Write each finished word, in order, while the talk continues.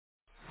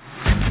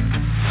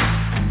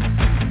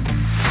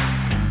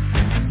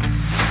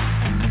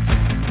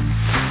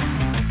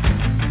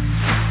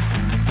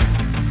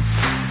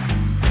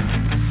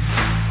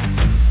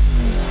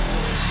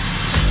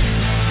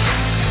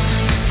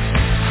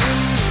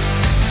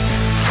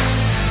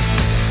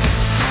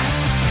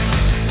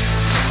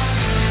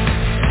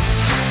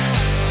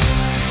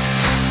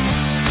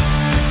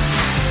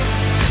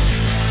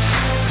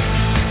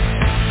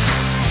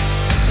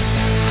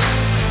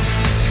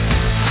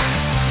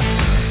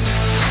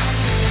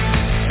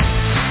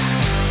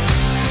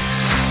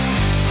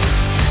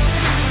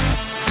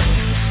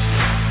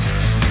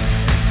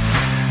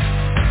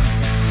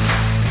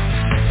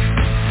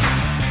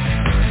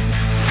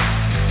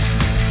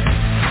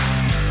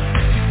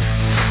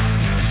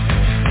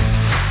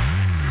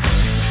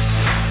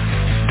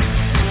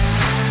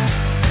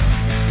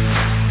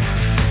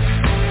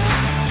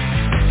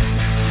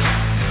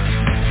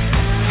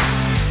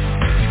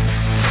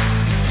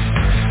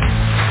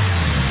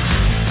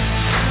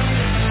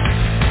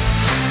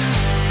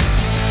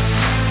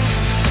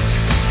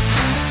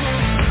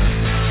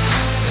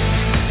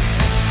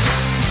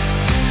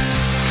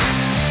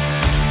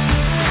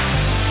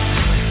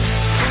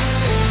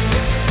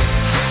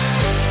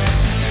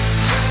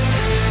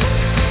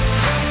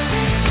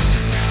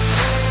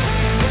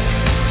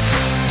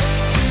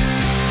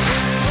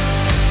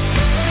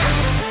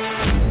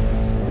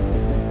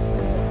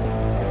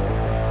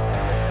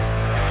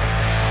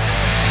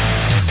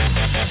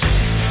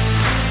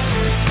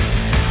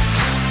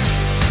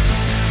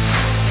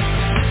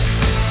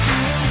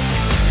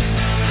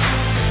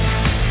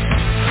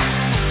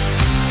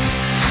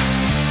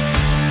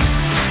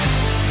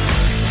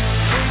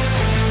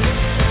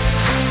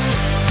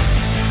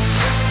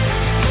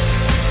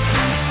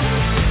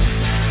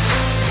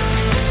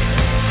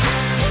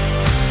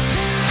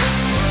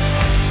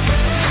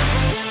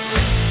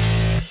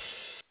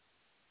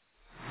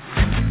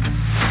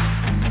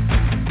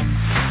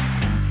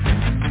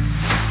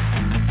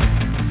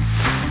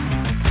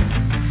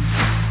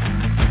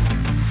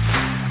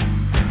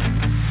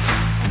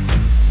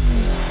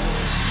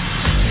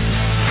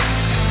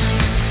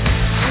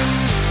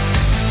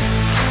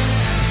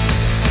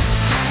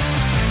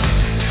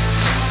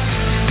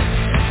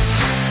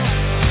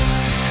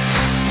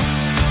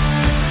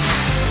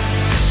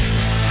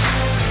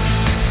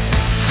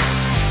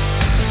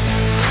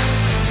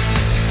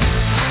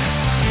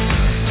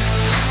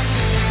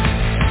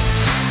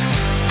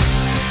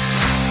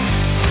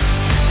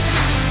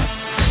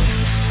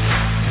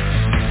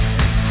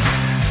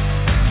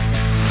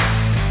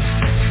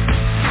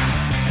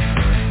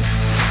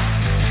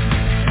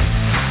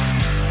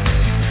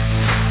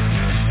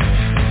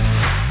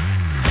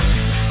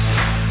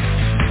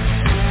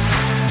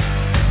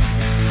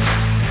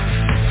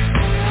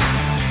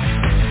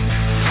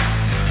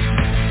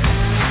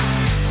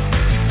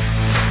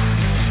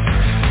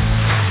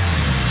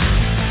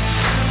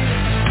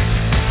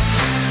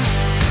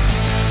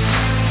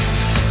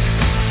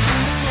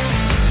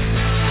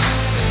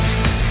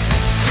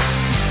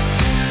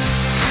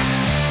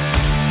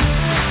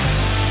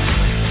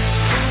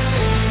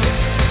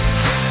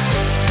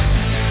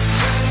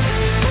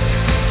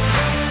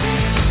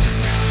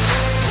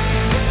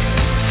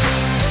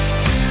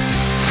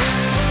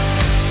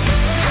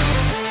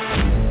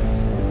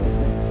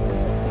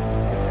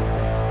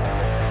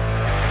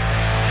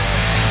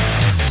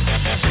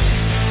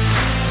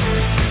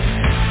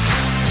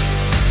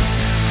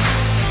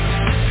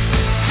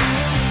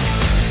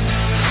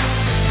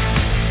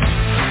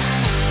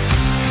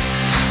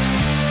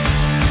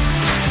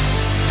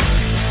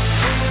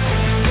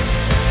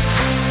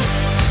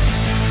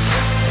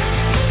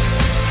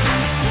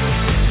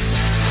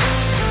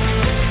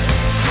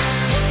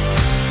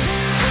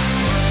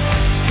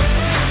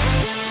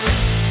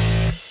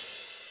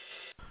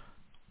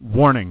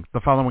Warning,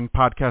 the following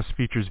podcast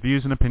features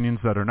views and opinions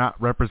that are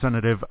not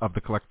representative of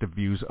the collective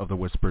views of the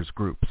Whispers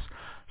groups.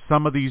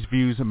 Some of these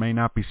views may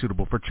not be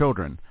suitable for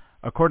children.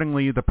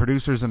 Accordingly, the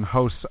producers and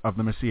hosts of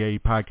the Missy AE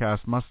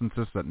podcast must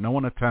insist that no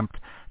one attempt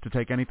to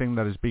take anything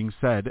that is being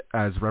said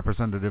as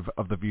representative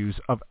of the views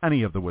of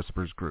any of the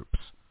Whispers groups.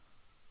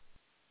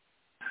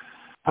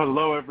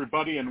 Hello,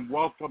 everybody, and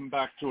welcome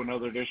back to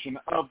another edition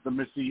of the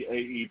Missy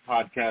AE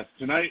podcast.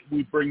 Tonight,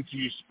 we bring to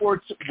you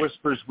Sports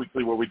Whispers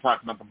Weekly, where we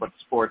talk nothing but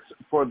sports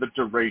for the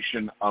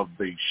duration of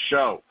the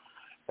show.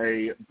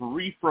 A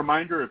brief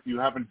reminder, if you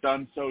haven't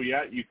done so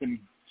yet, you can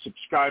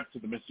subscribe to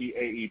the Missy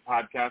AE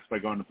podcast by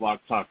going to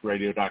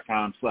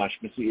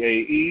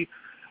blogtalkradio.com/MissyAE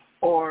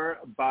or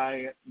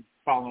by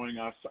following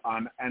us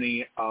on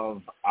any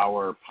of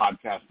our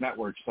podcast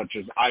networks, such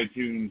as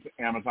iTunes,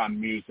 Amazon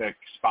Music,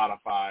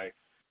 Spotify,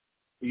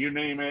 you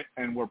name it,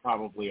 and we're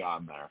probably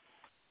on there.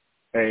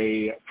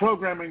 A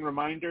programming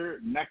reminder,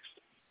 next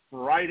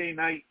Friday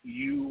night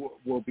you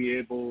will be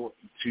able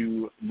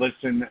to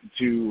listen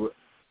to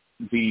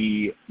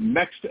the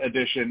next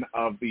edition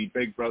of the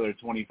Big Brother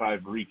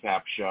 25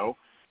 recap show.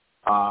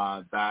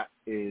 That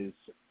is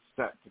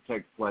set to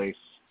take place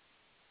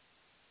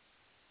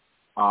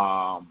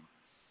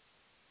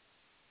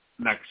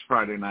next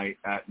Friday night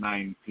at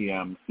 9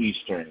 p.m.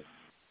 Eastern.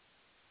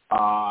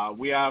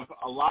 We have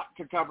a lot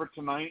to cover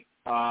tonight.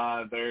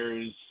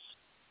 There's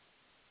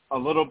a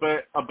little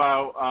bit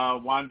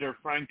about Wander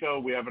Franco.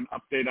 We have an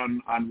update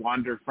on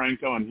Wander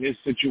Franco and his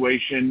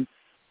situation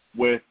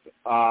with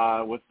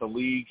the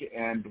league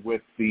and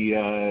with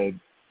the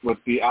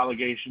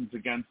allegations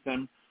against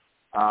him.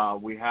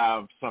 We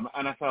have some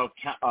NFL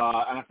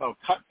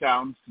cut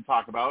downs to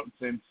talk about,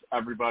 since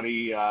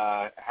everybody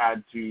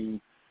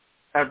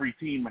every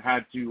team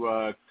had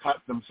to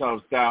cut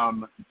themselves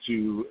down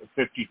to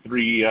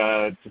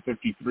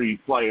 53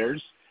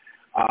 players.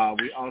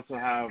 We also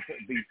have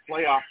the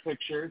playoff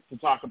picture to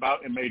talk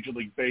about in Major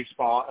League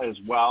Baseball as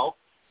well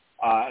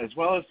as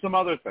some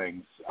other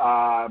things.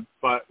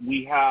 But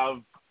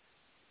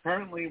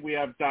currently we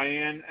have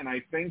Diane, and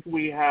I think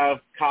we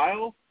have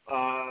Kyle.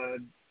 I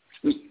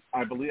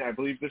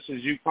believe this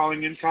is you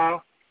calling in,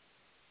 Kyle.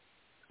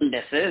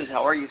 This is.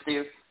 How are you,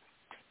 Steve?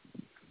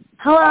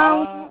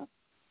 Hello.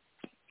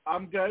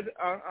 I'm good.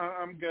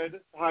 I'm good.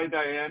 Hi,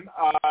 Diane.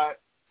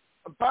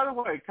 By the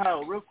way,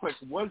 Kyle, real quick,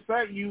 was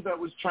that you that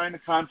was trying to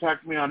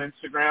contact me on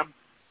Instagram?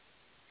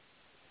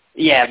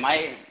 Yeah,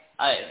 I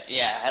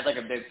had like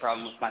a big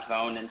problem with my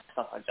phone and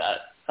stuff like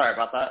that. Sorry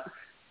about that.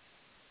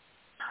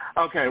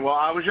 Okay, well,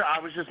 I was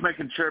just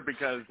making sure,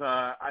 because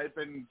I've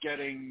been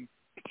getting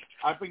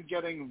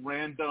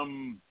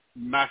random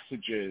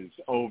messages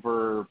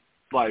over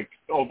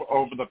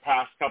the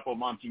past couple of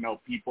months. You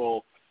know,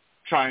 people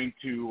trying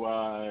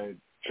to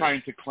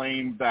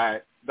claim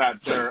that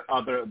they're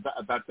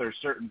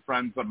certain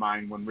friends of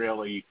mine, when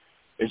really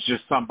it's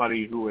just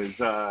somebody who has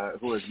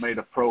made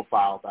a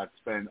profile that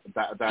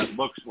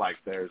looks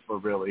like theirs but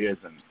really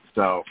isn't.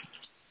 So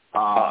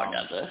I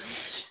got this.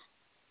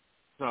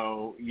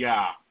 So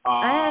yeah.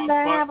 And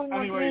that happened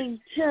with anyways,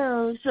 me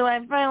too. So I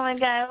finally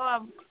got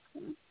off.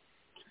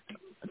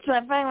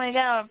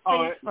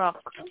 Facebook.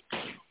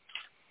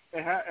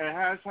 It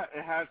has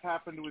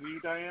happened with you,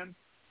 Diane?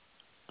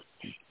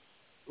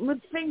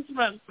 With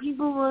Facebook,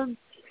 people would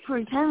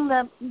pretend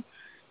that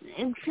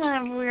it's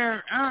kind of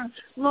weird.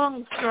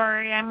 Long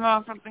story. I'm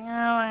off of the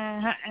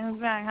and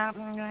that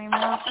happening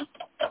anymore.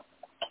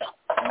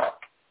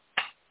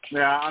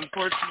 Yeah,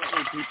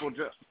 unfortunately,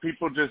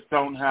 people just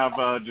don't have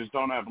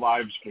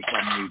lives for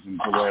some reason,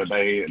 to where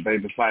they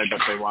decide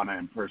that they want to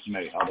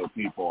impersonate other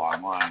people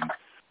online.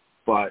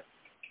 But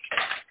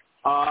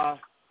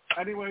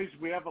anyways,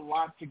 we have a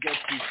lot to get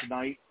to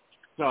tonight.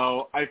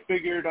 So I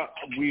figured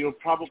we'll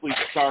probably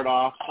start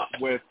off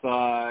with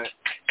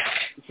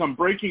some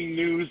breaking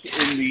news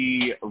in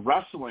the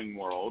wrestling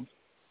world.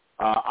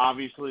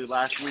 Obviously,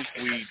 last week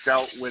we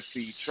dealt with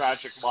the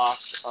tragic loss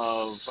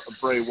of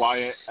Bray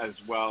Wyatt as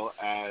well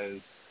as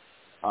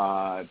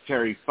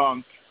Terry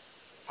Funk.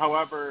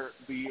 However,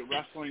 the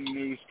wrestling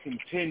news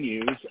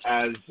continues,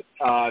 as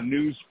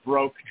news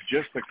broke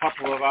just a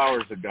couple of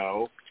hours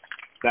ago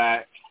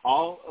that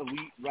All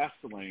Elite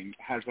Wrestling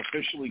has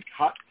officially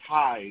cut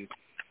ties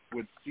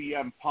with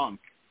CM Punk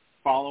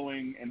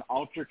following an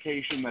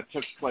altercation that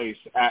took place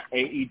at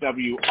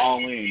AEW All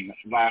In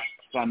last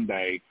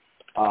Sunday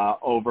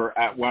over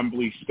at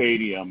Wembley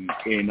Stadium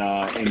in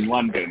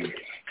London.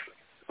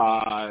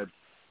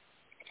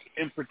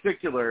 In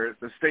particular,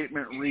 the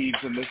statement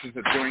reads, and this is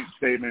a joint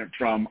statement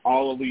from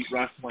All Elite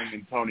Wrestling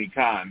and Tony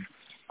Khan,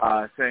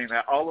 saying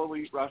that All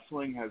Elite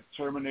Wrestling has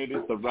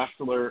terminated the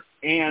wrestler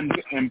and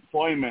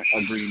employment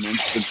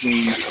agreements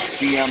between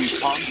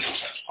CM Punk,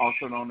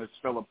 also known as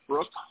Phillip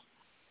Brooks,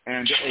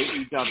 and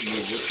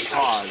AEW, with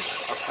cause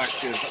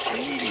effective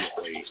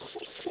immediately.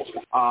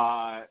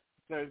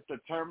 Says the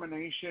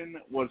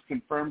termination was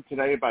confirmed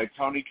today by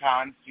Tony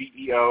Khan,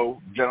 CEO,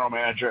 General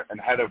Manager,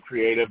 and Head of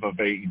Creative of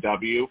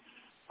AEW.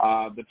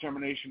 The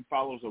termination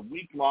follows a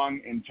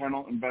week-long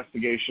internal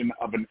investigation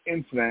of an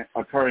incident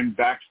occurring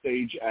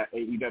backstage at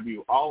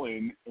AEW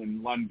All-In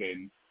in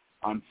London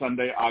on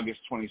Sunday, August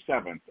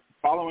 27th.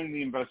 Following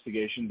the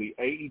investigation, the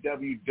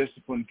AEW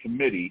Discipline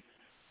Committee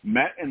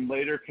met and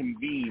later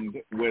convened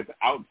with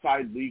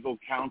outside legal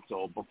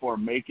counsel before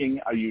making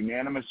a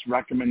unanimous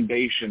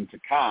recommendation to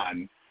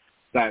Khan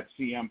that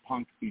CM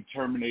Punk be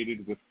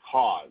terminated with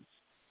cause.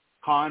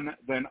 Khan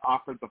then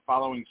offered the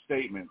following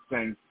statement,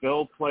 saying,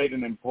 "Phil played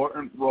an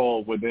important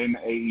role within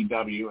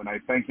AEW, and I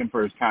thank him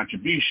for his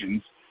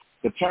contributions.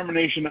 The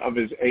termination of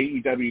his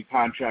AEW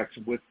contracts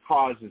with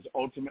cause is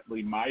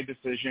ultimately my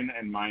decision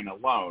and mine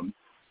alone.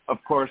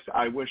 Of course,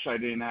 I wish I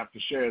didn't have to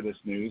share this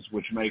news,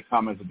 which may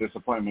come as a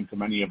disappointment to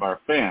many of our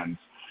fans.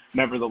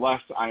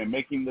 Nevertheless, I am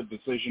making the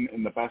decision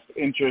in the best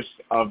interest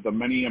of the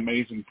many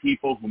amazing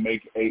people who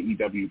make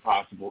AEW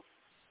possible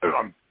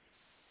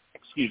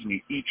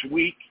each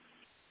week.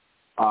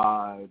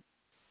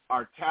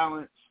 Our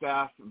talent,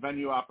 staff,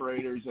 venue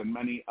operators, and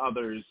many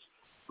others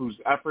whose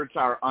efforts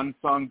are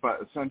unsung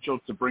but essential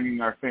to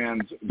bringing our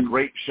fans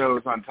great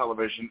shows on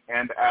television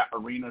and at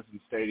arenas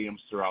and stadiums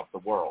throughout the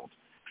world."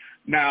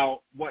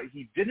 Now, what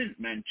he didn't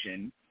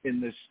mention in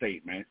this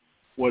statement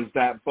was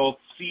that both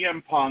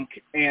CM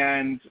Punk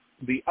and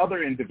the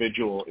other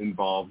individual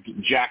involved,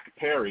 Jack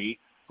Perry,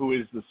 who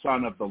is the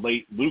son of the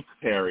late Luke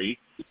Perry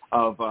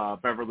of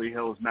Beverly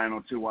Hills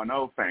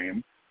 90210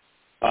 fame,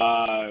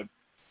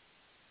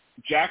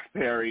 Jack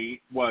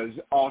Perry was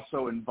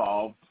also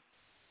involved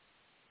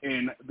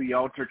in the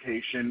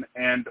altercation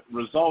and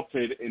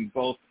resulted in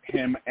both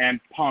him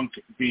and Punk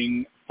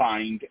being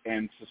fined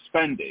and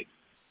suspended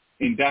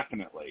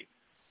indefinitely.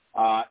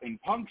 In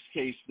Punk's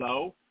case,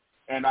 though,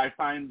 and I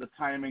find the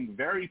timing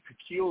very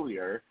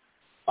peculiar,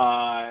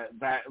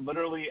 that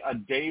literally a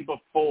day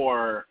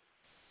before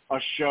a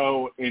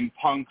show in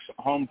Punk's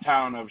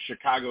hometown of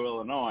Chicago,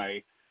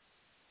 Illinois,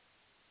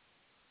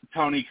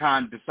 Tony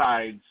Khan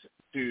decides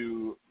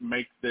to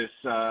make this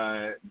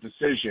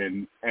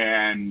decision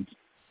and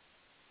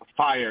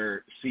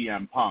fire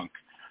CM Punk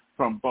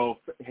from both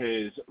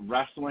his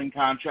wrestling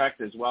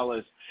contract as well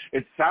as,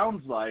 it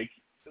sounds like,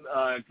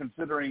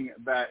 considering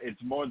that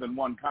it's more than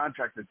one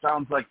contract, it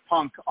sounds like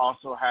Punk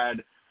also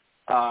had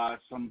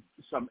some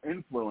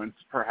influence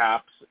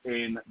perhaps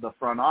in the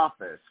front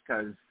office,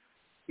 because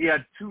he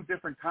had two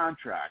different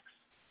contracts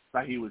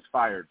that he was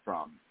fired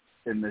from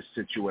in this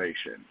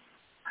situation.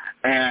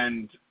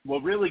 And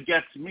what really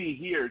gets me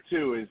here,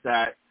 too, is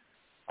that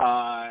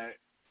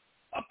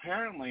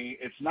apparently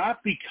it's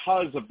not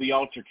because of the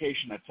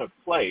altercation that took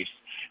place.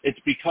 It's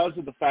because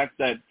of the fact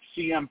that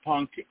CM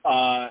Punk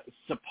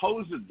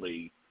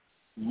supposedly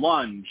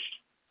lunged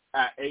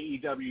at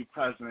AEW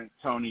President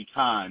Tony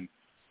Khan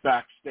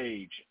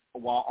backstage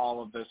while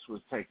all of this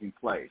was taking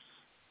place.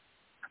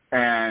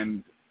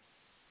 And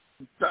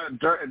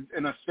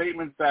in a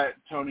statement that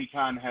Tony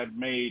Khan had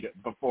made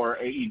before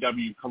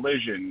AEW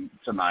Collision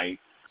tonight,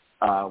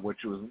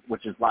 which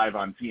is live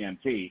on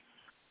TNT,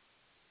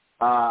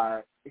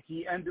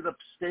 he ended up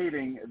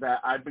stating that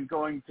I've been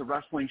going to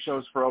wrestling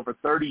shows for over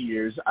 30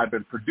 years. I've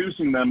been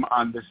producing them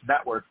on this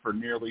network for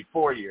nearly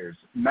 4 years.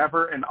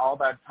 Never in all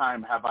that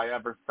time have I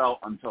ever felt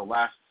until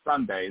last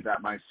Sunday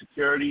that my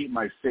security,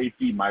 my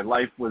safety, my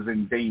life was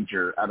in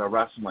danger at a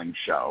wrestling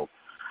show.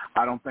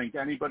 I don't think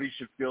anybody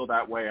should feel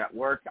that way at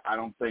work. I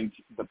don't think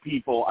the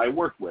people I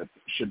work with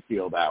should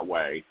feel that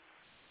way.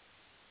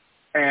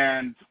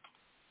 And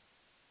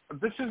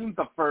this isn't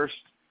the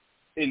first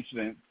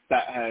incident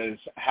that has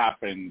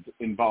happened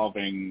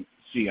involving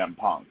CM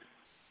Punk.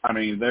 I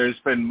mean, there's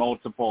been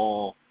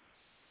multiple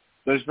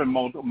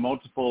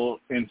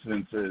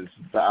incidences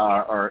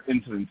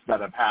that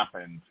have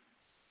happened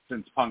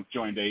since Punk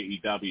joined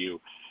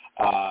AEW.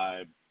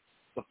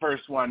 The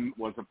first one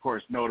was, of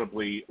course,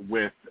 notably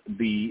with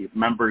the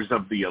members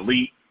of the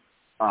Elite,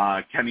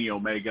 Kenny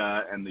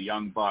Omega and the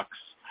Young Bucks,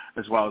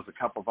 as well as a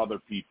couple of other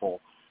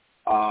people.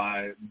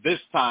 This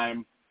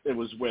time, it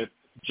was with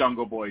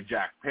Jungle Boy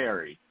Jack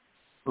Perry,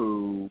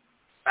 who,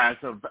 as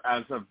of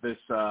this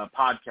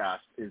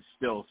podcast, is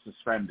still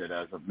suspended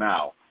as of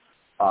now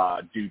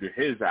due to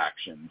his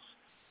actions.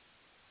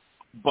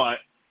 But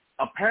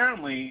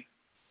apparently,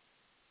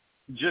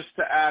 just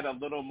to add a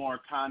little more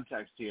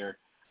context here,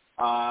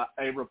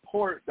 a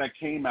report that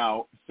came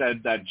out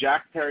said that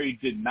Jack Perry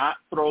did not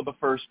throw the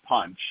first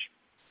punch.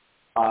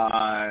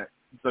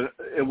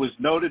 It was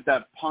noted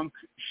that Punk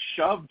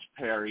shoved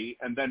Perry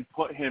and then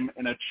put him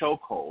in a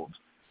chokehold.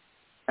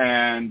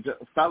 And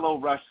fellow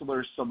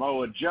wrestler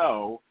Samoa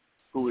Joe,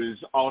 who is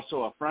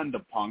also a friend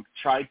of Punk,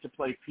 tried to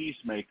play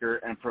peacemaker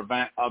and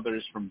prevent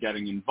others from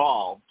getting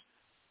involved.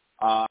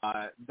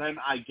 Then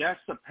I guess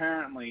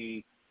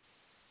apparently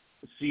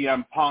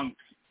CM Punk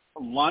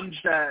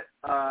lunged at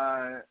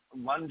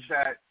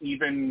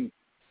even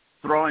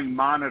throwing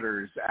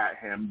monitors at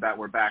him that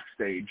were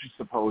backstage,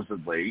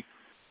 supposedly,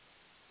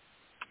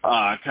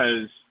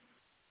 because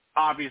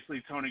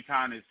obviously Tony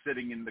Khan is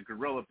sitting in the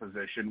gorilla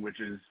position,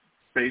 which is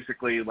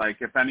basically like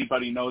if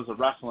anybody knows a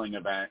wrestling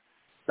event,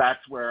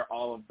 that's where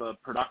all of the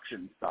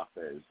production stuff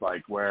is,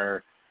 like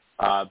where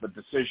the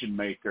decision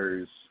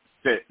makers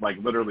sit, like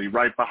literally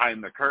right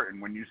behind the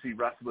curtain. When you see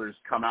wrestlers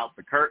come out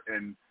the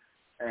curtain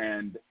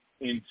and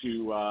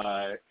into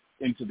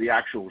the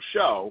actual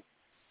show,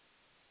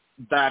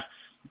 that's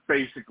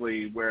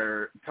basically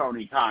where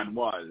Tony Khan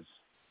was.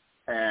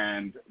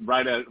 And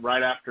right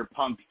after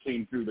Punk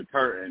came through the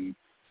curtain,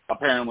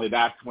 apparently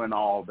that's when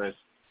all this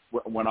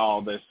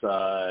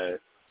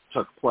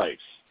took place.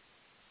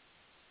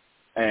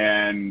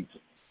 And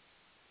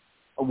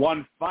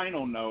one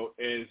final note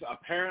is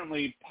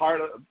apparently part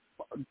of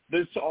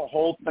this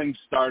whole thing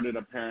started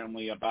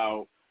apparently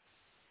about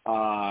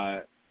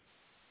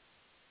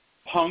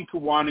Punk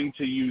wanting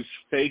to use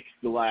fake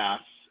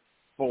glass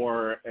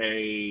for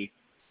a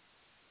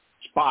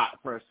spot,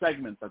 for a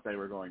segment that they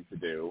were going to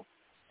do,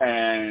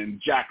 and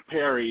Jack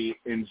Perry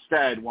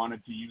instead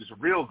wanted to use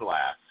real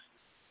glass.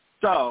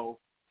 So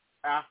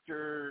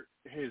after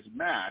his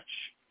match,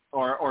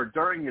 or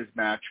during his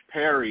match,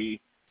 Perry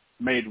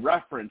made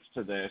reference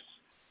to this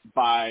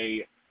by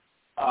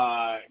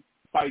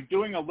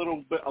doing a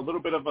little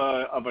bit of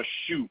a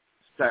shoot,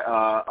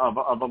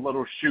 of a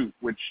little shoot,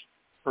 which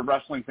for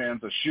wrestling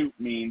fans, a shoot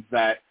means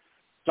that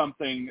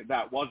something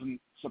that wasn't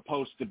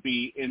supposed to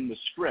be in the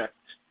script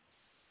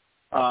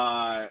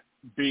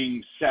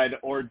being said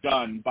or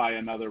done by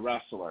another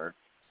wrestler.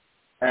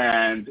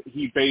 And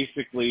he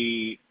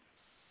basically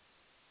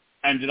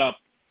ended up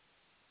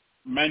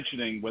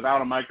mentioning,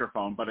 without a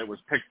microphone, but it was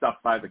picked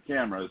up by the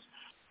cameras,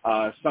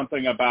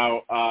 something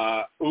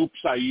about, oops,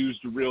 I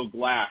used real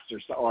glass,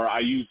 or I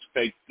used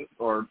fake,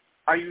 or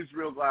I used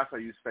real glass, I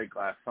used fake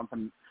glass,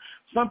 something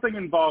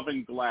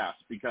involving glass,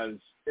 because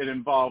it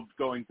involved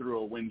going through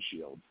a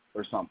windshield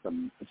or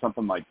something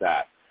like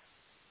that.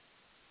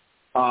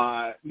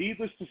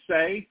 Needless to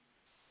say,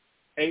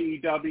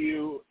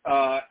 AEW,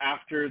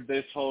 after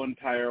this whole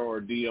entire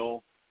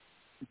ordeal,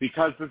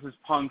 because this is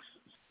Punk's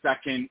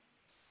second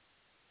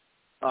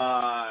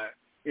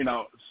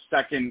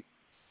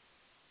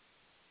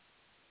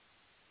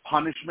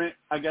punishment,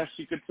 I guess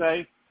you could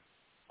say,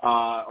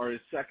 or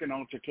his second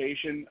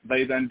altercation,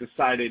 they then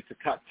decided to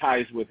cut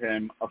ties with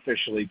him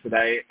officially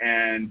today.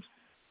 And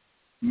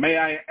may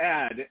I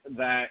add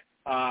that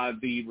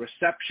the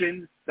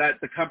reception that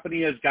the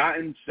company has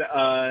gotten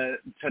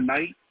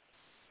tonight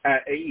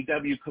at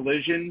AEW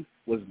Collision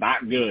was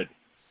not good.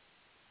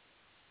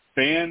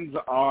 Fans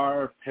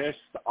are pissed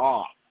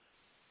off.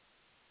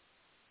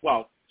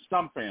 Well,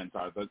 some fans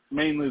are, but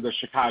mainly the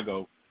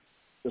Chicago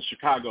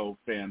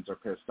fans are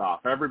pissed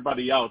off.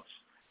 Everybody else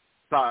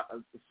said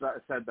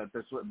that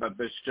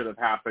this should have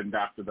happened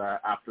after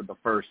the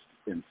first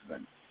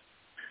incident.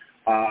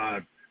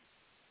 But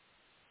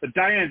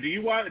Diane, do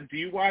you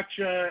watch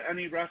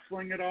any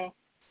wrestling at all?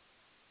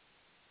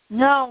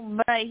 No,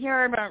 but I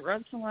hear about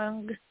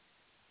wrestling.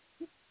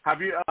 Have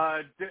you?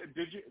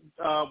 Did you?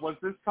 Was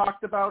this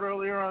talked about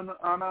earlier on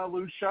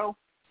Lou's show?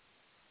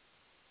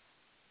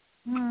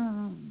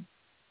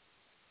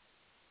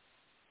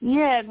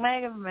 Yeah, it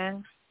might have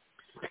been.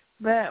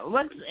 But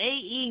what's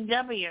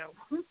AEW?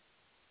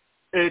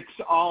 It's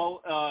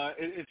all.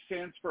 It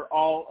stands for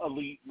All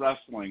Elite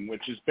Wrestling,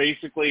 which is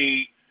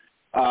basically.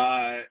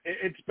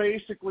 It's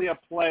basically a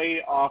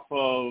play off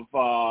of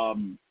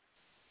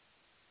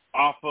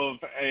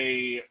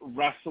a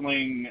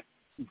wrestling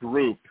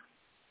group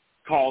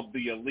called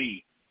the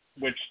Elite,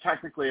 which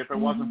technically, if it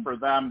wasn't for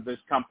them, this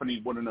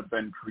company wouldn't have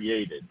been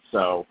created.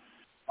 So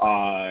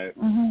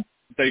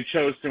they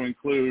chose to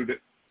include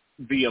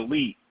the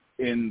Elite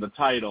in the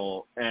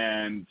title,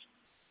 and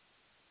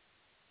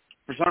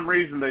for some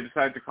reason they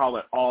decided to call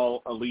it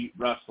All Elite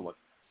Wrestling.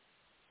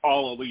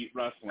 All Elite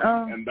Wrestling,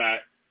 and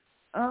that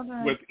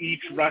with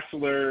each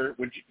wrestler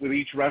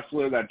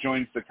that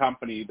joins the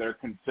company, they're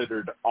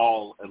considered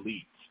all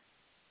elite.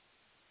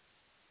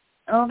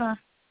 Okay.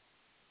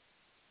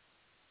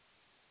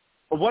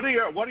 What are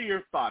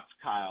your thoughts,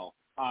 Kyle,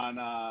 on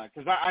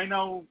because I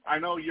know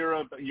you're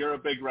a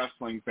big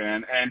wrestling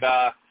fan, and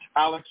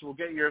Alex, we'll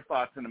get your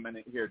thoughts in a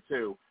minute here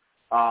too.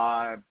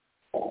 But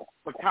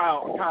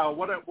Kyle,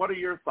 what are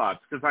your thoughts?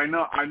 Because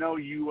I know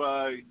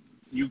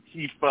you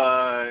keep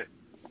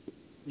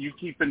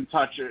in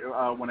touch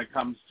when it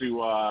comes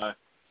to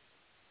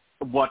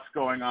what's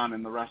going on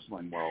in the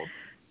wrestling world.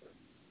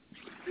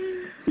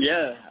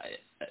 Yeah,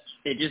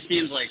 it just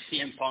seems like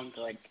CM Punk,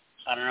 like,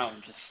 I don't know,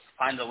 just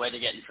finds a way to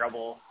get in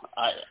trouble.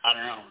 I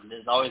don't know.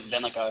 There's always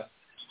been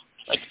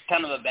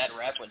kind of a bad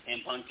rap with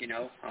CM Punk,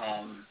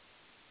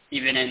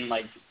 even in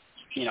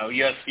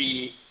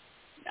UFC.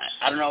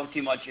 I don't know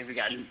too much if he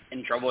got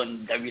in trouble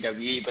in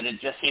WWE, but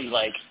it just seems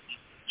like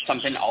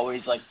something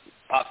always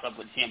pops up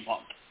with CM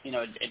Punk.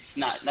 It's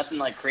nothing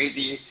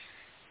crazy,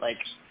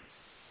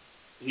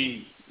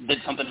 he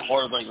did something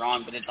horribly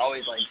wrong, but it's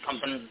always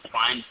something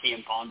behind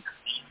CM Punk.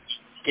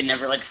 Can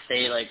never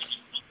stay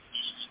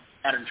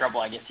out of trouble,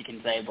 I guess you can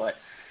say, but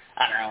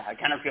I don't know. I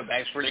kind of feel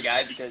bad for the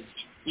guy because,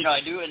 I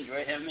do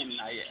enjoy him, and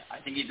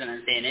I think he's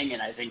entertaining,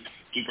 and I think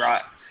he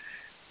brought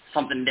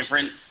something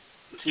different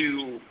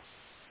to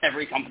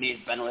every company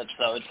he's been with,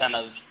 so it's kind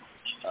of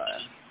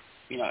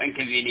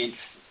inconvenience.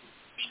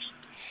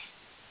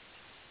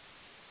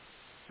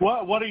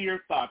 What are your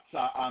thoughts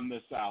on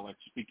this, Alex?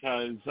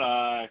 Because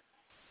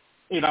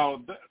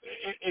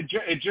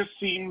it just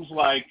seems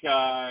like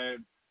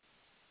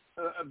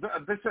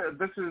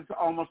this is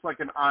almost like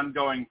an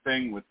ongoing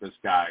thing with this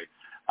guy.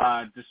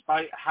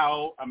 Despite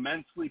how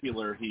immensely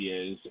popular he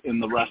is in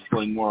the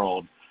wrestling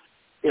world,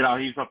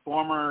 he's a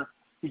former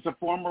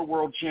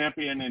world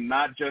champion in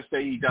not just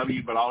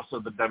AEW but also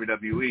the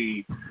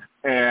WWE,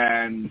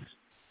 and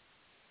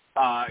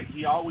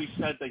he always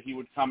said that he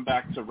would come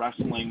back to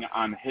wrestling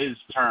on his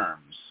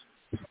terms.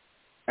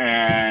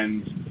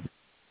 And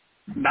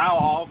now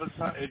all of a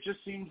sudden, it just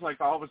seems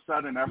like all of a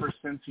sudden, ever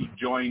since he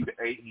joined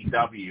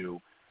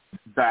AEW,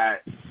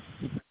 that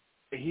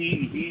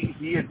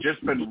he had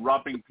just been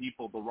rubbing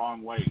people the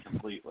wrong way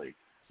completely.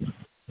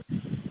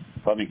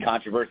 I mean,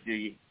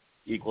 controversy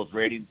equals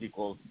ratings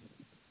equals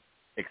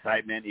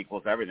excitement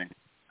equals everything.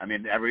 I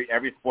mean, every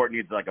sport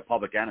needs like a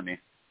public enemy.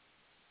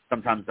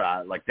 Sometimes,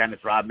 like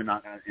Dennis Rodman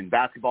in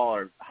basketball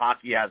or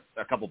hockey has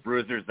a couple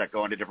bruisers that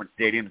go into different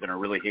stadiums and are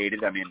really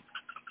hated. I mean,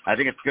 I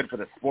think it's good for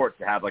the sport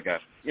to have like to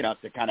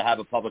kind of have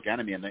a public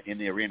enemy in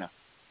the arena.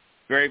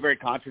 Very, very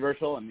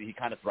controversial, and he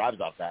kind of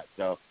thrives off that.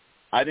 So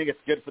I think it's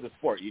good for the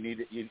sport. You need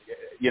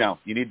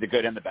the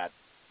good and the bad.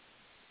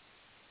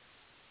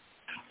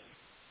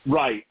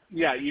 Right.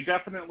 Yeah, you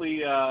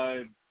definitely,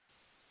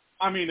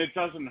 it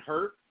doesn't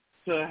hurt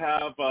to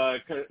have,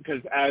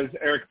 because as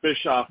Eric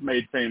Bischoff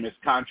made famous,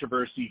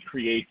 controversy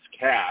creates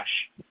cash,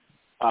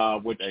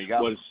 which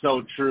was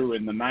so true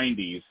in the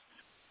 90s.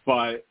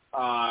 But,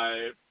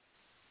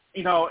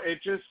 it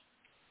just,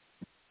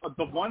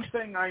 the one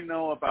thing I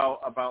know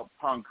about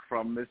Punk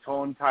from this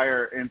whole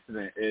entire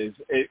incident is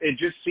it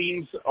just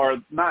seems, or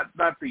not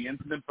the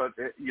incident, but,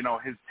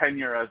 his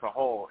tenure as a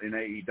whole in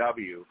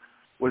AEW,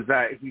 was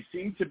that he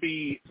seemed to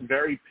be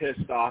very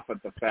pissed off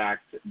at the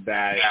fact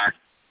that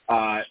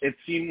it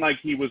seemed like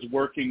he was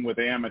working with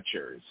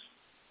amateurs,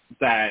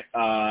 that,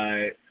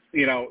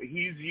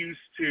 he's used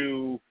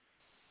to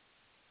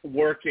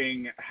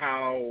working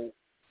how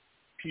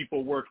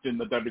people worked in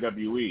the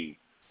WWE.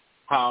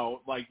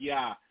 How, he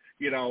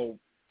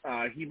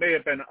may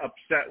have been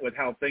upset with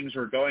how things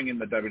were going in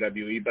the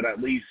WWE, but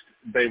at least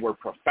they were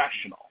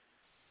professional.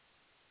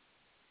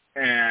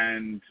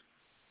 And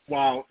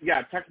while,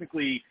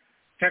 technically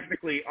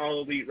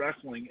All Elite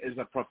Wrestling is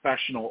a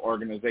professional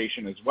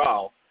organization as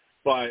well,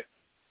 but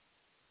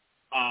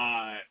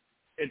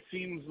it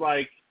seems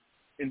like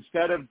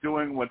instead of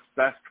doing what's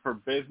best for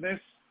business,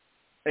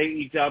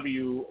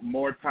 AEW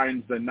more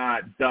times than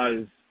not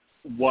does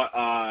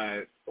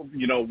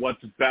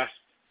what's best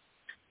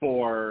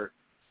for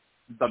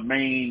the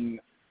main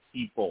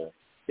people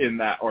in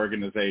that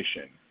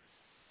organization.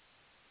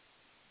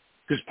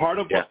 Because part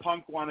of what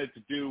Punk wanted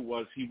to do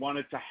was he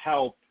wanted to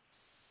help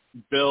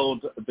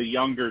build the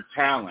younger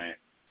talent,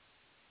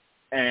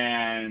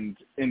 and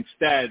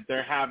instead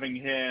they're having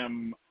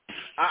him.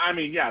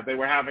 They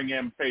were having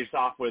him face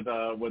off with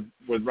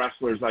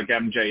wrestlers like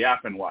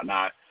MJF and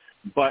whatnot,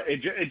 but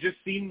it just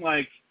seemed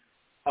like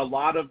a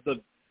lot of the.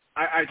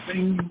 I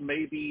think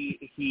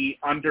maybe he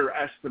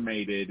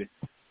underestimated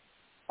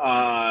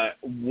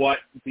what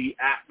the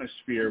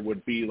atmosphere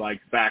would be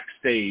like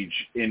backstage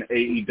in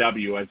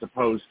AEW as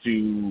opposed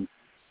to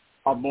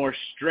a more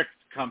strict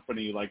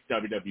company like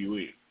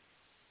WWE.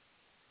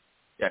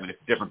 Yeah, it's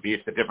a different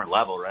beast, a different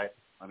level, right?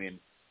 It's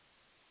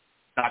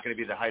not going to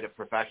be the height of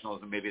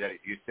professionalism maybe that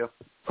it used to.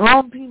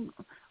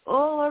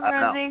 All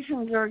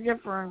organizations are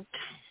different.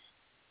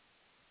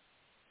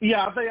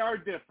 Yeah, they are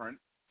different.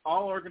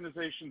 All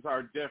organizations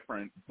are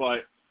different,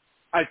 but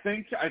I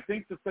think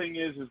the thing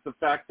is the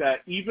fact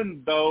that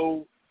even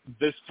though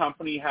this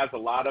company has a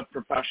lot of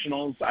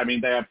professionals,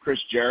 they have Chris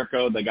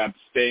Jericho, they got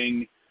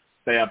Sting,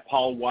 they have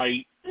Paul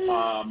White,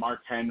 Mark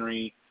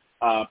Henry,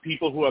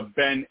 people who have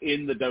been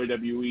in the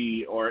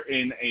WWE or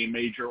in a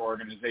major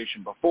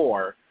organization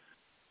before.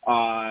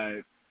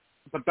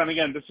 But then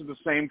again, this is the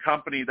same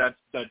company that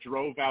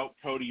drove out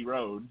Cody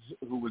Rhodes,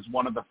 who was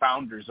one of the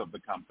founders of the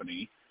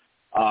company.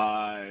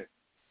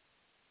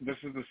 This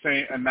is the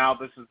same, and now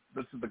this is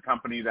the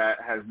company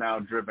that has now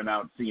driven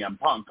out CM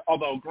Punk.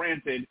 Although,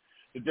 granted,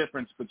 the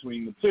difference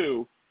between the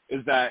two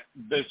is that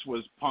this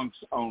was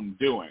Punk's own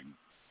doing.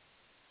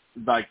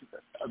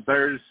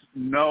 There's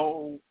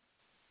no,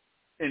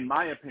 in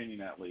my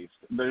opinion at least,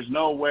 there's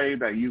no way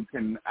that you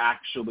can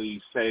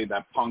actually say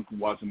that Punk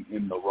wasn't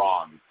in the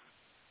wrong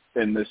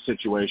in this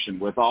situation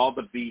with all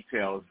the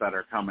details that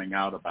are coming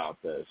out about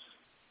this.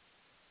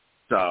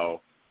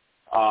 So,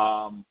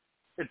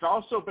 it's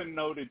also been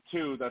noted,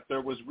 too, that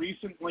there was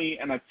recently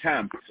an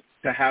attempt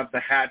to have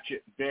the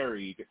hatchet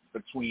buried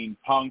between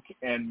Punk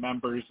and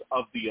members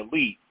of the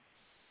Elite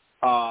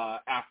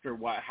after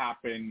what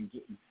happened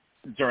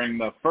during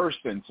the first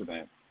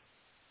incident,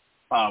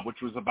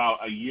 which was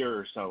about a year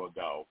or so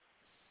ago.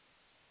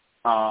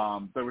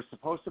 There was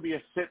supposed to be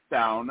a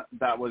sit-down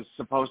that was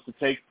supposed to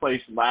take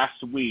place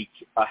last week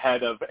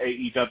ahead of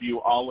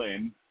AEW All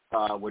In,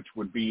 which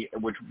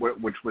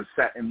was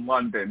set in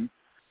London.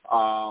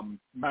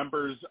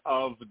 members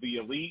of the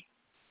Elite,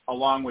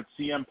 along with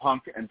CM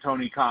Punk and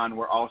Tony Khan,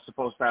 were all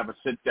supposed to have a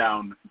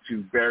sit-down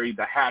to bury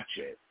the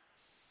hatchet.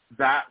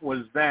 That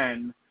was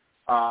then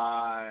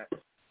cut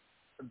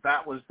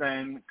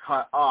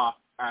off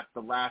at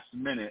the last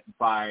minute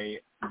by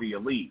the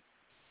Elite.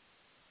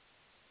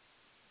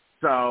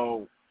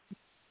 So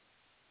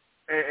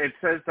it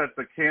says that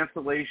the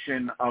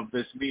cancellation of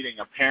this meeting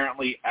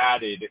apparently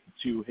added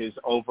to his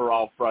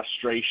overall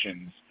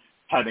frustrations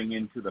heading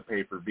into the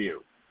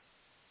pay-per-view,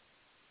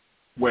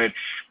 which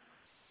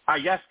I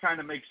guess kind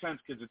of makes sense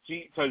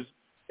because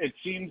it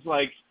seems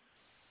like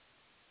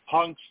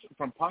from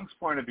Punk's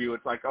point of view,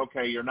 it's like,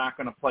 okay, you're not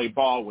going to play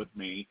ball with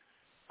me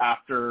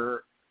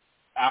after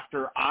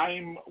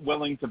I'm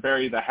willing to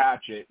bury the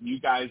hatchet. You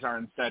guys are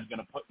instead going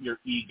to put your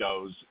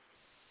egos.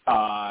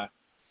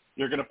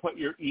 You're going to put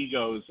your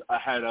egos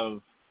ahead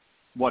of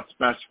what's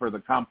best for the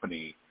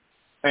company.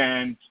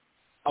 And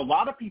a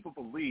lot of people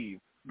believe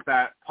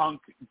that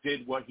Punk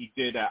did what he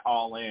did at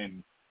All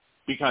In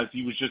because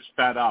he was just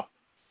fed up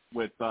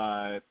with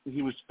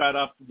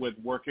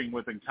working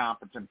with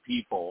incompetent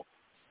people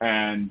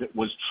and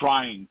was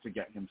trying to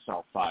get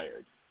himself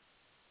fired.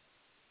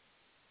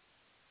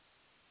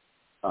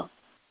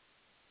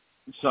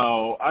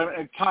 So,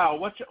 Kyle,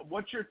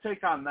 what's your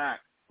take on that,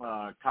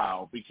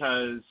 Kyle?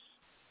 Because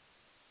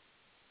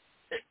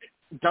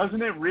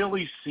doesn't it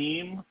really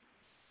seem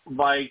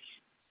like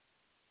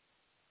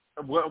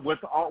with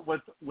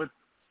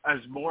as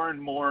more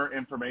and more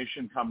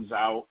information comes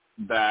out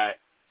that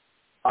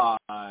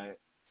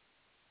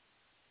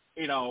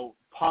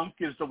Punk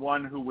is the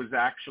one who was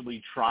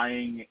actually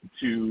trying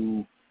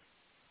to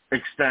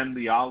extend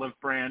the olive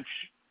branch,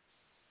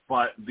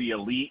 but the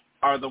Elite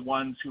are the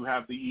ones who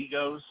have the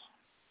egos?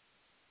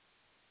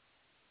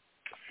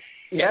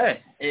 Yeah,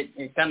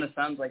 it kind of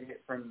sounds like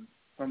it from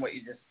what you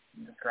just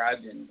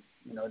described, and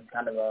it's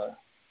kind of a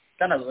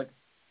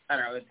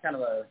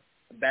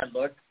bad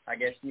look, I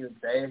guess you would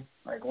say.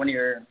 Like one of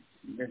your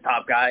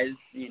top guys,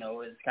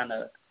 is kind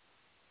of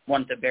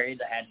want to bury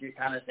the hatchet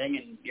kind of thing,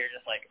 and you're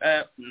just like,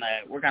 nah,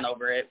 we're kind of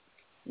over it.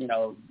 I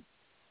don't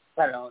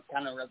know, it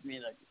kind of rubs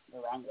me the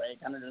wrong way. It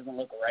kind of doesn't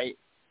look right.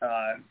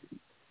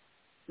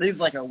 Leaves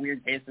like a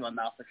weird taste in my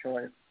mouth for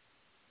sure.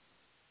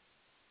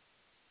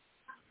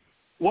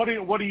 What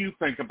do you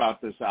think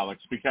about this,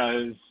 Alex?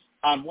 Because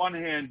on one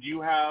hand,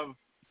 you have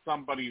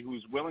somebody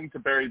who's willing to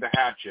bury the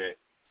hatchet,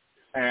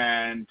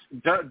 and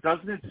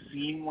doesn't it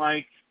seem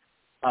like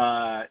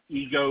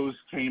egos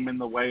came in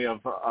the way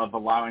of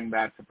allowing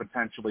that to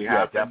potentially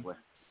happen? Yeah,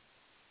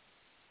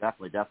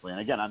 definitely. And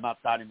again, I'm not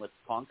siding with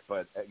Punk,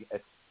 but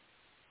it's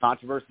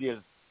controversy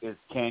is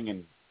king,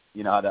 and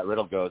you know how that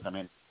riddle goes. I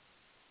mean,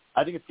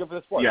 I think it's good for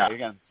the sport. Yeah.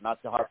 Again,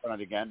 not to harp on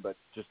it again, but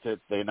just to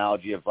the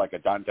analogy of like a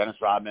Dennis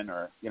Rodman,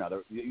 or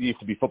there used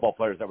to be football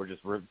players that were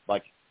just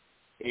like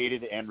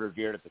hated and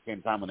revered at the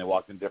same time when they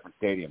walked in different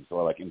stadiums,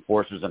 or like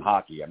enforcers in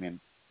hockey. I mean,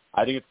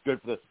 I think it's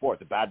good for the sport.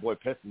 The bad boy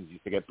Pistons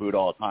used to get booed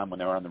all the time when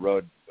they were on the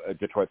road,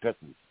 Detroit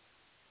Pistons.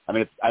 I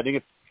mean, I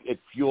think it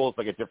fuels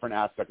like a different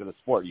aspect of the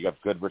sport. You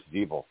have good versus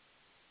evil.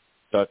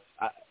 So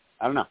I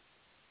don't know.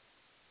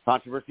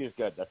 Controversy is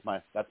good. That's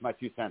my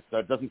 2 cents. So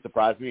it doesn't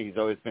surprise me. He's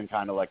always been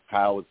kind of like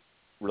Kyle was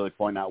really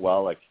pointing out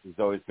well. Like he's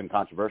always been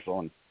controversial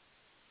and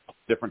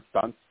different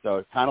stunts. So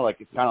it's kind of like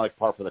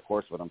par for the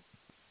course with him.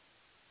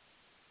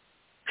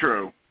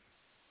 True.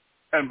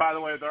 And by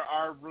the way, there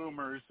are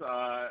rumors.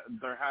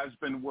 There has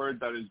been word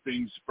that is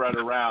being spread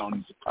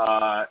around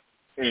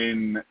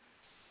in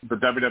the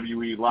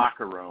WWE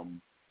locker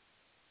room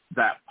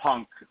that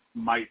Punk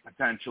might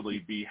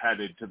potentially be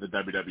headed to the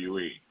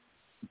WWE.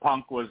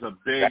 Punk was a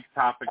big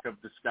topic of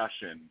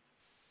discussion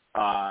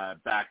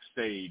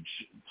backstage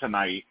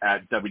tonight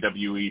at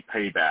WWE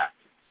Payback,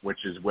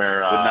 which is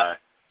where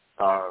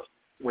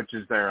which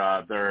is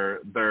their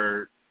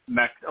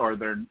next or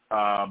their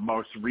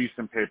most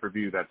recent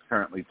pay-per-view that's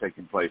currently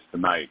taking place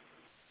tonight.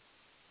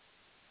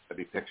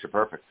 That'd be picture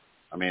perfect.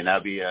 I mean,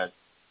 that'd be a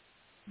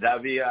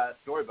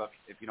storybook,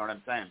 if you know what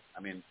I'm saying. I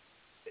mean,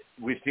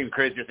 we've seen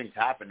crazier things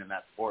happen in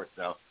that sport,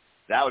 so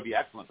that would be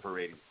excellent for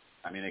ratings.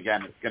 I mean,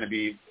 again, it's going to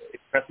be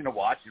interesting to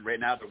watch, and right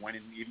now they're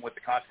winning. Even with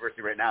the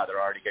controversy right now,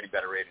 they're already getting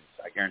better ratings.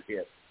 I guarantee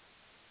it.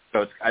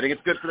 So I think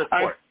it's good for the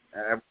sport.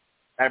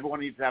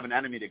 Everyone needs to have an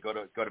enemy to go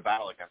to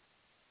battle against,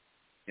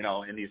 in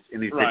these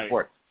right. big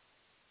sports.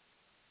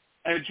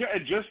 And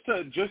just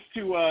to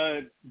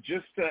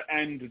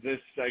end this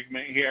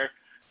segment here,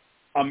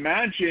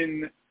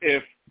 imagine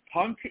if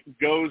Punk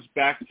goes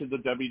back to the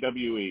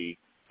WWE,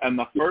 and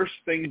the first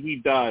thing he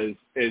does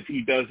is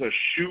he does a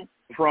shoot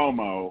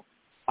promo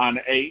on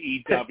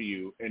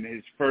AEW in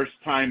his first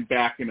time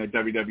back in a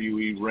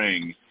WWE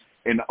ring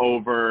in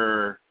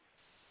over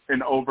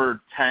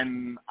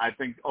 10,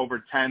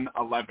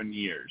 11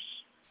 years.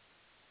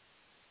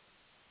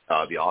 That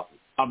would be awesome.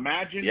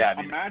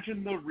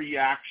 Imagine the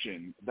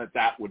reaction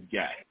that would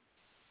get.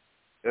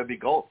 It would be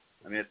gold.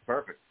 I mean, it's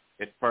perfect.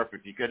 It's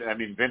perfect.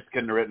 Vince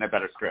couldn't have written a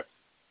better script.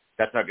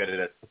 That's how good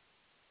it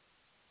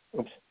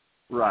is.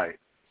 Right.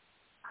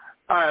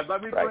 All right,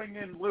 let me bring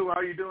in Lou. How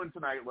are you doing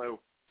tonight, Lou?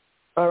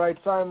 All right,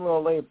 sorry I'm a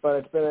little late, but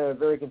it's been a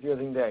very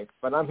confusing day.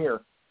 But I'm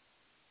here.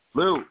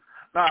 Lou.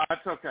 No,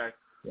 that's okay.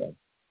 Yeah.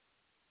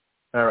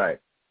 All right.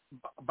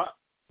 But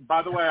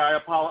by the way, I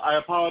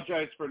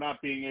apologize for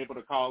not being able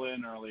to call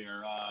in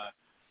earlier.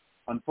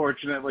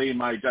 Unfortunately,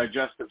 my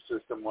digestive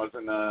system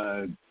wasn't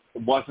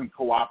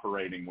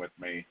cooperating with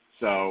me.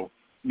 So,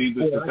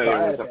 needless to say,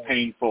 it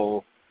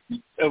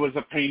was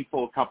a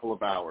painful couple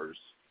of hours.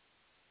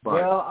 But,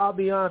 well, I'll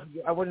be honest with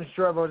you, I wasn't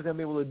sure if I was going to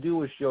be able to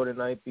do a show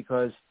tonight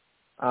because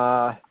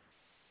I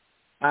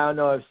don't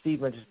know if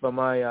Steve mentioned, but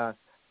my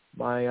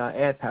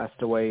aunt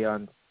passed away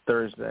on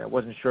Thursday. I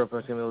wasn't sure if I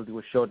was going to be able to do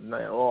a show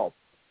tonight at all,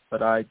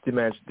 but I did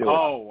manage to do it.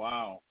 Oh,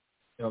 wow.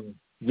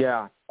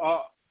 Yeah.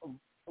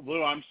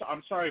 Lou, I'm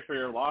sorry for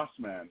your loss,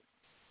 man.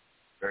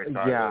 Very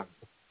sorry. Yeah.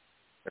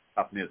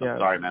 Tough news. Yeah. I'm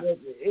sorry, man.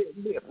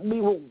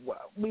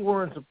 We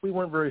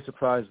weren't very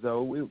surprised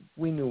though.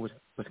 We knew it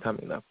was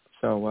coming up.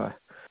 So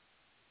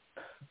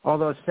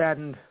although it's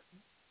saddened,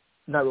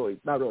 not really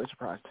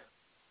surprised.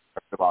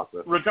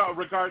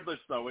 Regardless,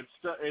 though, it's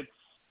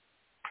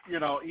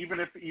even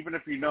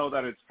if you know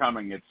that it's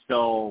coming, it's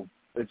still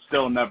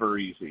never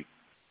easy.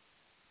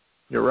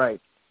 You're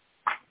right.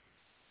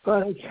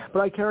 But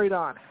I carried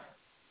on.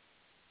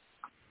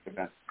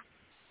 Okay.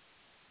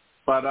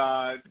 But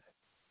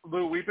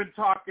Lou, we've been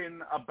talking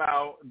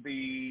about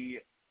the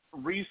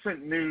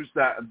recent news,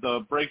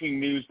 the breaking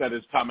news that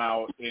has come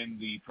out in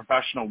the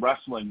professional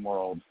wrestling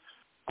world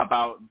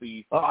about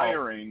the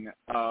firing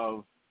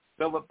of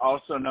Philip,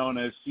 also known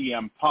as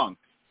CM Punk,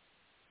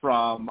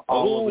 from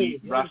All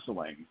Elite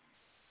Wrestling.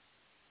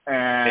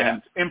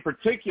 And in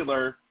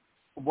particular,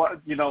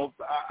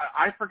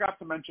 I forgot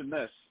to mention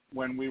this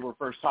when we were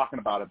first talking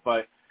about it,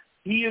 but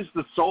he is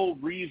the sole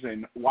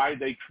reason why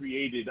they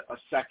created a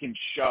second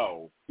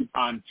show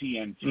on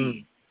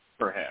TNT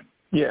for him.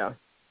 Yeah.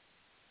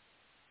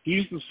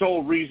 He's the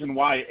sole reason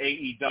why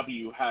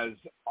AEW has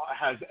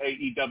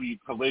AEW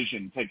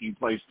Collision taking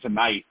place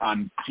tonight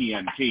on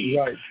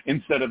TNT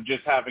instead of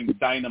just having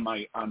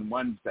Dynamite on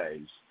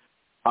Wednesdays.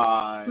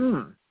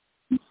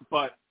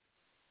 But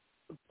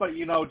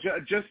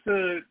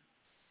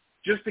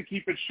just to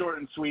keep it short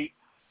and sweet,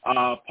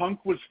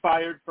 Punk was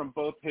fired from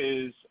both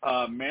his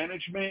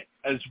management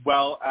as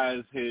well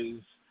as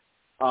his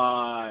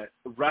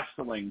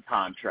wrestling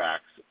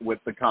contracts with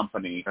the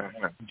company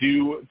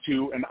due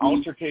to an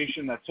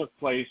altercation that took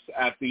place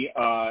at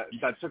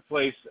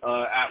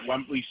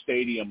Wembley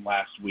Stadium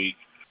last week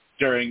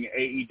during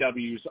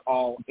AEW's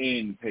All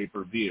In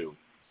pay-per-view,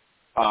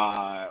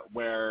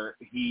 where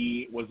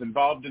he was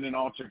involved in an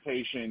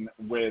altercation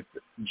with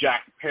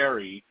Jack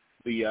Perry,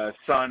 the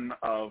son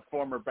of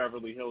former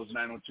Beverly Hills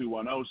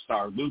 90210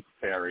 star Luke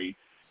Perry,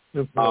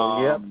 who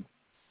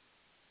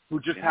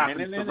just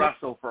happens to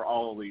wrestle for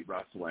All Elite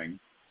Wrestling.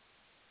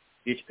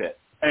 Each pit.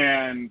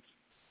 And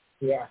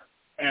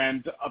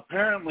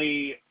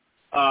apparently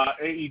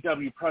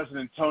AEW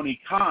president Tony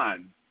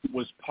Khan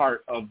was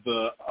part of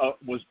the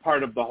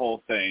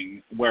whole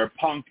thing, where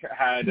Punk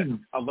had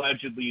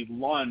allegedly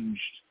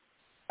lunged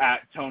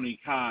at Tony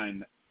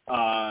Khan,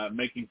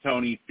 making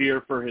Tony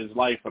fear for his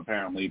life,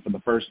 apparently, for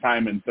the first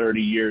time in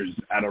 30 years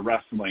at a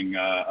wrestling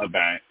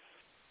event.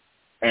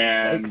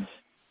 And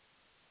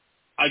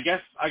I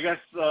guess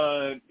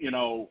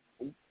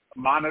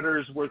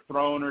monitors were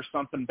thrown or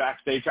something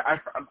backstage.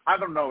 I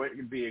don't know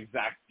the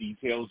exact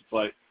details,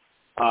 but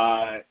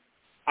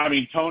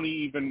Tony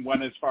even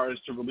went as far as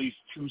to release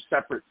 2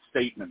 separate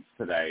statements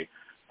today,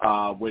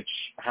 which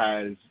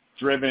has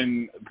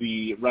driven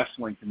the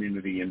wrestling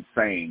community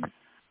insane,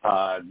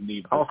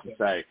 needless to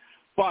say.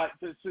 But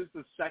this is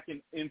the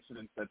second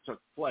incident that took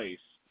place.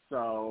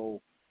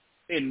 So,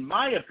 in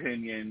my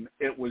opinion,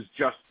 it was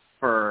just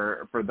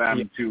for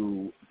them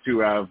to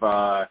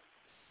have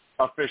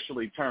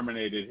officially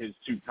terminated his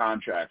 2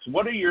 contracts.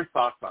 What are your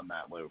thoughts on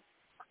that, Lou?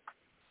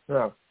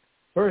 Well,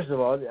 first of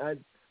all,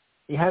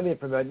 you had me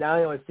from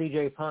now with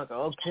CJ Punk.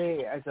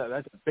 Okay, that's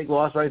a big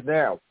loss right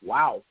there.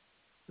 Wow.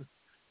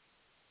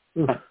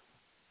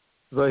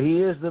 But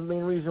he is the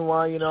main reason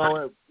why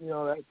those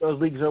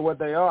leagues are what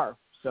they are.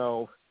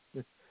 So,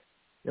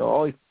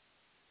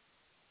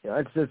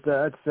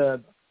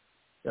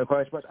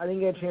 quite much. I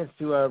didn't get a chance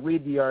to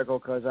read the article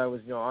because I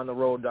was on the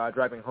road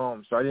driving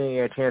home, so I didn't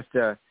get a chance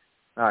to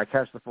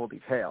catch the full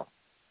detail.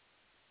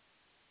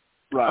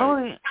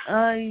 Right.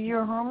 Oh,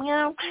 you're home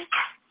now?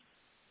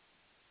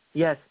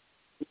 Yes.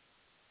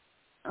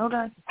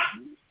 Okay.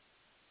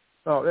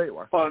 Oh, there you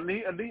are. Well,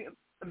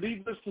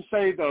 needless to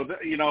say, though,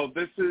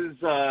 this is,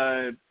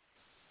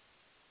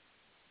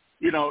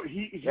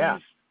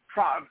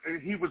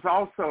 he was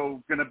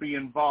also going to be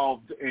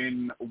involved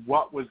in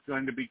what was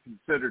going to be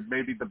considered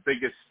maybe the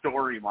biggest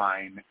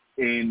storyline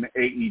in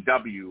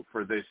AEW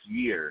for this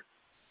year.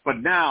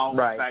 But now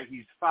that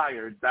he's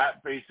fired,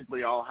 that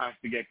basically all has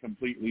to get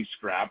completely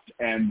scrapped,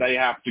 and they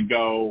have to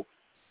go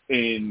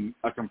in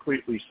a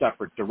completely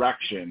separate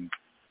direction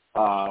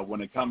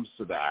when it comes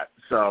to that.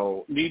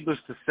 So needless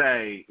to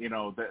say,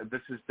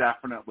 this is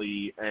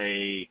definitely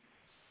a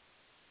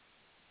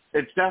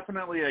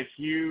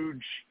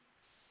huge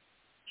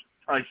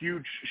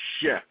huge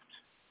shift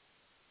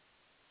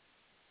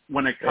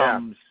when it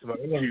comes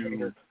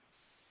to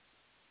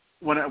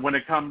when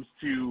it comes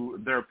to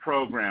their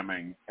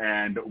programming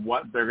and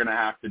what they're going to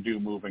have to do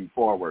moving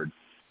forward.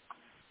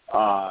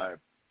 Also,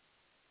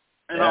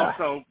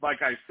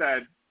 like I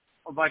said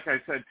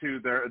too,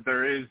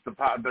 there is the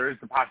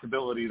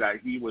possibility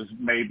that he was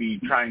maybe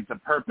trying to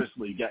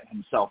purposely get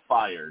himself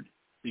fired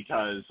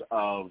because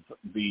of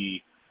the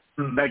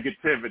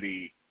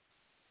negativity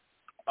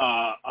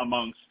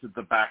amongst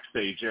the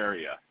backstage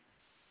area.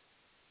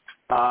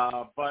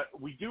 But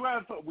we do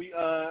have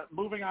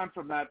moving on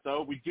from that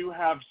though, we do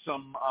have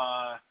some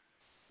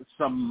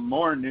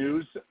more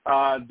news.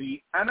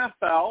 The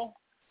NFL,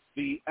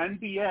 the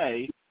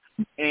NBA,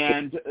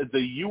 and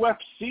the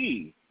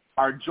UFC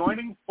are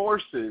joining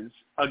forces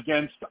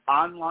against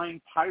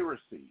online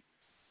piracy.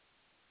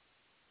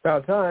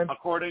 About time.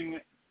 According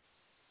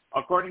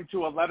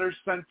to a letter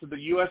sent to the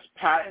U.S.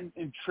 Patent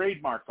and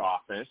Trademark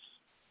Office,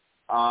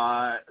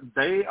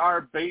 they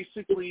are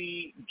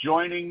basically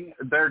joining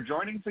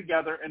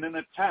together in an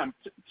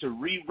attempt to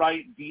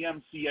rewrite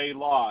DMCA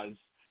laws,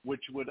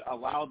 which would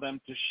allow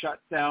them to shut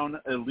down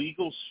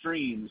illegal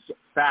streams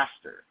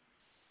faster.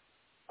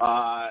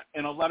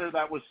 In a letter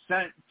that was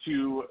sent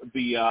to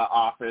the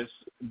office,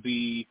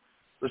 the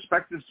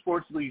respective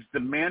sports leagues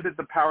demanded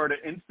the power to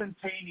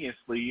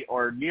instantaneously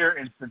or near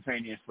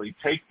instantaneously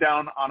take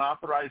down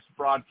unauthorized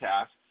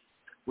broadcasts,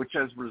 which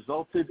has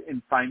resulted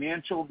in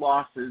financial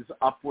losses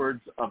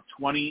upwards of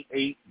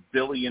 $28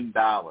 billion.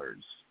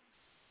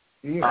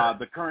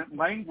 The current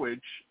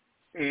language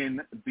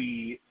in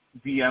the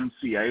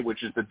DMCA,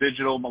 which is the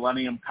Digital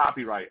Millennium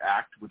Copyright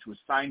Act, which was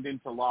signed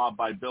into law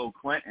by Bill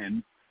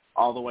Clinton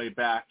all the way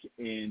back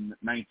in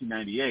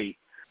 1998,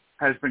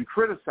 has been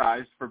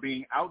criticized for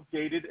being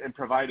outdated and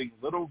providing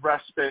little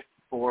respite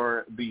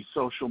for the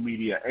social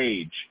media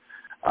age.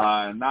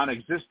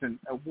 Non-existent,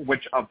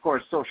 which of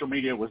course social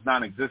media was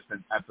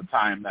non-existent at the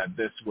time that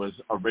this was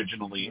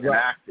originally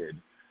enacted.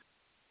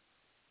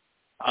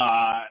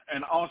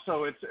 And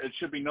also it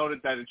should be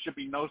noted that it should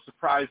be no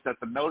surprise that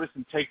the notice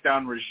and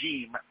takedown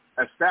regime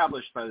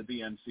established by the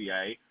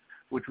DMCA,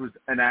 which was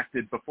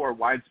enacted before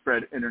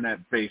widespread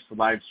internet-based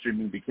live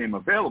streaming became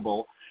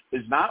available,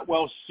 is not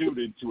well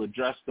suited to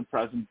address the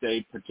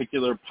present-day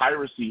particular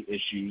piracy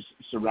issues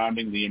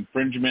surrounding the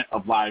infringement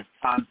of live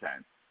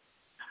content.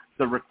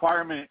 The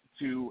requirement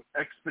to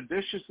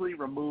expeditiously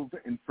remove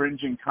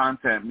infringing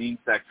content means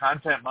that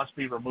content must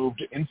be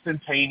removed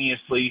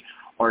instantaneously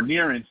or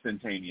near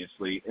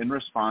instantaneously in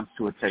response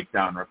to a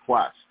takedown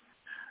request.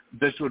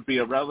 This would be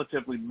a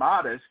relatively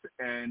modest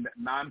and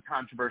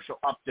non-controversial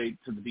update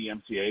to the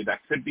DMCA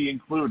that could be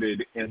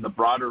included in the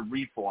broader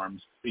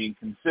reforms being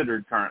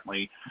considered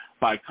currently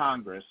by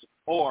Congress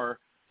or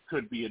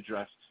could be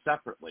addressed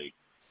separately.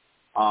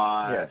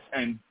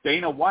 And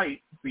Dana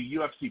White, the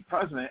UFC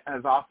president,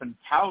 has often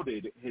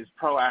touted his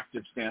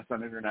proactive stance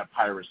on internet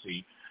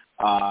piracy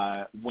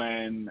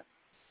when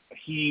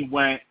he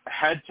went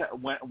head to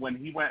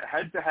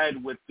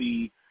head with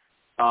the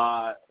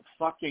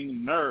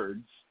fucking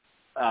nerds,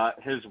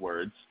 his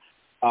words,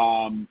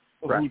 who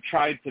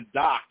tried to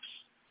dox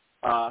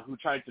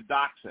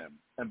him,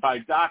 and by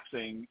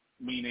doxing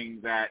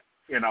meaning that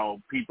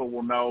people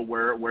will know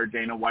where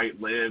Dana White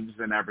lives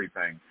and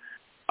everything.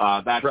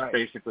 That's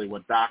basically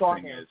what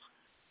doxing is.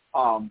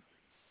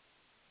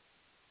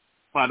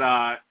 But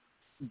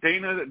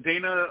Dana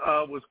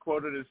was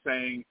quoted as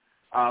saying,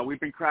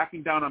 we've been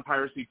cracking down on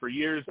piracy for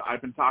years.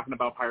 I've been talking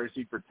about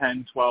piracy for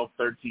 10, 12,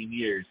 13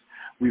 years.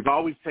 We've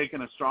always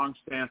taken a strong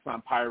stance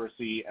on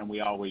piracy, and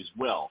we always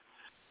will.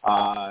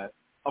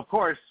 Of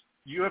course,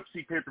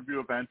 UFC pay-per-view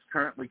events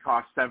currently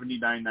cost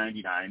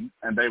 $79.99,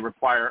 and they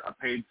require a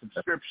paid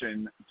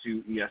subscription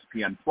to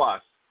ESPN+,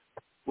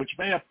 which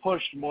may have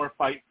pushed more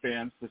fight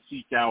fans to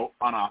seek out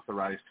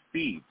unauthorized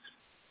feeds.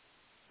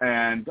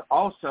 And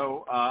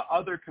also,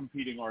 other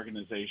competing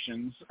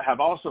organizations have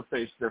also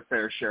faced their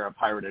fair share of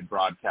pirated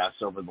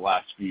broadcasts over the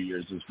last few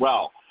years as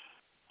well.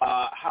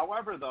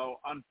 However, though,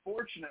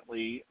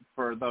 unfortunately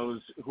for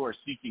those who are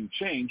seeking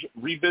change,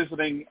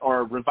 revisiting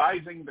or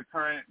revising the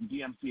current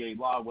DMCA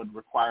law would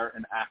require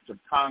an act of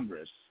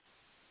Congress,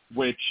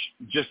 which,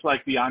 just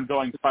like the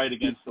ongoing fight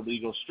against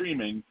illegal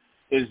streaming,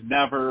 is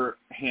never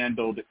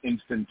handled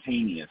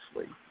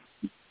instantaneously.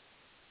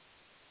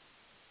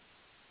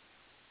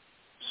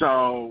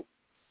 So,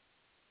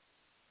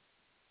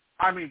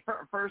 I mean,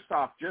 first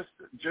off, just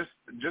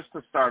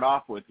to start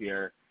off with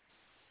here,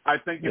 I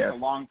think it's a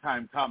long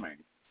time coming.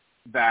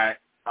 That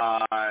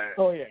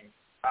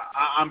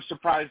I'm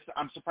surprised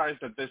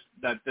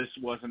that this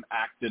wasn't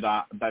acted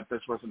on, that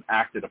this wasn't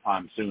acted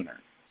upon sooner.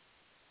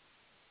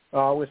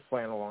 Oh, it was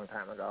planned a long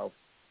time ago.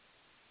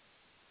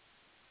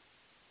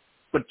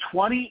 But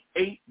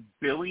 $28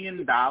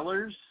 billion?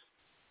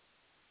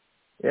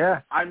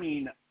 Yeah. I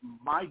mean,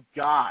 my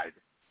God.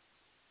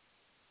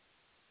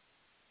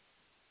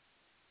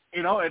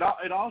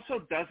 It also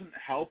doesn't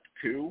help,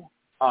 too.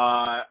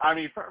 I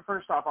mean,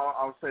 first off,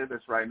 I'll say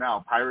this right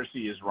now.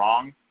 Piracy is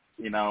wrong.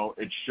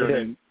 It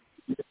shouldn't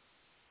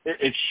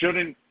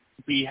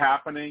be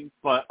happening,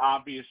 but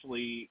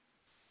obviously,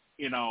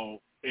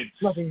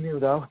 it's nothing new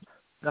though.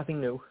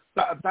 Nothing new.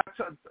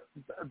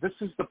 This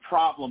is the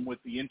problem with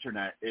the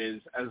internet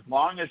is as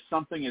long as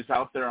something is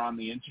out there on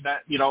the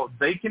internet,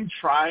 they can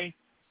try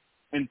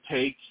and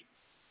take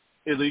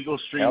illegal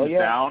streams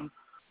down,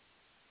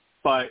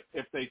 but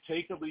if they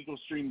take illegal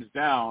streams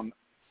down,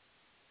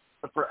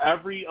 for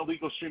every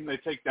illegal stream they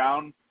take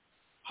down,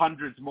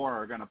 hundreds more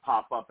are going to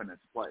pop up in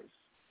its place.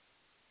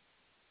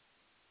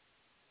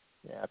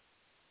 Yeah.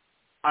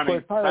 I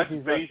mean, that's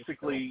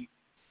basically,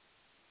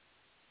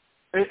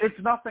 it's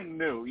nothing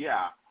new,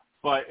 yeah,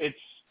 but it's,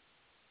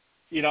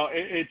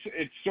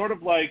 it's sort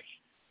of like,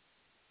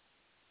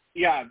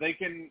 yeah, they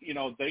can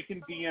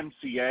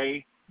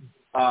DMCA,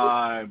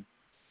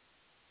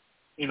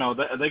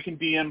 they can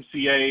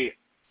DMCA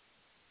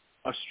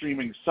a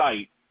streaming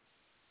site.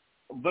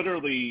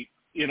 Literally,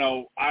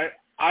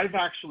 I've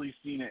actually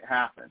seen it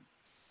happen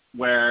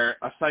where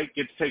a site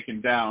gets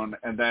taken down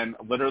and then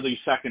literally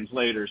seconds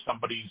later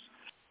somebody's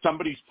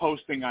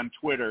posting on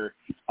Twitter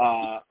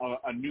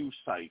a new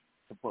site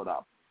to put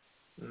up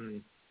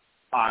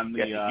on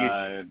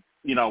the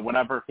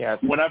whenever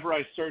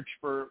I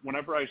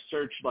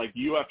search like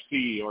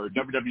UFC or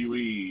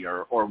WWE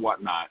or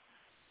whatnot.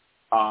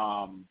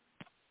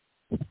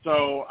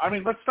 So I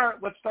mean, let's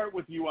start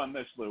with you on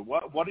this, Lou.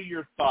 What are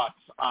your thoughts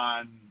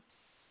on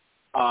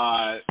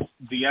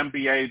the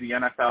NBA, the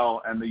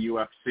NFL, and the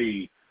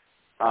UFC?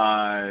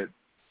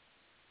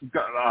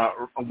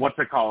 What's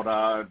it called?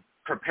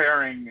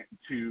 Preparing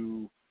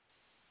to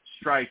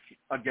strike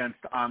against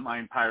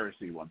online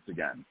piracy once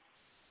again.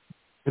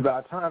 It's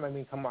about time. I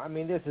mean, come on. I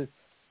mean,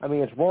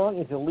 it's wrong.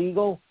 It's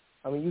illegal.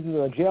 I mean, you can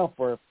go to jail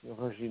for it.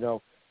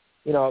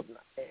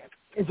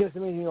 It's just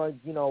amazing.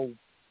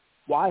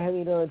 Why haven't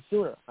you done it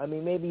sooner? I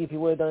mean, maybe if you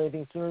would have done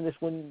anything sooner, it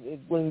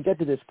wouldn't get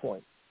to this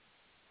point.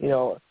 They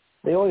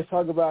always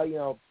talk about,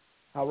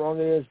 how wrong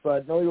it is,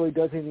 but nobody really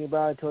does anything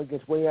about it until it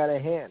gets way out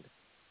of hand.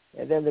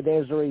 And then the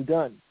damage is already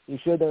done. You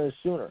should have done it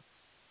sooner.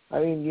 I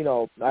mean,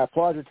 I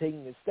applaud you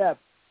taking the step,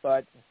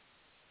 but,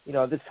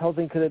 this whole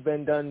thing could have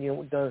been done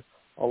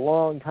a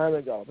long time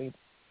ago. I mean,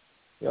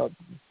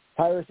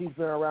 piracy's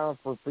been around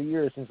for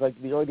years, since like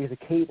the early days of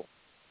cable.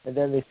 And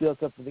then they feel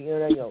it's up to the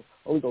internet,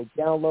 illegal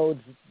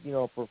downloads,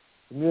 for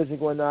music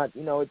and whatnot.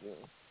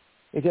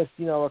 It's just,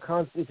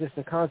 it's just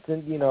a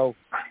constant,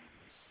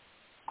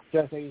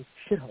 just a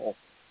shithole.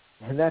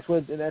 And that's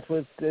what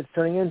it's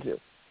turning into.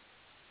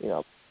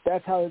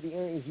 That's how the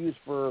internet is used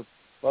for,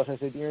 well, should I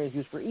say the internet is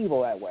used for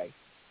evil that way.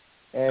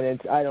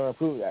 And I don't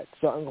approve of that.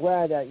 So I'm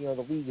glad that,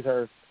 the leagues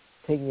are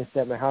taking a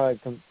step in how to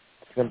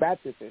combat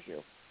this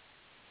issue.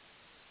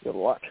 Good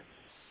luck.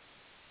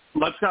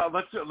 Let's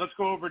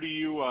go over to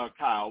you,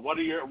 Kyle. What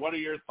are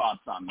your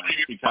thoughts on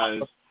this?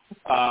 Because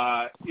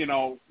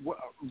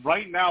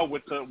right now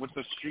with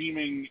the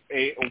streaming,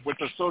 with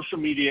the social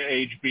media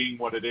age being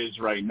what it is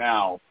right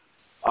now,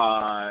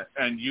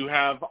 and you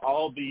have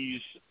all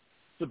these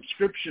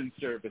subscription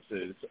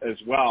services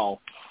as well.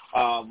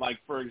 Like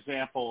for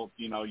example,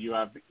 you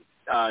have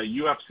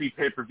UFC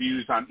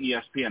pay-per-views on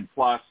ESPN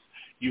Plus.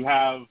 You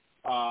have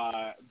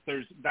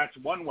that's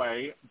one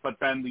way, but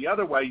then the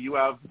other way you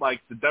have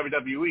like the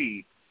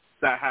WWE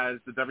that has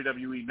the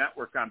WWE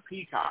Network on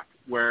Peacock,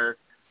 where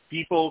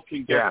people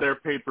can get their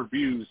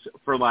pay-per-views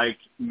for like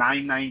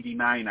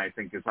 $9.99. I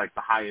think is like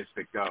the highest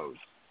it goes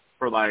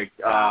for like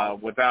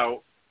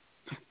without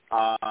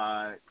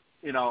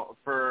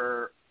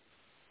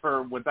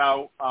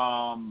without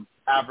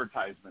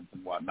advertisements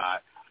and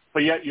whatnot.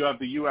 But yet you have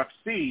the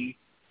UFC,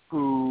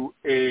 who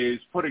is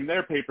putting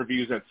their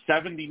pay-per-views at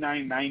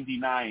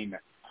 $79.99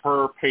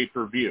 per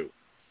pay-per-view.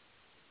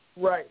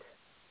 Right.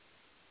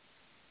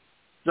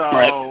 So,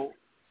 right.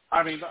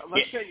 I mean,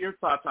 let's get your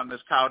thoughts on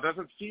this, Kyle. Does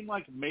it seem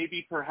like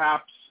maybe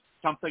perhaps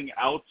something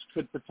else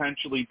could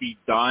potentially be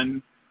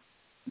done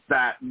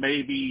that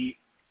maybe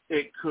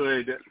it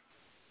could,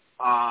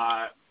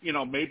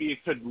 maybe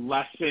it could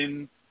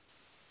lessen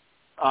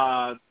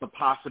the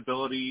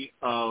possibility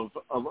of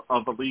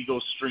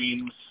illegal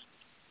streams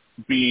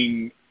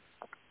being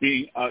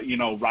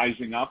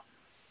rising up?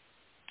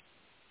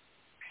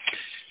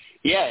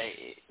 Yeah,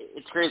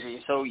 it's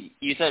crazy. So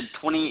you said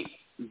 $20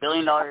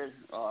 billion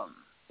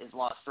is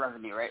lost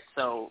revenue, right?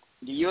 So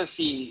the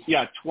UFC,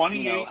 has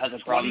a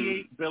problem.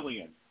 $28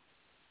 billion.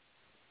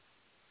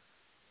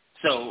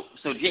 So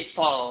Jake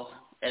Paul,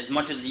 as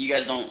much as you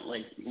guys don't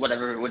like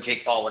whatever with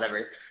Jake Paul,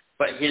 whatever,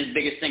 but his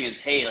biggest thing is,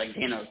 hey, like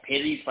Dana,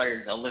 pay these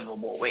players a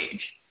livable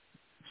wage.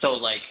 So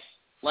like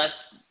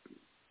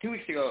 2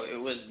 weeks ago, it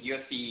was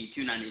UFC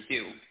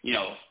 292,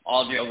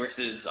 Aljo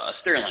versus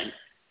Sterling.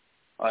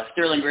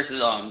 Sterling versus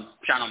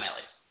Sean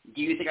O'Malley.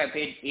 Do you think I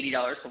paid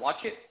 $80 to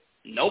watch it?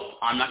 Nope.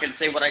 I'm not going to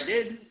say what I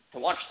did to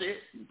watch it,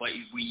 but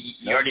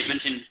you already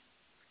mentioned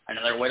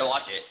another way to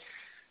watch it.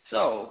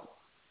 So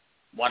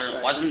why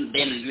doesn't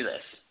Dana do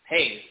this?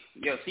 Hey,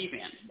 UFC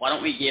fan, why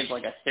don't we give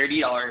like a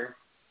 $30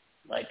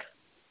 like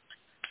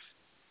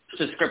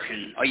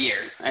subscription a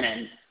year, and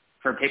then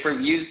for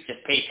pay-per-views,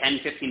 just pay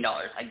 $10, $15.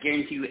 I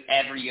guarantee you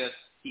every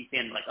UFC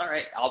fan like, all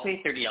right, I'll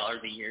pay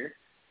 $30 a year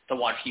to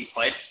watch these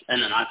fights,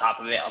 and then on top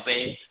of it, I'll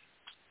pay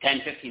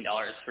 $10, $15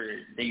 for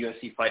the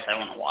UFC fights I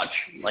want to watch.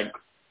 Like,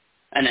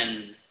 and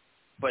then,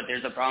 but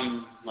there's a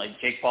problem. Like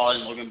Jake Paul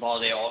and Logan Paul,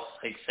 they all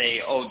like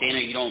say, oh, Dana,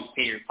 you don't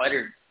pay your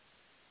fighter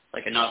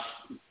like enough,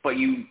 but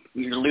you're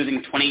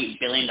losing $20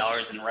 billion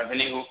in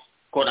revenue,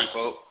 quote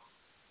unquote.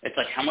 It's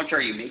like, how much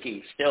are you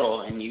making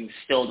still, and you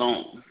still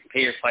don't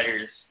pay your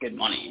fighters good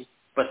money?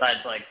 Besides,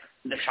 like,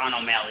 the Sean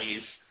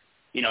O'Malley's,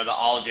 you know, the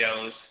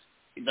Aljo's,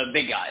 the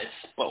big guys.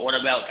 But what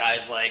about guys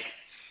like,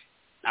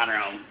 I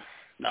don't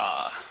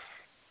know,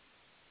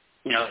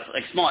 you know,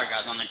 like smaller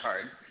guys on the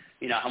card?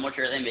 You know, how much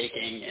are they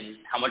making, and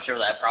how much of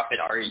that profit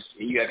are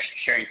you actually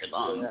sharing to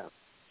them? Yeah.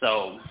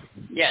 So,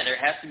 yeah, there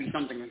has to be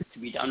something to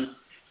be done,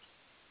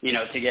 you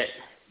know, to get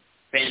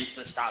fans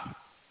to stop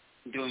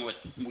doing what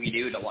we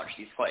do to watch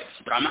these fights.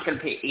 But I'm not going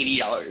to pay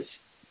 $80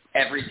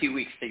 every 2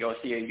 weeks to go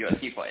see a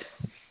UFC fight.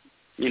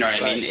 You know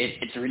what I mean?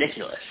 It's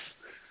ridiculous.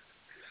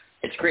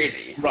 It's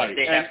crazy. Right. Like,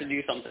 they have to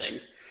do something.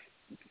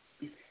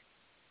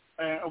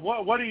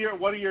 What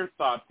are your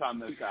thoughts on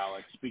this,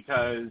 Alex?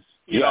 Because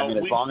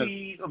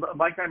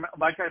like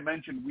I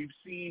mentioned, we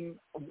see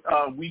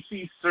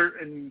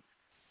certain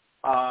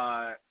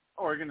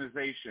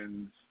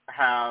organizations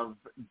have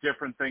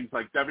different things.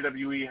 Like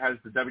WWE has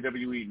the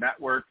WWE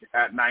Network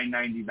at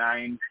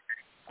 $9.99.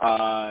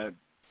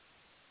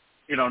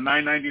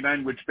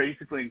 $9.99, which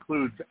basically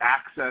includes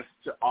access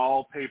to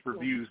all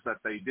pay-per-views that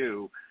they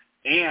do,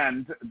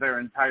 and their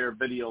entire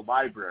video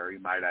library,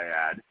 might I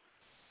add.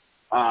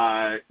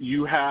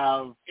 You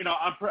have,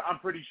 I'm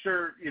pretty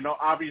sure,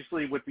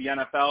 obviously with the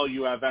NFL,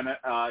 you have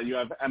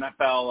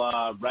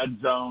NFL Red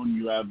Zone,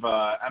 you have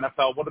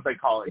NFL, what do they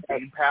call it,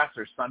 Game Pass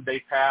or Sunday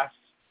Pass?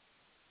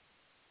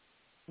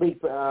 Yeah.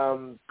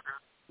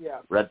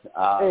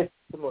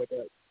 Something like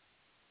that.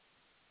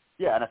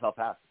 Yeah, NFL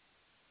Pass.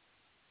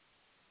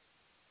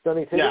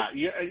 Yeah,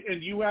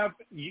 and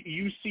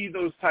you see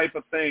those type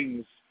of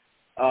things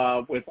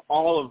with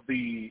all of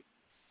the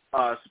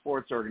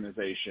sports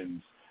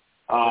organizations.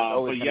 There's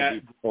always going to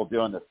be people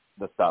doing this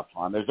stuff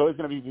on. There's always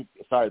going to be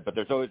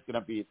there's always going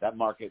to be that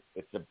market.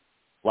 It's a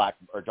black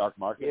or dark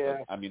market.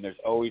 Yeah. I mean, there's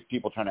always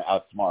people trying to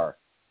outsmart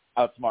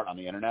on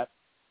the internet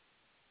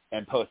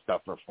and post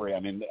stuff for free. I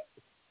mean,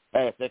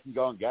 hey, if they can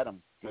go and get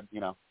them, good,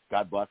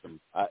 God bless them.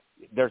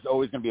 There's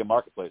always going to be a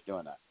marketplace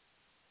doing that.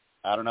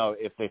 I don't know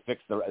if if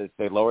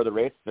they lower the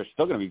rates, there's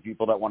still going to be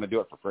people that want to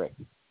do it for free.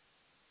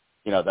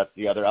 That's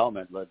the other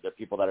element. The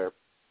people that are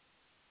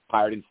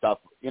pirating stuff.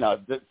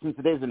 Since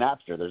the days of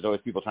Napster, there's always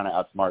people trying to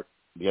outsmart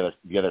the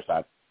other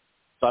side.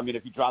 So I mean,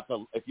 if you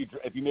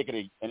make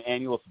it an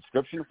annual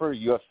subscription for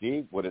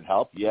UFC, would it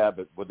help? Yeah,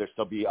 but would there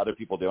still be other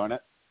people doing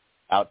it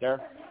out there?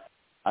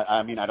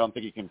 I mean, I don't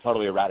think you can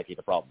totally eradicate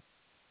the problem,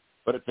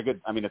 but it's a good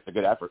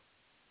effort.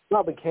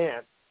 Probably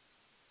can't.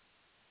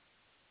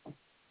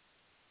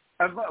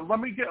 And let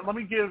me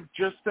give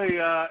just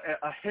a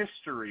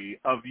history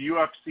of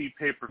UFC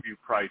pay-per-view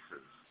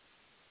prices.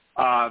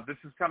 This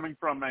is coming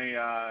from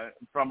a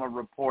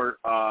report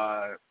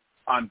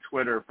on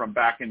Twitter from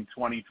back in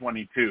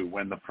 2022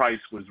 when the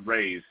price was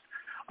raised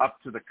up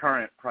to the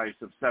current price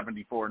of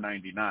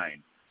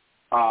 $74.99.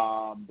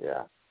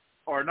 Yeah.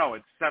 Or no,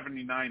 it's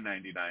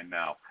 $79.99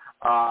 now.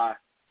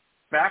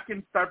 Back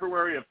in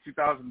February of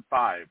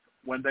 2005,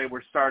 when they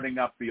were starting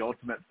up the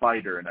Ultimate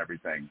Fighter and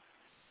everything,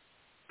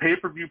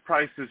 pay-per-view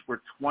prices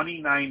were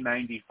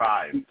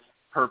 $29.95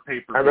 per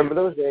pay-per-view. I remember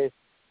those days.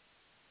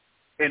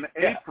 In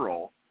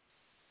April,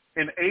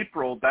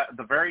 that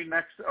the very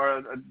next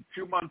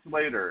 2 months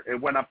later,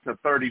 it went up to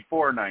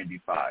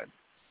 $34.95.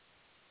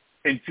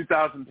 In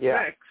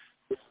 2006,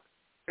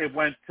 it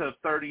went to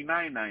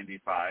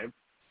 $39.95,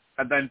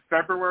 and then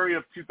February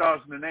of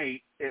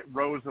 2008, it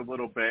rose a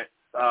little bit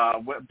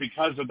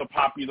because of the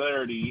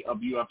popularity of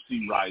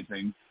UFC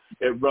rising.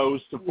 It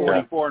rose to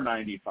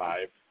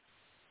 $44.95.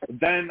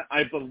 Then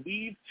I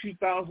believe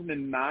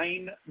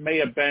 2009 may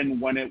have been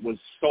when it was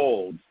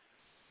sold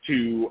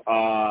to,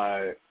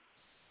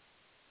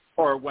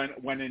 or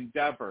when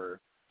Endeavor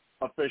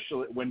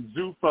officially, when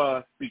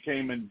Zuffa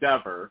became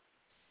Endeavor,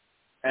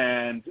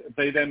 and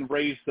they then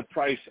raised the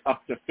price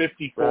up to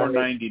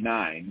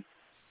 $54.99.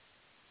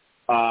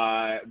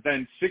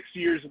 Then 6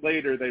 years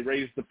later, they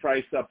raised the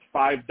price up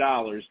 $5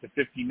 to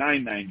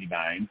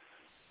 $59.99.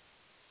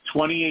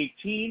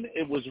 2018,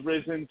 it was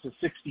risen to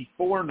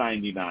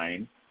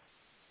 $64.99.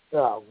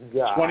 Oh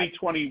God.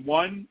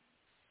 2021,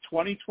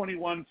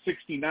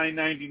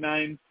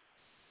 $69.99.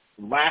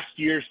 Last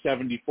year,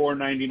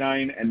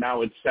 $74.99, and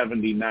now it's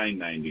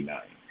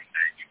 $79.99.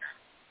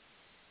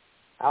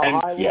 How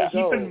and high will it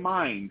go? Keep in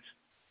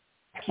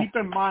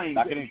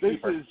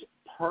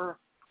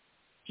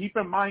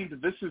mind,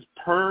 this is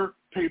per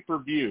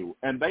pay-per-view,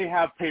 and they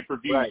have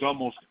pay-per-views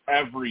almost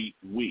every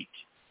week.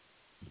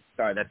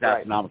 Sorry, that's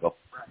astronomical.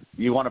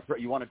 You want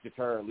to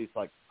deter, at least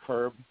like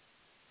curb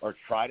or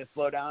try to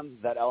slow down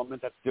that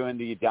element that's doing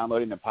the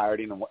downloading and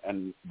pirating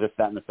and this,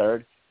 that, and the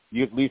third.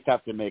 You at least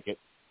have to make it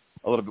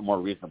a little bit more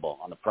reasonable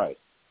on the price.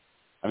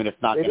 I mean,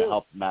 it's not going to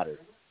help matters.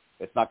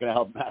 It's not going to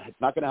help. It's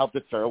not going to help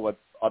deter what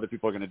other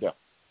people are going to do.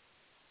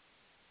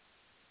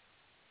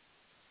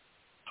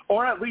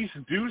 Or at least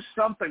do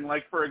something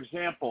like, for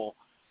example,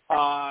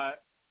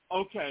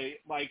 okay,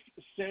 like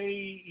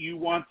say you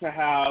want to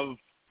have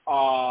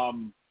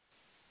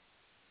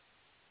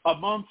a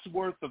month's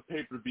worth of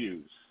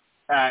pay-per-views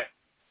at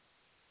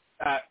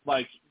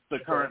like the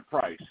current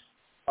price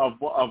of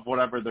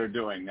whatever they're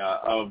doing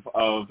of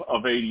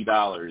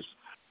 $80.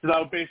 So that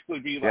would basically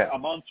be like a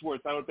month's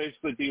worth. That would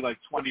basically be like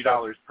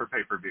 $20 per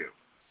pay-per-view.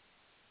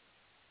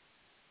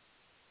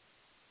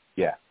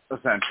 Yeah,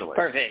 essentially.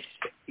 Perfect.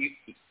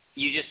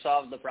 You just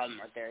solved the problem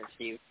right there,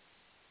 Steve.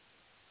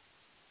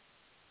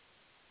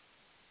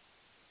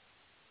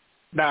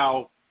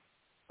 Now,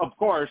 of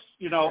course,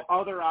 you know,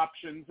 other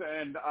options,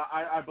 and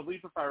I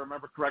believe if I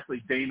remember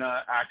correctly,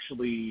 Dana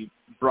actually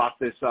brought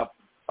this up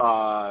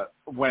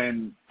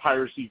when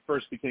piracy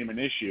first became an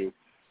issue.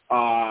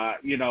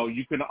 You know,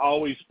 you can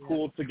always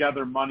pool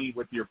together money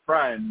with your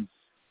friends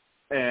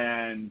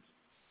and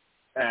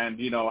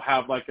you know,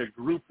 have like a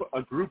group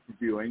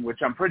viewing, which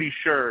I'm pretty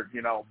sure,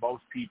 you know,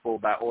 most people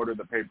that order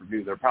the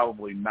pay-per-view, they're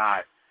probably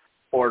not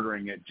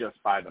ordering it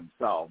just by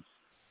themselves.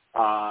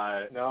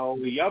 No.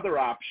 The other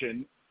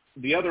option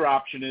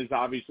is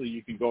obviously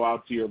you can go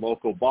out to your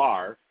local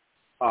bar,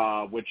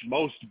 which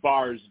most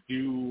bars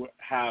do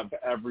have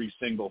every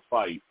single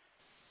fight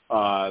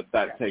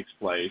that takes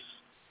place.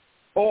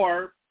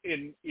 Or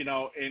in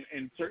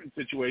certain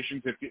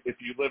situations, if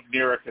you live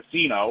near a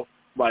casino,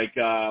 like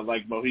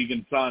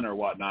Mohegan Sun or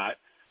whatnot,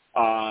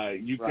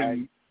 you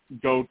can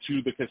go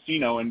to the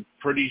casino, and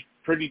pretty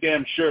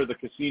damn sure the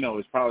casino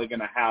is probably going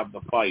to have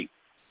the fight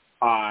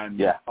on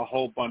a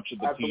whole bunch of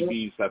the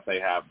TVs that they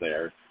have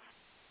there.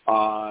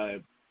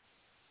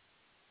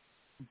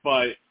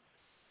 But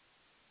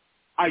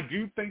I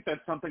do think that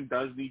something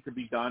does need to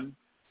be done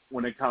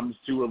when it comes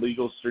to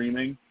illegal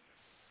streaming,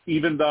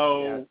 even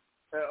though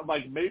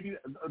like maybe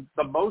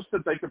the most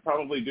that they could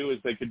probably do is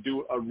they could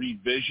do a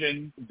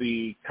revision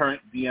the current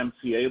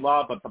DMCA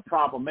law. But the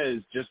problem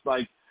is just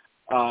like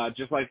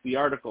the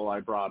article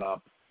I brought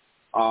up,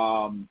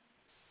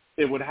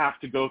 it would have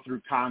to go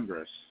through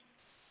Congress.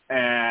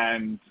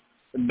 And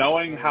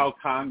knowing how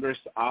Congress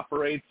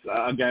operates,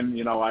 again,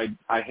 you know, I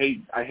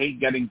hate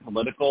getting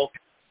political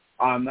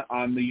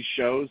on these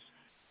shows,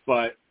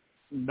 but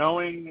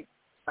knowing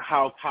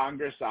how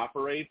Congress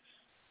operates,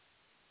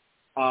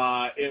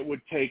 it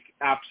would take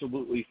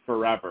absolutely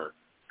forever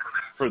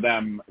for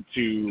them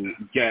to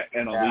get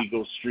an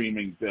illegal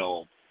streaming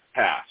bill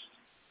passed,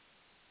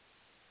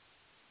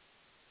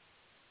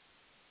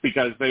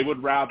 because they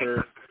would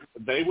rather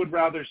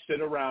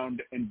sit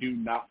around and do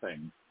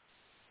nothing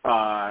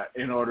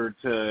in order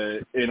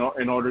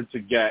to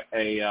get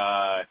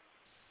a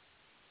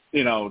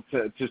you know,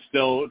 to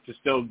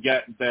still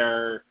get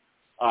their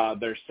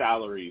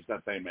salaries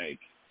that they make,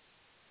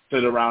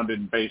 sit around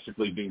and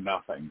basically do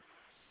nothing.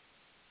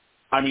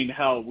 I mean,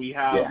 hell, we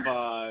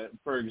have,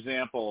 for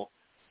example,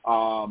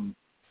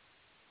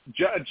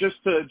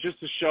 just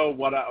to show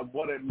what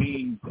it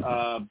means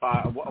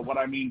by what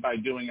I mean by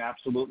doing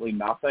absolutely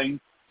nothing.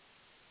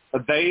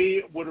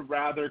 They would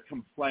rather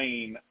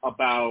complain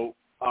about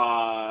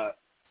a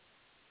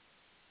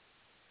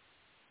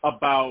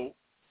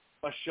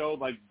show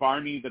like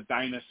Barney the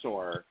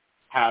Dinosaur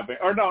having,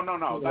 or no,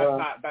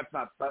 that's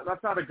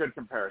not a good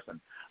comparison.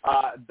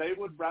 They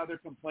would rather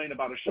complain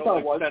about a show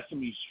like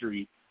Sesame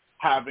Street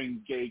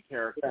having gay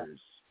characters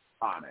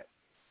on it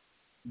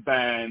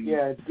than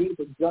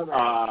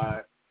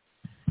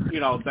you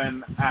know,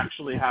 than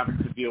actually having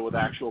to deal with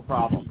actual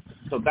problems.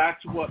 So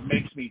that's what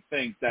makes me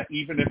think that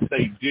even if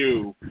they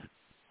do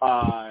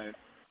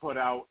put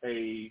out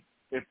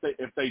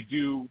if they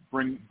do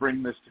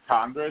bring this to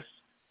Congress,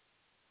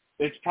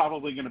 it's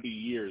probably going to be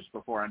years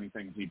before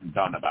anything's even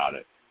done about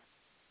it.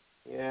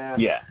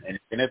 Yeah, and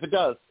if it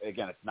does,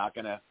 again, it's not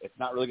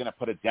really gonna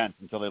put a dent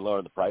until they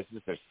lower the prices.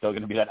 There's still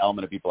gonna be that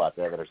element of people out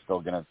there that are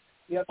still gonna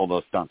pull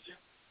those stunts,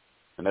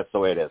 and that's the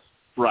way it is.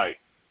 Right.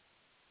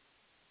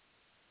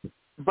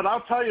 But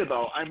I'll tell you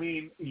though, I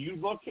mean, you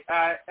look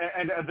at,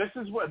 and this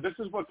is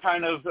what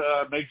kind of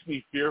makes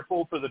me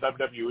fearful for the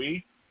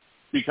WWE,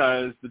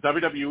 because the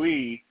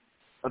WWE,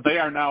 they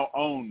are now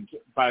owned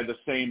by the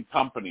same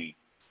company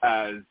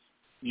as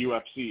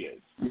UFC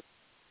is.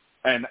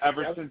 And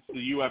ever since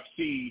the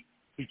UFC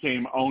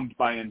became owned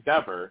by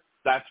Endeavor,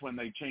 that's when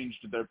they changed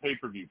their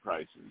pay-per-view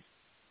prices,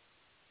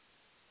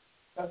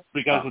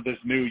 because of this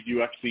new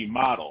UFC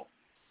model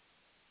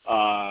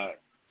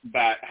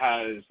that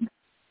has,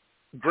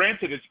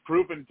 granted, it's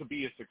proven to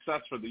be a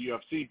success for the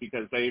UFC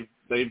because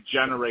they've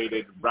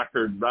generated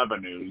record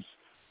revenues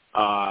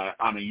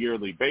on a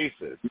yearly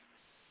basis.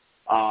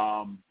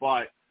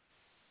 But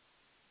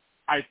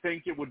I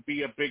think it would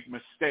be a big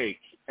mistake,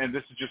 and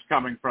this is just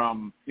coming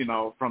from the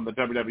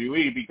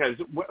WWE, because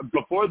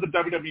before the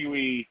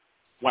WWE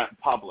went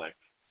public,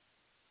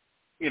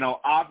 you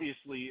know,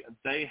 obviously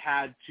they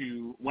had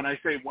to, when I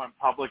say went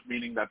public,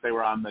 meaning that they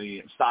were on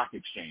the stock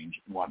exchange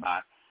and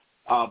whatnot,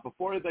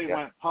 before they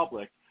went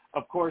public,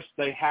 of course,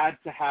 they had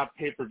to have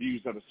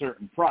pay-per-views at a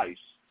certain price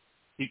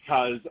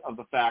because of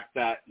the fact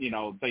that,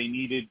 they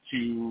needed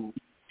to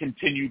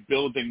continue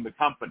building the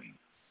company.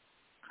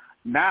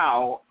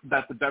 Now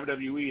that the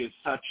WWE is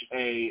such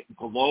a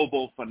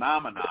global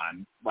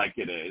phenomenon like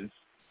it is,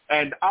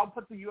 and I'll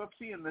put the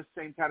UFC in this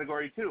same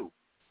category too.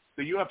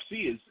 The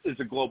UFC is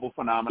a global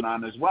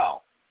phenomenon as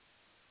well.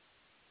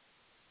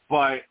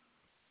 But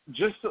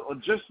just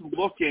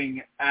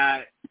looking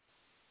at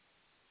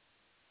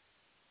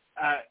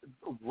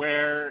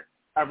where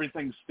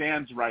everything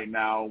stands right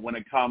now when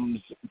it comes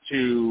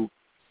to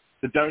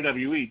the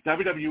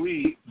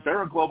WWE,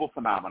 they're a global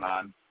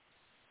phenomenon,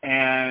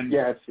 and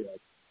yes.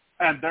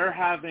 And they're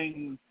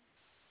having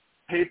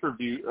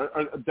pay-per-view.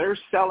 They're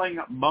selling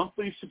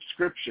monthly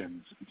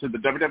subscriptions to the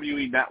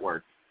WWE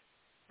Network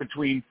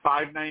between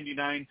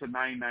 $5.99 to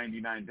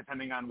 $9.99,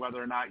 depending on whether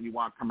or not you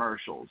want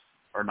commercials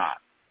or not.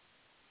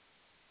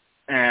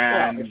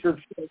 And sure.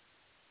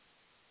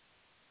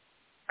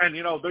 And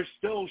they're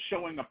still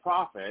showing a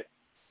profit.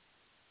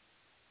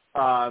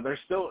 They're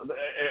still,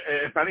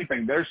 if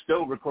anything, they're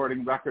still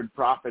recording record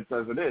profits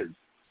as it is.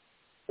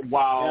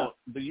 While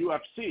the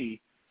UFC,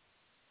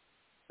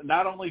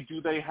 not only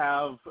do they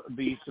have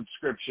the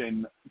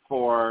subscription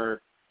for,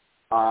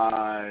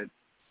 for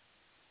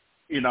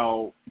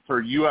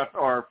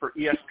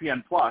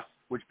ESPN Plus,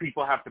 which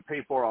people have to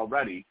pay for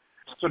already.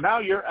 So now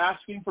you're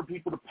asking for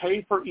people to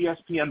pay for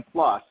ESPN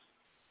Plus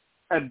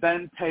and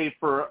then pay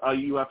for a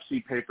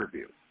UFC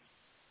pay-per-view.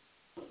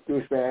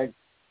 Douchebag.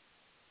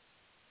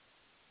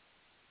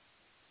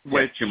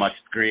 Way too much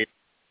greed.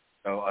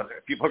 So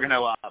people are going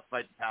to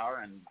fight the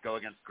power and go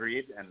against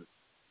greed, and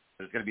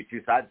there's going to be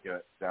two sides to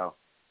it. So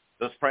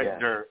those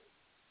prices are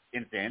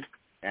insane,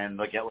 and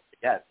they'll get what they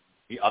get.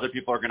 The other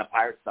people are going to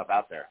pirate stuff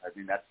out there. I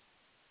mean, that's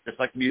just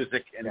like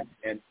music, and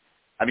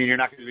I mean, you're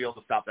not going to be able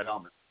to stop that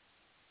element.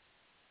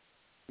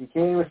 You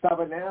can't even stop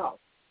it now.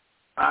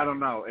 I don't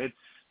know.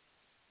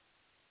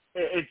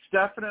 It's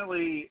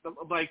definitely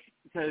like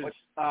because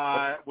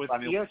with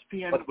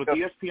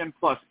ESPN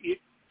Plus.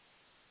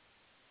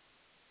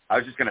 I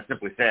was just going to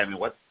simply say, I mean,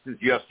 since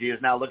UFC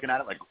is now looking at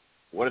it, like,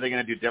 what are they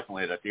going to do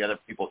differently that the other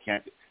people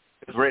can't do?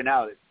 Because right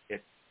now,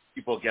 if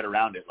people get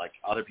around it, like,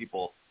 other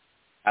people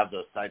have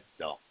those sites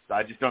still. So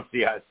I just don't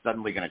see how it's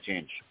suddenly going to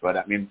change. But,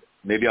 I mean,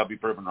 maybe I'll be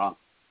proven wrong.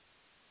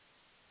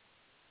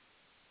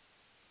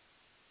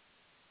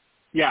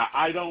 Yeah,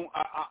 I don't.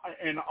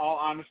 In all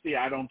honesty,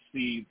 I don't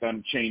see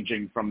them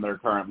changing from their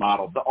current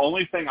model. The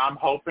only thing I'm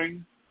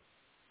hoping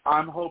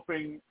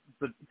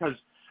because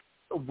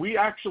we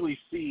actually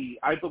see,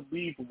 I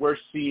believe we're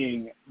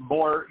seeing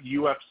more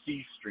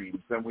UFC streams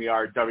than we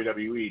are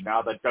WWE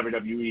now that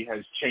WWE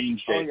has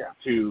changed it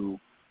to,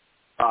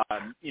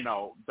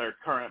 their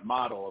current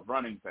model of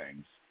running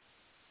things.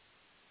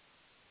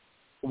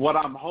 What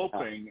I'm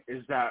hoping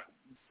is that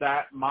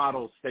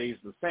model stays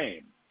the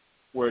same,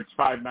 where it's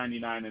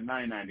 $5.99 and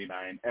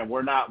 $9.99, and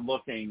we're not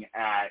looking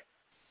at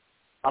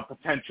a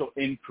potential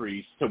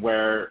increase to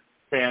where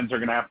fans are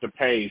going to have to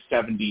pay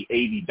 $70,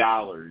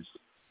 $80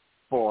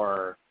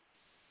 for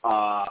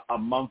a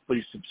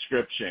monthly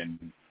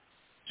subscription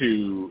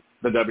to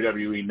the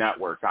WWE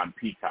Network on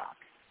Peacock.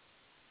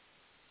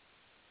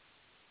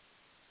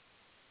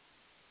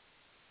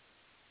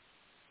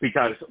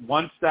 Because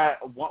once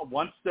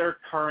their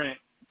current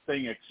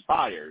thing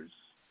expires,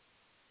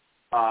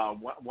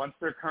 once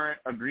their current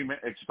agreement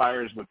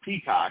expires with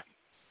Peacock,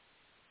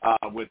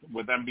 with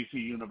NBC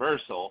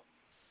Universal,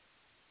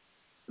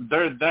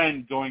 they're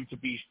then going to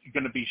be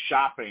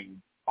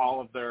shopping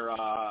all of their,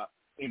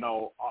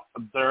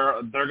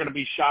 they're going to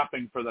be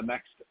shopping for the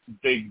next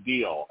big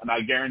deal, and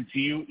I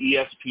guarantee you,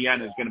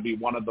 ESPN is going to be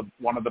one of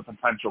the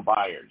potential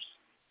buyers.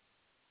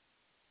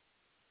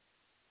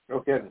 No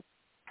kidding.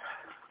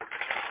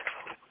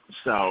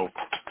 So,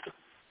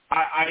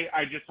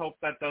 I just hope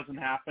that doesn't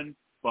happen,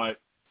 but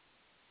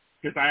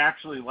because I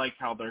actually like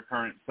how their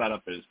current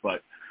setup is,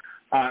 but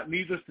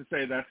needless to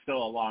say, that's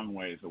still a long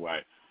ways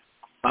away.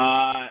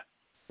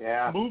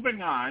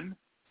 Moving on,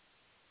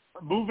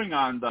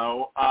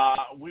 though,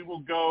 we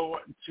will go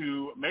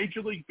to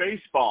Major League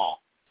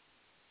Baseball,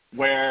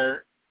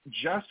 where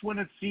just when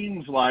it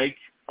seems like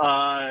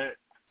all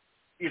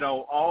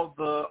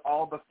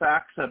the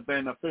facts have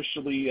been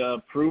officially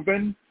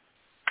proven,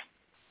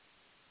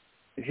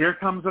 here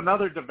comes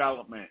another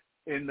development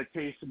in the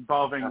case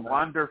involving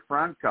Wander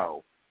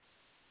Franco.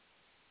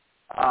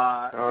 In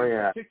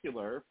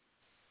particular,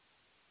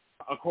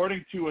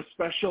 according to a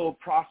special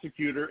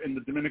prosecutor in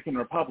the Dominican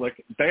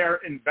Republic, they are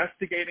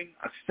investigating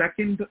a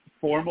second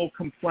formal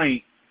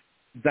complaint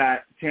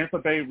that Tampa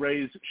Bay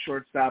Rays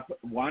shortstop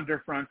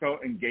Wander Franco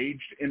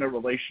engaged in a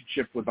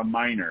relationship with a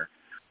minor,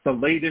 the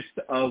latest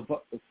of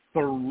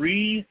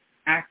 3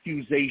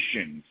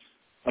 accusations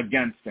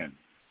against him.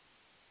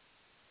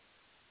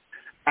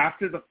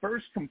 After the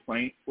first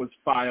complaint was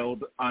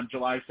filed on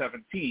July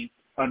 17th,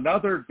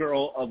 another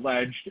girl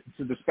alleged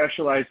to the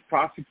Specialized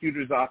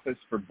Prosecutor's Office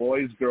for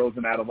Boys, Girls,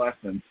 and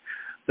Adolescents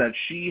that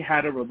she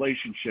had a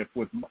relationship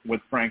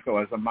with Franco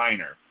as a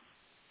minor.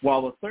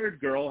 While the third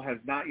girl has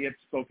not yet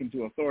spoken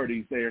to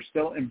authorities, they are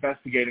still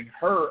investigating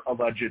her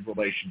alleged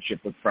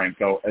relationship with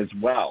Franco as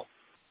well.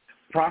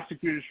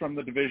 Prosecutors from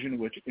the division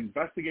which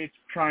investigates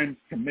crimes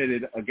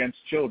committed against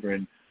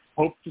children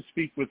hope to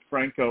speak with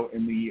Franco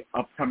in the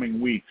upcoming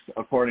weeks,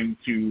 according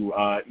to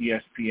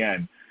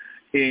ESPN.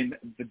 In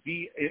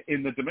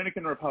the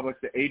Dominican Republic,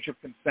 the age of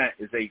consent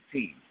is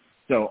 18.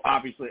 So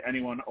obviously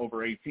anyone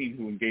over 18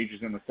 who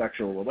engages in a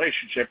sexual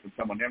relationship with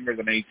someone younger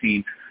than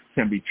 18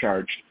 can be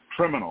charged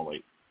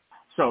criminally.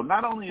 So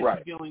not only is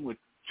he dealing with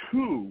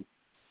two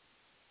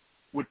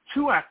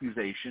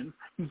accusations,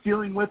 he's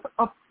dealing with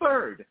a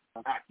third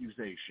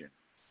accusation.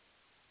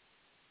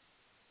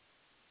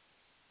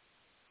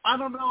 I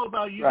don't know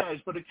about you guys,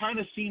 but it kind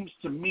of seems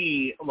to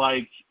me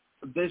like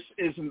this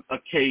isn't a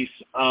case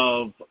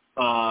of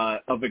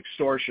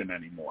extortion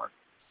anymore.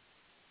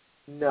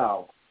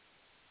 No.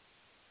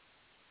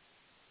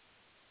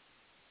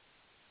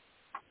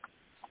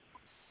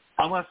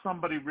 Unless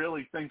somebody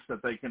really thinks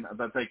that they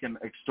can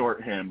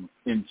extort him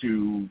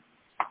into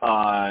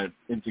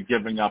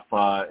giving up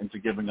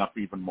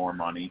even more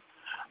money,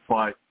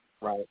 but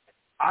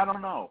I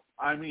don't know.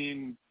 I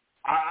mean,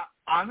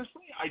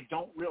 honestly, I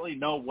don't really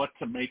know what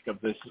to make of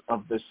this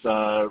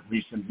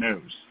recent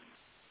news.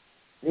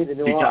 Neither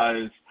do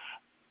because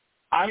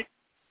I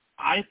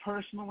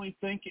personally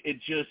think it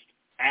just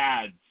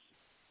adds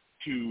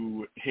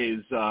to his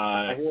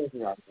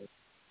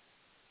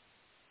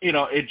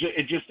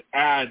it just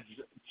adds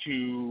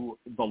to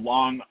the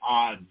long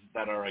odds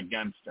that are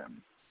against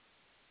him.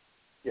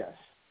 Yes.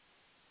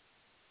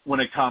 When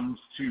it comes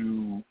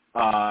to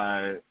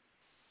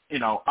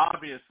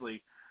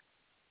obviously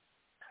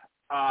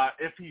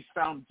if he's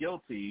found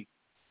guilty,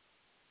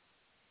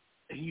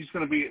 he's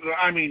going to be,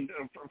 I mean,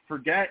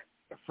 forget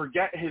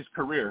his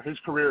career. His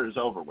career is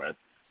over with.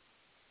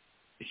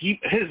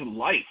 His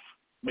life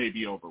may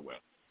be over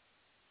with.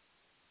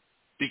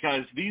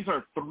 Because these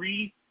are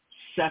three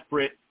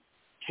separate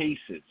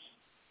cases,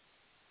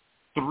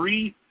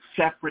 three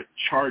separate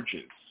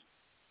charges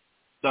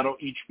that'll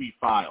each be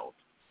filed.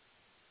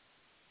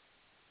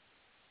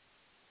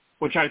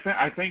 Which I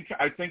think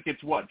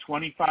it's what,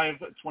 25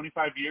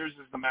 years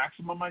is the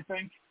maximum, I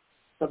think?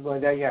 Something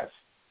like that, yes.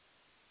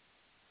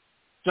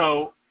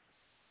 So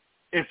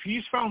if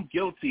he's found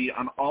guilty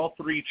on all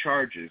three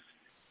charges,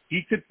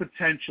 he could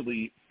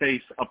potentially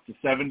face up to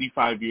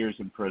 75 years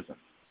in prison,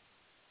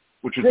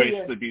 which would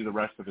basically be the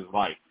rest of his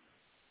life.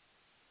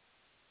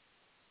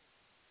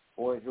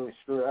 Boy, he's really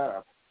screwed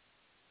up.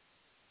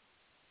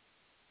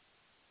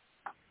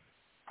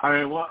 All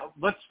right. Well,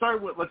 let's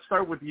start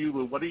with you,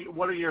 Lou.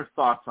 What are your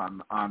thoughts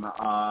on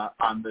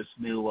this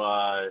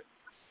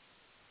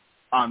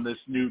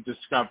new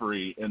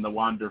discovery in the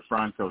Wander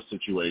Franco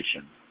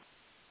situation?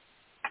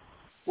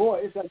 Well,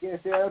 it's like you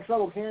say, out of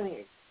trouble, can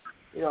he?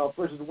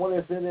 Versus one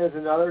that's in there's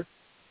another.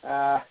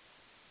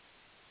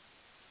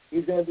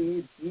 He's going to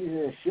be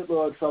in a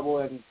shitload of trouble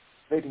and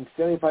facing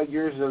 75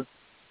 years of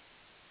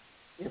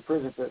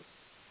imprisonment.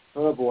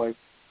 Oh boy.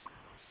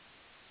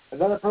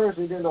 Another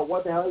person who didn't know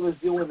what the hell he was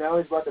doing. Now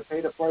he's about to pay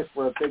the price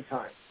for it big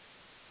time.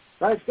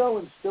 Nice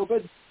going,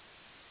 stupid.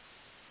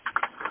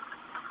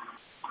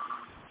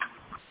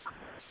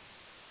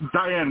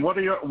 Diane, what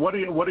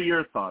are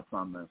your thoughts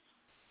on this?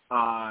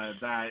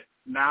 That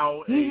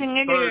now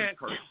a third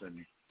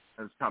person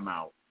has come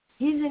out.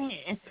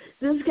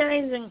 This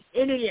guy's an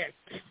idiot.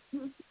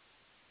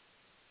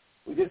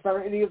 We just found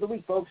our idiot of the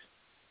week, folks.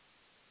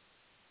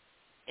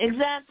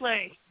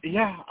 Exactly.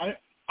 Yeah,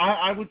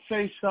 I would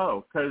say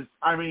so, because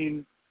I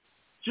mean,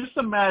 just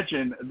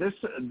imagine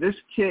this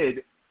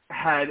kid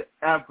had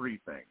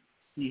everything.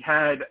 He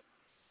had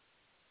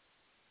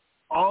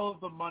all of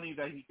the money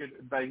that he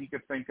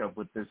could think of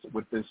with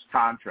this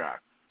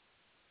contract,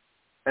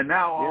 and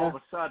now all of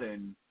a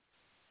sudden,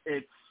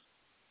 it's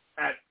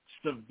at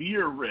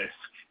severe risk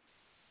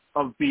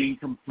of being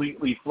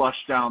completely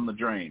flushed down the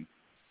drain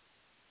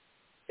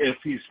if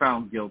he's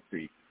found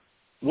guilty.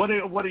 What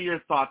are your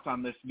thoughts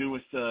on this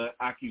newest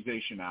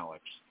accusation,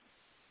 Alex?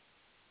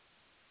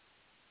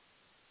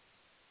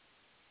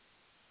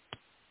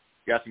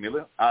 You asking me,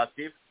 Lou?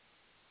 Steve?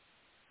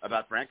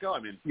 About Franco? I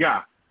mean,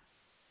 yeah.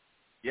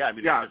 I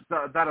mean,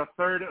 that a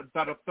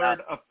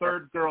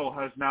third girl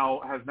has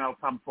now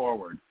come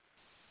forward.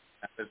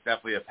 There's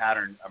definitely a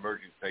pattern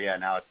emerging. So yeah,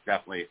 now it's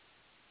definitely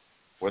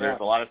where there's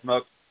a lot of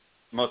smoke,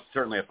 most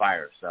certainly a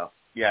fire. So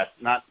yes,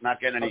 not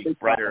getting any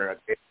brighter.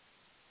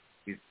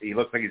 He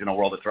looks like he's in a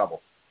world of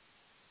trouble.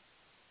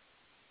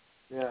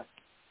 Yeah.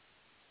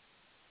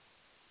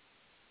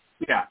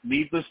 Yeah.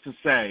 Needless to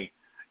say,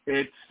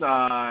 it's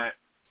not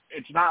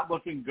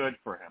looking good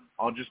for him.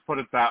 I'll put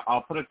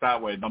it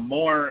that way. The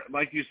more,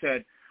 like you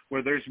said,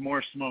 where there's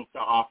more smoke, the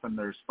often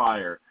there's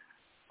fire.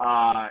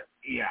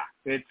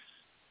 It's.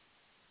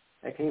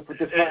 Can you put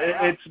this fire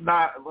out? It's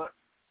not.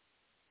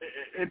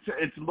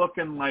 It's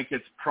looking like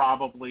it's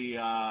probably.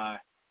 I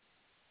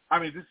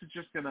mean, this is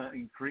just going to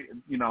increase.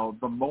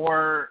 The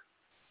more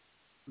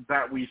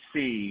that we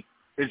see,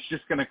 it's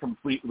just going to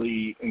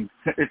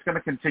it's going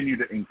to continue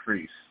to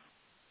increase.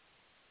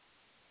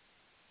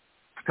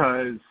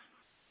 Because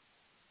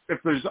if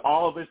there's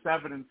all this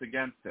evidence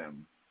against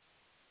him,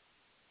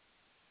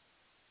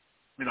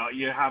 you know,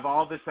 you have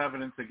all this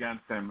evidence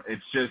against him.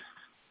 It's just,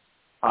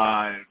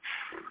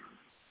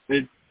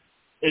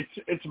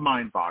 it's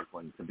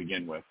mind-boggling to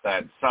begin with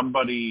that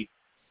somebody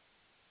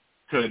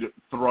could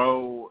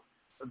throw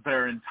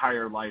their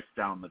entire life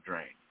down the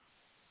drain.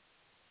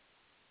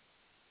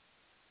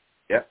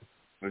 Yep,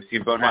 we've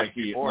seen Bonehead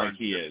before. Like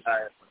he is.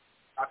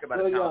 Talk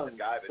about a talented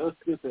guy, but so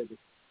stupid.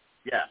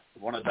 Yeah,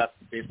 one of the best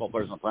baseball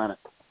players on the planet.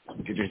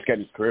 He's just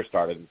getting his career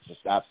started. It's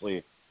just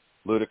absolutely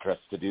ludicrous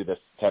to do this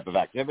type of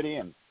activity,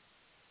 and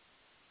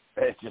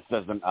it just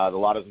doesn't. The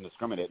law doesn't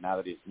discriminate now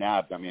that he's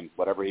nabbed. I mean,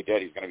 whatever he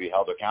did, he's going to be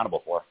held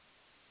accountable for.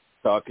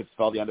 So it could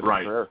spell the end of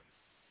his career.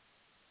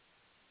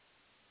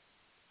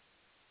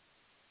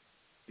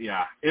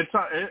 Yeah,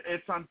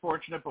 it's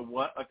unfortunate, but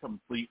what a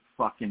complete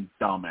fucking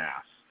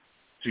dumbass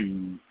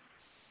to.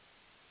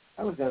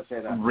 I was going to say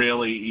that.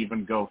 Really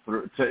even go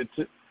through to.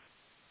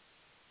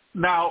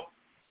 Now,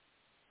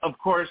 of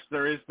course,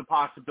 there is the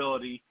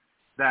possibility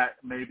that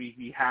maybe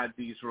he had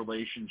these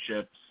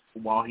relationships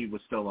while he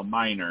was still a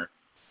minor,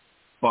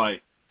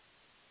 but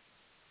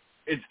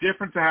it's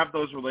different to have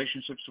those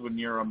relationships when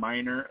you're a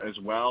minor as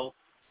well,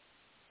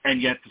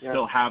 and yet to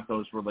still have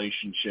those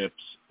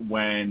relationships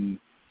when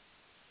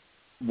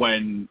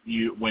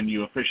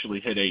you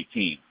officially hit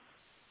 18.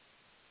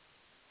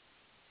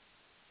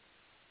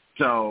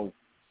 So,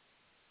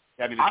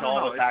 I mean, I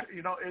don't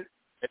know.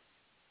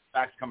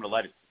 Facts come to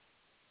light.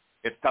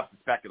 It's tough to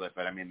speculate,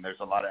 but I mean,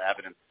 there's a lot of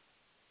evidence.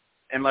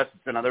 Unless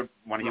it's another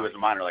when he was a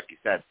minor, like you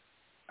said.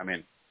 I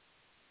mean,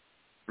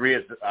 3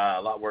 is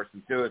a lot worse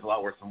than 2. Is a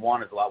lot worse than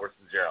 1. Is a lot worse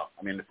than 0.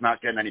 I mean, it's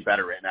not getting any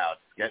better right now.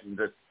 It's getting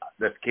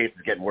this case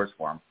is getting worse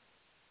for him.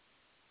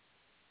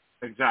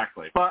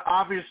 Exactly. But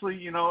obviously,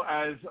 you know,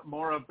 as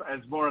more of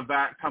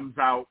that comes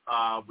out,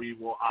 we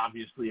will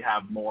obviously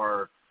have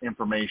more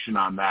information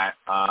on that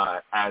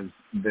as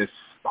this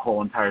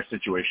whole entire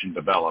situation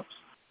develops.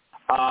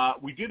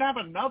 We did have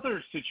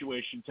another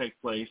situation take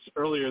place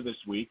earlier this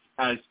week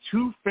as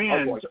 2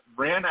 fans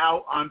ran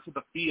out onto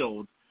the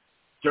field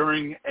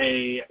during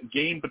a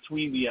game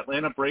between the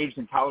Atlanta Braves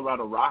and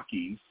Colorado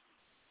Rockies,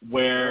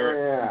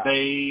 where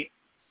they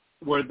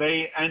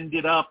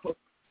ended up.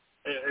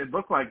 It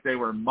looked like they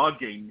were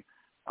mugging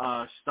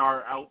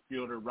star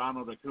outfielder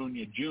Ronald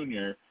Acuna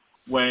Jr.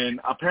 when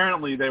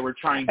apparently they were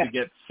trying to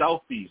get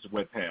selfies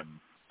with him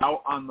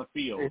out on the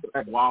field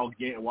while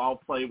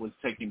play was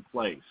taking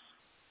place.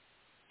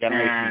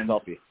 Generation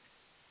selfie.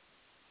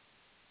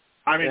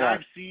 I mean,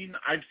 I've seen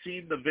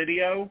the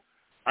video.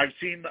 I've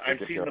seen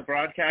the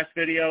broadcast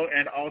video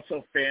and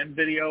also fan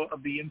video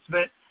of the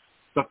incident.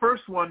 The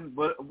first one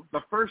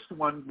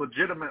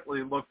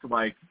legitimately looked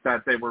like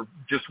that they were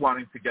just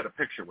wanting to get a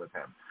picture with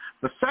him.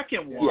 The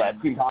second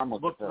one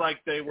looked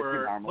like they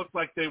were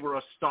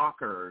a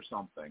stalker or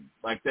something.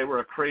 Like they were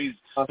a crazed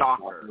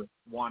stalker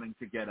wanting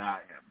to get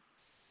at him.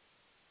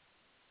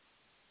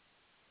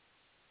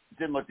 It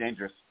didn't look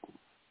dangerous.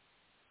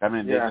 I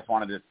mean, they just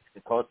wanted to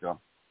get close to him.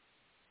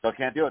 So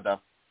can't do it though.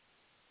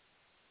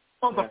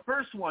 Well, the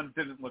first one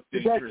didn't look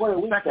dangerous.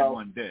 The second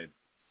one did.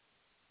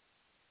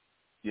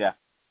 Yeah.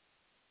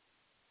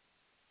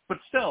 But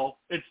still,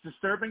 it's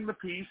disturbing the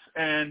peace,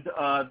 and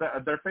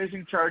they're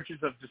facing charges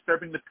of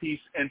disturbing the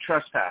peace and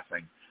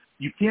trespassing.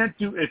 You can't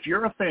if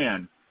you're a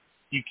fan,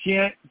 you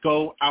can't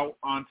go out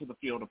onto the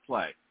field to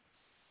play.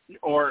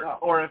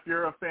 Or if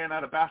you're a fan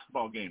at a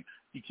basketball game,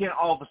 you can't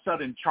all of a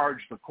sudden charge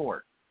the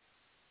court.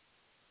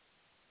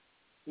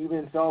 Even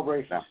in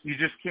celebration. You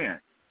just can't.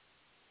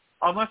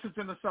 Unless it's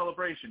in a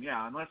celebration,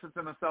 unless it's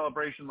in a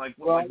celebration like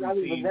not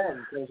we've even seen.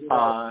 then, because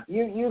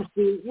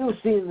you've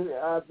seen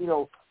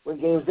when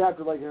games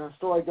after like a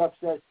historic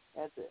upset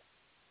at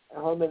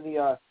home and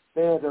the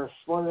fans are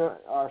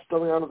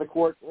storming onto the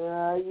court.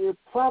 You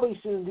probably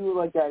shouldn't do it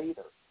like that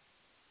either.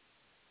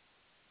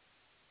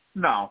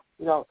 No.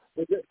 You know,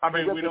 we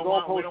don't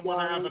want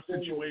to have a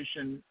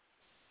situation.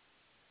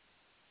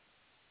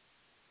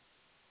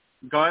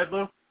 Go ahead,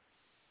 Lou.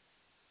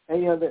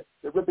 And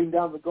they're ripping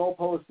down the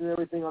goalposts and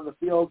everything on the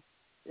field.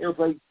 It was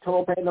like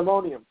total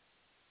pandemonium.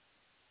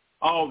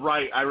 Oh,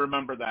 right, I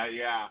remember that.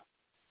 Yeah.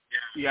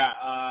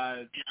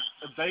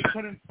 They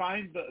couldn't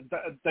find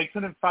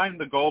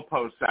the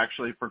goalposts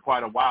actually for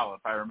quite a while,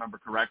 if I remember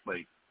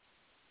correctly,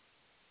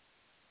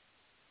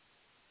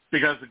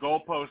 because the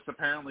goalposts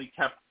apparently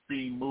kept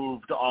being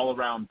moved all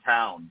around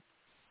town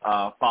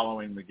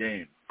following the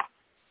game.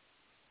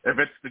 If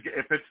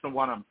it's the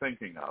one I'm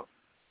thinking of.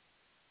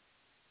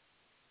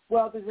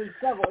 Well, there's been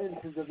several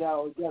instances of that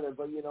altogether,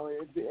 but,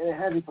 it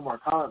has become more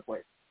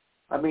commonplace.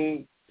 I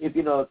mean, if,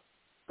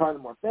 probably the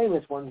more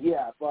famous ones,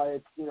 but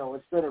it's,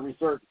 it's been a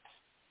resurgence.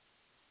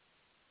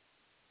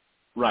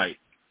 Right.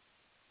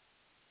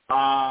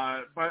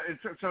 But it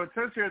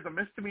says here the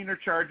misdemeanor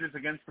charges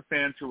against the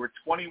fans who were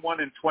 21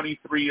 and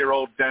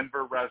 23-year-old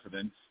Denver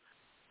residents,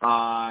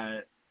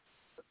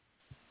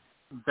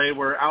 they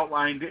were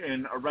outlined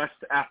in arrest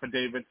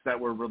affidavits that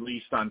were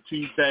released on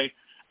Tuesday.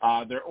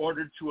 They're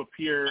ordered to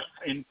appear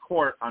in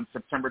court on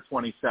September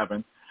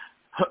 27th.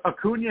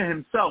 Acuna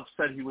himself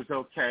said he was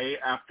okay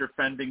after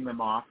fending them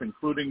off,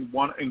 including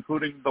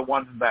the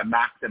ones that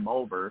knocked him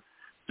over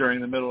during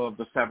the middle of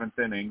the 7th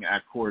inning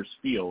at Coors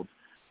Field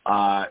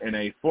in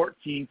a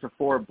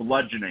 14-4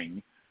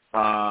 bludgeoning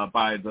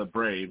by the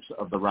Braves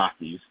of the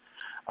Rockies.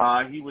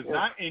 He was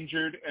not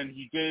injured, and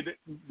he did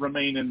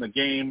remain in the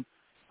game.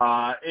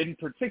 In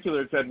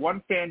particular, it said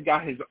one fan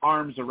got his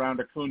arms around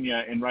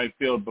Acuna in right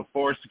field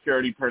before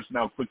security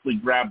personnel quickly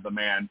grabbed the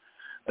man.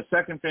 A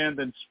second fan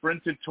then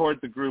sprinted toward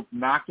the group,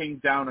 knocking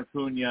down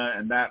Acuna,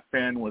 and that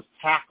fan was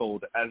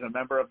tackled as a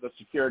member of the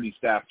security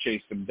staff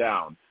chased him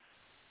down.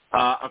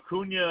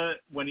 Acuna,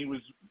 when he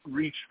was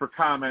reached for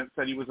comment,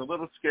 said he was a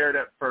little scared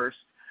at first.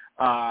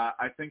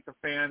 I think the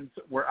fans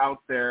were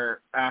out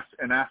there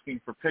asking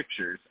for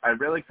pictures. I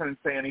really couldn't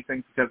say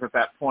anything because at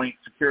that point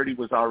security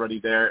was already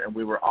there and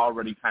we were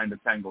already kind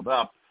of tangled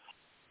up.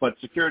 But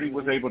security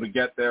was able to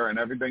get there and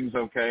everything's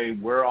okay.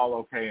 We're all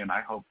okay, and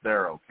I hope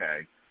they're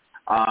okay.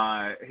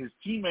 His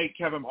teammate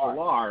Kevin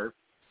Pillar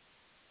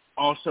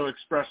also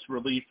expressed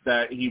relief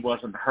that he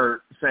wasn't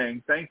hurt,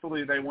 saying,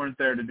 thankfully they weren't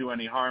there to do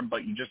any harm,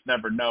 but you just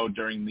never know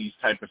during these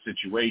type of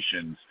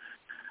situations.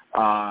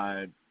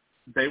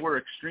 They were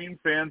extreme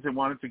fans and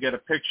wanted to get a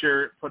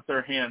picture, put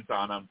their hands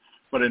on him,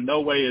 but in no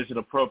way is it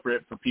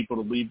appropriate for people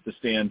to leave the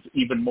stands,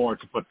 even more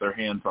to put their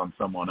hands on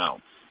someone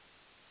else.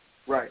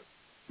 Right.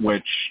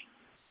 Which,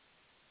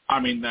 I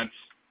mean, that's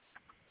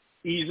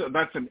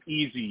an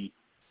easy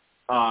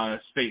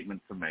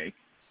statement to make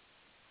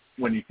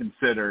when you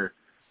consider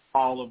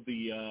all of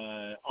the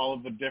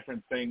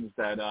different things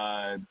that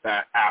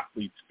that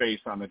athletes face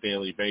on a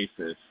daily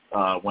basis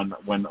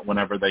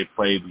whenever they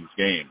play these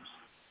games.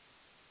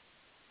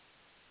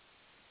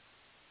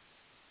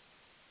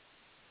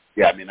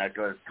 Yeah, I mean, that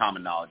goes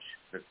common knowledge.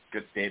 It's a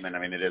good statement. I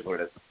mean, it is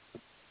what it is.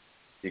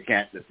 You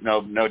can't, there's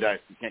no dice.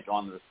 You can't go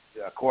on the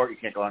court. You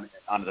can't go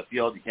onto the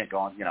field. You can't go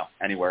on,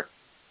 anywhere.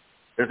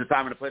 There's a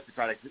time and a place to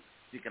try to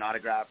seek an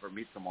autograph or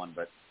meet someone,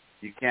 but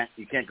you can't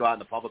go out in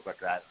the public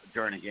like that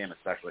during a game,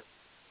 especially.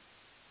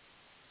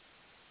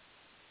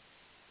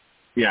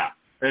 Yeah,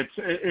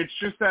 it's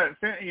just that,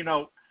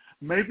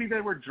 maybe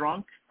they were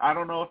drunk. I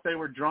don't know if they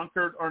were drunk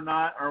or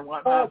not or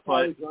whatnot,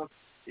 but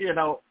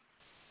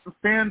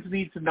fans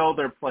need to know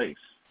their place.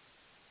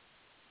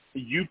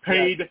 You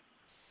paid,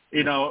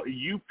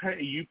 you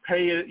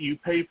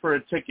pay for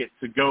a ticket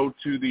to go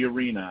to the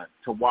arena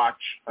to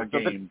watch a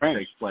game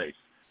take place.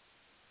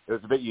 It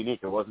was a bit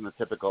unique. It wasn't a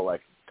typical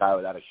guy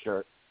without a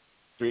shirt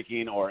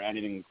streaking or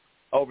anything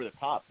over the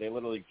top. They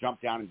literally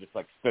jumped down and just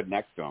stood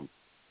next to him.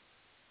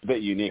 It's a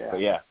bit unique, but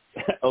yeah,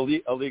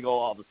 illegal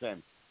all the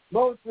same.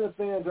 Most of the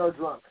fans are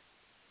drunk.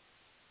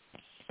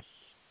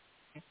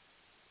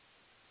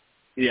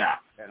 Yeah.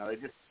 It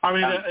is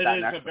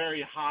a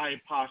very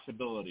high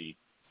possibility,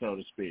 so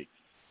to speak.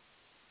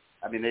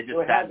 I mean, they just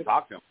sat and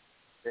talked to him.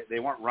 They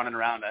weren't running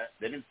around.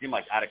 They didn't seem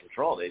out of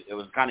control. It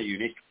was kind of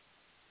unique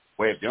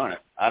way of doing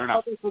it. I don't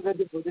know. They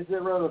just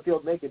didn't run on the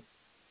field naked.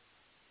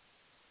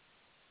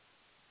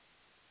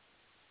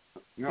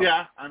 No.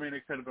 Yeah, I mean,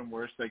 it could have been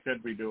worse. They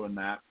could be doing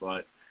that,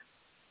 but...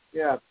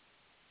 Yeah.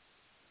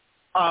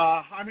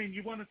 I mean,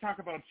 you want to talk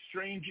about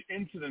strange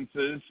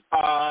incidences.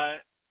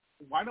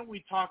 Why don't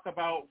we talk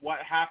about what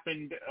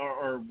happened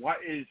or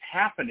what is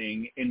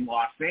happening in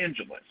Los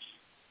Angeles?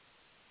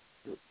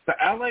 The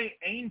LA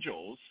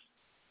Angels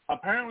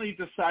apparently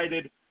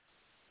decided,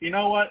 you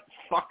know what,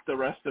 fuck the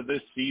rest of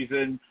this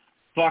season.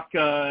 Fuck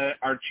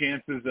our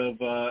chances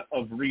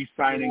of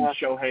re-signing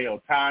Shohei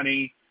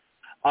Ohtani.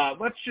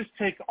 Let's just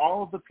take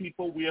all of the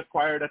people we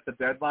acquired at the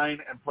deadline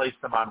and place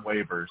them on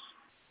waivers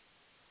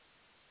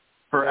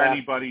for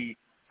anybody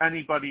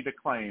to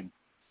claim.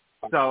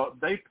 So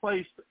they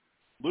placed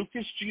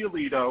Lucas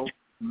Giolito,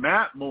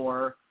 Matt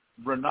Moore,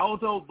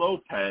 Ronaldo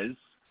Lopez,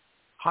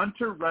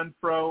 Hunter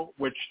Renfroe,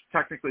 which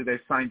technically they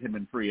signed him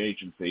in free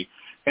agency,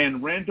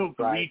 and Randall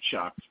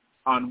Grichuk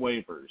on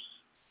waivers.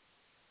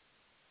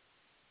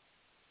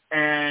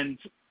 And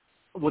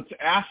what's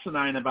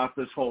asinine about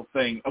this whole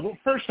thing, well,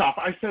 first off,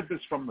 I said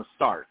this from the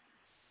start,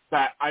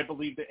 that I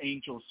believe the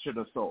Angels should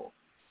have sold,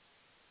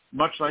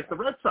 much like the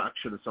Red Sox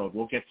should have sold.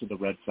 We'll get to the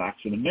Red Sox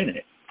in a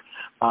minute.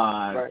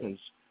 Because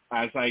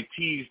as I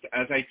teased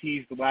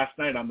last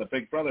night on the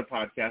Big Brother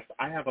podcast,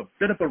 I have a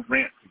bit of a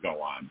rant to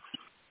go on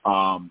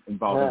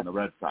involving the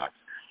Red Sox.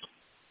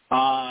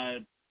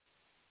 But,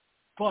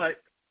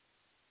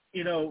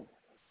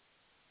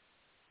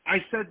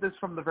 I said this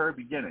from the very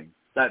beginning,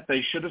 that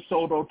they should have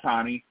sold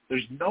Ohtani.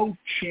 There's no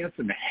chance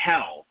in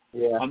hell,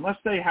 unless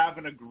they have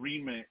an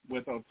agreement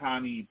with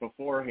Ohtani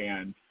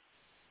beforehand,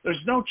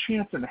 there's no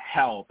chance in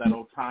hell that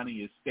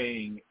Ohtani is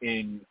staying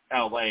in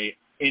L.A.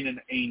 in an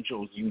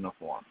Angels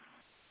uniform.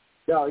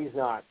 No, he's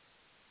not.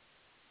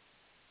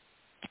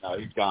 No,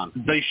 he's gone.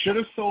 They should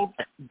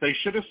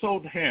have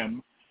sold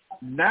him.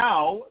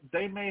 Now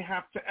they may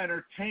have to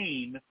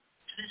entertain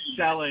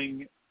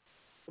selling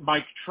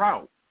Mike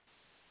Trout.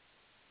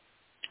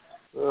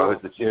 One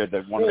of the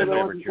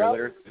favorite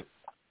cheerleaders.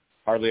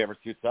 Hardly ever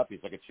suits up.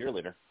 He's like a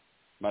cheerleader.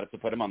 Might have to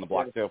put him on the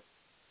block too.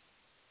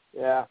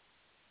 Yeah.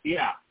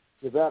 Yeah.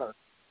 You better.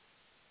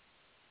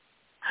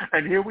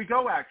 And here we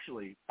go,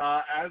 actually.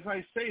 As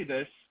I say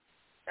this,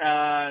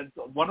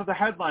 one of the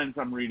headlines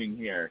I'm reading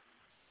here,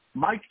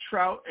 Mike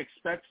Trout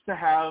expects to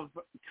have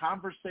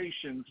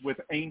conversations with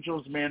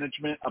Angels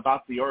management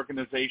about the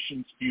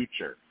organization's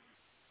future.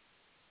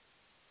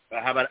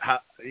 How about how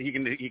he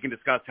can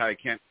discuss how he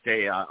can't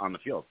stay on the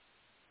field?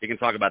 He can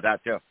talk about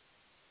that too.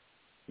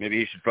 Maybe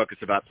he should focus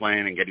about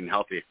playing and getting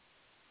healthy.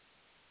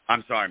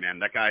 I'm sorry, man.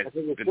 That guy's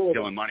been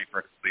stealing money for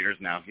a couple of years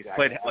now. He's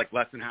played like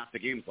less than half the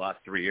games the last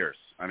 3 years.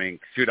 I mean,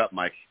 suit up,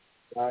 Mike.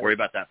 Worry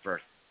about that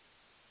first.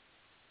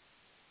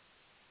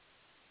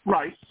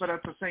 Right, but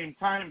at the same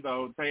time,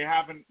 though, they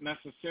haven't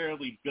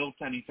necessarily built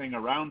anything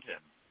around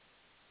him.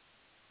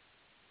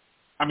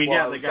 I mean,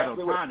 Well, they got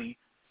Ohtani,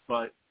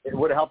 but... It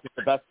would have helped if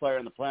the best player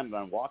on the planet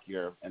on walk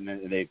here, and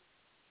then they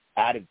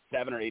added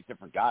 7 or 8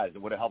 different guys.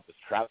 It would have helped if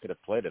Trout could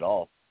have played at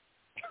all.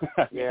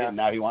 Yeah. And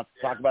now he wants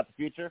to talk about the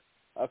future?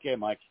 Okay,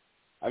 Mike.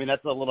 I mean,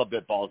 that's a little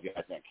bit ballsy,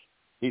 I think.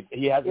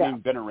 He hasn't even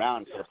been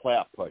around for the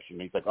playoff push, and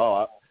he's like,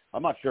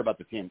 I'm not sure about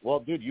the team.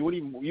 Well, dude, you weren't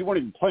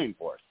even playing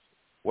for us.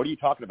 What are you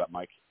talking about,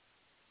 Mike?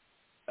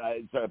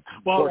 Let's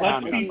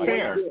be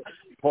fair.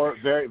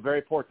 Very,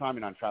 very poor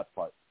timing on Trout's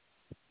part.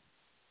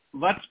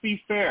 Let's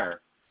be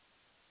fair.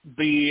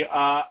 The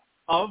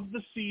of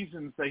the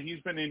seasons that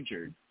he's been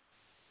injured,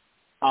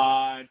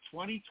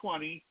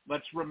 2020,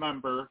 let's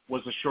remember,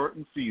 was a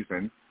shortened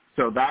season,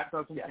 so that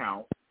doesn't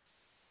count.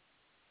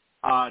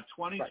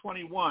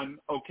 2021,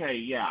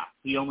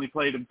 he only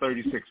played in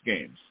 36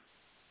 games.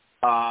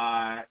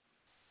 Last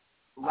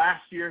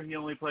year, he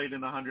only played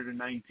in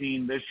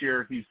 119. This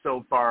year, he's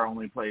so far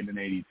only played in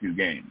 82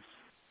 games.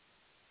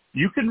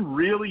 You can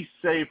really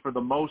say, for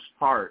the most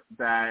part,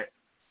 that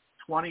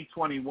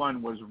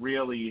 2021 was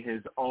really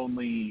his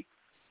only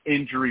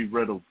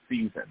injury-riddled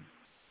season.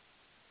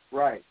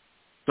 Right.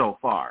 So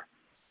far.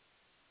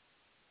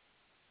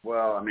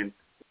 Well, I mean,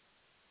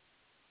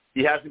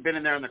 he hasn't been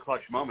in there in the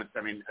clutch moments.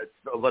 I mean,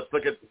 let's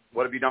look at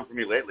what have you done for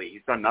me lately.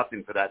 He's done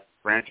nothing for that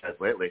franchise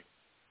lately.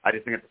 I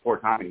just think it's a poor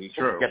timing. He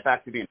should get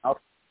back to being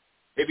healthy.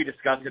 Maybe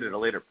discuss it at a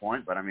later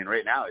point, but I mean,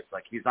 right now it's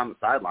like he's on the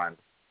sidelines.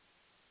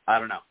 I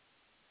don't know.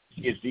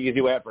 It's the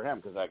easy way out for him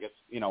because I guess,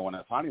 when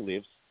Ohtani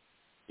leaves,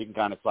 he can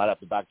kind of slide out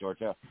the back door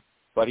too.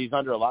 But he's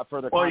under a lot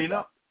further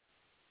contract,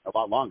 a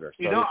lot longer.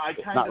 So I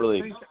kind of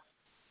think.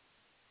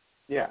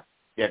 Yeah,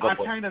 I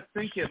kind of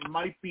think it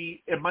might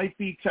be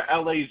to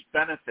LA's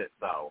benefit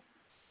though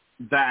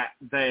that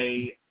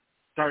they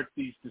start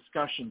these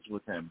discussions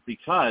with him,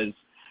 because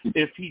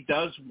if he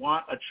does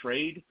want a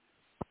trade,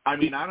 I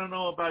mean, I don't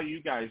know about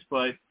you guys,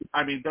 but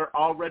I mean, they're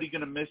already going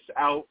to miss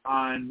out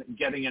on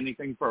getting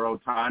anything for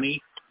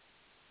Ohtani.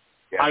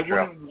 Yeah, I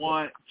wouldn't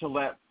want to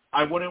let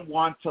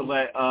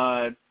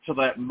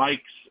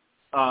Mike's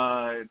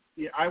I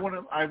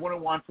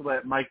wouldn't want to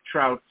let Mike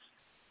Trout's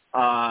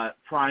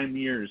prime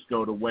years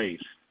go to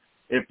waste.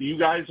 If you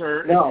guys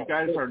are not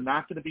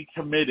going to be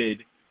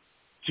committed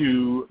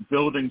to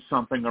building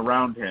something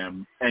around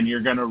him and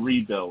you're going to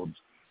rebuild,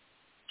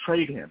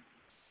 trade him.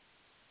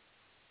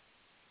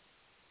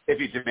 If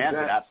he demands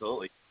it,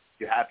 absolutely.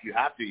 You have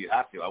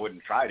to. I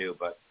wouldn't try to,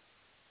 but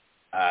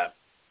I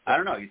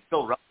don't know. He's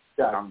still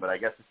young, but I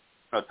guess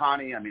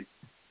Ohtani. I mean,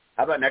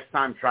 how about next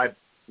time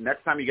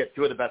you get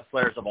 2 of the best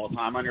players of all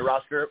time on your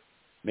roster,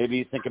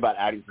 maybe think about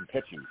adding some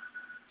pitching.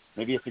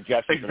 Maybe a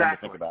suggestion for them to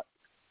think about.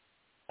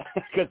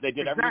 Because they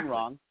did everything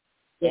wrong,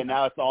 and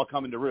now it's all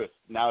coming to roost.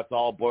 Now it's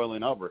all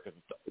boiling over because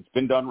it's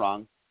been done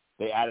wrong.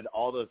 They added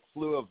all the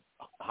slew of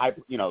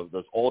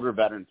those older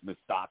veterans,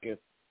 Moustakas,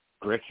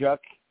 Grichuk,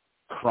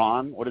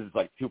 Cron. What is this,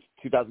 like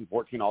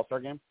 2014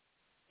 All-Star game?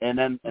 And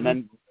then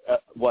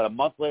a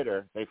month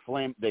later they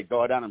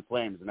go down in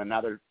flames, and then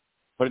now they're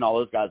putting all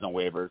those guys on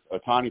waivers.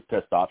 Ohtani's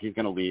pissed off. He's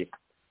going to leave.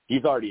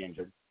 He's already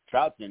injured.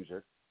 Trout's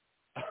injured.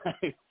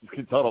 It's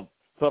a total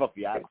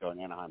fiasco in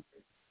Anaheim.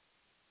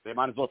 They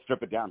might as well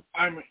strip it down.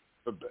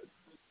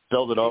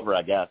 Build it over,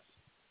 I guess.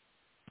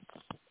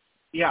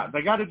 Yeah,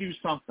 they got to do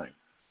something.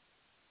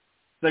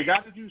 They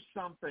got to do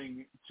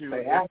something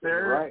if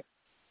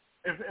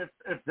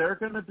they're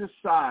going to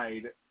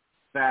decide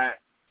that,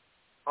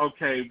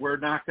 okay, we're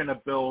not going to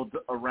build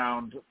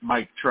around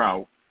Mike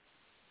Trout,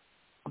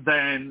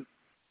 then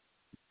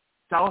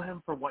sell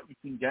him for what you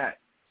can get.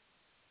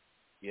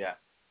 Yeah.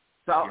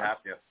 You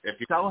have to.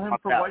 Sell him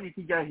for what you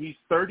can get. He's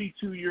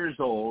 32 years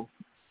old.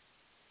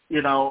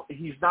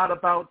 He's not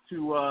about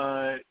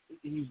to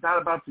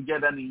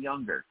get any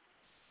younger.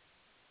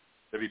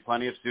 There'll be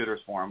plenty of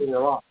suitors for him.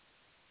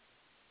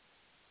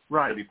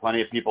 Right. There'll be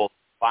plenty of people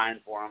vying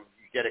for him.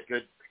 You get a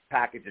good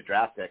package of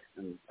draft picks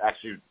and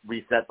actually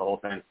reset the whole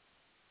thing.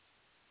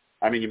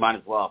 I mean, you might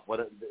as well.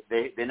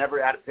 They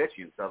never added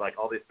pitching, so like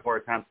all these poor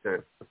attempts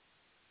to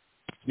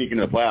sneak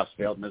into the playoffs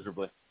failed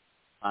miserably.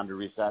 Time to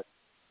reset.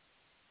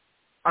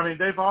 I mean,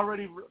 they've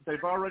already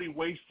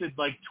wasted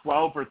like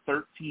 12 or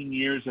 13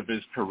 years of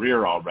his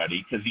career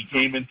already because he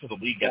came into the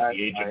league at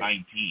the age of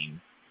 19.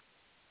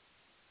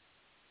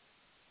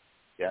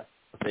 Yeah,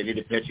 they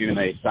needed pitching, and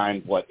they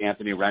signed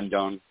Anthony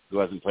Rendon, who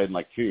hasn't played in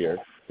like 2 years.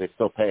 They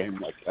still pay him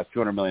like a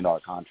 $200 million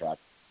contract.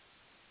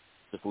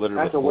 Just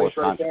literally That's a waste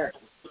right there.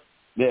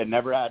 Yeah,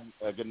 never had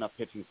a good enough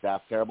pitching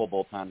staff, terrible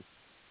bullpen,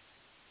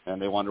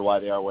 and they wonder why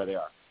they are where they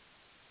are.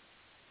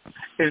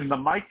 In the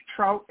Mike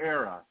Trout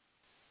era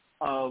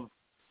of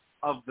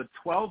the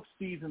 12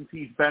 seasons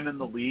he's been in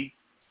the league,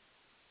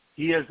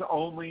 he has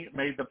only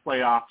made the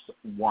playoffs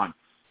once,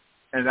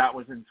 and that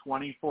was in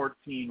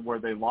 2014 where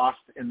they lost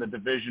in the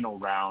divisional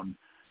round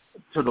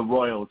to the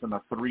Royals in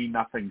a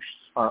 3-0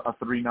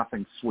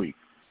 sweep.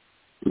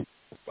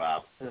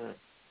 Wow.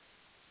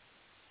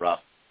 Rough.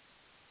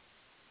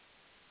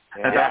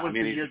 And that was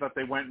the year that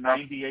they went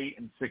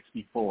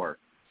 98-64.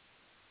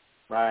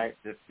 Right.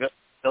 The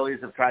Phillies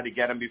have tried to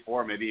get him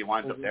before. Maybe he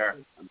winds up there.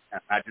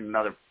 Imagine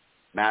another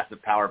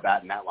massive power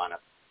bat in that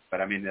lineup.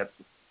 But, I mean,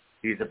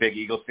 he's a big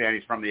Eagles fan.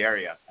 He's from the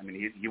area. I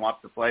mean, he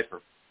wants to play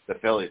for the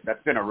Phillies.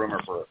 That's been a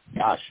rumor for,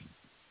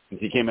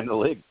 since he came into the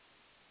league.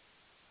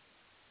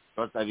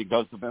 So he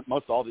goes to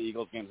most all the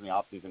Eagles games in the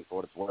offseason for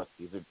what it's worth.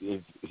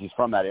 He's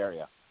from that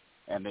area.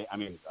 And,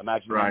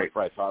 imagine him with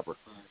Bryce Harper.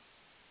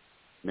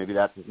 Maybe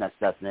that's his next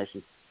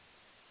destination.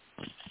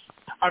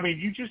 I mean,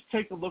 you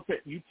take a look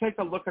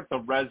at the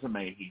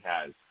resume he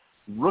has.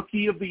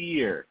 Rookie of the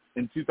Year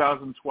in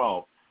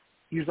 2012.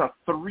 He's a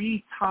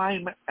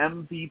 3-time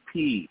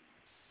MVP.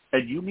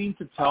 And you mean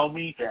to tell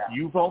me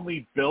you've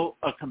only built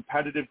a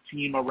competitive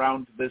team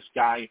around this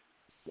guy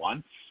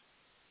once?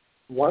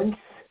 Once?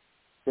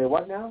 Say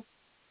what now?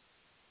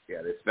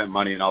 Yeah, they spent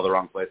money in all the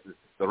wrong places,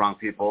 the wrong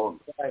people.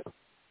 Right.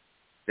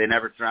 They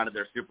never surrounded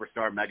their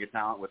superstar mega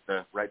talent with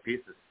the right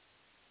pieces.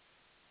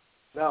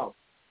 No.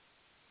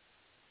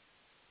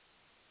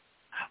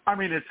 I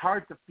mean, it's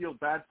hard to feel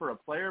bad for a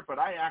player, but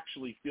I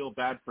actually feel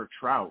bad for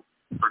Trout.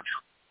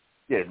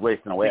 Yeah, he's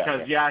wasting away.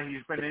 Because,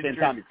 he's been injured. At the same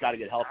time, he's got to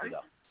get healthy,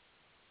 though.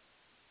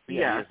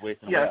 Yes,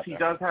 he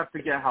does have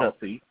to get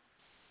healthy.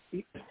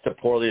 It's a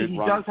poorly he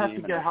run does have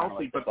team, to get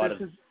healthy, but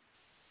this is...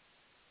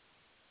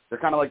 They're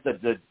kind of like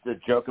the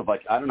joke of,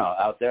 like, I don't know,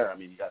 out there. I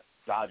mean, you got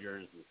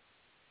Dodgers.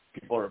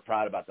 People are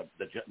proud about the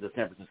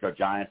San Francisco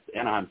Giants.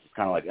 Anaheim's just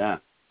kind of like,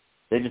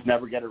 They just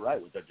never get it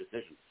right with their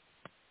decisions.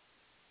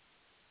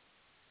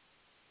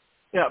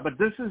 Yeah, but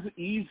this is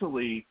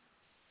easily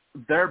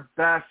their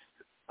best,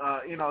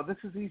 this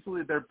is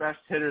easily their best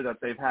hitter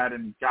that they've had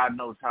in God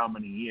knows how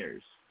many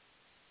years.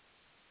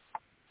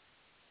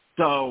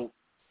 So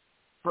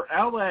for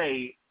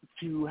LA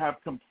to have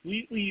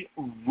completely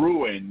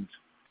ruined,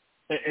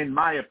 in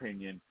my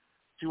opinion,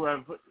 to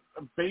have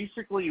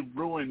basically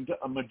ruined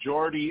a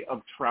majority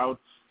of Trout's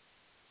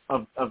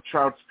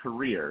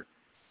career,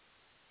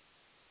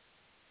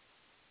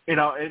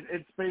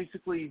 it's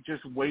basically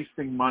just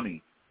wasting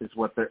money. Is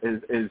what there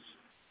is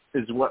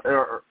what,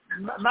 or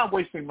not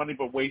wasting money,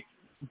 but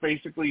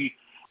basically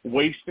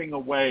wasting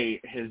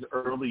away his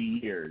early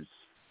years,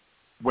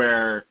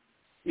 where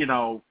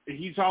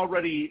he's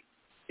already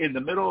in the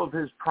middle of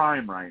his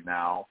prime right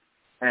now,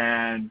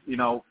 and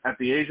at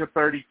the age of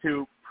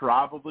 32,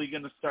 probably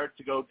going to start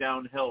to go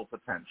downhill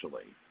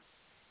potentially.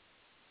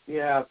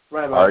 Yeah,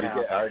 right about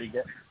now.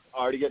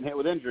 Already getting hit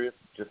with injuries.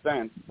 Just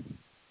saying.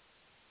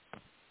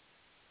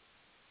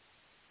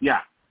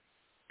 Yeah.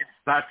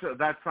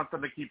 That's something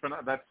to keep an.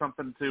 That's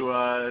something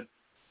to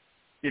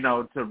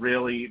to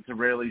really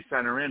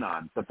center in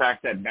on. The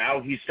fact that now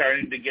he's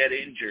starting to get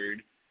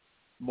injured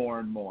more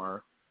and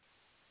more.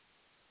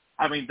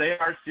 I mean, they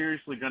are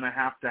seriously going to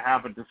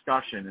have a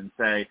discussion and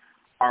say,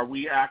 are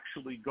we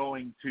actually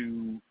going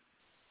to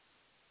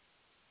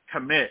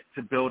commit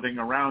to building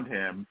around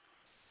him,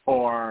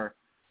 or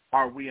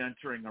are we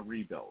entering a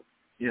rebuild?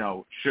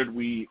 Should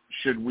we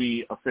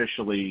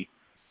officially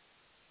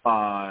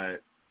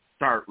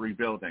start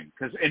rebuilding?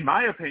 Because in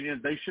my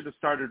opinion, they should have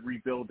started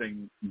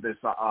rebuilding this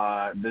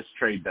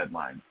trade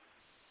deadline.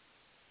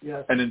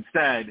 Yes. And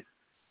instead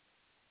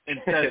they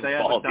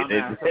have a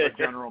dumbass of a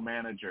general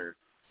manager.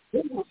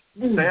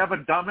 They have a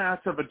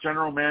dumbass of a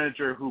general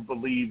manager who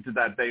believed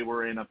that they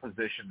were in a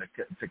position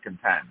to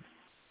contend.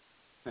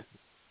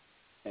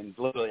 And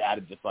literally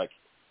added just like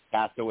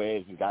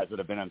castaways and guys that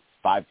have been on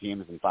 5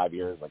 teams in 5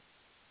 years, like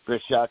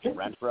Grishuk and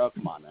Renfroe.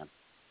 Come on, man.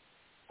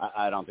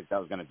 I don't think that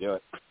was going to do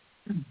it.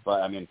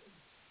 But, I mean,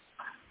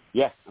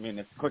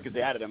 as quick as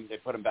they added him, they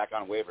put him back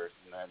on waivers,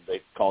 and then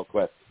they called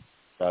quits.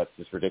 So it's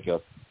just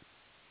ridiculous.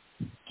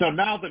 So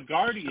now the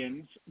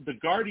Guardians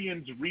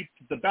reaped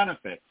the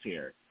benefits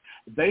here.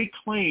 They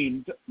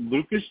claimed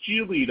Lucas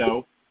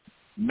Giolito,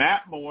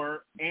 Matt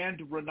Moore, and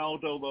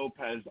Ronaldo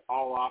Lopez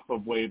all off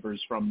of waivers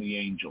from the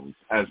Angels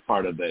as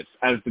part of this,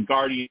 as the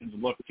Guardians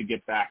look to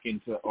get back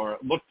into, or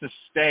look to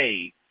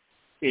stay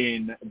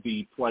in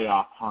the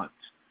playoff hunt,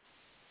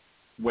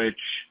 which,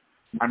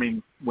 I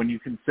mean, when you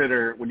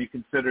consider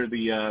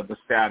the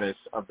status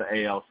of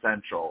the AL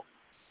Central,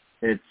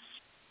 it's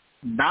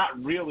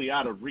not really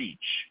out of reach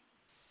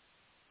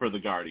for the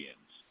Guardians.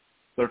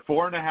 They're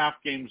 4.5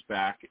 games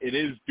back. It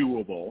is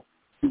doable,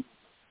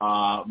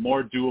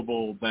 more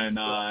doable than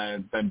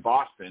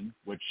Boston,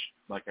 which,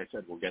 like I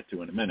said, we'll get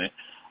to in a minute.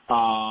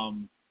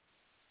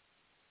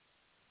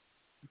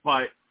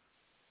 But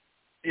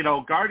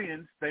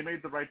Guardians, they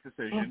made the right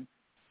decision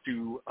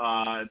to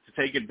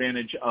take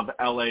advantage of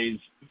LA's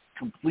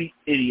complete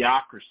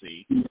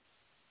idiocracy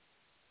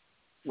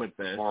with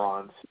this.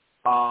 Morons.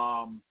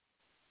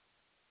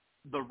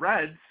 The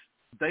Reds,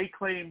 they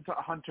claimed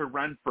Hunter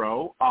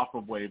Renfroe off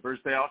of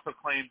waivers. They also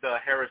claimed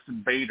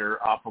Harrison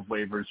Bader off of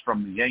waivers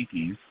from the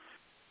Yankees.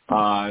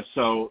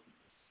 So,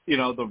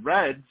 the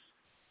Reds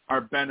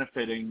are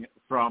benefiting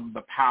from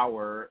the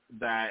power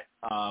that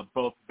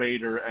both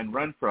Bader and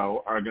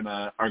Renfroe are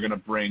gonna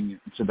bring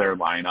to their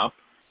lineup.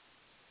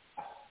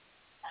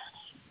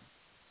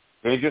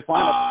 They just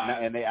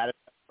lineup, and they added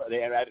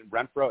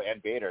Renfroe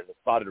and Bader. They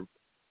slotted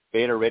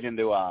Bader right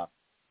into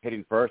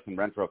hitting first and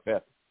Renfroe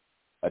fifth.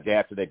 A day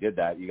after they did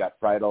that, you got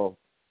Friedel,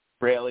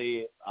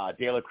 Fraley,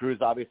 De La Cruz,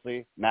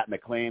 obviously, Matt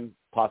McLean,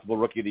 possible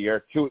Rookie of the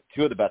Year, two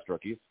of the best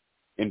rookies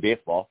in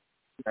baseball.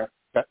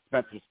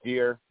 Spencer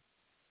Steer.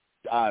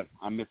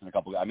 I'm missing a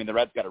couple. I mean, the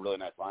Reds got a really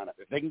nice lineup.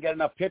 If they can get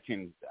enough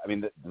pitching, I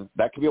mean,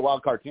 that could be a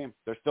wild card team.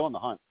 They're still in the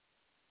hunt.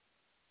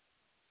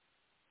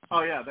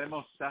 Oh yeah, they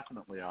most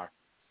definitely are.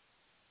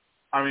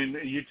 I mean,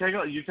 you take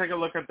a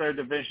look at their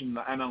division,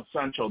 the NL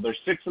Central. They're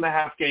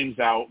 6.5 games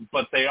out,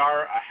 but they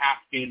are a half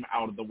game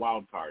out of the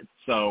wild card.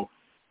 So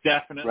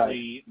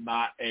definitely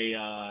not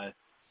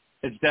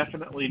it's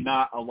definitely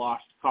not a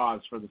lost cause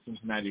for the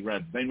Cincinnati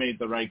Reds. They made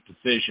the right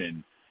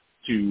decision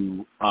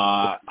to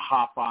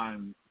hop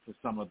on to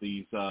some of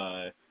these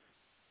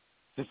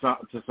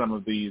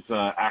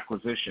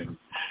acquisitions,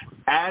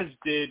 as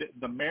did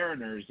the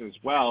Mariners as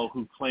well,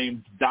 who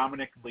claimed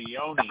Dominic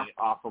Leone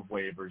off of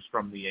waivers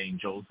from the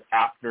Angels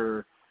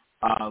after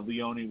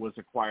Leone was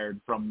acquired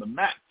from the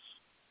Mets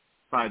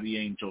by the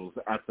Angels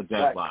at the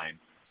deadline.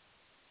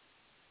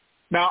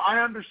 Now, I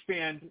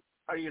understand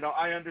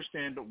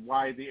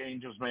why the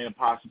Angels may have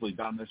possibly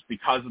done this,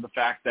 because of the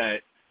fact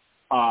that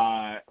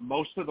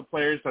most of the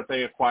players that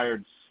they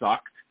acquired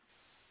sucked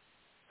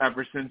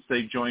ever since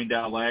they joined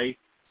LA.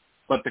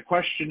 But the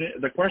question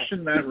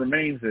that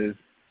remains is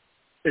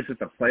it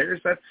the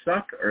players that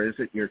suck, or is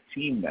it your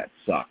team that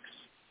sucks?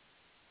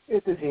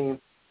 It's the team.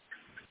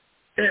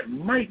 It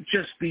might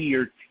just be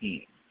your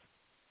team.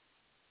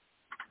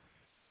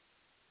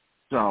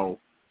 So,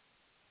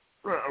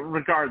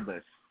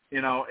 regardless,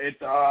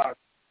 it's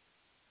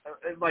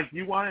like,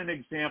 you want an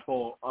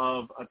example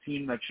of a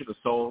team that should have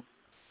sold.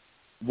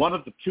 One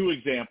of the two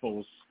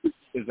examples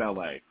is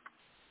LA.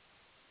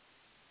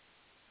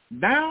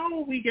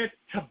 Now we get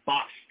to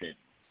Boston.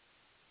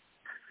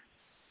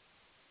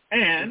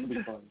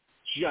 And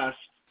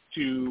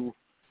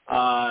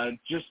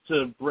just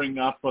to bring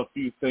up a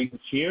few things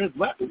here,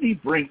 let me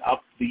bring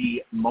up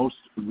the most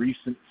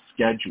recent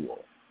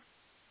schedule.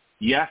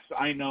 Yes,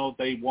 I know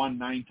they won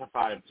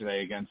 9-5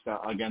 today against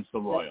the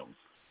Royals.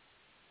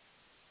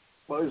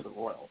 What is the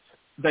Royals?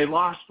 They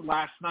lost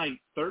last night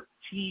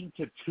 13-2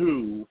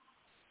 to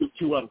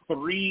a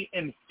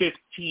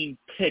 3-15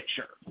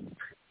 pitcher.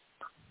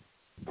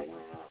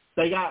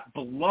 They got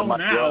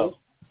blown out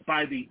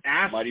by the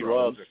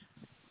Astros.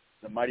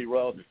 The Mighty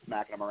Royals are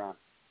smacking them around.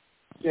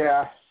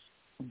 Yeah.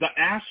 The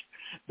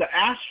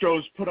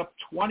Astros put up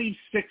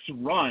 26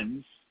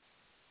 runs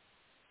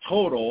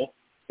total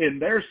in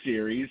their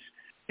series,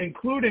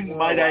 including,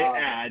 might I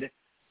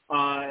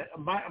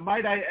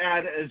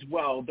add as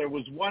well, there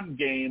was one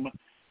game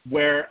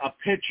where a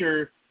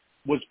pitcher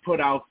was put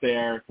out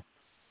there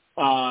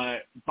by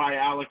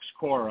Alex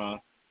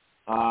Cora.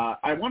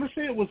 I want to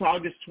say it was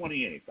August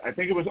 28th. I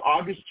think it was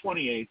August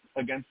 28th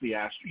against the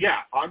Astros. Yeah,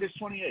 August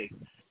 28th.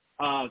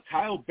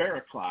 Kyle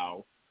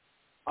Barraclough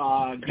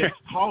gets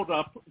called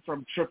up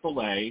from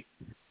AAA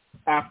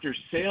after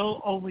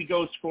Sale only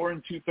goes 4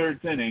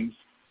 2/3 innings.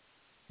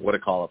 What a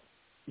call-up.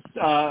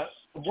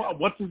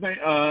 What's his name?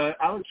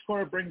 Alex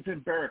Cora brings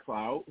in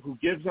Barraclough, who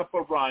gives up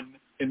a run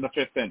in the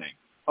 5th inning.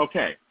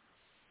 Okay,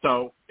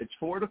 so it's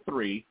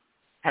 4-3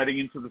 heading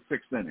into the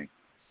 6th inning.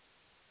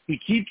 He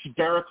keeps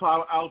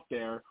Barraclough out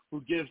there,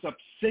 who gives up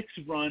 6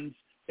 runs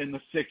in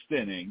the 6th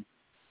inning,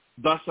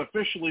 thus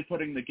officially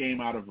putting the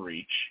game out of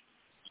reach.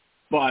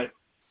 But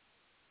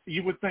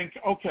you would think,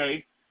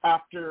 okay,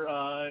 after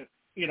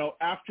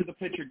the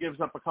pitcher gives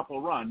up a couple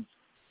of runs,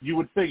 you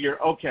would figure,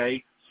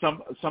 okay,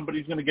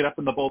 somebody's going to get up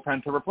in the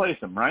bullpen to replace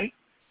him, right?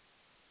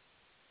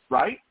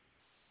 Right?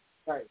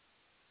 Right.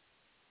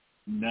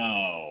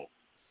 No.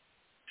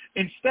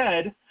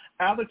 Instead,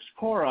 Alex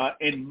Cora,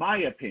 in my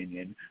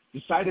opinion,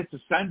 decided to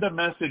send a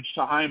message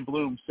to Chaim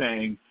Bloom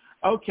saying,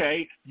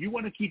 okay, you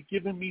want to keep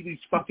giving me these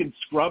fucking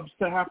scrubs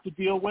to have to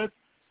deal with?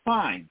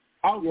 Fine.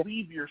 I'll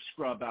leave your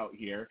scrub out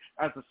here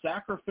as a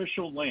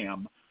sacrificial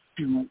lamb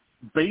to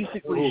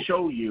basically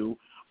show you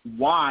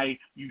why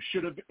you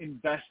should have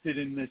invested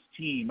in this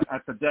team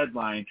at the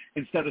deadline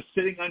instead of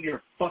sitting on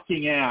your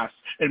fucking ass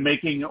and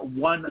making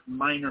one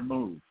minor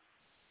move.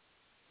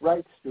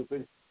 Right,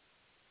 stupid.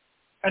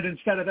 And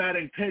instead of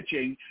adding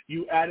pitching,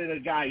 you added a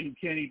guy who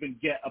can't even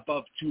get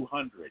above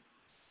 200.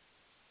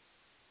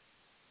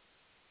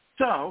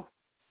 So,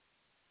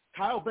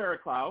 Kyle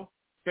Barraclough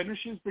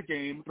finishes the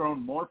game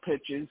throwing more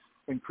pitches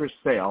than Chris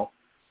Sale,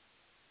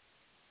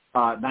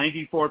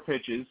 94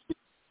 pitches,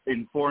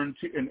 in 4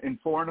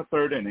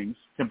 1/3 innings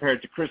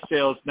compared to Chris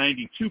Sale's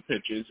 92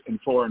 pitches in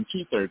 4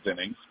 2/3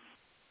 innings.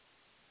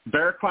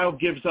 Barraclough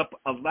gives up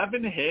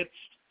 11 hits,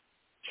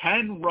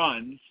 10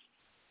 runs,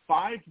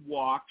 5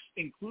 walks,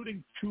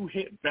 including 2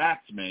 hit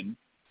batsmen,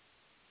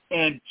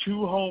 and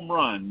 2 home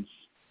runs,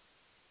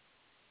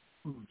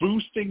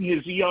 boosting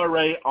his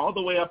ERA all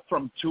the way up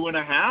from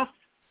 2.5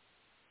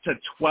 to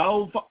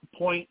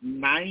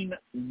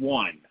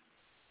 12.91.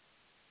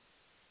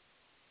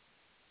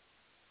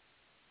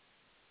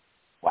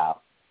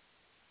 Wow.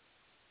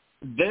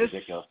 This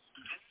Ridiculous.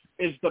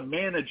 is the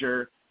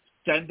manager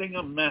sending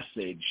a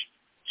message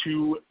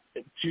to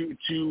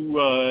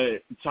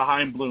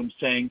Chaim Bloom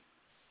saying,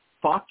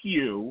 "Fuck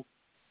you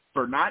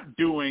for not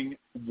doing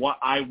what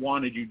I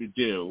wanted you to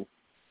do,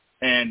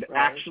 and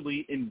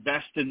actually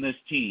invest in this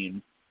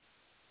team."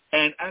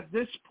 And at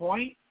this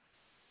point,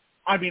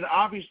 I mean,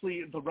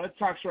 obviously, the Red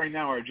Sox right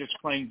now are just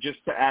playing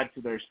just to add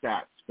to their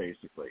stats.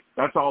 Basically,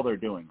 that's all they're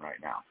doing right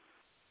now.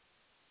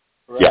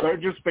 Yeah. They're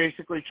just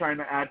basically trying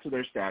to add to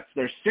their stats.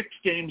 They're 6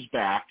 games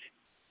back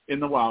in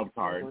the wild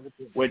card,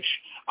 which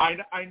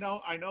I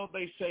know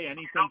they say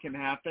anything can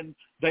happen.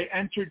 They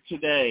entered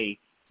today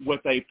with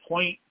a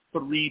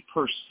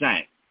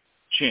 0.3%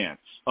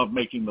 chance of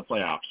making the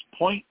playoffs.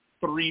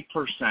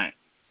 0.3%.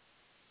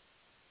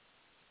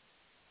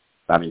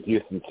 I mean,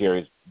 Houston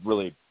series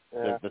really,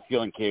 the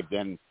ceiling caved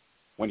in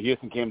when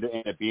Houston came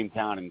in at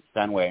Beantown and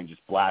Fenway and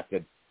just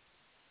blasted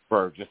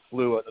for just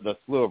the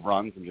slew of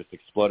runs and just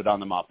exploded on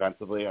them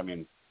offensively. I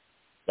mean,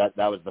 that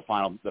was the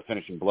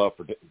finishing blow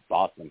for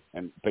Boston.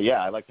 But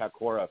yeah, I liked how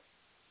Cora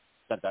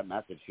sent that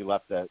message. He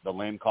left the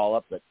lame call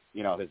up that,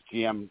 his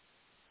GM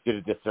did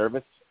a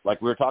disservice. Like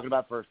we were talking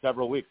about for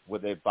several weeks,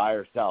 would they buy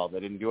or sell? They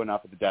didn't do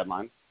enough at the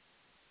deadline,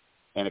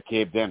 and it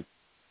caved in.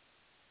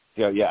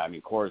 So yeah, I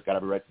mean, Cora's got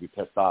every right to be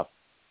pissed off.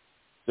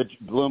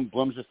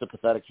 Bloom's just a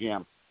pathetic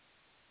GM.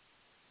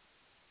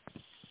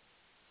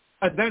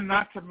 And then,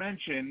 not to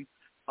mention,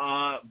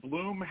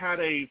 Bloom had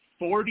a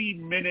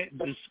 40-minute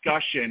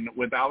discussion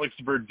with Alex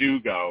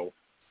Verdugo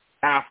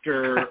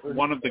after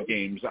one of the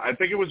games. I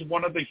think it was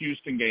one of the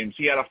Houston games.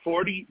 He had a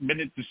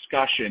 40-minute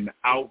discussion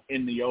out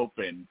in the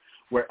open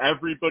where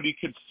everybody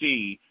could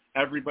see,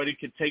 everybody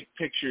could take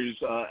pictures,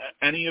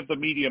 any of the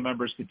media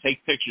members could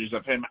take pictures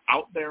of him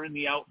out there in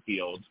the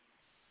outfield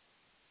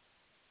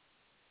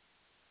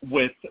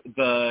with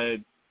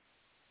the,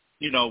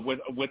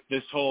 with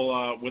this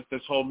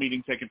whole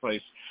meeting taking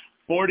place.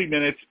 40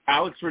 minutes,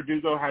 Alex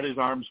Verdugo had his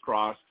arms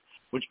crossed,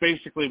 which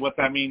basically what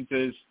that means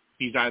is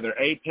he's either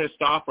A,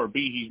 pissed off, or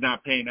B, he's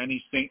not paying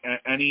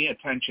any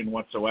attention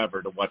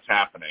whatsoever to what's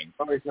happening.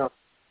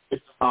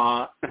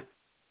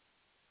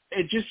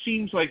 It just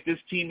seems like this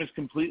team is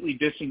completely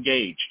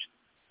disengaged.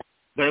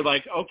 They're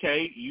like,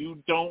 okay,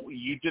 you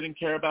didn't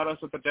care about us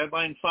at the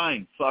deadline?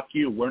 Fine, fuck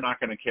you. We're not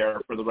going to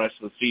care for the rest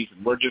of the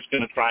season. We're just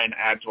going to try and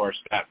add to our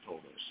stat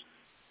totals.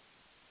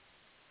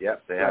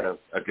 Yep, they had a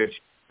good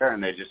share,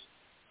 and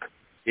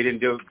he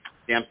didn't do a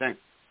damn thing.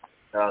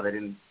 They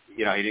didn't,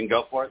 he didn't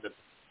go for it. The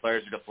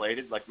players are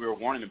deflated, like we were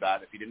warning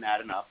about. If he didn't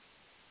add enough,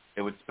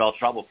 it would spell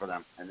trouble for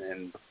them.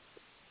 And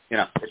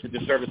it's a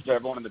disservice to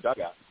everyone in the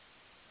dugout,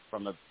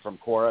 from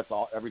Cora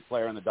to every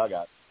player in the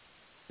dugout.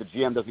 The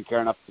GM doesn't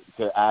care enough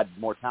to add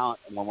more talent,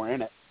 and when we're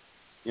in it,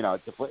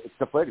 it's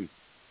deflating,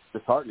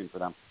 disheartening for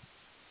them.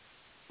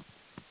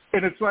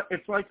 And it's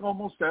like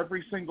almost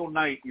every single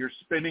night you're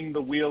spinning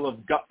the wheel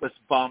of gutless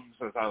bums,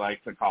 as I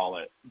like to call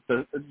it.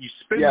 You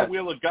spin the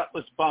wheel of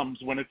gutless bums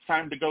when it's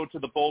time to go to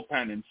the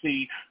bullpen and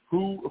see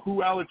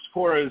who Alex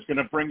Cora is going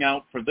to bring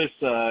out for this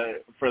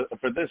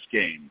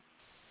game.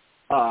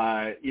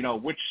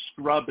 Which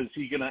scrub is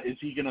he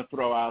gonna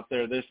throw out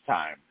there this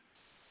time?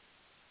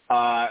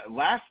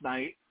 Last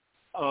night,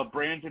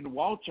 Brandon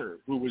Walter,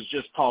 who was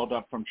just called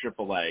up from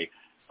AAA,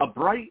 a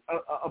bright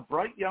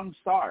young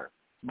star,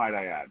 might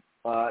I add.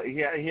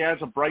 He has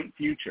a bright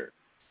future.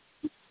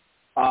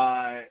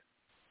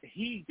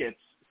 He gets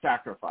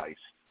sacrificed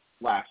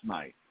last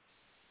night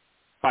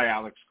by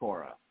Alex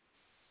Cora,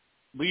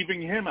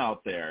 leaving him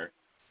out there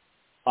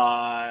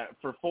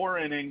for 4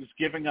 innings,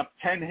 giving up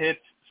 10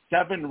 hits,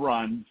 7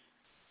 runs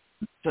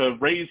to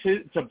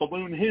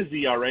balloon his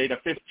ERA to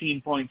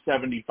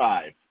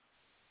 15.75.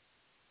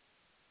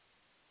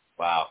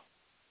 Wow.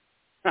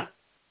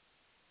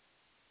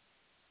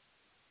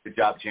 Good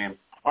job, James.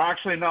 Or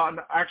actually, no.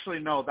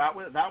 That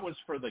was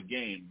for the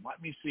game.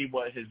 Let me see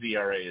what his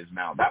ERA is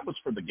now. That was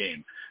for the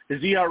game.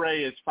 His ERA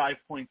is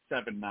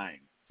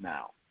 5.79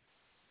 now.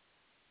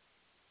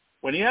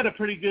 When he had a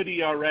pretty good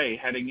ERA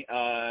heading,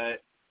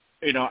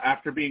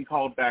 after being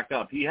called back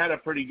up, he had a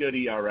pretty good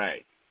ERA.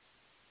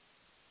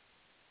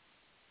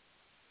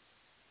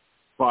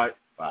 But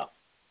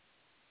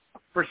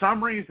for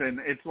some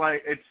reason, it's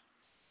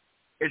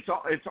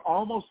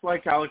almost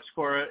like Alex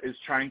Cora is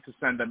trying to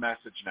send a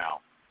message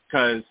now,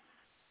 because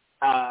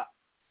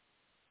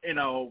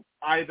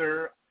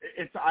either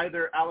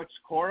Alex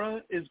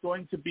Cora is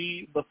going to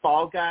be the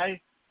fall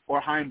guy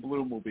or Chaim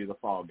Bloom will be the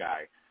fall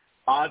guy.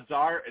 odds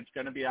are it's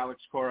going to be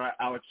Alex Cora.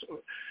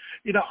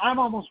 I'm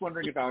almost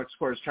wondering if Alex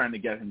Cora is trying to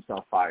get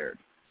himself fired.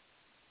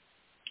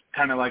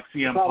 Kind of like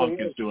CM Punk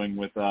is doing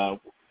with, kind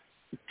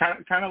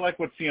of like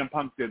what CM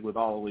Punk did with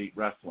All Elite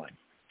Wrestling.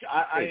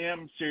 I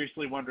am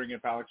seriously wondering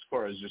if Alex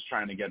Cora is just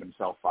trying to get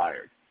himself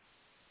fired.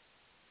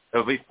 So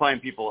if he's playing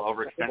people,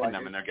 overextending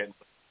them, and they're getting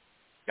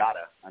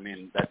gotta. I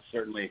mean, that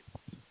certainly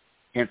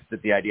hints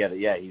at the idea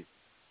that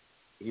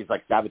he's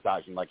like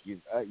sabotaging. Like you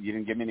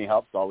didn't give me any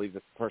help, so I'll leave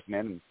this person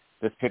in, and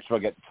this pitch will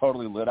get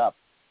totally lit up.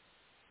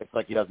 It's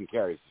like he doesn't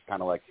care. He's just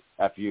kind of like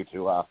F you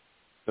to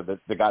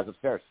the guys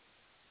upstairs.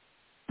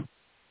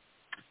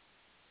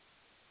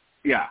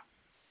 Yeah,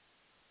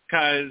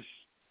 because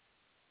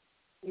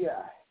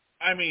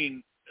I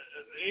mean,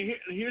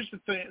 here's the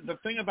thing. The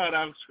thing about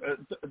Alex,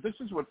 this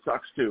is what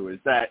sucks too, is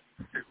that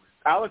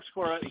Alex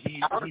Cora,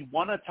 he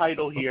won a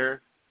title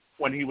here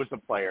when he was a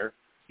player.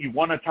 He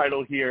won a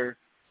title here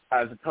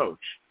as a coach.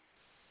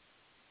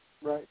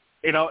 Right.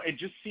 It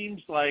just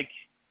seems like,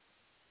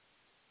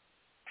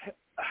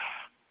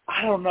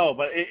 I don't know,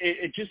 but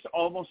it just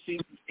almost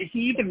seems, he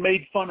even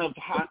made fun of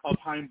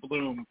Chaim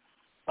Bloom,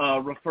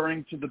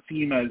 referring to the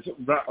team as,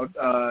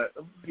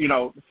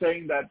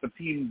 saying that the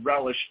team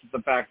relished the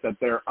fact that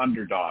they're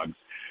underdogs.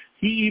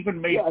 He even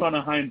made fun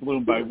of Chaim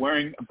Bloom by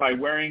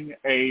wearing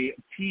a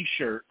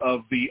T-shirt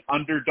of the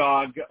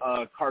underdog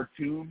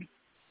cartoon.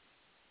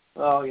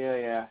 Oh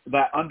yeah.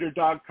 That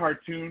underdog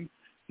cartoon.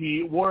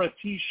 He wore a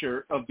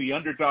T-shirt of the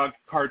underdog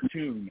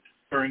cartoon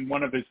during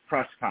one of his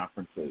press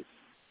conferences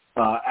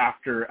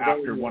after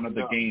one of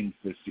the games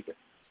this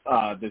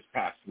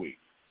past week.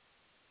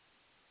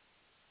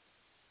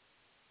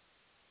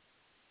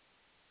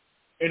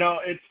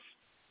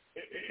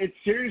 It's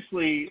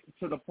seriously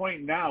to the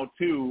point now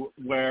too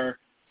where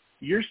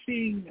you're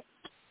seeing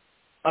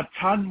a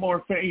ton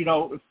more.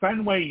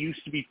 Fenway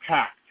used to be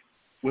packed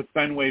with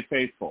Fenway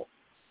faithful,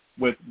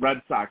 with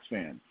Red Sox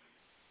fans.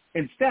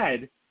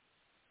 Instead,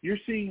 you're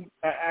seeing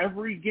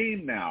every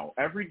game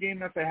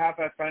that they have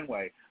at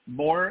Fenway,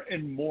 more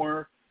and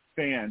more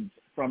fans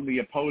from the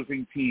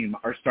opposing team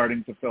are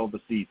starting to fill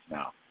the seats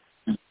now.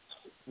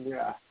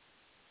 Yeah.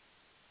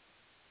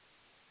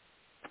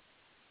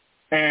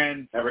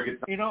 And,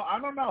 I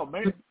don't know.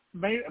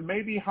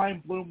 Maybe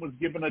Chaim Bloom was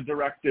given a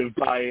directive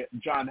by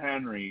John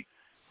Henry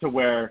to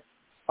where,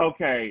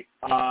 okay,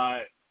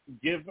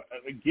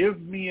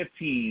 give me a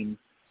team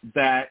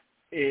that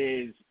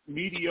is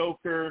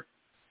mediocre.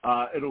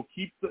 It'll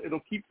keep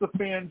the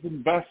fans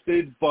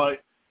invested,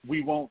 but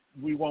we won't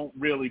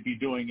really be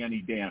doing any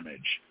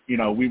damage.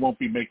 We won't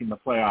be making the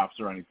playoffs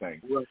or anything.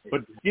 Right.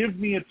 But give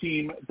me a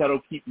team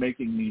that'll keep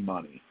making me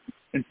money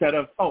instead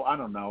of, I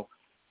don't know,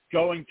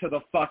 going to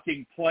the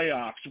fucking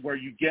playoffs where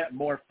you get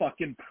more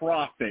fucking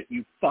profit,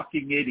 you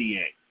fucking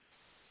idiot.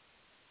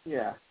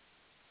 Yeah.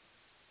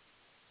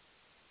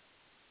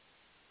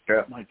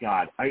 Oh my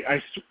God.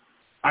 I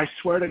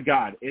swear to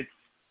God, it's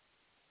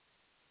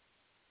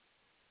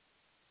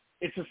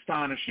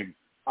astonishing,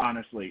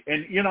 honestly.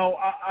 And,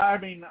 I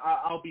mean,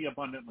 I'll be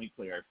abundantly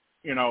clear.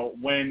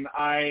 When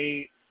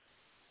I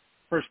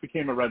first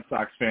became a Red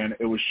Sox fan,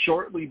 it was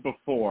shortly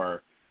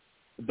before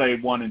they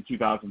won in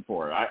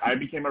 2004. I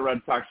became a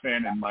Red Sox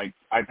fan in,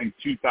 I think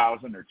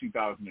 2000 or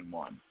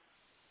 2001.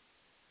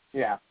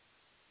 Yeah.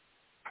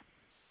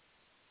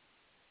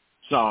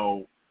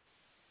 So,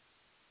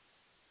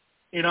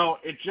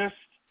 it just,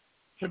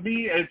 to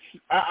me,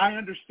 I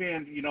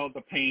understand,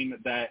 the pain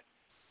that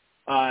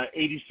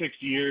 86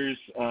 years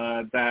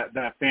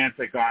that fans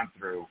have gone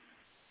through.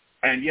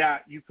 And, yeah,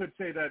 you could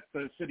say that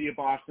the city of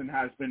Boston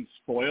has been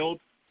spoiled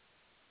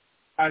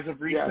as of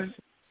recent.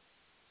 Yes.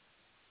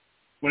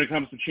 When it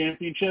comes to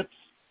championships.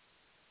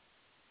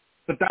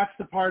 But that's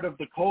the part of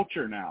the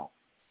culture now.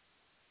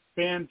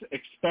 Fans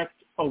expect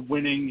a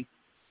winning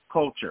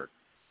culture.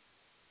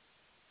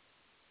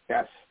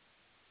 Yes.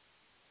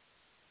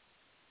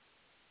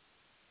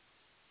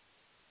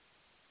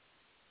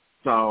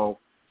 So,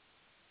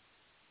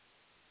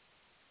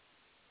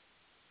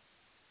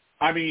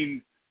 I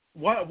mean,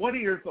 what are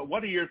your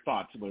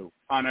thoughts, Lou,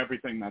 on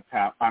everything that's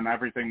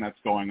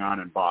going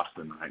on in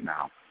Boston right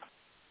now?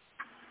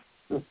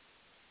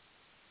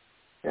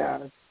 Yeah,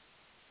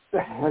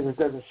 that's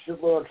a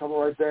shitload of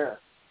trouble right there.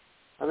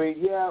 I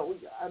mean,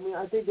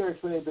 I think they're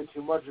explaining a bit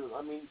too much.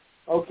 I mean,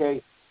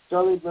 okay,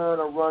 Charlie's been on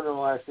a run in the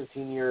last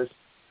 15 years.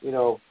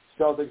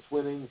 Celtics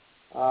winning,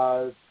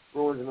 Bruins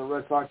and the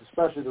Red Sox,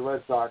 especially the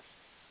Red Sox.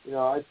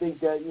 I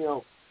think that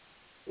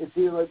it's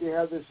either like they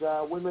have this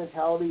win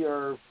mentality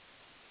or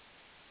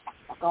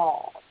fuck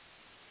off.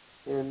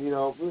 And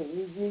you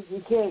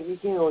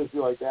can't always be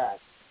like that.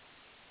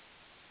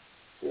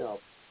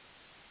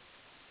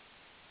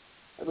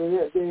 I mean,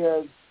 I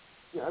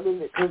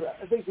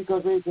think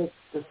because the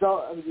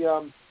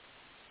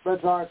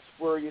Red Sox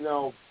were,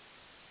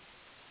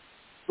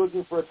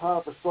 looking for a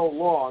title for so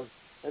long,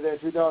 and then in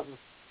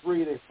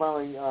 2003 they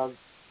finally,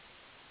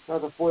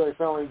 2004 they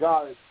finally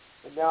got it,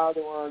 and now they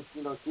want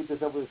to, keep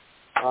this up with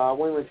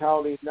winning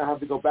mentality, and not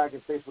have to go back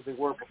and face what they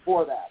were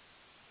before that.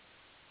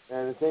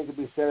 And the same could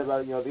be said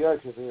about, the other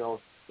teams,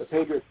 the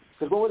Patriots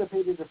Because what were the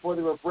Patriots before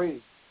they were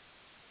Brady?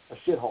 A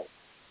shithole.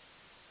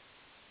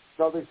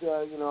 Celtics,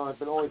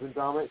 have always been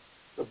dominant.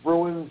 The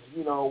Bruins,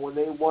 when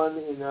they won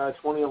in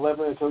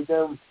 2011, it took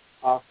them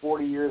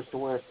 40 years to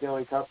win a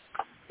Stanley Cup.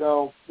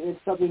 So it's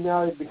something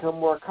now they've become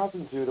more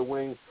accustomed to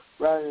winning,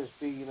 rather than just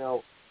be,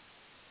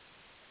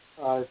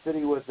 a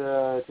city with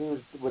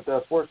teams with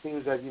sports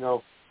teams that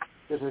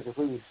just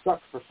completely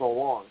sucked for so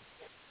long.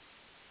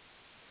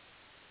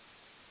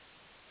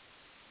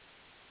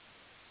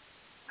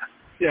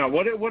 Yeah,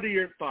 what are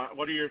your thoughts?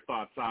 What are your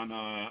thoughts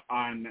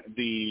on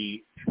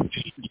the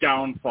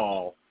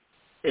downfall?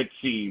 It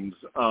seems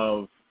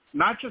of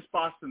not just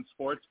Boston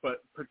sports,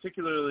 but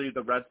particularly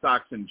the Red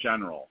Sox in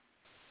general.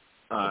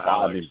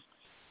 Celtics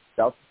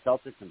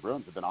and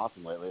Bruins have been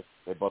awesome lately.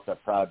 They both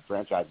have proud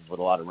franchises with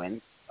a lot of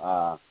rings.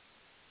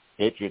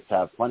 Patriots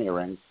have plenty of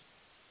rings.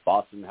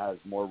 Boston has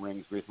more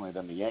rings recently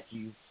than the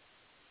Yankees.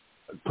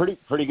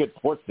 Pretty good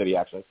sports city,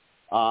 actually.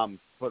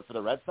 But for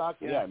the Red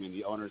Sox, I mean,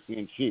 the owner's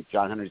being cheap.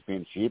 John Henry's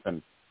being cheap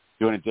and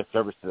doing a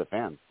disservice to the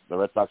fans. The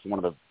Red Sox are one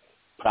of the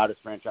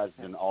proudest franchises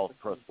in all of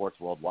pro sports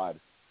worldwide.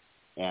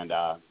 And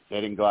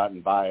they didn't go out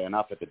and buy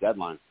enough at the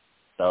deadline.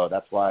 So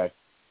that's why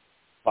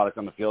product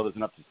on the field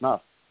isn't up to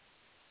snuff.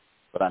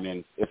 But, I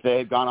mean, if they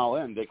had gone all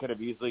in, they could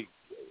have easily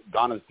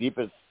gone as deep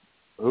as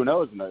who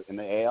knows in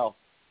the AL.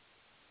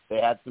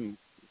 They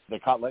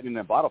caught lightning in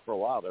a bottle for a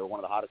while. They were one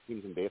of the hottest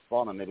teams in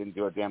baseball, and then they didn't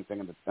do a damn thing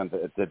at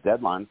the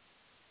deadline.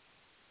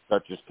 So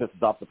it just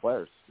pisses off the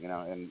players,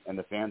 and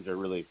the fans are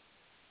really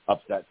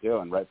upset too,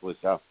 and rightfully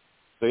so.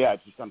 So, yeah,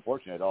 it's just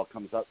unfortunate. It all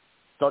starts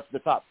at the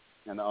top,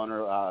 and the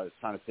owner is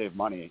trying to save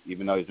money,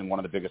 even though he's in one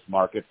of the biggest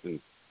markets and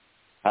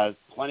has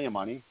plenty of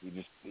money.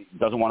 He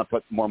doesn't want to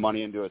put more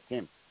money into his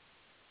team.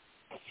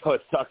 So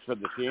it sucks for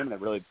the team, and it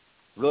really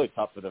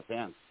tough for the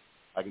fans.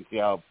 I can see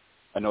how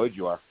annoyed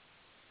you are.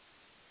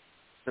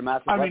 It's a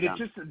massive letdown. It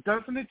just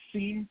doesn't it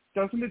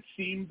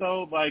seem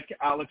though like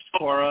Alex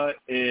Cora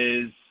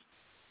is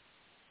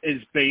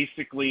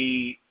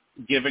basically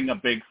giving a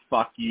big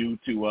fuck you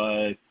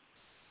to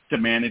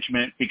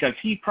management, because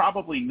he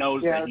probably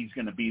knows that he's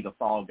going to be the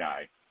fall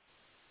guy.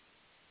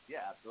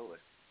 Yeah, absolutely.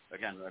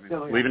 Again,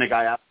 leaving a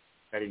guy out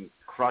getting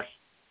crushed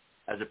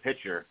as a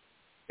pitcher,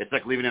 it's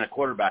like leaving in a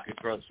quarterback who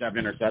throws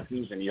 7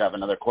 interceptions, and you have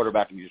another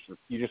quarterback, and you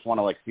just want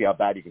to see how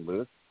bad you can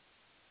lose.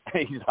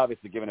 He's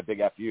obviously giving a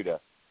big FU to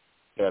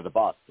the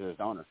boss, to his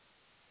owner,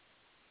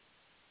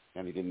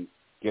 and he didn't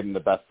give him the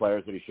best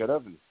players that he should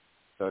have, and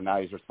so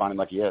now he's responding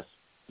like he is.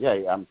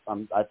 Yeah,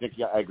 I think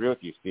I agree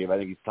with you, Steve. I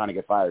think he's trying to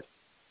get fired.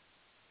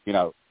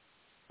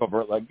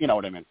 Covert, you know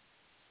what I mean.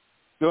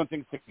 Doing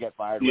things to get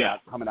fired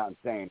without coming out and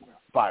saying,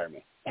 fire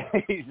me.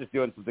 He's just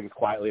doing some things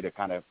quietly to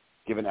kind of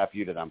give an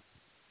FU to them.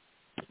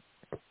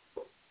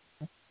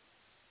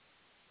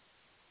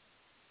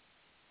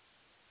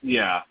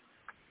 Yeah.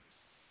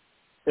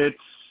 It's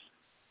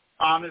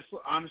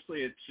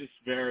honestly, it's just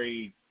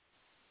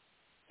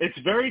it's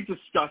very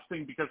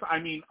disgusting, because,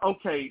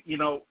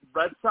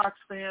 Red Sox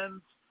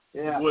fans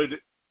would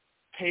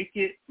take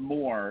it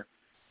more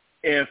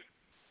if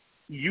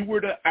you were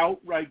to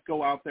outright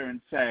go out there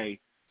and say,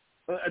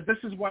 this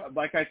is what,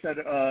 like I said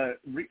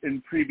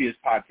in previous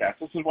podcasts,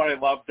 this is what I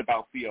loved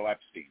about Theo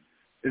Epstein,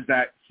 is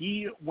that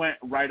he went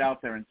right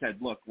out there and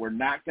said, look, we're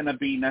not going to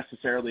be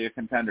necessarily a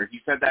contender.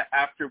 He said that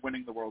after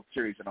winning the World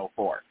Series in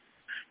 2004.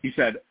 He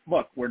said,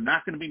 look, we're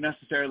not going to be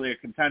necessarily a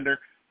contender.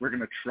 We're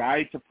going to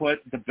try to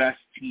put the best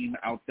team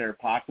out there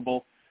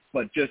possible,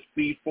 but just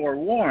be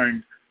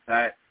forewarned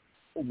that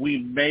we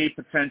may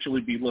potentially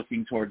be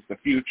looking towards the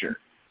future.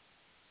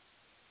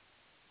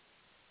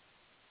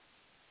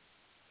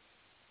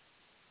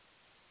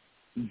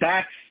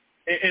 That's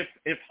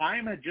if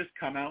Chaim had just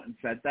come out and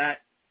said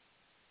that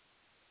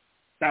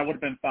would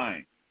have been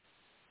fine.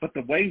 But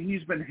the way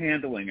he's been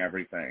handling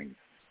everything,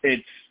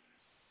 it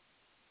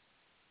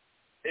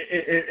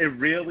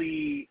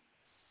really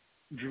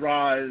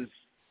draws,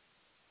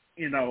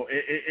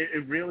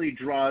 it really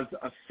draws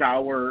a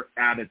sour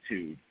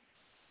attitude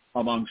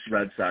amongst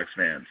Red Sox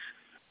fans.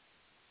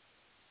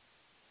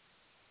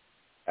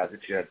 As it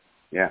should.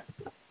 Yeah.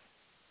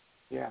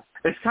 Yeah.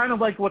 It's kind of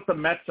like what the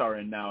Mets are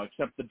in now,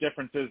 except the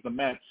difference is the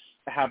Mets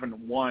haven't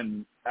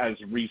won as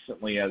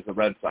recently as the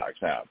Red Sox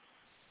have.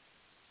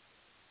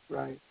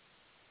 Right.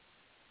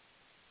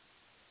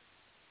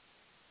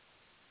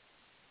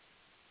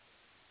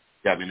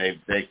 Yeah,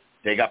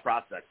 they got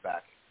prospects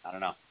back. I don't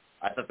know.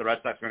 I thought the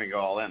Red Sox were going to go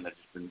all in. They've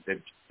just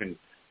been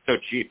so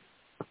cheap.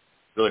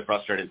 Really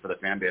frustrating for the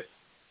fan base.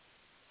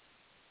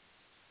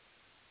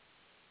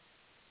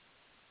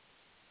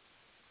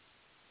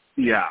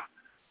 Yeah.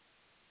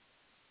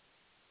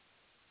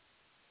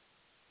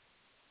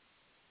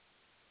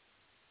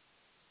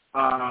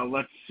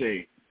 Let's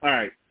see. All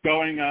right,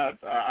 going up.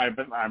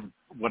 I'm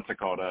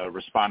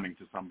responding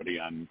to somebody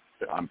on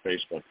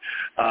Facebook.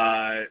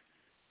 A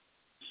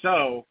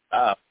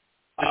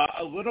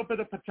little bit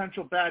of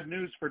potential bad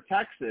news for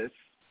Texas.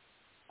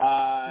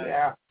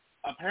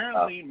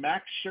 Apparently,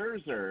 Max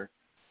Scherzer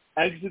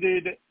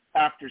exited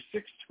after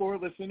 6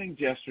 scoreless innings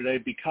yesterday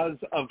because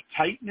of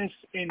tightness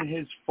in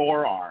his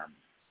forearm.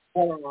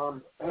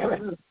 Forearm.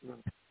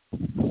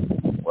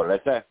 What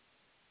did I say?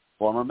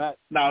 Former Met.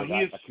 Now They he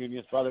is got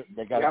Acuna's brother.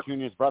 They got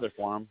Acuna's brother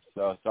for him.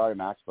 So sorry,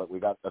 Max, but we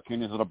got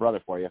Acuna's little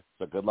brother for you.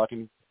 So good luck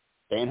in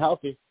staying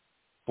healthy.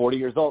 40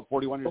 years old,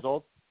 41 years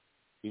old.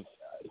 He's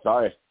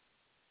sorry.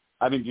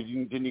 I mean,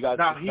 didn't you guys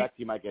suspect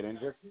he might get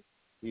injured?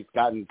 He's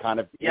gotten kind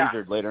of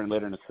injured later and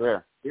later in his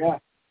career. Yeah.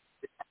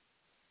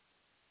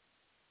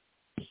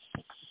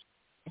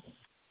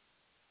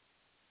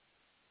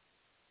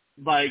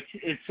 Like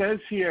it says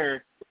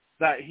here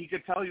that he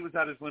could tell he was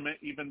at his limit,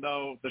 even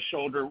though his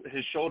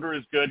shoulder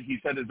is good. He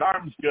said his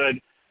arm's good.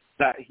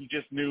 That he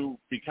just knew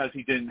because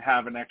he didn't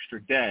have an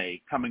extra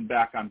day coming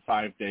back on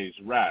 5 days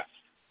rest.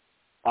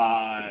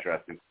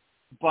 Interesting.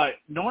 But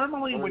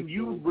normally when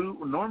you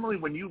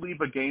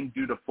leave a game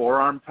due to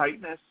forearm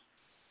tightness,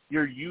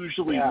 you're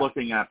usually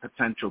looking at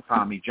potential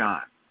Tommy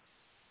John.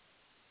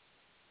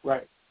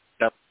 Right.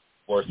 That's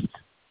worst.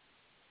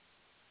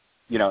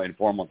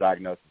 Informal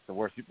diagnosis. The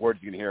worst words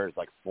you can hear is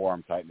like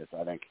forearm tightness.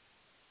 I think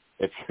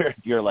if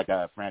you're like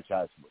a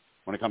franchise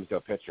when it comes to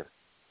a pitcher.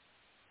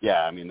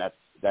 Yeah, I mean that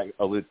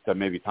alludes to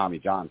maybe Tommy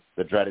John,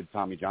 the dreaded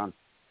Tommy John.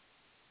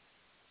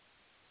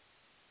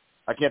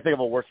 I can't think of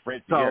a worse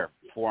phrase to hear.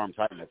 Forearm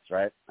tightness,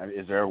 right? I mean,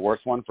 is there a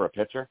worse one for a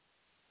pitcher?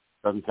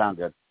 Doesn't sound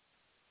good.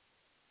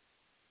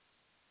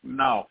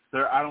 No,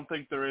 I don't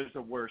think there is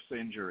a worse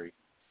injury.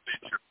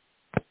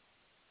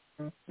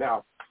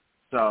 No.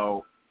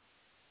 So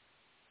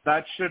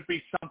that should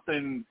be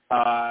something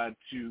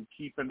to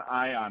keep an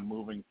eye on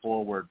moving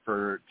forward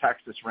for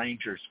Texas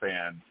Rangers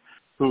fans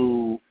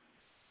who,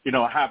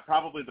 have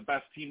probably the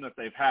best team that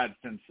they've had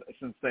since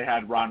they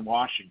had Ron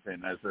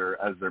Washington as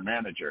their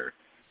manager.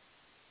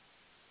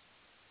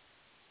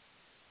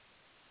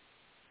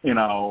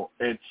 It'll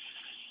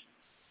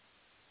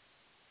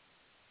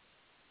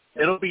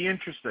be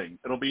interesting.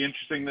 It'll be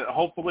interesting that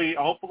hopefully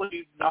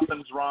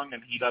nothing's wrong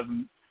and he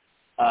doesn't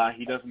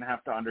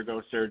have to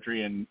undergo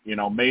surgery, and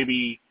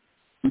maybe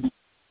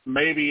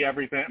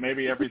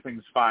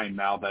everything's fine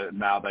now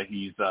that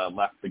he's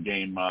left the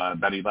game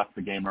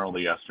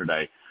early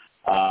yesterday.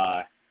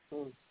 That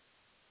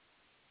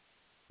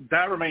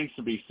remains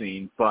to be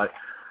seen. But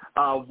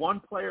one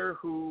player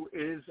who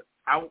is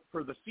out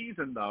for the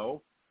season,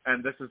 though,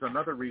 and this is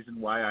another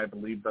reason why I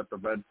believe that the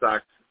Red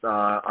Sox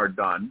are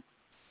done.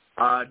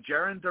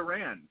 Jarren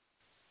Duran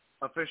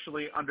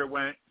officially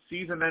underwent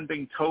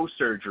season-ending toe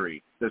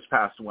surgery this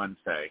past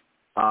Wednesday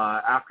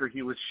after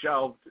he was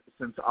shelved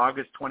since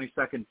August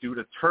 22nd due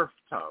to turf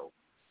toe,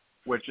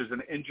 which is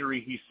an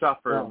injury he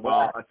suffered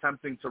while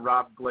attempting to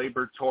rob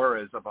Gleyber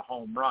Torres of a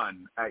home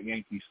run at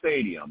Yankee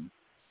Stadium.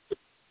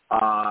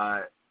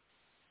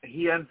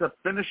 He ends up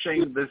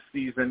finishing this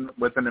season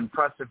with an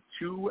impressive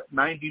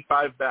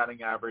 .295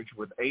 batting average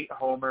with 8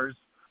 homers,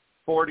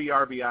 40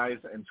 RBIs,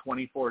 and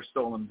 24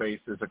 stolen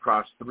bases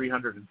across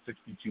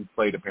 362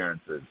 plate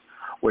appearances,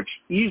 which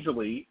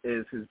easily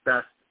is his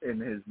best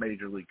in his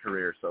major league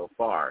career so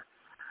far.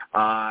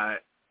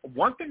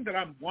 One thing that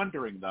I'm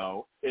wondering,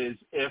 though, is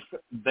if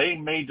they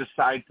may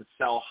decide to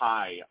sell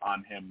high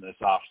on him this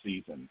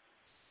offseason.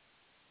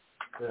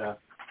 Yeah.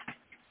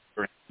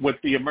 With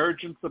the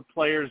emergence of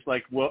players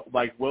like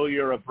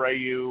Wilyer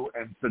Abreu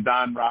and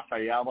Ceddanne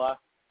Rafaela,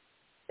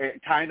 it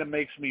kind of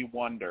makes me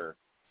wonder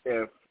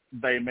if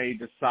they may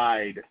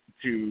decide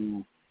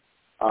to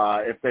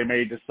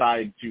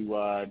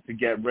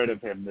get rid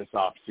of him this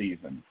off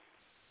season.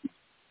 He's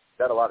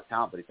got a lot of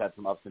talent, but he's had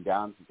some ups and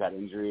downs. He's had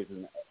injuries,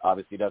 and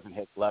obviously doesn't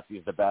hit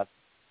lefties the best.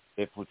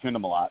 They platoon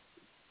him a lot.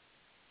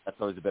 That's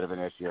always a bit of an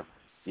issue.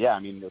 Yeah, I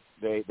mean,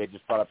 they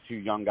just brought up 2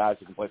 young guys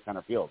who can play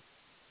center field.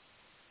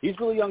 He's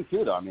really young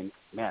too, though.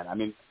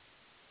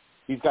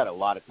 He's got a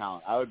lot of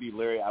talent. I would be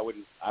leery. I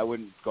wouldn't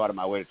go out of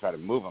my way to try to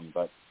move him,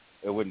 but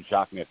it wouldn't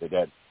shock me if they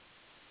did.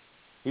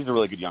 He's a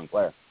really good young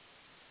player.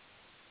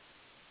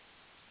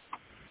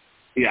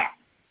 Yeah,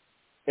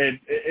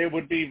 it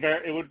would be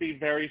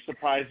very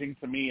surprising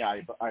to me.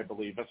 I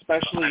believe,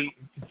 especially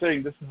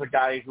considering this is a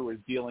guy who is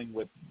dealing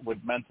with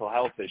mental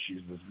health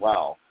issues as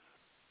well.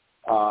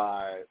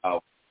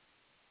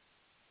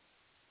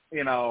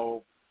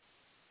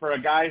 For a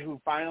guy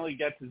who finally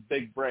gets his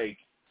big break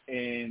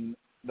in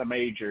the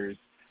majors,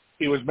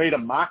 he was made a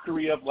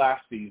mockery of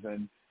last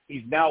season.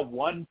 He's now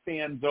won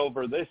fans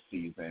over this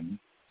season.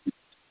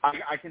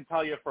 I can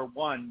tell you for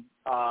one,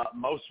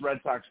 most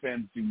Red Sox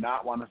fans do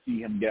not want to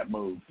see him get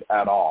moved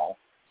at all.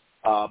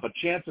 But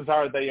chances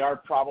are they are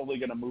probably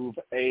going to move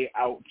a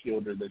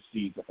outfielder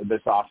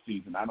this off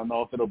season. I don't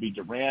know if it'll be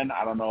Duran.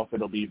 I don't know if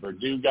it'll be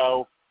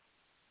Verdugo.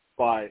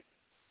 But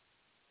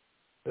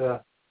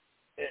there's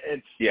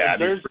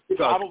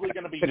probably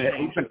going to be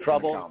he's in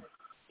trouble.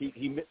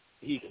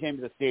 He came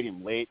to the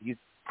stadium late.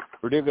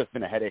 Verdugo's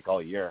been a headache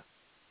all year.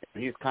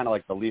 He's kind of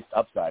like the least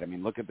upside. I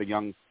mean, look at the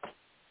young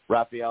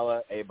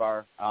Rafaela,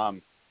 Abar.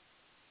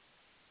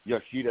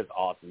 Yoshida's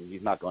awesome.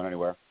 He's not going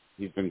anywhere.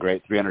 He's been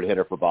great. 300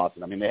 hitter for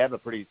Boston. I mean, they have a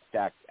pretty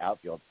stacked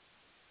outfield.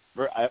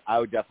 I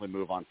would definitely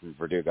move on from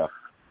Verdugo.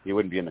 He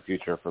wouldn't be in the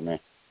future for me.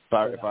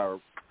 If I were,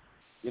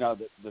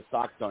 the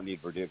Sox don't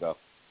need Verdugo.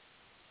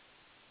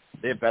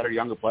 they have better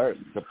younger players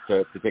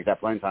to take that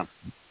playing time.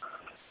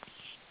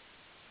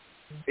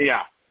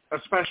 Yeah,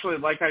 especially,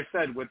 like I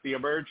said, with the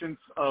emergence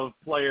of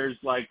players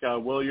like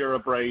Wilyer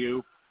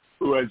Abreu,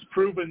 who has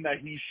proven that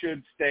he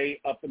should stay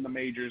up in the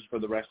majors for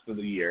the rest of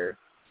the year,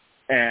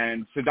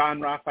 and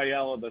Ceddanne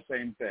Rafaela, the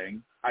same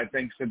thing. I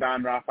think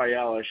Ceddanne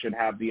Rafaela should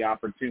have the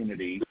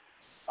opportunity,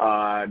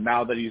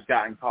 now that he's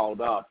gotten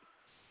called up,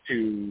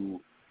 to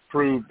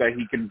prove that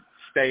he can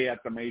stay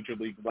at the major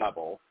league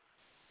level.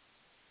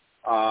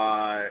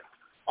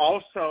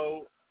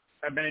 Also,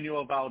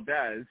 Emmanuel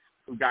Valdez,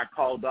 who got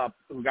called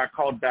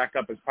back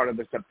up as part of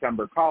the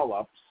September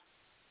call-ups,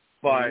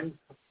 but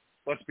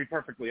let's be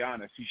perfectly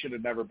honest, he should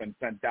have never been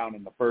sent down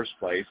in the first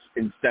place.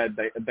 Instead,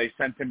 they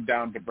sent him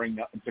down to bring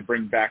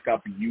back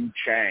up Yu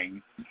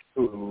Chang,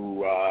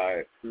 who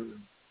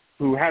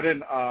had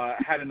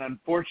an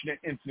unfortunate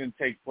incident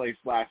take place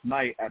last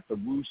night at the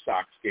Woo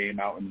Sox game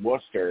out in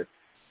Worcester,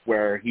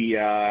 where he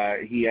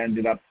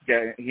ended up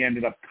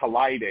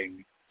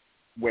colliding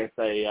with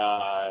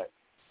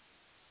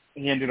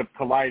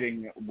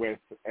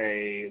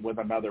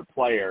another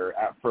player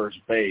at first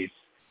base.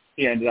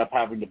 He ended up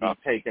having to be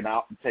taken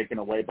out and taken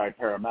away by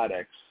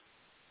paramedics.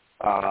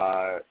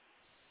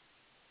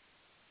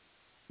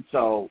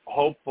 So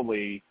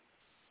hopefully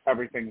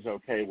everything's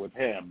okay with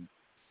him.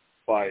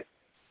 But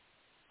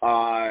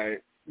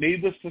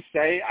needless to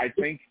say, I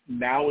think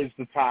now is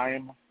the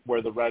time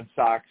where the Red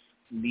Sox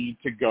need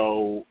to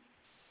go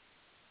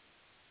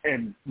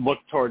and look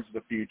towards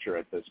the future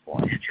at this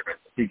point.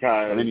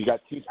 Because and then you got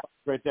two spots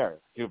right there,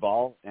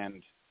 Duvall,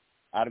 and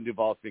Adam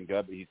Duvall's been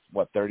good, but he's,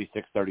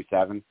 36,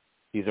 37?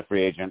 He's a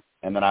free agent.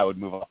 And then I would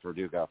move up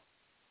Verdugo.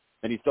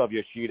 Then you still have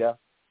Yoshida,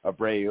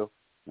 Abreu,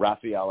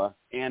 Rafaela,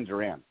 and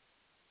Duran.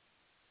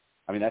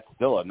 I mean, that's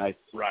still a nice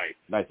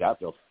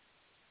outfield.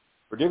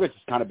 Verdugo's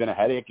just kind of been a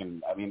headache,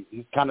 and, I mean,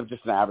 he's kind of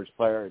just an average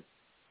player.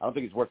 I don't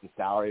think he's worth the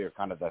salary or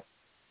kind of I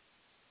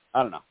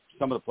don't know.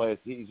 Some of the players,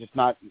 he's just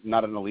not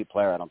an elite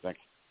player, I don't think.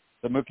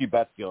 The Mookie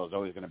Betts deal is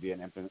always going to be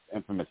an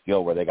infamous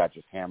deal where they got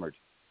just hammered.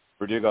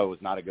 Verdugo was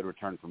not a good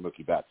return for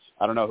Mookie Betts.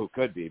 I don't know who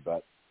could be,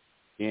 but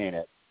he ain't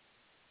it.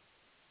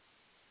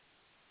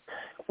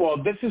 Well,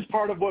 this is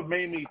part of what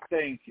made me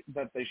think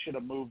that they should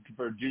have moved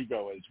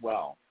Verdugo as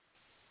well,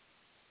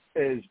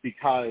 is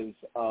because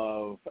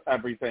of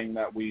everything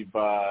that we've,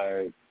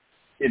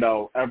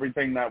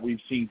 everything that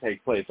we've seen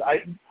take place.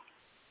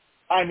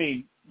 I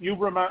mean, you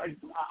remember?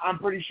 I'm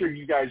pretty sure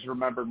you guys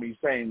remember me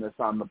saying this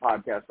on the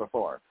podcast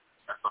before.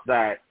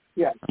 That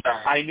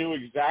I knew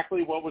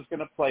exactly what was going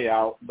to play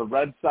out. The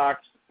Red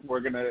Sox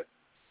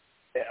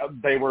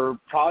they were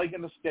probably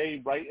going to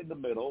stay right in the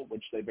middle,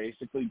 which they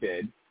basically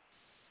did,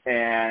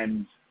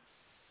 and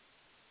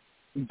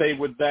they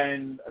would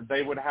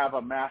have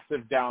a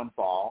massive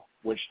downfall,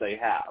 which they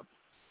have.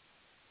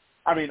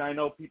 I mean, I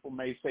know people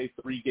may say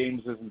 3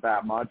 games isn't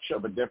that much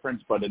of a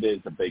difference, but it is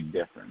a big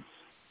difference.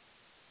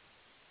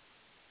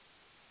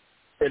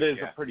 It is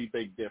a pretty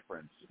big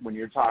difference when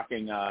you're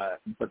talking the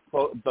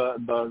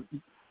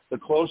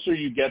closer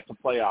you get to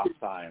playoff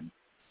time.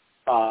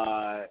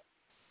 A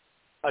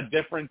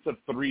difference of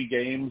 3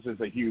 games is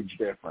a huge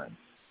difference.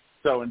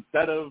 So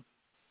instead of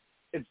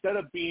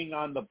being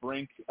on the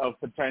brink of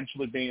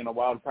potentially being in a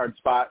wild card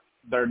spot,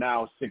 they're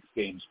now 6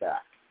 games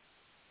back.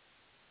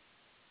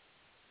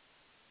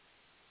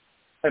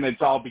 And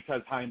it's all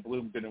because Chaim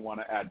Bloom didn't want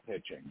to add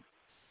pitching.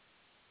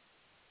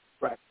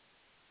 Right.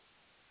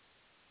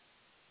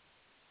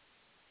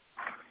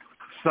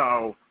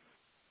 So,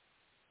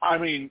 I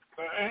mean,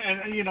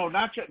 and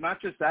not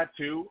just that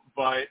too,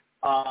 but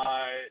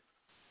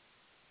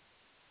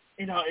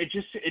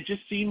it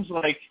just seems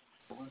like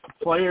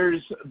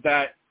players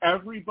that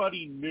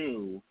everybody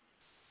knew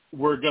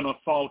were going to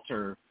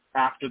falter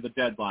after the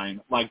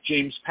deadline, like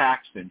James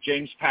Paxton.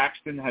 James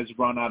Paxton has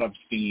run out of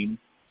steam.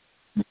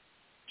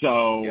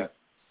 So,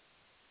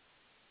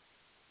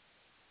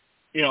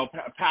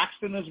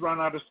 Paxton has run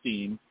out of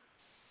steam.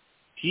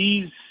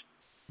 He's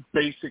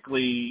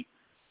basically,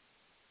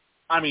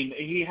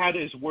 he had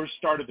his worst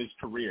start of his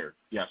career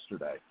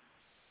yesterday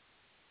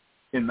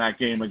in that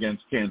game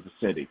against Kansas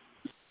City.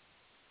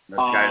 This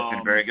guy's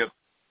been very good.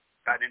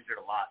 Got injured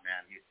a lot,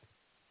 man.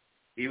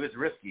 He was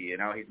risky,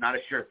 He's not a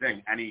sure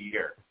thing any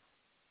year.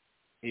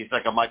 He's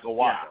like a Michael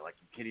Walker. Yeah. Like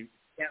you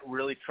can't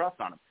really trust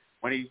on him.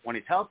 When he's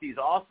healthy, he's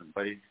awesome,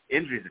 but his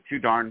injuries are too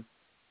darn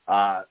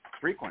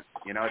frequent.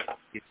 You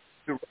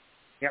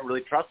can't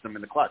really trust him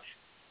in the clutch.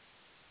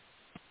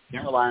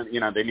 Can't rely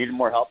on. They needed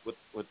more help with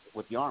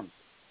the arms.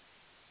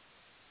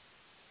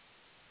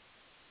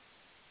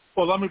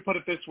 Well, let me put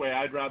it this way: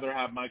 I'd rather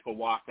have Michael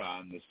Wacha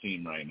on this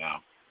team right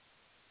now.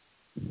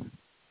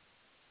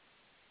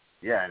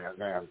 Yeah, and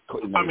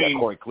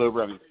Corey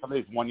Kluber. Some of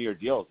these one-year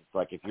deals. It's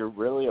like if you're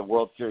really a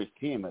World Series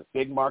team, a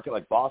big market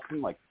like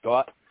Boston, like go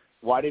out.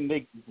 Were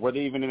they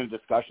even in a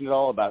discussion at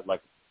all about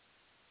like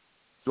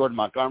Jordan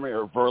Montgomery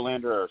or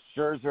Verlander or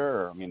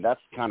Scherzer? That's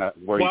kind of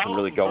where you can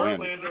really go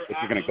in if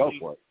you're going to go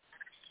for it.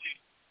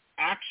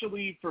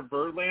 Actually, for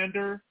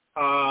Verlander,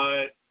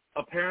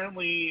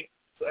 apparently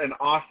an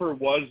offer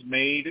was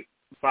made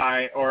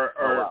by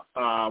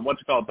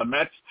what's it called? The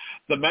Mets.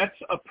 The Mets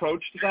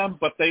approached them,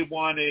 but they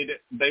wanted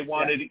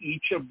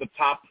each of the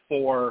top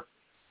four.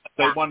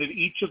 They wanted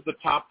each of the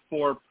top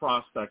four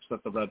prospects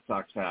that the Red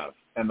Sox have,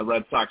 and the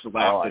Red Sox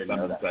laughed at them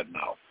and said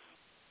no.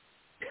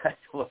 That's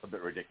a little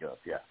bit ridiculous.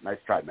 Yeah, nice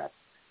try, Mets.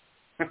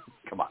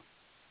 Come on.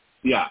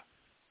 Yeah.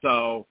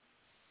 So,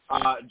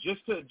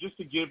 just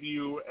to give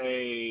you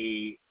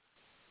a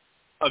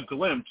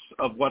glimpse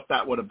of what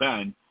that would have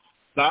been,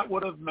 that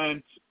would have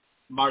meant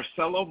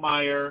Marcelo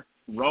Meyer,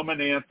 Roman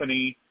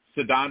Anthony,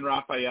 Ceddanne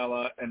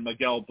Rafaela, and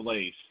Miguel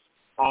Bleis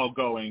all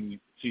going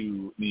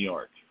to New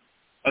York.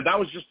 And that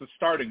was just the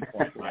starting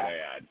point, might I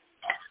add.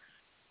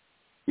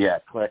 Yeah,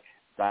 click,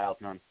 dial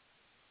tone.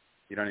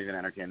 You don't even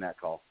entertain that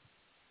call.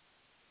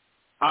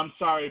 I'm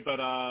sorry, but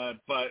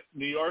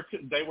New York,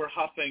 they were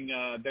huffing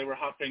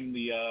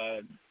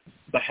the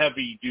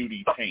heavy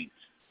duty paint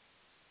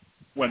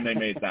when they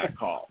made that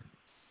call.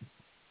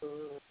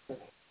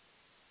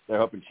 They're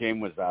hoping Shane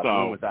was out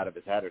of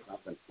his head or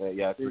something.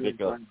 Yeah, it's a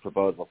ridiculous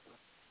proposal.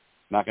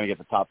 Not going to get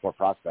the top four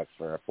prospects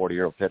for a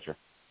 40-year-old pitcher.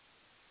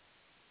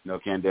 No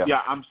can do.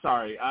 Yeah, I'm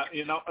sorry.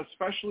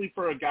 Especially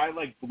for a guy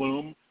like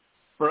Bloom,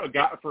 for a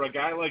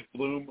guy like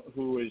Bloom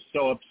who is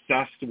so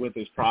obsessed with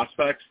his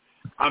prospects,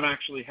 I'm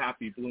actually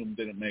happy Bloom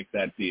didn't make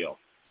that deal,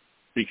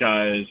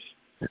 because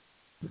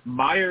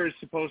Meyer is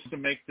supposed to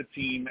make the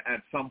team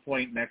at some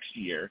point next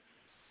year.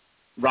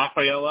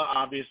 Rafaela,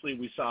 obviously,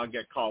 we saw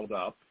get called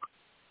up.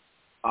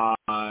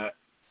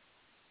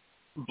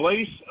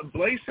 Bleis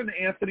and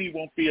Anthony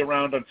won't be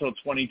around until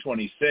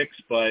 2026,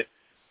 but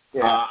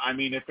I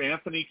mean, if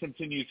Anthony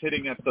continues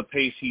hitting at the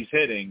pace he's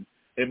hitting,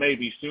 it may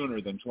be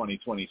sooner than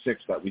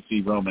 2026 that we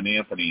see Roman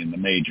Anthony in the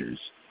majors.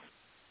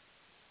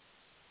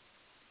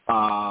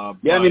 I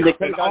mean, they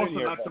could have also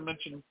here, not to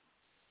mention.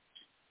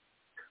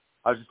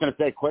 I was just going to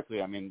say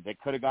quickly, I mean, they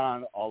could have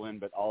gone all in,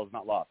 but all is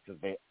not lost,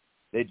 because they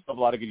have a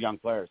lot of good young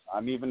players.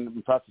 I'm even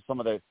impressed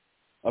with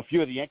a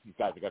few of the Yankees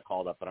guys that got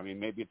called up, but I mean,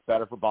 maybe it's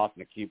better for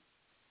Boston to keep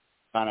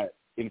kind of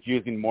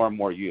infusing more and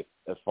more youth,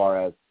 as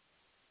far as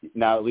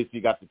now at least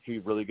you got the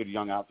two really good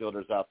young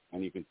outfielders up,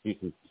 and you can see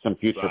some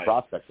future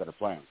prospects that are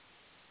playing.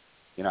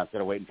 You know,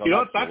 instead of waiting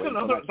until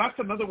that's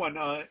another one.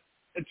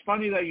 It's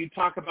funny that you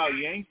talk about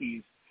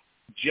Yankees.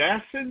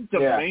 Jason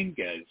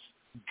Dominguez,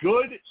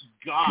 good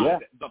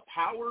God, the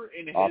power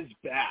in his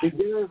bat. He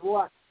did his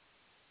what?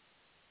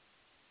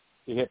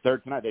 He hit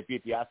third tonight. They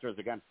beat the Astros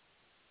again.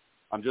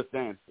 I'm just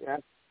saying. Yeah.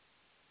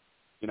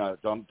 You know,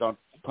 don't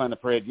plan the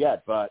parade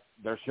yet, but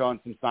they're showing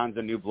some signs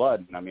of new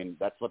blood. And I mean,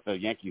 that's what the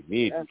Yankees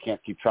need. You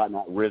can't keep trotting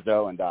out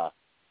Rizzo and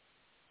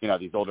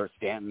these older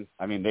Stanton.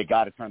 I mean, they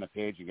got to turn the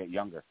page and get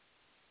younger.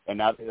 And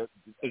now,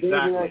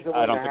 exactly.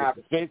 I don't think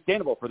it's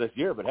sustainable for this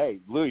year. But hey,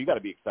 Lou, you got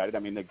to be excited. I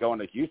mean, they're going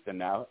to Houston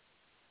now.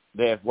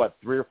 They have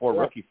 3 or 4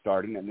 rookies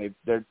starting, and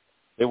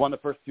they won the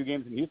first 2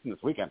 games in Houston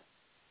this weekend.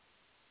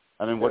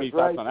 I mean, what are your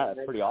thoughts on that?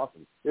 That's pretty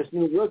awesome. This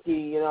new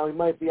rookie, he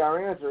might be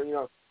our answer.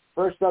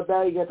 First up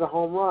bat, he gets a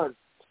home run.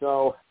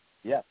 So,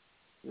 yeah.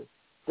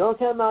 Don't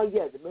count them out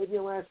yet. They may be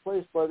in last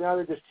place, but now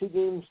they're just 2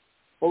 games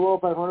below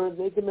 500.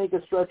 They can make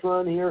a stretch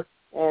run here,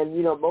 and,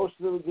 most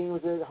of the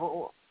games at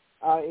home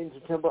in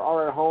September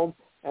are at home,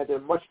 and they're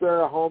much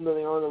better at home than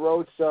they are on the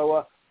road.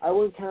 So I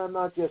wouldn't count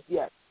them out just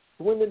yet.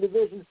 To win the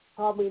division,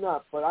 probably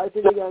not, but I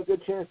think they got a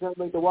good chance to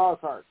make the wild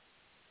card.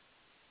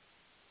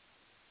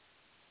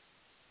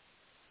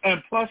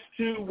 And plus,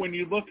 too, when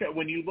you look at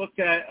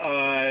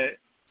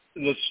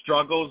the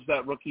struggles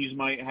that rookies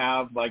might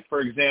have, like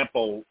for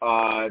example,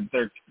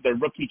 their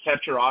rookie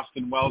catcher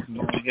Austin Wells is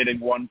only hitting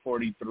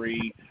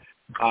 143.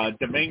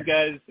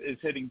 Dominguez is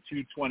hitting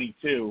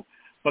 222.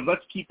 But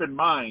let's keep in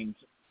mind,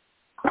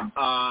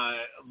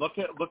 look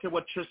at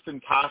what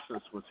Tristan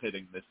Casas was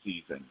hitting this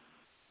season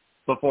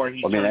before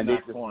he turned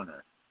that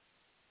corner.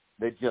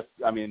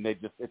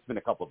 It's been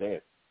a couple of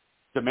days.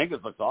 Dominguez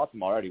looks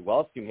awesome already.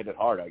 Wells can hit it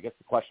hard. I guess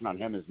the question on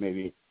him is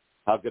maybe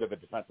how good of a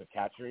defensive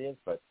catcher he is.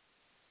 But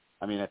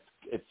I mean,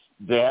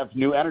 they have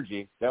new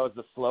energy. That was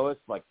the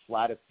slowest,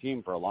 flattest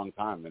team for a long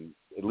time, and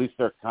at least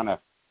they're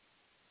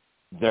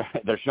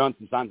showing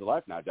some signs of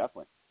life now.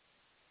 Definitely.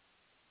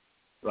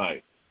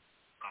 Right.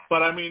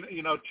 But I mean,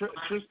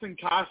 Tristan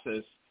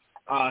Casas,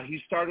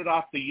 he started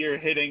off the year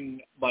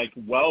hitting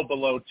well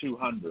below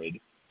 200.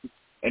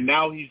 And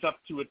now he's up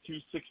to a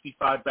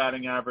 265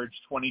 batting average,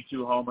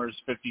 22 homers,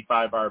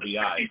 55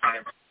 RBI.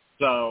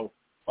 So,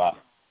 wow.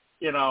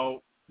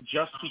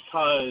 Just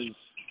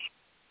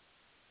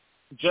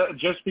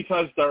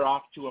because they're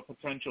off to a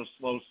potential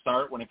slow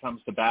start when it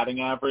comes to batting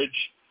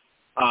average,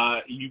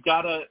 you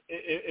gotta,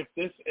 if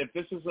this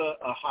is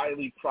a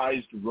highly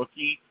prized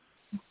rookie,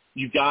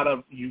 you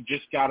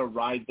just gotta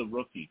ride the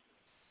rookie.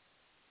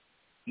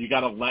 You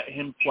gotta let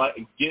him play,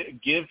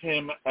 give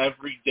him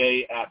every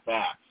day at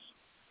bats.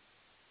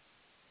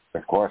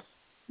 Of course.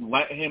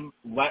 Let him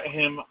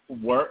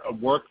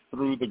work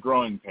through the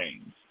growing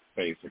pains,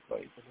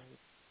 basically.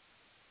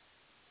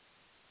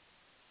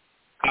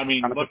 I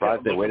mean, I'm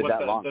surprised they waited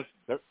that long.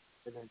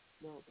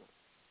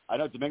 I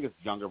know Dominguez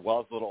is younger.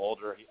 Wells a little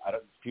older.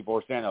 People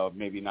were saying, oh,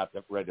 maybe not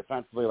ready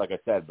defensively, like I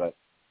said, but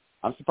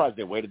I'm surprised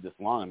they waited this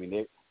long. I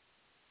mean,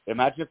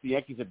 imagine if the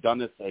Yankees had done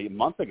this a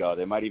month ago,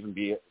 they might even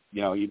be,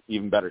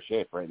 even better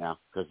shape right now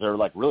because they're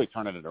like really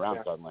turning it around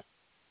suddenly.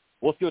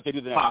 We'll see what they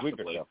do the next week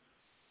or so.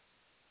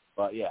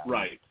 But yeah,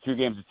 right. 2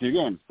 games is 2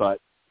 games,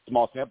 but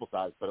small sample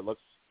size. But it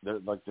looks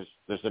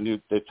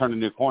they've turned a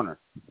new corner.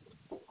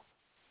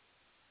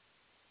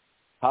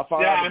 How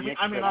far? Yeah,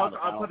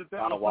 I'll put it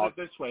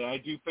this way. I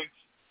do think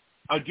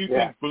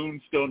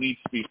Boone still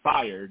needs to be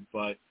fired,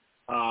 but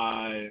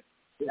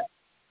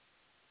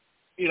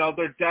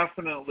they've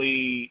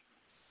definitely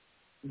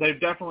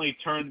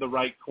turned the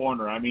right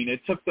corner. I mean,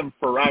 it took them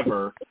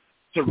forever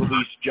to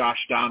release Josh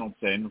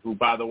Donaldson, who,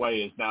 by the way,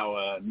 is now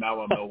a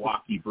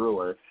Milwaukee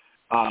Brewer.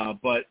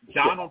 But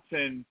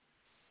Donaldson,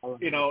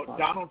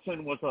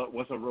 Donaldson was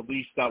a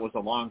release that was a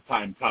long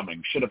time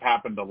coming. Should have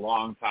happened a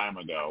long time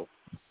ago.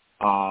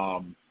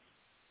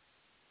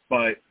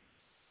 But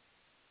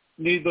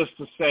needless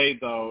to say,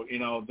 though,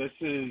 this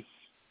is.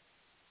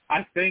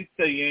 I think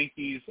the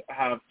Yankees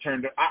have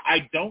turned.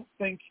 I don't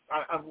think.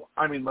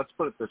 I mean, let's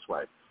put it this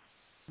way: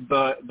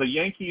 the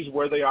Yankees,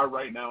 where they are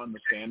right now in the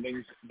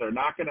standings, they're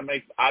not going to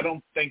make. I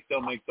don't think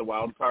they'll make the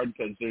wild card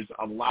because there's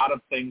a lot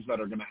of things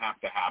that are going to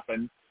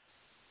happen.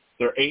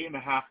 They're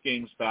 8.5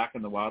 games back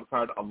in the wild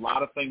card. A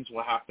lot of things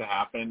will have to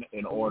happen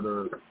in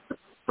order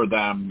for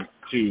them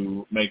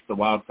to make the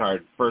wild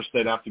card. First,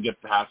 they'd have to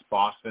get past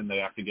Boston. They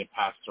have to get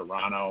past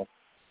Toronto.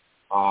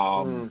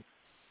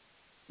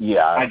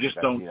 Yeah, I just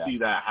don't see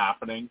that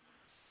happening.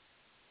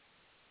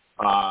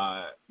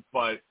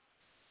 But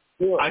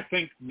I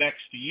think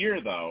next year,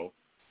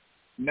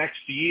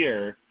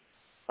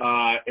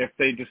 if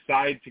they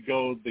decide to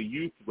go the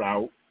youth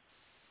route,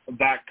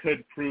 that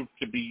could prove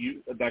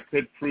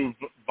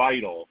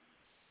vital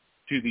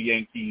to the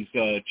Yankees'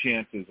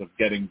 chances of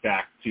getting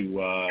back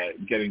to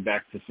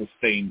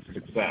sustained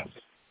success.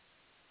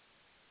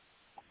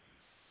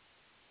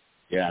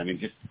 Yeah, I mean,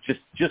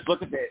 just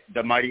look at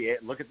the mighty.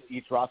 Look at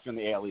each roster in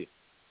the AL East.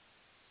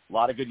 A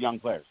lot of good young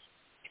players.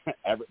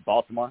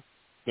 Baltimore,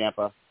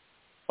 Tampa,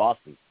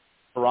 Boston,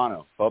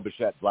 Toronto, Bo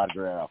Bichette, Vlad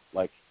Guerrero.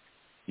 Like,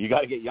 you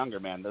got to get younger,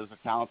 man. Those are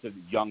talented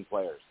young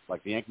players.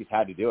 Like, the Yankees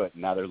had to do it,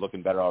 and now they're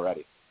looking better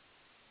already.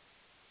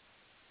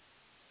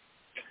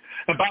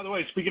 And by the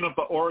way, speaking of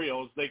the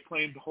Orioles, they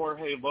claimed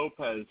Jorge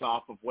Lopez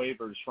off of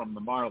waivers from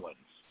the Marlins.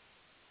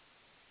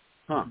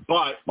 Huh.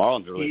 But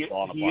Marlins are really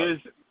falling apart.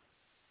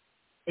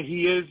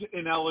 He is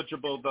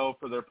ineligible, though,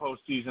 for their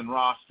postseason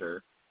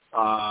roster,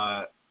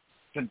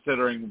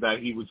 considering that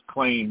he was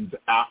claimed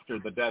after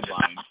the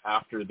deadline,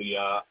 after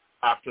the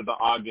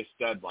August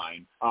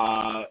deadline.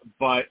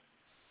 But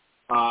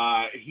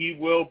he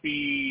will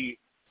be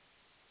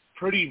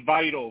pretty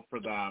vital for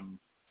them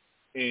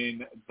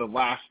in the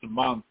last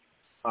month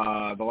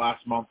of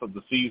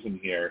the season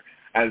here,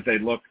 as they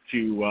look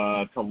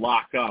to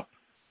lock up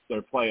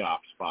their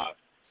playoff spot.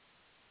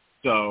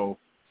 So.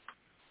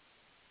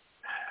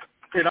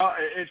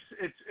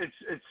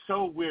 It's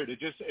so weird.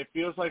 It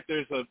feels like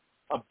there's a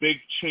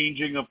big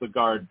changing of the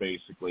guard,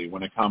 basically,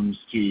 when it comes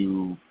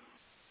to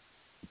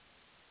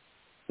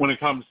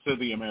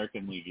the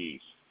American League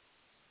East.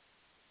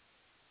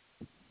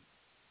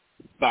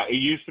 That it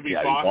used to be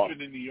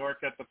Boston and New York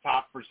at the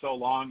top for so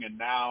long, and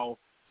now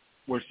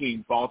we're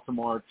seeing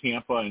Baltimore,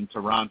 Tampa, and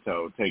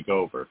Toronto take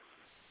over.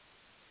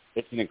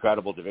 It's an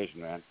incredible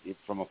division, man.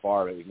 From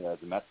afar, as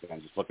a Mets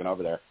fan, just looking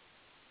over there.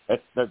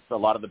 That's a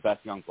lot of the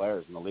best young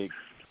players in the league.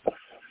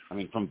 I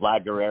mean, from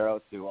Vlad Guerrero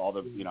to all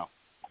the,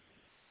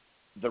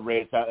 the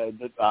Rays,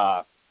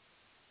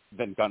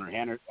 then Gunnar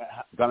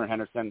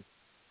Henderson.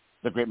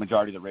 The great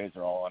majority of the Rays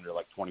are all under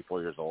like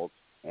 24 years old.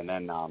 And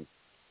then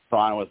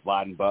Toronto with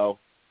Vlad and Bo.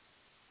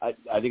 I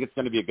think it's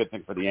going to be a good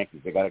thing for the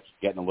Yankees. They got to keep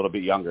getting a little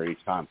bit younger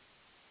each time.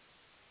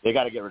 They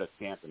got to get rid of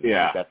Stanton.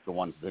 Yeah. I think that's the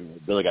one thing they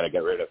really got to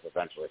get rid of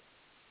eventually.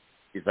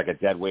 He's like a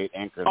dead weight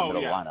anchor in the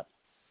middle of the lineup.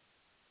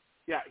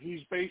 Yeah, he's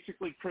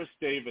basically Chris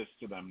Davis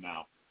to them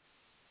now.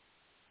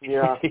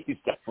 Yeah, he's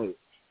definitely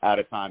out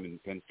of time in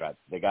pinstripes.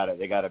 They got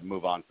to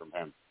move on from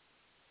him.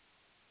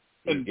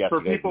 And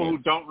for people who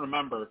don't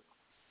remember,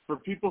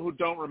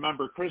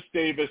 Chris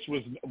Davis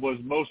was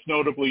most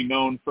notably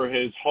known for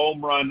his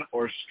home run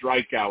or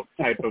strikeout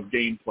type of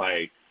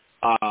gameplay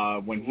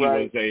when he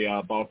was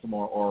a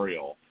Baltimore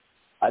Oriole.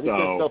 I think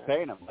they're still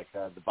paying him, like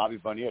the Bobby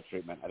Bonilla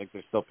treatment. I think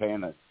they're still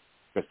paying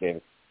Chris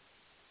Davis.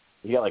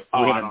 He got like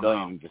 $300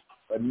 million and just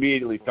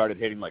immediately started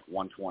hitting like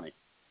 120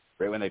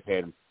 right when they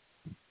paid him.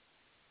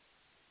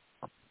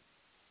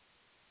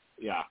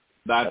 Yeah,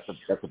 that's a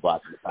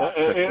blast in the past.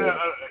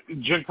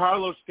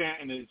 Giancarlo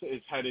Stanton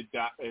is headed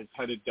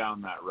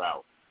down that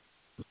route.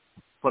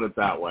 Put it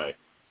that way.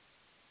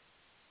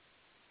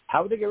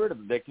 How would they get rid of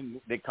him?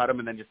 They cut him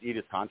and then just eat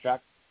his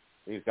contract.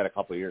 He's got a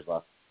couple of years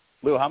left.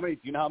 Lou, do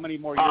you know how many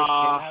more years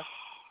Stanton has?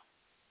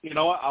 You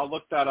know what? I'll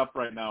look that up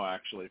right now,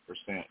 actually, for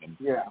Stanton.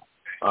 Yeah.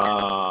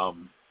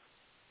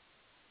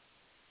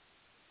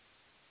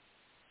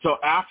 So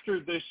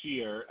after this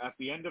year, at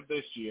the end of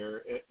this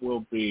year, it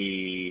will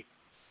be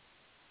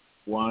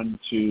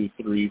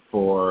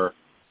 4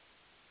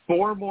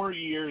 more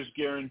years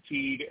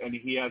guaranteed, and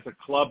he has a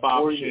club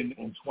option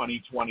in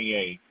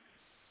 2028.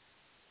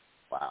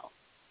 Wow.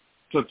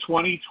 So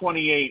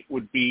 2028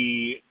 would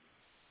be,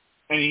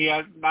 and he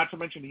has, not to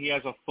mention he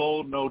has a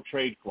full no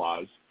trade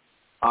clause.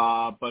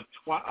 But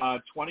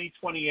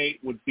 2028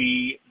 would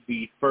be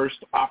the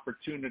first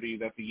opportunity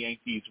that the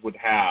Yankees would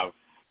have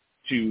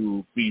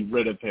to be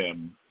rid of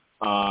him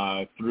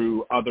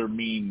through other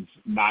means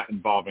not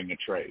involving a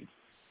trade.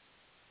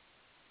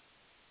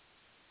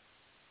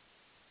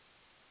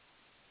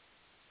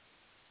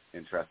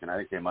 Interesting. I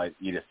think they might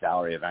eat a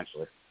salary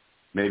eventually.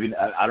 Maybe,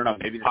 I don't know,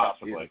 maybe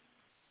Possibly.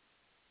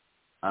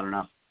 I don't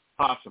know.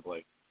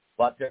 Possibly.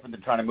 A lot different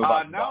than trying to move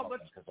on now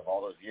because of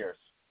all those years.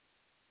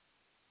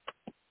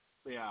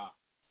 Yeah.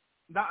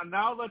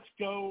 Now let's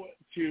go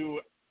to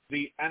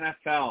the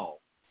NFL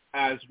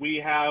as we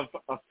have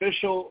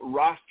official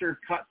roster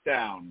cut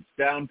downs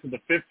down to the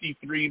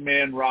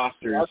 53-man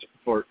rosters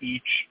for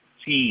each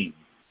team.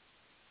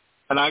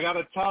 And I got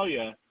to tell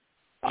you,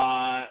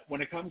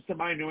 when it comes to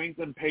my New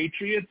England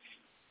Patriots,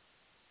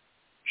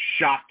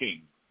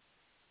 shocking.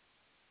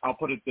 I'll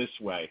put it this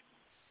way.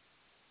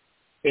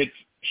 It's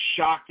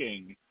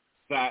shocking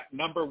that,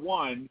 number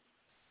one,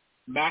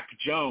 Mac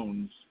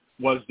Jones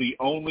was the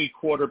only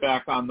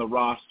quarterback on the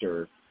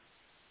roster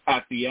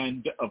at the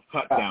end of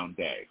cutdown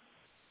day.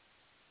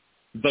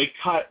 They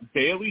cut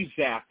Bailey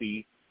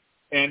Zappi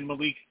and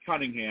Malik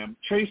Cunningham.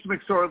 Trace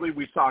McSorley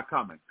we saw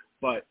coming,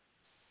 but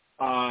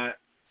I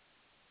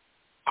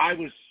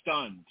was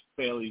stunned,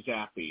 Bailey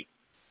Zappi.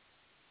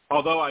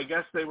 Although I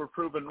guess they were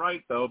proven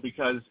right, though,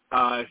 because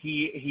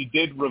he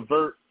did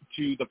revert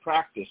to the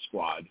practice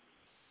squad.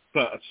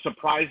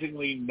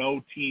 Surprisingly,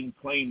 no team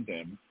claimed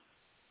him.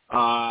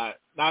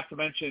 Not to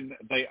mention,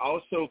 they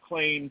also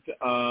claimed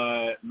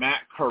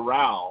Matt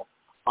Corral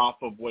off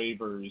of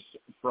waivers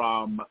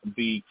from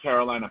the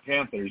Carolina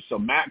Panthers. So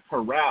Matt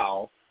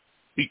Corral,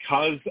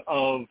 because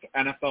of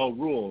NFL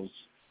rules,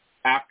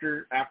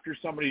 after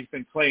somebody's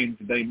been claimed,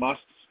 they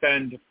must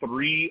spend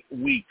 3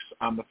 weeks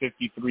on the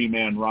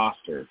 53-man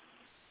roster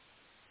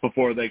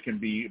before they can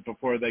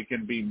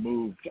be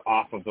moved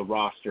off of the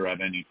roster at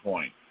any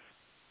point.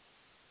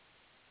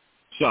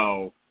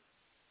 So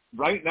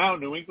right now,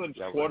 New England's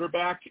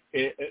quarterback,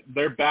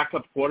 their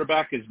backup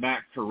quarterback is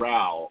Matt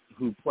Corral,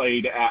 who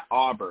played at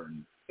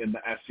Auburn in the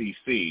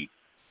SEC.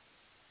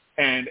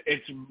 And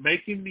it's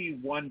making me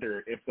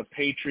wonder if the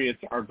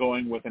Patriots are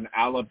going with an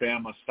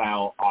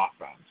Alabama-style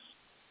offense.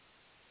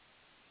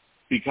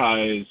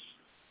 Because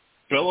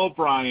Bill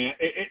O'Brien,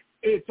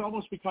 it's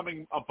almost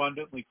becoming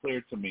abundantly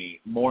clear to me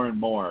more and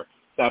more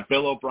that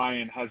Bill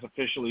O'Brien has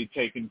officially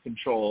taken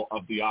control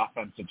of the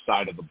offensive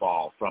side of the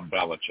ball from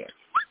Belichick.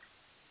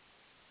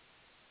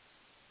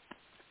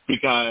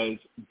 Because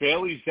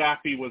Bailey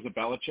Zappi was a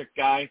Belichick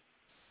guy.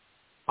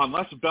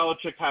 Unless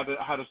Belichick had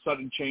a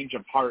sudden change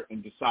of heart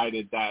and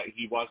decided that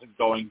he wasn't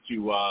going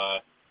to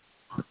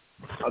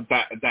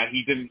that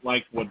he didn't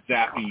like what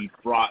Zappi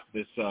brought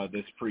this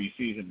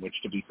preseason, which,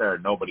 to be fair,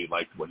 nobody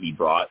liked what he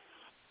brought.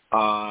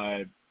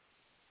 But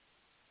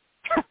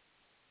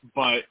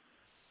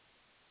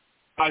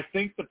I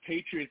think the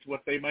Patriots,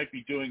 what they might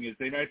be doing is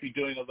they might be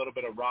doing a little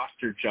bit of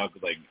roster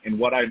juggling. And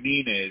what I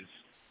mean is,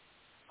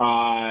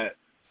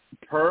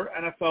 per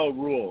NFL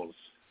rules,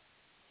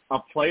 a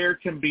player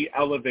can be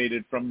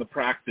elevated from the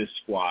practice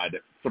squad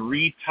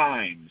 3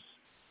 times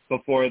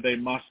before they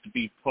must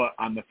be put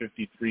on the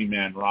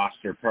 53-man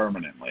roster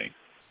permanently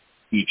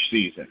each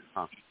season.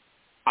 Huh.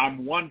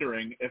 I'm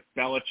wondering if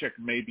Belichick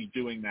may be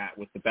doing that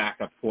with the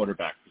backup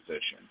quarterback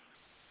position,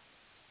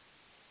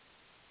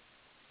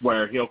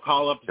 where he'll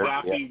call up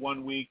Zappi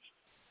 1 week,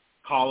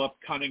 call up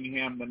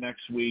Cunningham the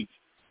next week,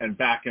 and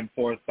back and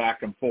forth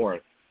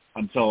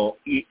until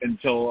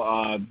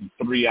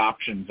 3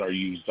 options are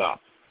used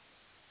up.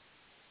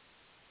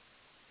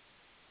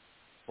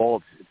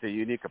 Bold. It's a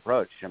unique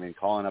approach. I mean,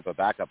 calling up a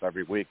backup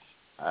every week.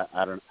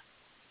 I don't.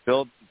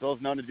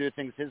 Bill's known to do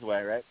things his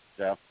way, right?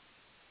 So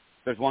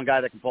there's one guy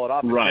that can pull it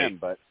off, right? Him,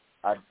 but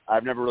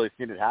I've never really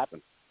seen it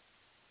happen.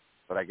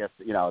 But I guess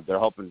they're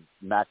hoping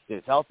Max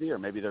stays healthy, or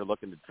maybe they're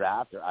looking to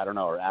draft, or I don't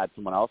know, or add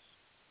someone else.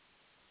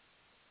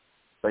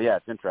 But yeah,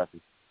 it's interesting.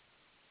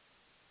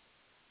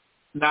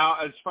 Now,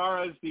 as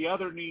far as the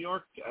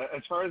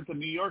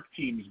New York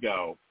teams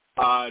go,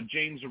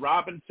 James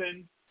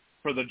Robinson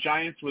for the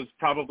Giants was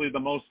probably the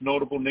most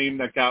notable name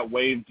that got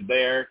waived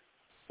there.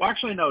 Well,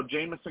 actually, no,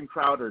 Jamison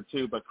Crowder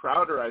too, but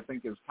Crowder I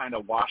think is kind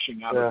of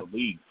washing out of the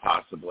league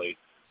possibly.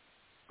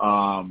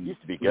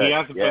 Used to be good. He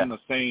hasn't been the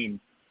same.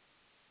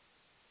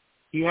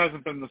 He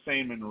hasn't been the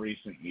same in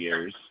recent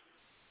years.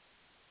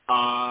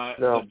 No.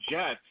 The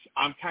Jets,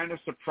 I'm kind of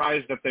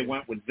surprised that they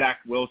went with Zach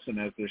Wilson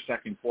as their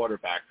second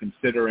quarterback,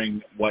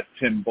 considering what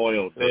Tim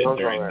Boyle did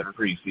during the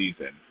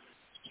preseason.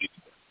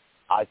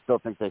 I still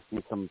think they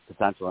see some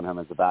potential in him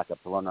as a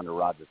backup to run under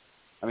Rodgers.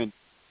 I mean,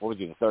 what was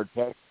he, the 3rd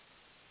pick?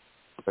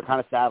 They're kind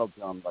of saddled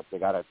to him, like they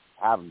got to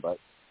have him, but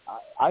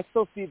I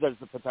still see there's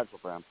the potential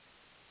for him.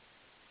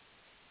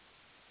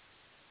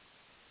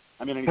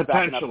 I mean, he's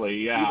potentially,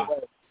 yeah.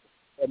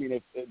 I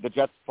mean, the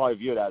Jets probably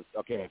view it as,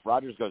 okay, if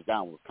Rodgers goes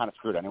down, we're kind of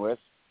screwed anyways.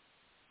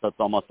 So it's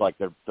almost like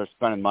they're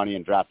spending money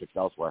in draft picks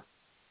elsewhere.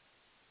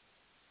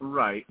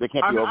 Right. They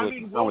can't be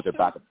overly concerned with their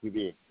backup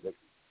QB.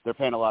 They're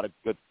paying a lot of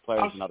good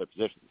players in other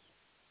positions.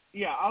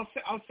 Yeah, I'll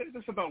say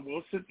this about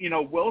Wilson. You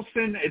know,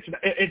 Wilson.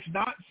 It's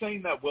not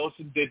saying that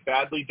Wilson did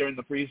badly during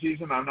the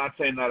preseason. I'm not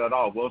saying that at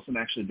all. Wilson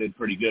actually did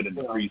pretty good in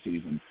the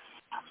preseason.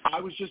 I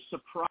was just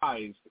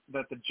surprised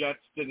that the Jets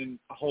didn't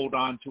hold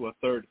on to a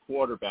third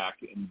quarterback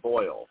in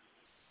Boyle.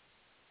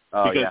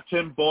 Because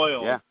Tim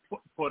Boyle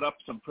put up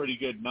some pretty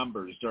good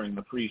numbers during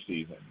the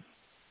preseason.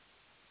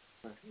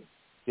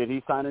 Did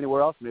he sign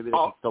anywhere else? Maybe they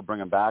can still bring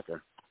him back.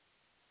 Or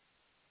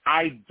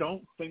I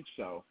don't think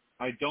so.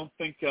 I don't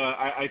think.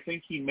 I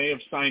think he may have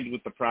signed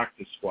with the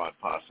practice squad,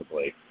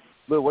 possibly.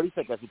 Lou, what do you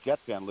think as a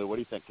Jets fan? Lou, what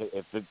do you think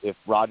if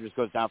Rodgers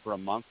goes down for a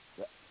month,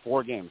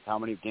 4 games? How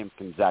many games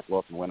can Zach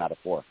Wilson win out of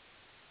 4?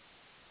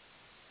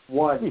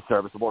 1. He's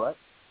serviceable, right?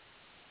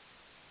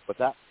 What's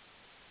that?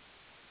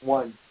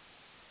 1.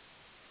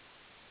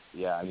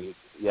 Yeah, I mean,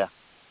 yeah.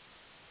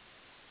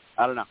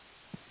 I don't know.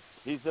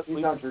 He's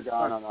not your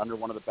guy. Under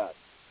one of the best.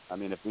 I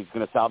mean, if he's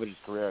going to salvage his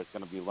career, it's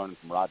going to be learning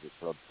from Rodgers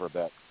for a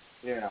bit.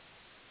 Yeah.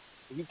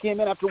 He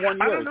came in after 1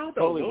 year. I don't know,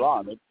 totally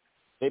wrong.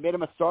 They made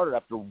him a starter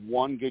after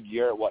 1 good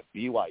year at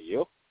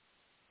BYU.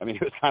 I mean,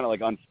 it was kind of like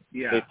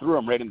they threw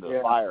him right into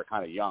the fire,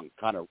 kind of young,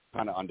 kind of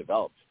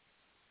undeveloped.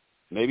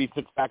 Maybe he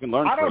sits back and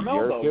learns for a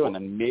year or two, and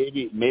then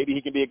maybe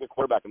he can be a good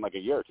quarterback in like a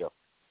year or two.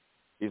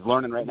 He's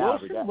learning right now.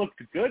 Wilson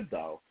looked good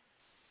though.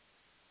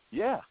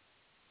 Yeah.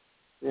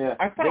 Yeah.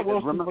 I thought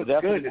Wilson looked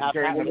good during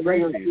the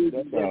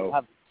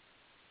preseason.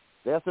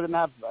 They also didn't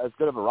have as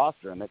good of a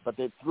roster, but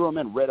they threw him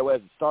in right away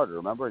as a starter,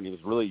 remember? And he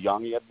was really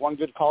young. He had 1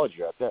 good college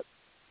year. That's it.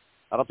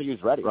 I don't think he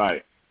was ready.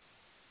 Right.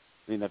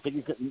 I mean, I think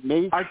he could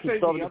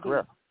still have a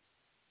career.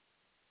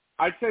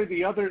 I'd say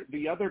the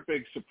other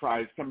big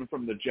surprise coming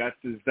from the Jets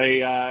is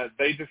they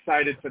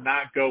decided to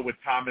not go with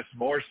Thomas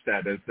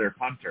Morstead as their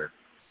punter.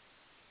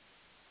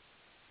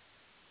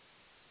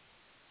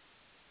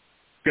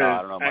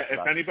 Because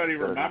if anybody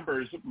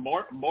remembers,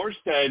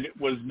 Morstead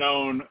was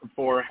known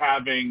for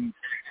having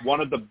one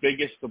of the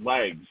biggest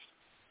legs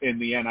in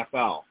the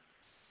NFL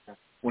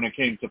when it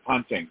came to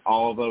punting.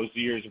 All of those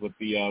years with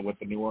the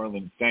New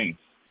Orleans Saints.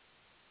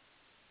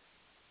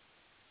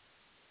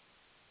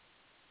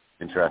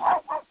 Interesting.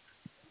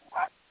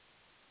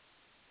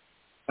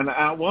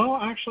 And well,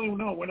 actually,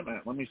 no. Wait a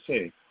minute. Let me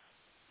see.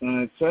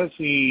 It says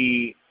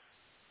he.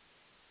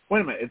 Wait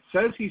a minute. It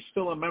says he's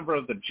still a member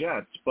of the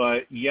Jets,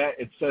 but yet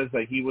it says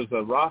that he was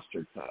a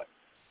roster cut.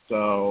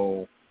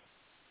 So,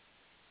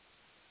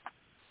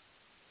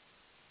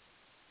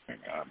 hang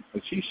on.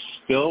 Is he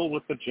still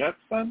with the Jets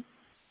then?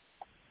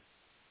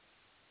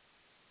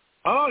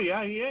 Oh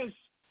yeah, he is.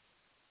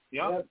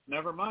 Yep.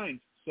 Never mind.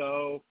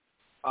 So,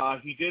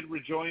 he did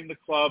rejoin the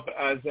club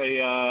as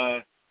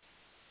a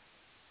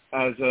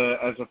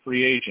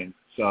free agent.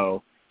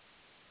 So.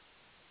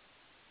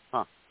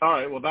 All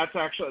right. Well, that's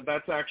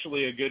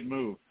actually a good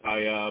move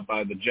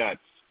by the Jets,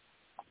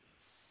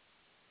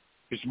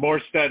 because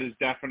Morstead is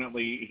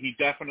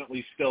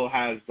definitely still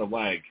has the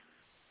leg.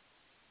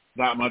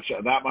 That much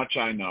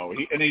I know.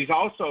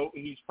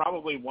 He's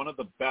probably one of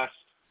the best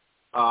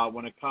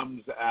when it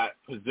comes at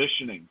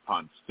positioning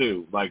punts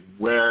too, like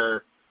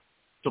where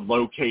to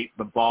locate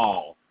the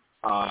ball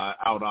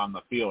out on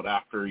the field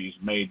after he's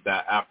made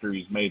that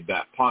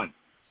punt.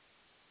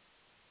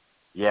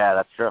 Yeah,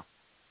 that's true.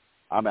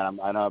 I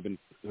know I've been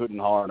hooting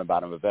and hollering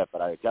about him a bit,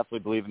 but I definitely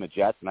believe in the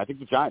Jets, and I think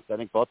the Giants. I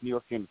think both New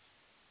York teams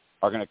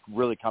are going to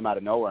really come out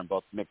of nowhere and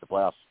both make the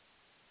playoffs,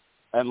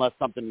 unless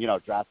something,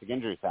 drastic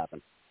injuries happen.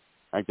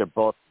 I think they're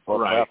both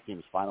playoff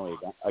teams finally,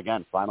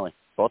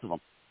 both of them.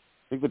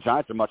 I think the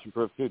Giants are much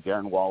improved too.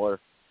 Darren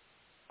Waller,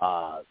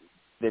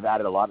 they've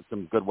added a lot of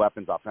some good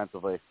weapons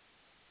offensively.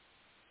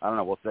 I don't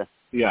know. We'll see.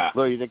 Yeah.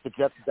 Lou, you think the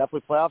Jets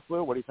definitely playoffs,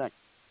 Lou? What do you think?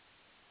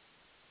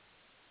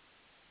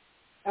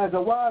 As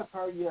a wild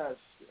card, yes.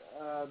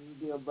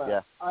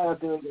 But I don't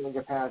think we're going to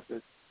get past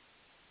it.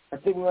 I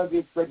think we might be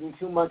expecting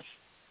too much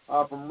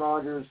from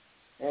Rodgers,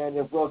 and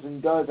if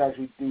Wilson does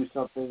actually do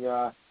something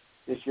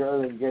this year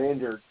other than get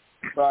injured,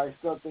 but I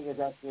still think it's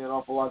asking an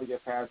awful lot to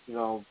get past,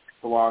 the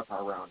wild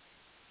card round.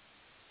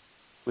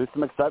 At least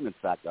some excitement's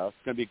back, though.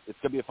 It's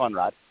gonna be a fun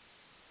ride.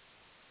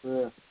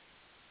 Yeah.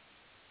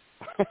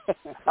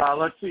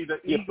 Let's see, the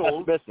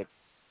Eagles.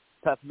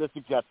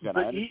 Pessimistic Jets fan.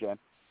 I understand.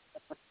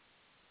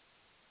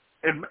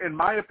 In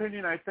my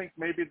opinion, I think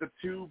maybe the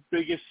 2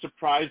 biggest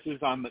surprises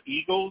on the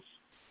Eagles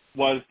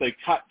was they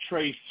cut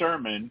Trey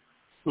Sermon,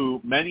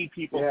 who many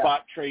people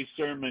thought Trey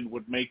Sermon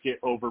would make it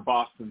over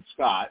Boston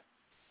Scott.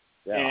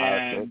 Yeah,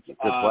 and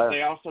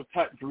they also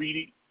cut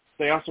Greedy.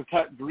 They also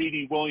cut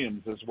Greedy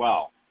Williams as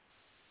well.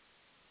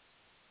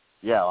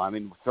 Yeah, well, I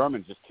mean,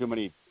 Sermon's just too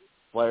many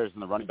players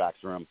in the running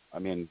backs room. I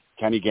mean,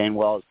 Kenny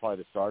Gainwell is probably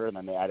the starter, and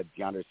then they added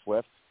DeAndre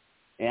Swift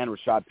and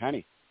Rashad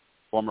Penny,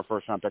 former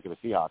first-round pick of the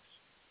Seahawks.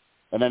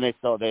 And then they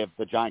have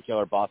the giant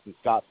killer Boston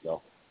Scott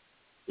still.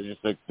 They're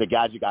just the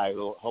gadget guy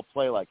who'll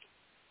play like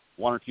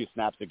 1 or 2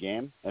 snaps a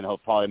game, and he'll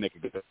probably make a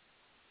good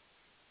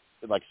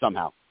like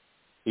somehow.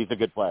 He's a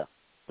good player.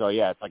 So,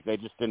 yeah, it's like they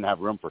just didn't have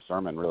room for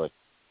Sermon, really.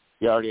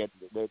 He already had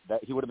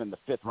he would have been the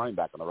 5th running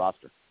back on the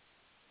roster.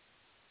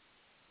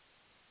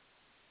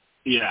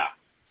 Yeah.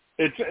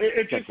 It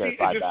just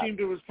seemed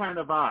it was kind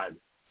of odd.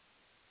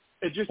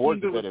 It just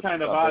seemed it was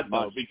kind of odd,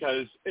 though,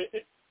 because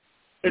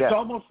it's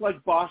almost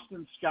like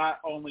Boston Scott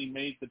only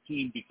made the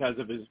team because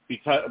of his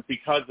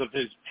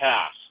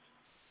past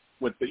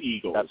with the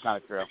Eagles. That's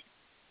kind of true.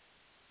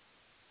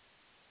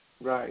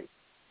 Right.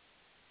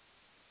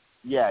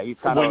 Yeah, he's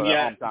kind of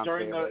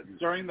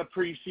during the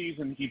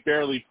preseason, he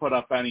barely put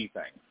up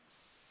anything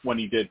when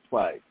he did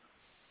play.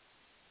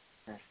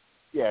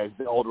 Yeah, he's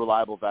the old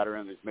reliable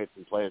veteran. He's made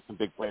some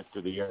big plays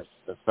through the years,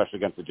 especially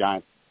against the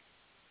Giants.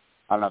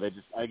 I don't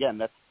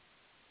know.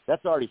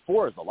 That's already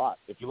 4 is a lot.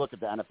 If you look at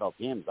the NFL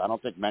teams, I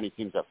don't think many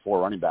teams have 4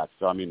 running backs.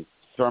 So I mean,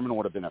 Sermon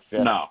would have been a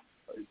 5th. No,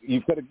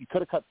 you could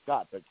have cut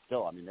Scott, but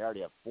still, I mean, they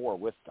already have 4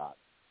 with Scott.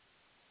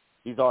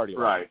 He's already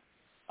right.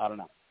 I don't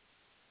know.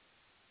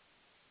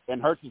 And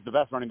Hurts is the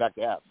best running back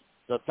they have.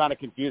 So it's kind of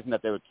confusing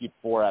that they would keep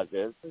 4 as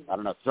is. I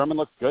don't know. Sermon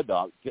looks good,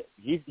 though.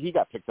 He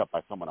got picked up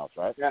by someone else,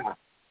 right? Yeah.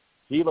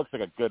 He looks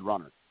like a good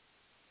runner.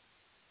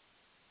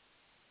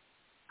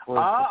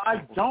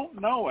 I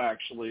don't know,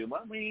 actually.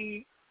 Let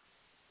me...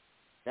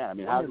 Yeah, I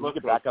mean, he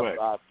could back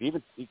up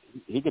Stevenson.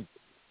 He could...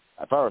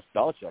 If I were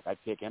Belichick, I'd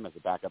take him as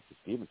a backup to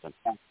Stevenson.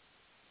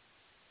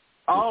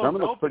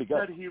 Sermon looks pretty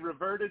good. He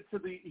reverted to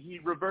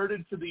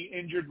the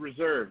injured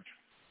reserve.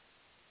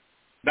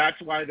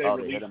 That's why they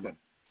released him.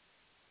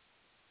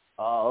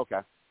 Oh, okay.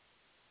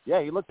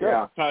 Yeah, he looked good.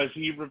 Yeah, because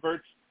he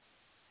reverts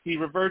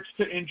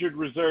to injured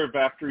reserve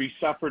after he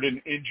suffered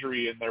an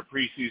injury in their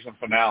preseason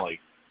finale.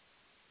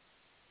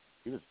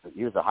 He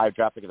was a high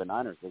draft pick of the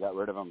Niners. They got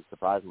rid of him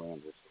surprisingly,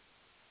 and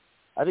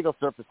I think he'll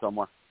surface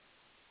somewhere.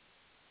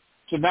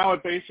 So now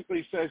it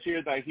basically says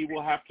here that he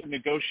will have to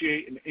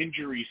negotiate an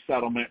injury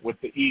settlement with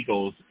the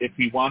Eagles if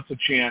he wants a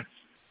chance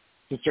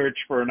to search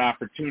for an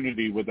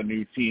opportunity with a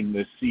new team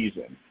this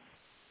season.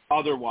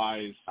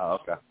 Otherwise,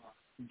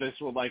 this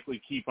will likely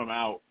keep him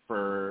out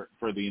for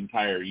the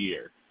entire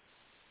year.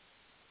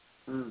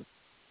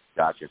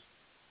 Gotcha.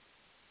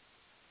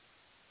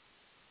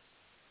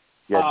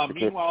 Yeah,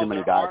 meanwhile, too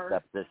many guys at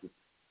that position.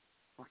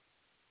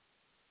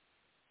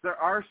 There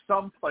are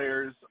some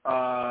players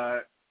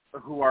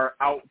who are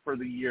out for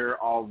the year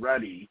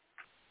already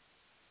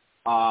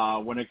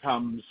when it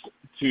comes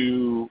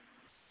to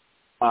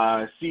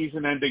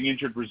season-ending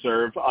injured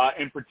reserve.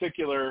 In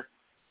particular,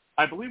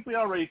 I believe we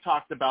already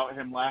talked about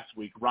him last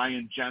week,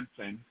 Ryan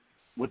Jensen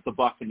with the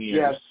Buccaneers.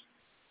 Yes.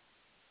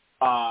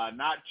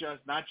 Not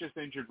just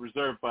injured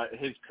reserve, but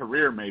his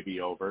career may be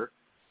over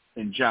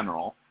in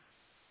general.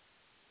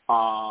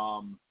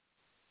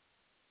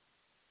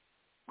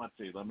 Let's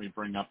see. Let me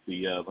bring up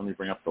the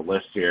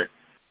list here.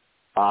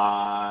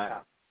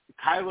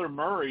 Kyler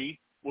Murray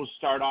will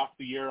start off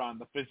the year on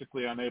the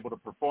physically unable to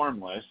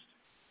perform list,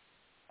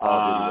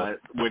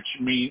 which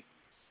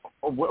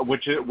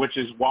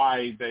is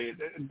why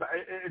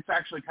it's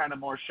actually kind of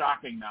more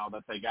shocking now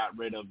that they got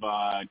rid of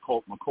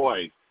Colt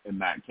McCoy in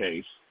that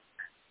case.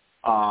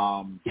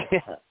 Dobbs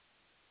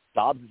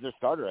is their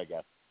starter, I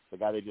guess. The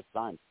guy they just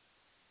signed.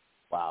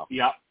 Wow.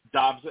 Yep.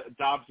 Dobbs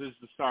is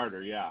the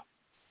starter. Yeah.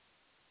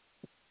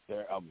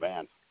 Oh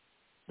man,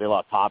 they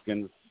lost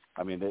Hopkins.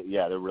 I mean,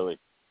 they're really.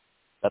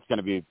 That's going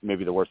to be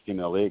maybe the worst team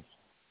in the league.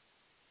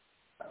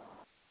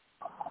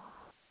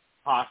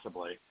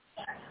 Possibly.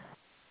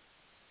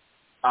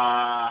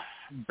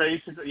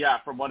 Basically, yeah.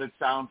 From what it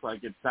sounds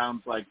like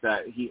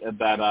that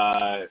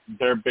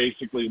they're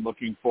basically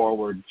looking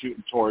forward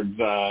towards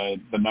the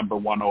number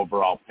 1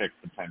 overall pick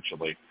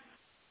potentially.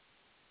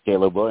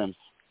 Caleb Williams.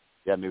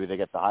 Yeah, maybe they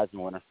get the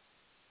Heisman winner.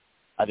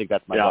 I think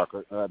that's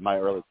my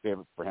early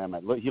favorite for him.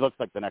 He looks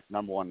like the next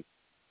number 1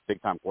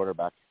 big-time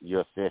quarterback,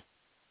 USC,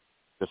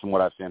 just from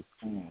what I've seen.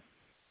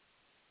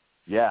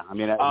 Yeah, I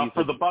mean,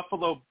 for the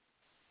Buffalo.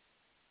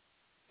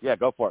 Yeah,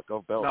 go for it.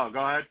 Go Bills. No, go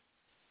ahead.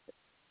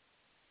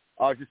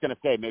 I was just going to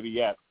say,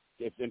 maybe,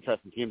 it's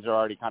interesting. Teams are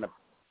already kind of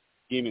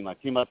scheming.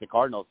 Like, team like the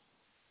Cardinals,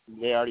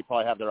 they already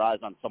probably have their eyes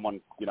on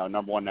someone,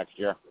 number 1 next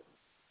year.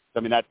 So,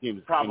 I mean, that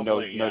team's in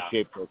no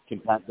shape to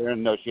contend. They're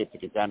in no shape to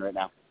contend right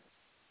now.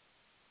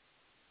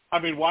 I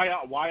mean, why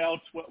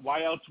else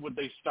would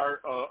they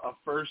start a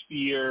first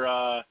year,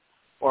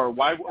 or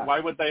why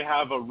would they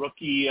have a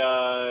rookie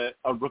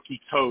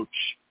coach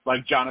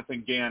like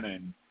Jonathan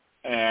Gannon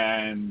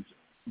and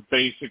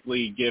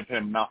basically give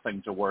him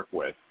nothing to work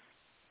with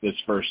this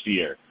first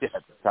year? Yeah,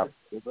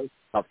 it's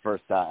tough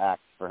first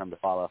act for him to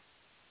follow.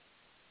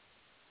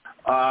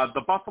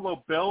 The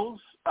Buffalo Bills,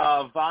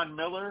 Von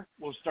Miller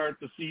will start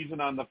the season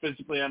on the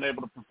physically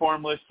unable to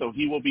perform list, so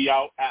he will be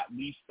out at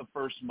least the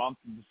first month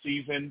of the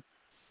season.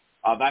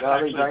 That's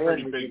actually a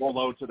pretty big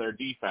blow to their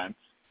defense.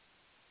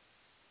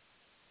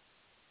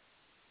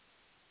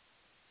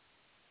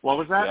 What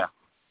was that? Yeah.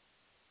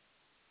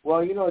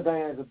 Well,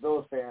 Diane's a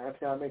Bills fan. That's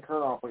going to make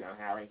her awfully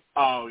unhappy.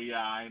 Oh,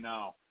 yeah, I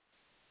know.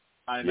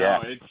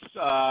 Yeah. It's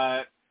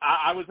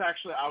I was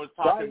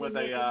talking with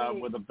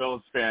a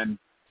Bills fan.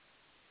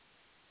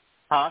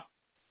 Huh?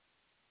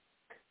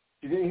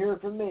 You didn't hear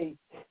it from me.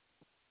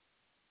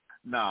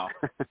 No.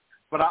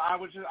 But I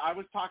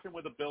was talking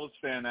with a Bills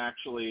fan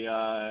actually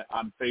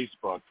on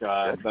Facebook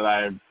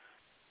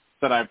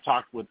that I've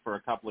talked with for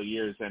a couple of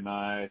years, and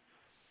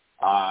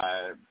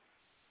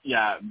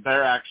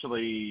they're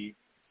actually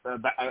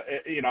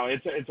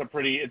it's a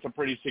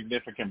pretty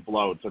significant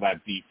blow to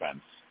that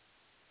defense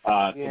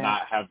to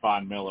not have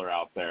Von Miller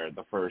out there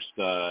the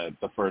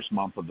first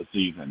month of the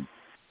season.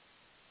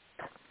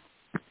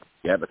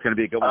 Yeah, but it's going to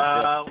be a good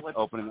one.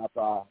 Opening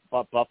up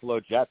Buffalo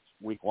Jets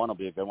week 1 will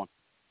be a good one.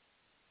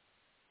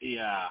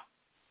 Yeah.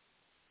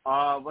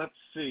 Let's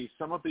see.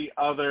 Some of the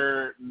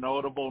other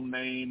notable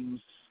names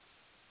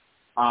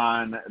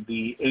on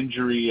the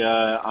injury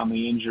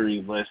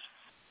list.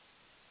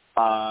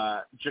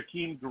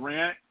 Jakeem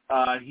Grant,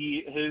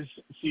 his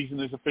season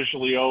is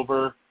officially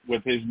over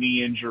with his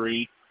knee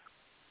injury.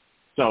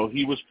 So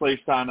he was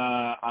placed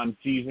on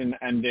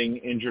season-ending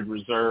injured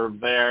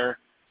reserve there.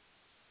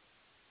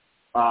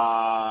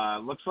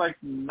 Looks like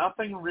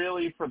nothing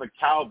really for the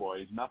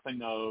Cowboys.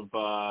 Nothing of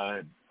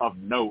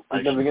note,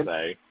 I should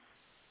say.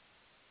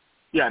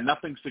 Yeah,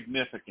 nothing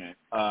significant.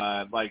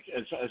 Like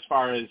as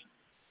far as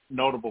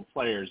notable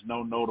players,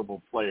 no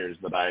notable players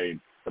that I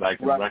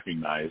can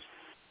recognize.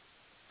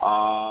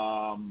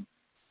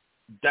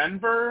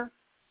 Denver,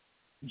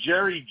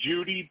 Jerry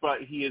Jeudy,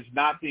 but he is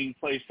not being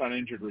placed on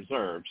injured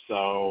reserve,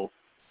 so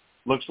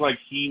looks like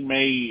he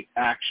may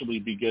actually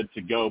be good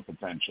to go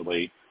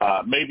potentially.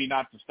 Maybe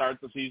not to start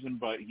the season,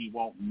 but he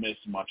won't miss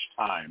much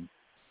time.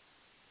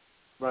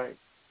 Right.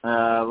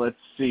 Let's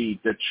see.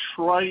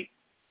 Detroit,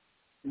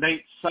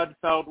 Nate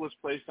Sudfeld was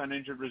placed on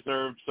injured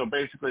reserve, so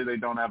basically they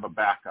don't have a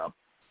backup.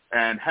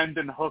 And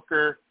Hendon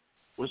Hooker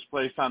was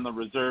placed on the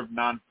reserve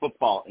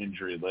non-football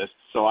injury list,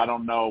 so I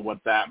don't know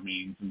what that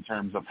means in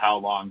terms of how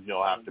long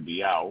he'll have to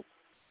be out.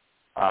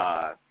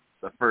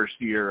 The first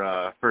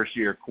year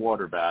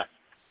quarterback.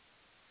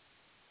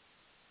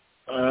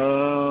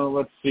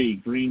 Let's see.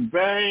 Green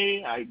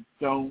Bay, I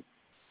don't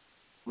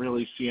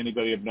really see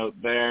anybody of note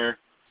there.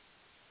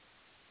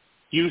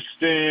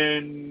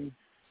 Houston,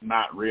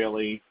 not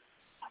really.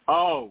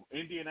 Oh,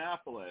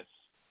 Indianapolis.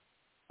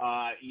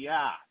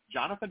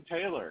 Jonathan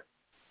Taylor.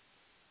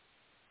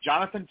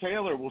 Jonathan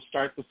Taylor will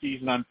start the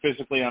season on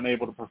physically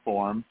unable to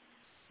perform.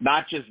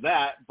 Not just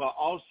that, but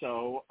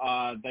also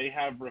they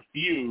have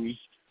refused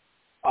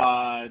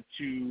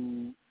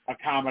to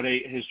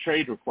accommodate his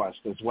trade request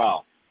as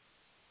well.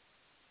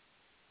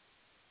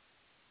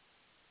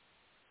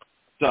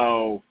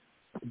 So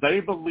they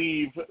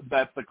believe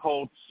that the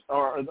Colts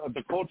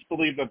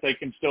believe that they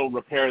can still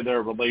repair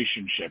their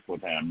relationship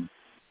with him.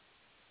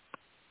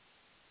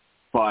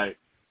 But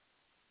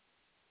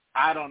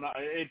I don't know.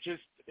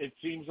 It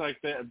seems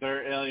like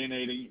they're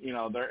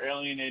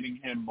alienating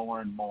him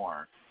more and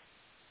more.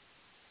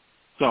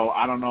 So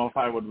I don't know if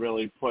I would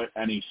really put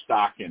any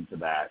stock into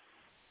that.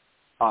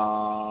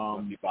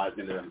 He buys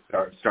into them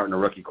starting a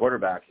rookie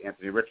quarterback,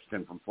 Anthony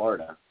Richardson from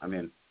Florida. I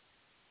mean,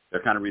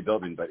 they're kind of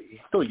rebuilding, but he's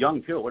still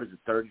young too. What is it,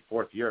 third,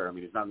 fourth year? I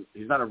mean,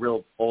 he's not a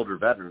real older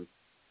veteran.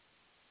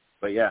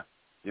 But yeah,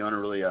 the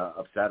owner really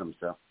upset him.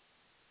 So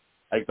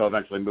I think they'll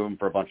eventually move him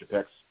for a bunch of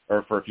picks,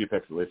 or for a few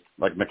picks at least,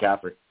 like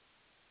McCaffrey.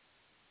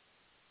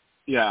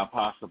 Yeah,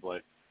 possibly.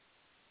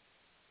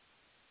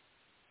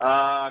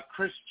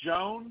 Chris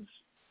Jones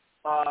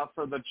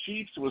for the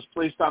Chiefs was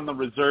placed on the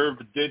reserve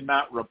did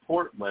not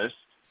report list,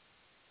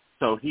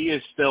 so he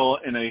is still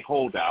in a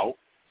holdout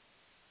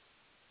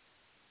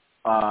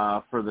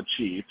for the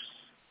Chiefs.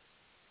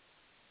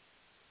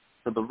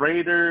 For the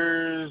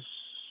Raiders,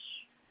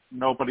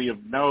 nobody of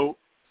note.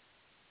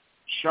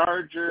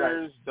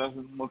 Chargers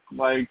doesn't look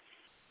like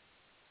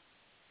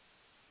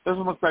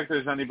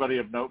there's anybody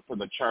of note for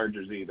the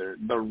Chargers either.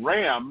 The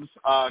Rams,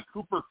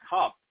 Cooper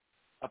Kupp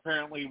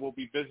apparently will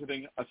be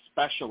visiting a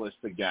specialist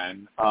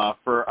again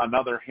for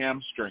another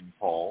hamstring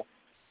pull.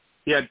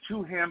 He had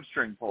 2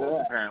 hamstring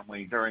pulls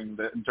apparently during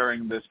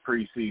this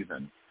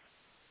preseason,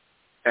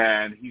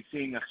 and he's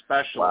seeing a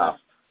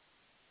specialist.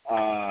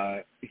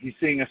 Wow. He's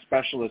seeing a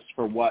specialist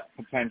for what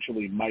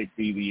potentially might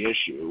be the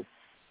issue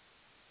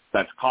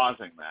that's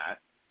causing that.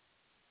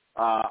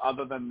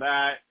 Other than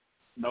that,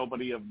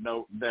 nobody of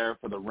note there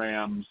for the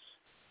Rams.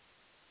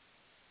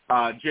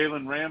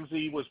 Jalen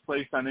Ramsey was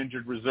placed on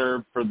injured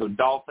reserve for the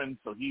Dolphins,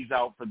 so he's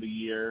out for the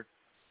year.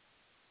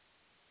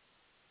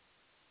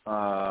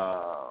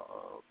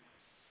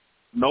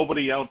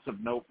 Nobody else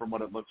of note from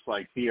what it looks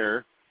like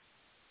here.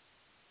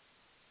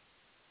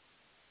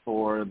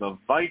 For the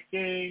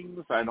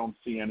Vikings, I don't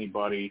see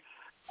anybody.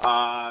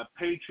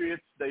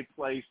 Patriots, they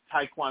placed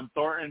Tyquan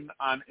Thornton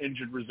on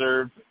injured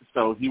reserve,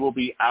 so he will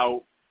be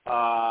out.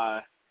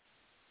 I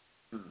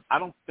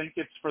don't think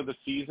it's for the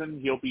season.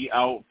 He'll be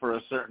out for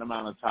a certain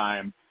amount of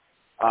time.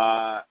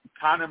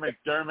 Connor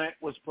McDermott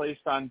was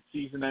placed on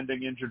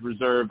season-ending injured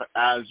reserve,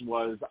 as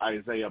was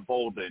Isaiah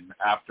Bolden,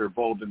 after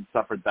Bolden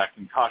suffered that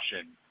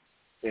concussion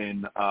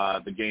in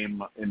the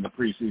game in the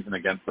preseason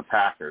against the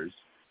Packers.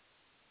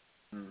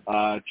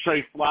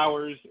 Trey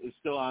Flowers is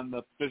still on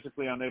the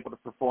physically unable to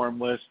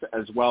perform list,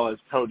 as well as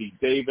Cody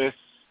Davis.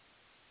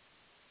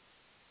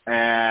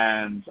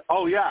 And,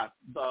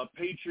 the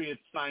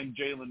Patriots signed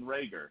Jalen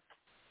Reagor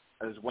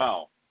as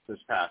well this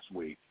past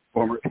week.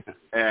 Former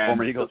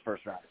Eagles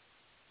first rounder.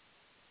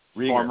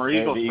 Former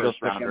Eagles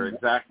first rounder,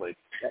 exactly.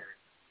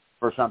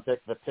 First round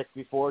pick, the pick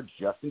before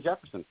Justin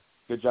Jefferson.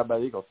 Good job by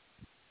the Eagles.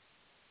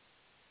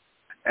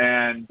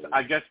 And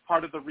I guess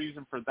part of the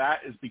reason for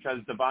that is because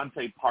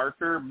Devontae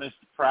Parker missed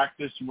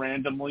practice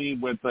randomly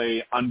with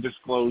a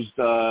undisclosed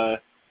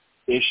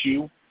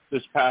issue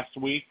this past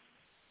week.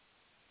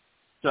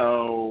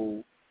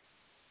 So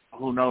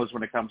who knows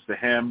when it comes to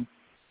him.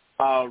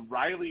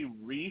 Riley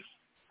Reif,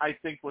 I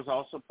think, was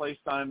also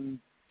placed on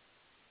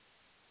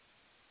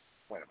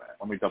 – wait a minute.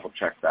 Let me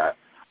double-check that.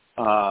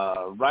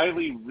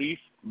 Riley Reif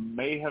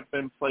may have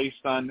been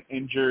placed on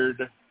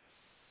injured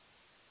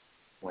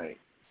 – wait.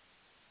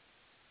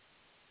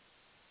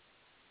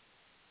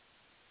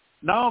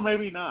 No,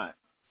 maybe not.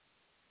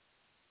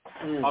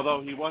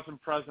 Although he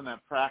wasn't present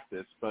at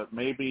practice, but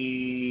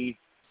maybe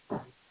 –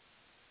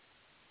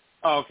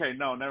 oh, okay,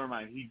 no, never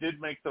mind. He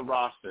did make the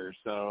roster,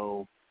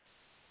 so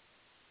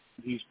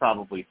he's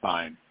probably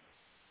fine.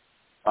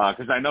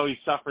 Because I know he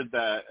suffered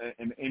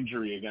an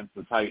injury against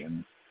the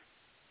Titans.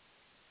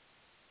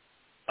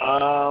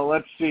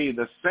 Let's see.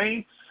 The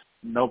Saints,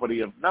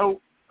 nobody of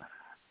note.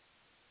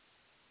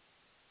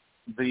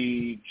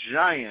 The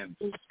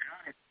Giants,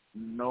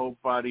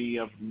 nobody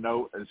of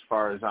note as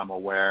far as I'm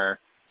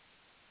aware.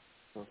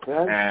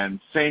 Okay.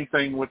 And same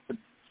thing with the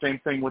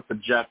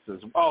Jets as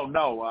well. Oh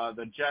no,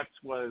 the Jets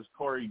was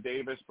Corey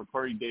Davis, but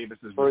Corey Davis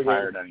is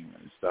retired anyway.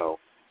 So.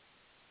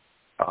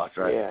 Oh, that's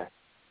right. Yeah.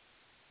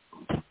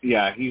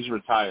 Yeah, he's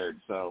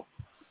retired. So.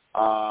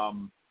 All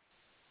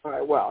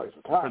right. Well, he's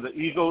retired.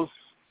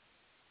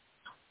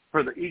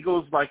 For the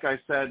Eagles, like I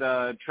said,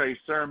 Trey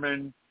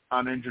Sermon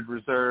on injured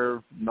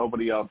reserve.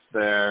 Nobody else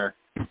there.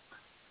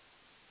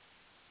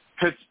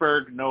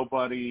 Pittsburgh,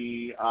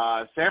 nobody.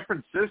 San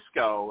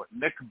Francisco,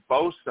 Nick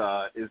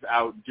Bosa is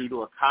out due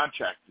to a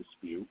contract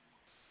dispute.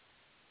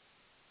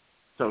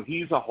 So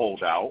he's a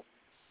holdout.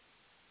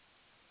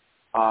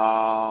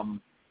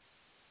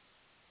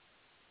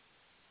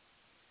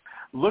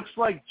 Looks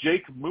like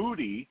Jake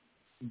Moody,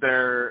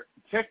 their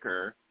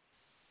kicker,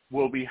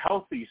 will be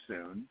healthy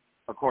soon,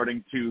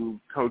 according to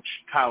Coach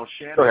Kyle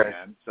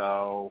Shanahan.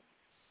 So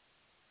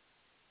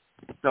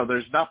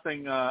there's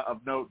nothing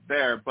of note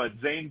there, but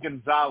Zane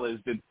Gonzalez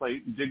did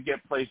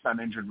get placed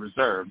on injured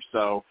reserve,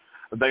 so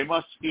they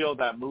must feel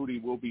that Moody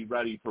will be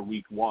ready for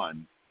week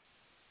 1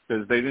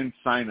 because they didn't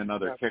sign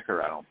another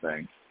kicker, I don't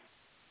think.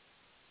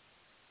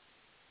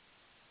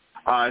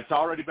 It's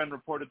already been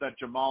reported that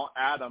Jamal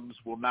Adams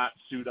will not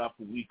suit up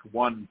week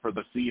 1 for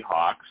the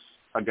Seahawks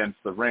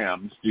against the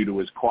Rams due to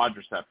his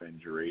quadricep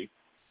injury.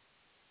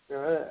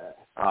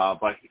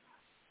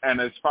 And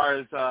as far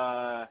as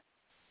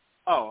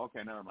oh,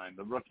 okay, never mind.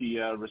 The rookie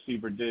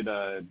receiver did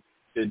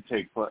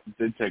take part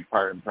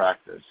in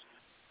practice.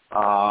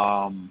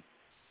 Not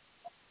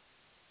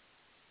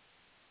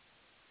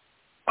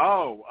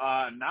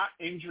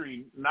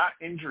injury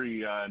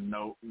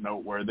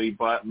noteworthy,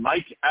 but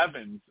Mike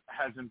Evans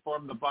has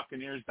informed the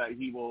Buccaneers that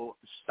he will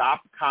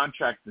stop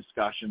contract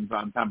discussions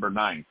on September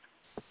 9th.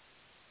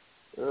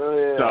 Oh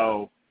yeah.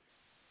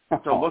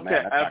 So look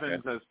at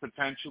Evans as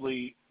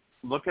potentially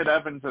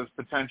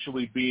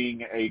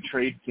being a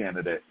trade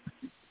candidate.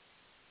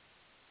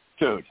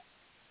 Dude,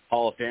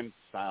 Hall of Fame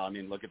style. I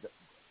mean, look at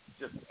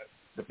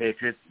the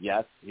Patriots.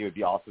 Yes, he would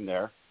be awesome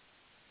there.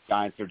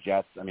 Giants or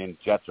Jets. I mean,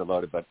 Jets are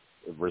loaded, but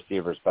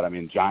receivers. But I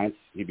mean, Giants,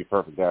 he'd be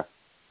perfect there.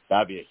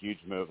 That'd be a huge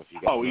move if you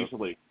get. Oh,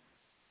 easily.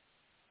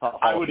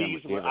 I would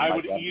easily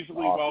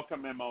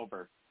welcome him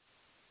over.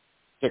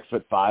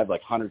 6'5", like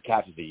 100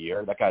 catches a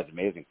year. That guy's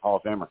amazing. Hall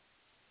of Famer.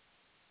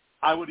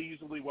 I would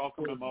easily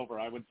welcome him over.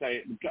 I would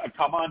say,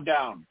 come on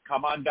down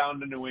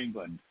to New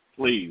England,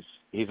 please.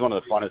 He's one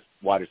of the funnest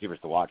wide receivers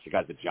to watch. The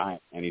guy's a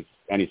giant, and he's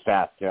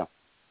fast too.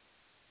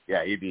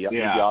 Yeah, he'd be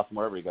awesome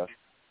wherever he goes.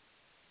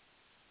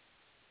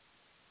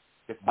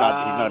 He's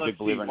not a big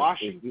believer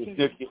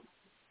in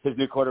his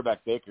new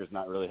quarterback Baker's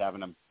not really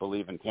having him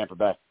believe in Tampa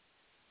Bay.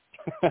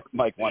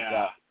 Mike wants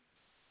that.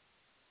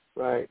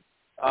 Right.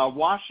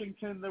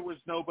 Washington, there was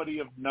nobody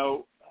of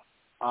note.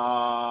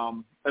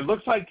 It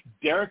looks like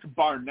Derek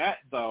Barnett,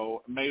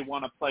 though, may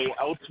want to play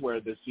elsewhere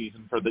this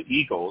season for the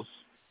Eagles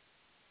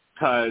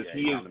because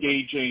he is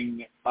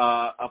gauging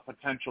a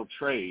potential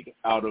trade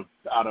out of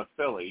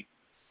Philly.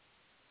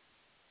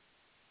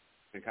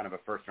 Been kind of a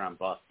first-round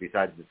bust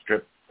besides the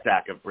strip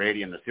sack of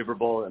Brady in the Super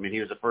Bowl. I mean, he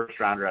was a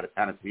first-rounder out of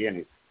Tennessee, and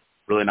he's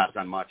really not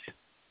done much.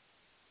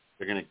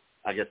 They're going to,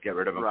 I guess, get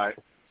rid of him. Right.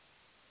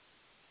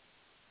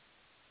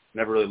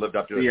 Never really lived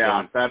up to his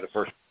billing for the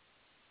first.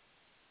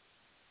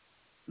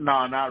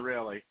 No, not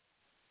really.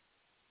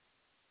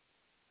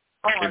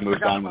 I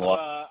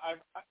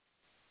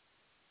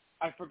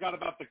forgot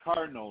about the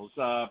Cardinals.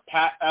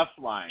 Pat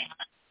Elflein,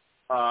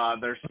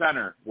 their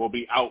center, will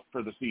be out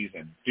for the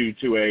season due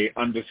to a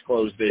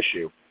undisclosed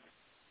issue.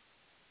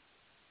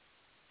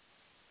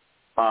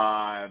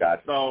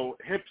 Gotcha. So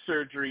hip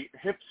surgery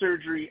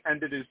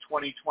ended his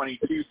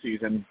 2022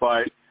 season,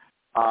 but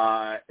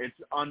It's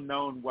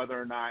unknown whether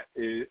or not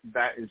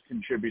that is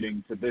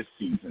contributing to this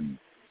season,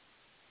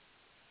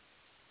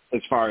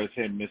 as far as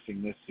him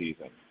missing this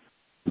season.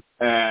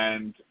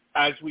 And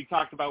as we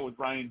talked about with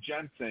Ryan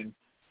Jensen,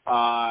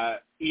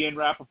 Ian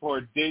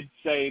Rappaport did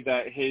say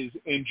that his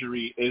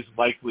injury is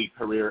likely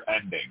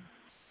career-ending.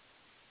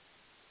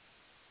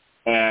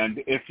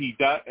 And if he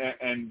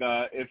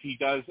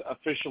does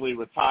officially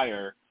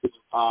retire,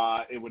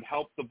 it would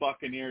help the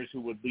Buccaneers, who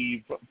would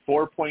leave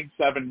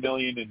 $4.7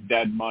 million in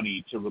dead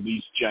money to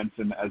release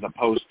Jensen as a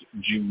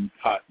post-June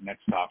cut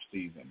next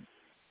offseason.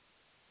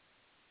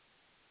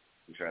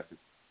 Interesting.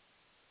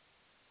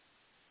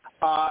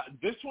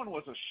 This one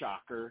was a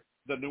shocker.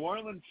 The New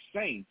Orleans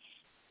Saints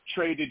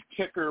traded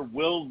kicker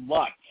Will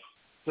Lutz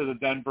to the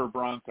Denver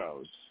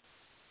Broncos.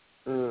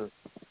 Willie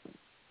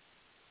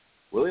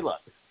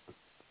Lutz.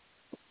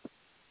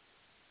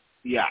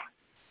 Yeah.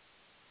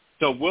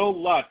 So Will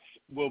Lutz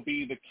will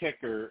be the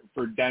kicker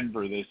for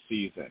Denver this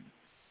season.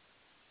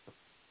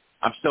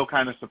 I'm still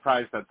kind of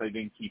surprised that they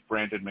didn't keep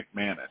Brandon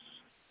McManus,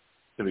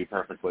 to be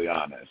perfectly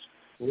honest.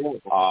 They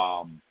went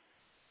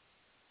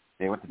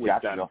to with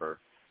Jacksonville. Denver.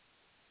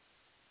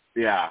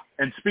 Yeah.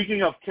 And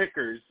speaking of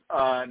kickers,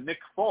 Nick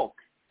Folk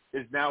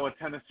is now a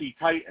Tennessee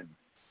Titan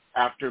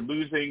after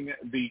losing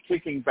the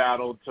kicking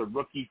battle to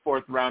rookie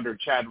fourth-rounder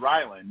Chad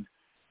Ryland.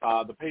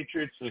 The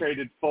Patriots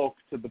traded Folk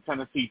to the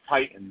Tennessee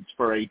Titans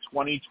for a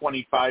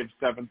 2025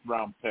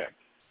 seventh-round pick,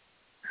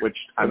 which,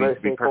 I mean,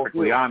 to be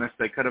perfectly honest,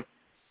 they could have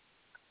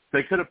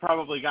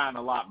probably gotten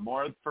a lot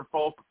more for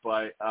Folk,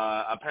 but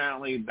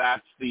apparently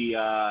that's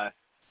the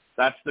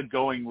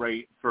going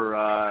rate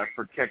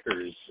for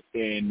kickers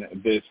in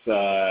this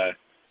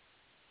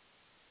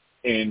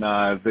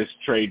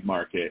trade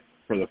market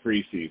for the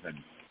preseason.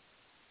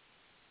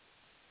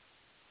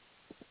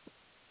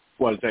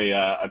 Was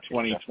a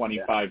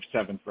 2025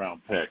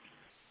 seventh-round pick.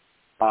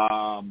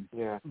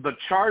 The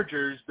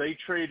Chargers, they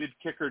traded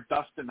kicker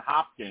Dustin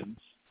Hopkins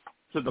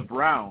to the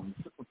Browns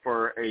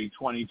for a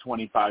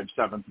 2025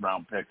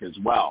 seventh-round pick as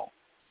well.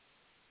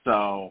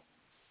 So,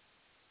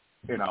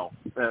 you know,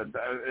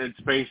 it's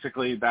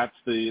basically that's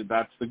the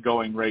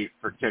going rate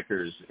for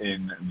kickers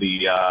in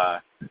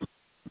the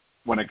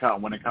when it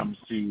comes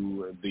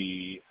to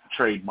the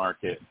trade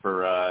market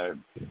for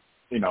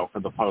for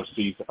the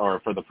postseason or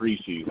for the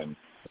preseason.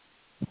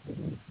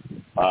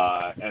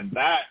 And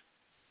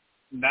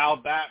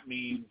that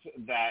means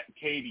that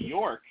Cade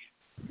York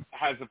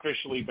has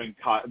officially been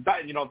cut.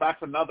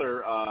 That's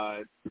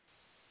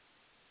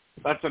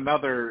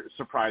another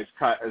surprise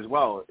cut as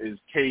well. Is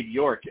Cade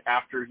York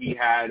after he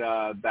had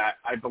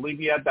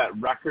that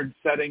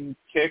record-setting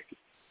kick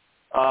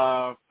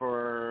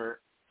for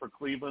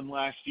Cleveland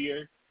last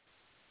year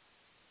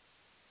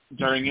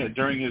during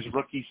his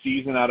rookie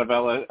season out of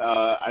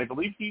I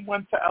believe he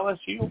went to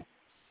LSU.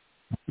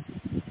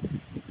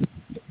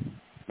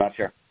 Not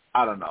sure.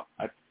 I don't know.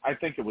 I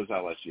think it was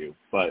LSU,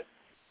 but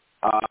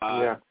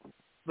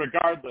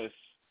regardless,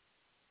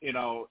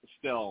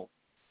 still,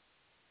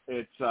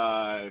 it's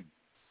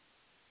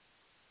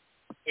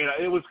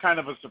it was kind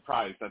of a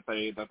surprise that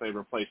they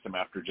replaced him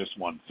after just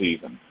one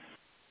season.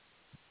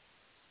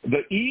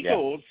 The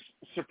Eagles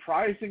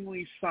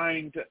surprisingly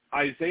signed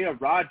Isaiah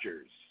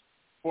Rodgers,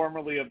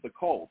 formerly of the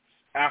Colts,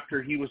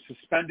 after he was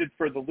suspended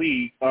for the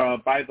league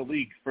by the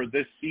league for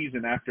this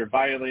season after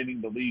violating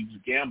the league's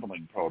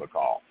gambling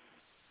protocol.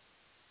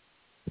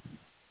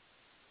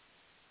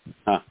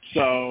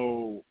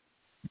 So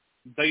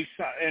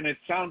and it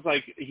sounds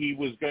like he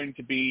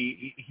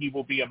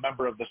will be a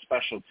member of the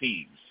special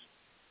teams.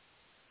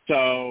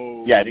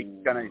 So yeah, he's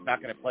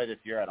not going to play this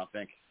year. I don't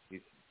think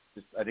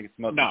I think it's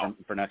mostly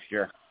for next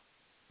year.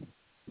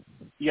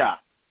 Yeah.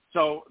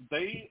 So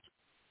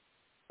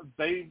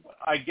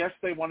I guess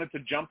they wanted to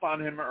jump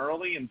on him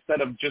early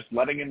instead of just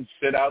letting him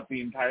sit out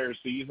the entire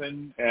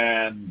season.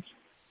 And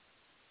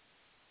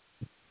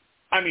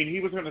I mean, he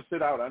was going to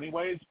sit out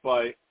anyways,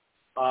 but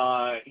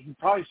he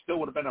probably still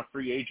would have been a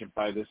free agent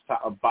by this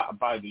time,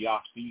 by the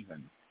off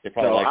season.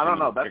 So I don't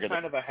know. That's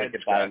kind of a head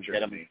scratcher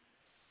to me.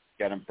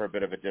 Get him for a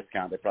bit of a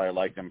discount. They probably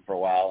liked him for a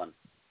while, and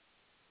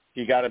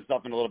he got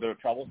himself in a little bit of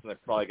trouble, so they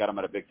probably got him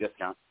at a big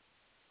discount.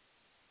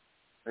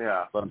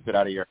 Yeah. Let him sit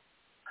out a year.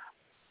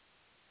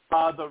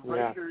 The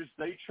Raiders,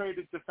 they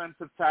traded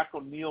defensive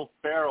tackle Neil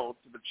Farrell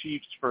to the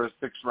Chiefs for a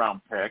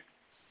 6th-round pick.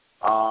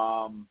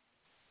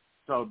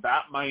 So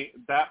that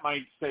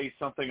might say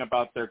something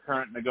about their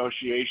current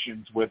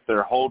negotiations with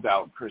their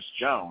holdout, Chris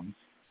Jones.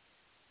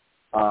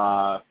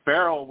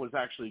 Farrell was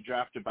actually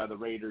drafted by the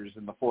Raiders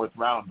in the 4th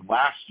round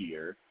last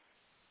year.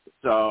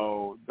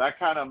 So that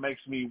kind of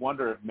makes me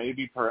wonder if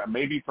maybe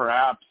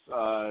perhaps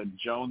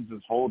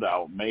Jones's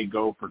holdout may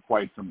go for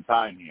quite some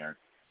time here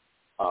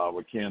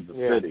with Kansas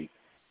City.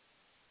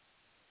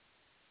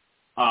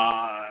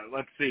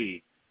 Let's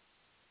see.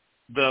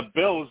 The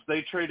Bills,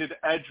 they traded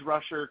edge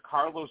rusher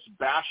Carlos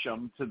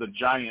Basham to the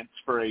Giants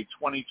for a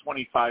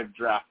 2025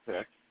 draft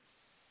pick.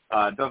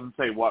 It doesn't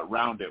say what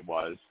round it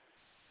was,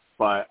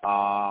 but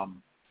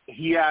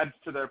he adds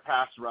to their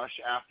pass rush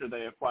after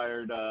they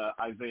acquired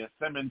Isaiah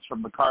Simmons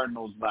from the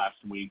Cardinals last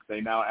week.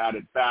 They now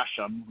added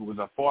Basham, who was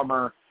a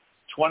former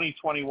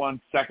 2021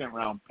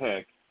 second-round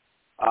pick.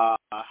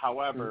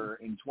 However,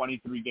 in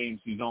 23 games,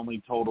 he's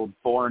only totaled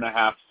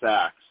 4.5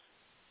 sacks.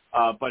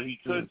 But he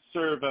could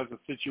serve as a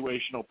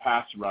situational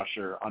pass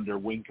rusher under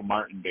Wink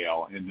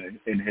Martindale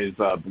in his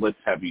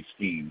blitz-heavy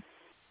scheme.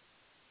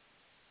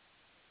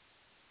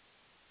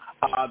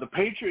 The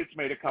Patriots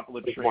made a couple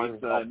of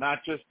trades,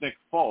 not just Nick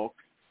Folk,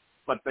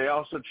 but they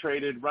also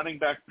traded running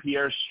back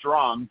Pierre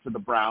Strong to the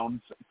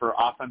Browns for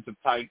offensive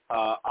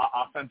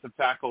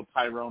tackle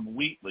Tyrone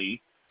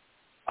Wheatley.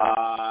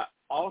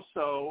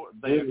 Also,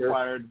 they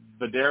acquired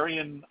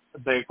Vidarian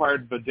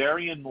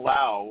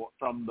Lau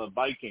from the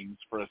Vikings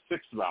for a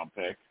 6th-round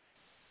pick.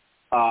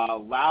 It's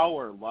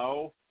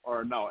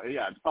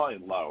probably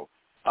Lowe.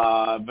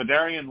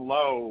 Vidarian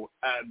Lowe,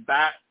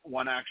 that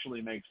one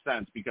actually makes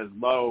sense because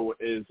Lowe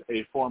is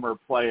a former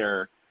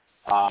player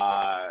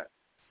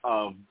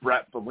of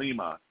Brett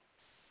Bielema,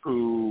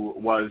 who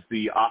was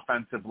the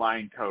offensive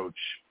line coach,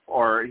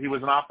 or he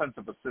was an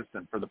offensive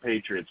assistant for the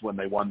Patriots when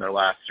they won their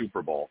last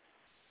Super Bowl.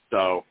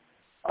 So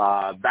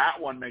that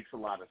one makes a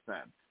lot of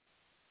sense.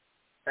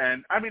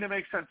 And, I mean, it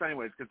makes sense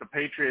anyways because the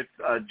Patriots,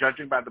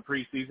 judging by the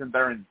preseason,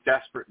 they're in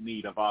desperate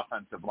need of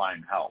offensive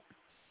line help.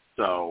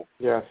 So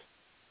yes.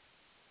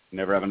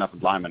 Never have enough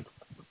linemen.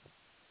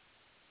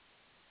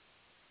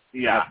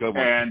 Yeah,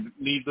 and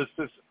needless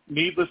to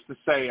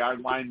say, our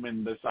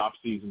linemen this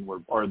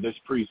this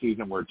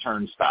preseason were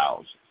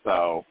turnstiles.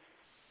 So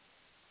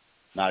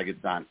not a good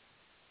sign.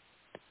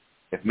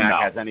 If Mac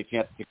has any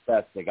chance of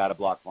success, they got to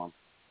block for him.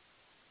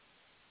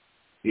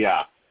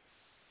 Yeah.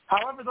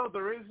 However, though,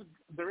 there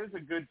is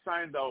a good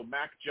sign, though.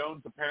 Mac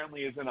Jones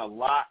apparently is in a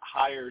lot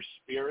higher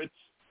spirits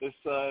this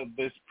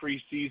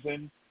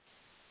preseason.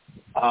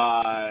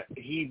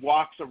 He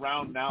walks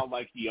around now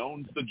like he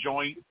owns the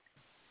joint.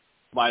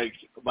 Like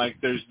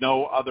there's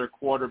no other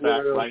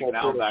quarterback right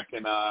now that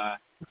can.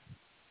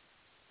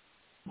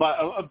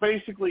 But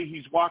basically,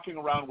 he's walking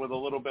around with a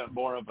little bit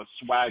more of a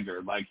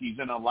swagger. Like he's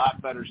in a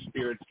lot better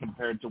spirits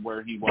compared to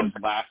where he was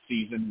last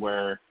season,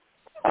 where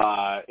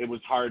it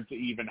was hard to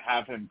even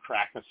have him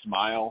crack a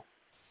smile.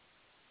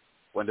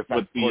 When the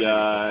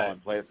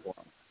coordinators played for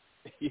him.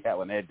 Yeah,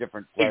 when they had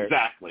different players,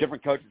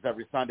 different coaches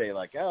every Sunday,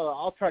 like, oh,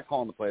 I'll try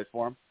calling the plays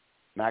for him.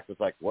 Mac was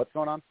like, what's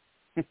going on?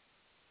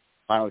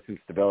 Finally, some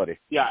stability.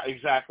 Yeah,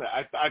 exactly.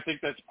 I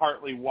think that's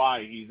partly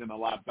why he's in a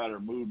lot better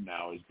mood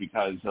now, is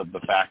because of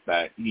the fact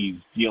that he's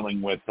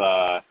dealing with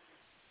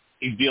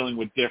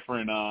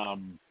different,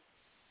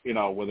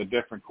 with a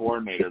different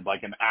coordinator,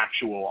 like an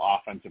actual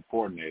offensive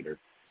coordinator.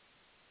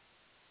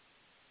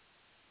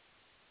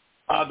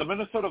 The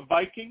Minnesota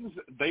Vikings,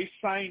 they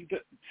signed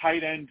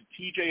tight end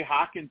T.J.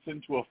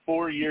 Hockenson to a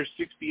 4-year,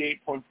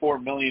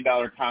 $68.4 million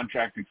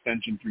contract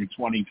extension through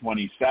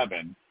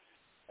 2027.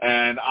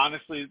 And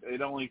honestly,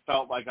 it only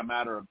felt like a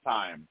matter of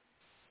time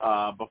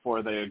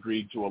before they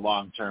agreed to a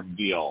long-term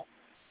deal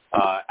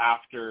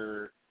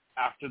after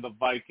the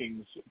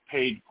Vikings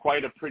paid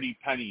quite a pretty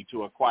penny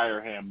to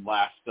acquire him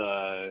at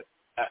the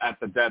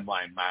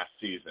deadline last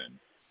season.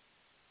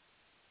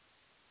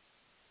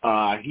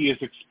 He is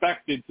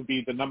expected to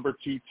be the number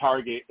 2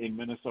 target in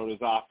Minnesota's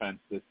offense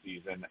this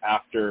season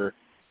after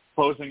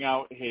closing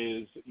out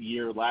his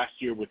year last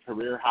year with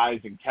career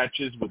highs in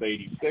catches with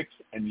 86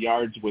 and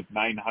yards with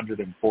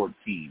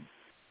 914.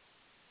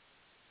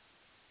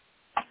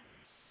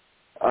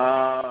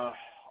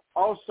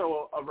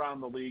 Also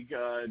around the league,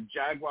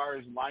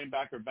 Jaguars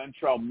linebacker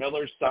Ventrell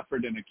Miller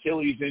suffered an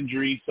Achilles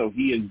injury, so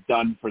he is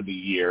done for the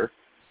year.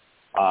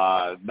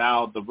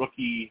 Now the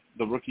rookie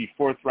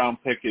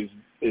 4th-round pick is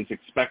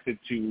expected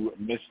to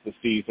miss the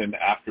season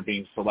after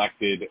being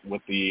selected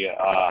with the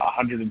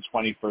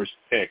 121st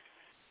pick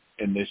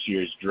in this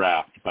year's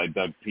draft by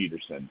Doug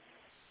Peterson.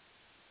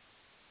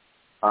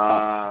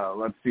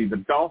 Let's see.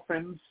 The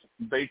Dolphins,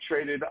 they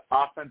traded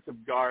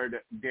offensive guard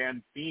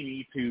Dan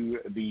Feeney to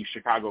the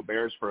Chicago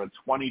Bears for a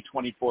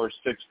 2024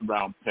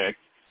 6th-round pick,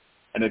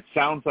 and it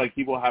sounds like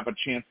he will have a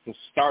chance to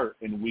start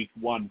in Week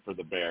 1 for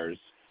the Bears.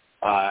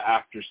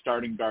 After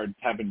starting guard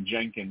Tevin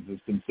Jenkins is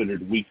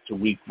considered week to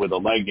week with a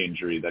leg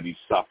injury that he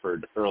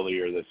suffered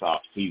earlier this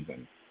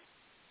offseason.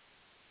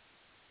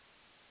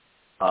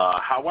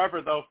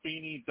 However, though,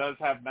 Feeney does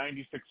have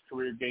 96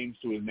 career games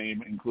to his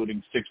name,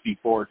 including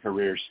 64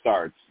 career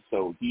starts,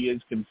 so he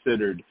is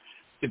considered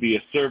to be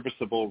a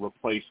serviceable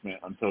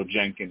replacement until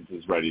Jenkins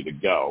is ready to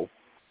go.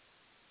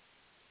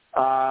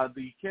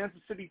 The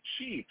Kansas City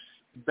Chiefs,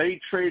 they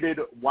traded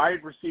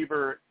wide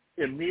receiver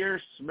Emir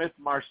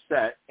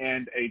Smith-Marset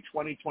and a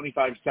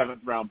 2025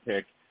 7th-round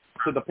pick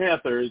to the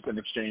Panthers in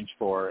exchange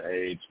for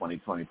a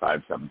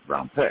 2025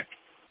 7th-round pick.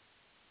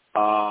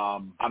 I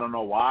don't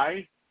know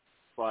why,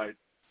 but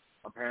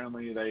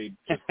apparently they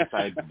just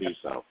decided to do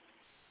so.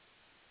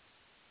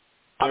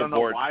 I don't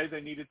know why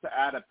they needed to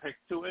add a pick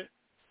to it,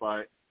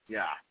 but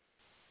yeah.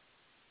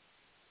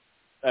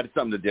 That's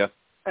something to do.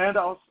 And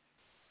also,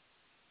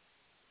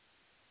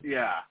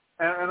 yeah.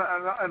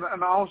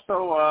 And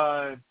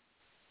also,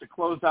 to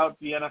close out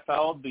the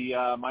NFL,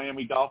 the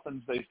Miami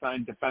Dolphins, they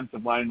signed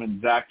defensive lineman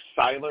Zach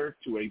Seiler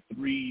to a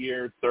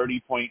 3-year,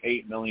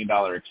 $30.8 million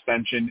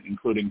extension,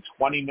 including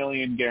 $20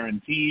 million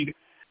guaranteed,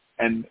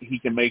 and he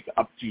can make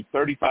up to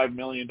 $35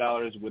 million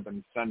with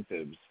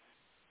incentives.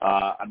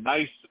 A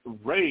nice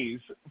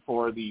raise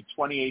for the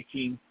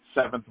 2018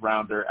 seventh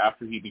rounder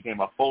after he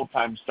became a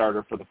full-time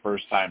starter for the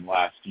first time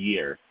last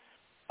year.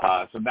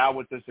 So now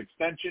with this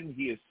extension,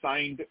 he is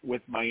signed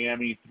with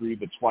Miami through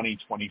the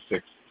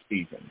 2026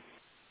 season.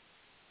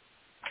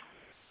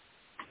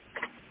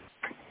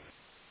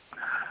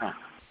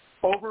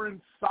 Over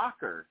in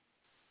soccer,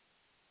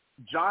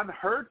 John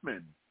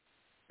Herdman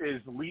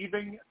is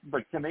leaving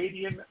the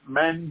Canadian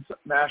men's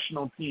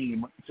national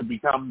team to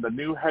become the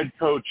new head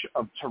coach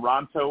of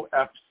Toronto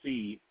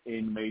FC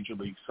in Major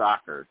League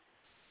Soccer.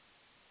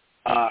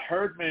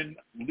 Herdman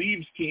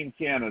leaves Team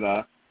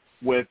Canada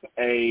with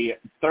a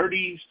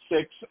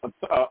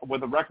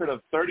record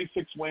of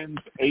 36 wins,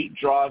 8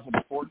 draws,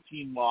 and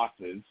 14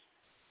 losses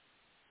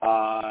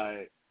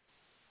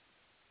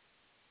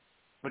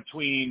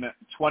between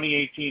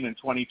 2018 and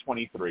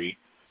 2023.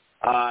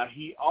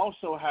 He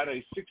also had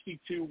a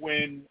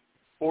 62-win,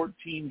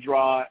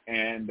 14-draw,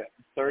 and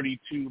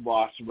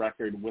 32-loss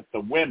record with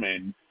the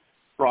women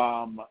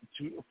from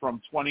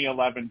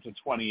 2011 to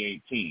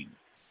 2018.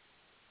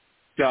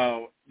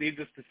 So,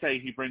 needless to say,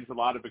 he brings a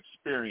lot of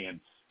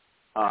experience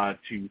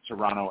to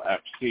Toronto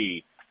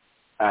FC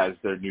as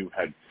their new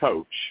head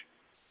coach.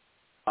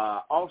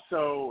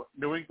 Also,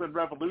 New England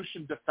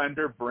Revolution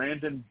defender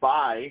Brandon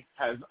Bai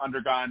has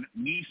undergone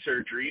knee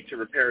surgery to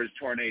repair his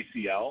torn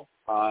ACL.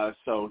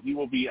 So he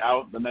will be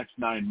out the next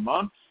 9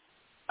 months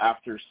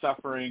after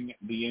suffering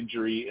the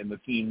injury in the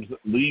team's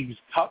Leagues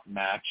Cup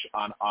match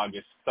on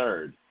August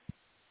 3rd.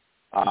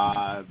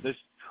 This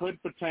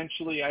could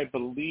potentially, I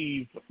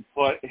believe,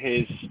 put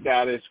his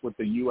status with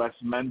the U.S.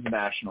 men's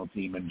national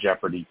team in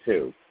jeopardy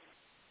too.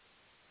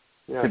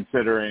 Yeah.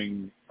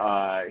 Considering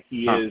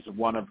he is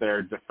one of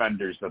their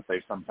defenders that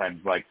they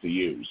sometimes like to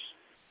use.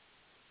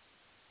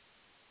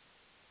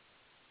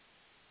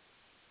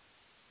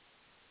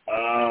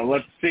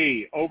 Let's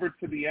see. Over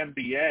to the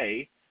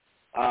NBA.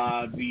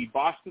 The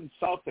Boston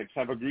Celtics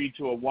have agreed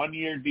to a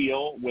 1-year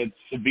deal with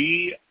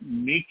Svi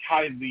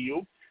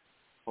Mykhailiuk.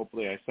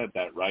 Hopefully I said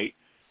that right.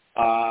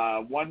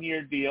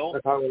 1-year deal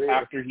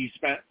after he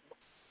spent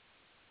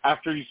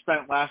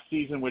last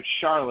season with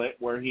Charlotte,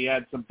 where he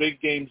had some big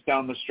games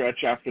down the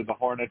stretch after the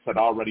Hornets had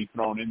already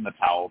thrown in the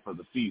towel for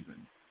the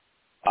season.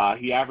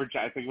 He averaged,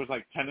 I think it was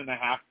like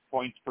 10.5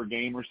 points per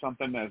game or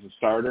something as a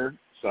starter.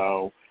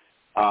 So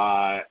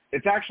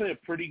it's actually a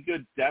pretty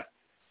good depth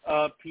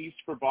piece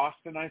for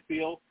Boston, I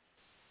feel.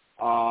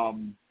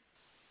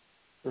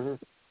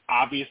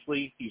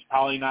 Obviously, he's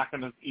probably not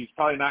going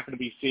to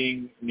be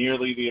seeing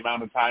nearly the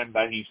amount of time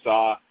that he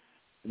saw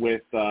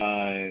with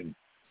that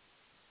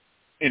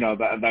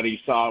he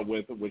saw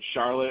with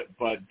Charlotte,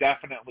 but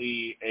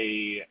definitely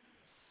a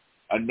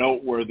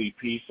noteworthy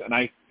piece. And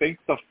I think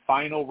the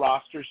final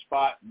roster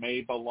spot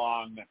may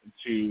belong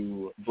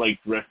to Blake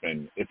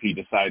Griffin if he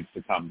decides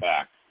to come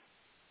back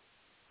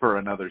for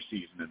another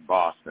season in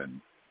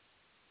Boston.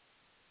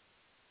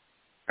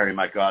 Harry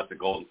might go out to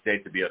Golden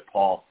State to be at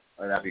Paul.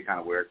 That'd be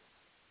kind of weird.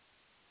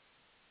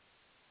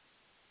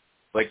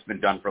 Blake's been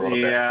done for a little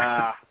bit.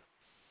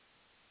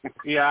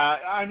 Yeah.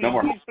 I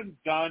mean, he's been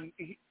done.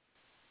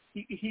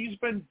 He's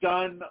been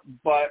done,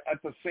 but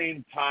at the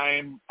same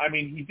time, I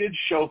mean, he did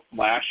show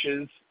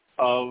flashes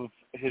of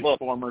his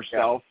former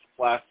self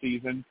last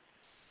season.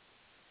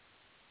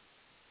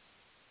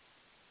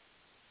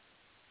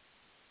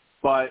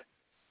 But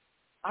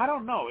I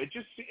don't know. It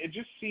just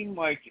seemed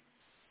like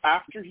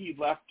after he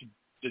left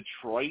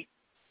Detroit,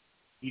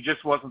 he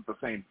just wasn't the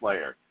same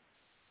player.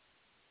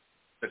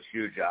 Such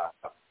huge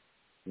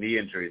knee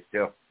injuries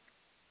too.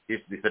 He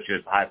used to be such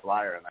a high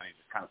flyer, and then he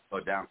just kind of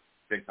slowed down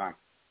big time.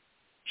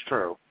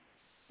 True.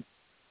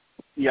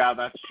 Yeah,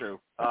 that's true.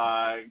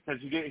 Because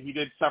he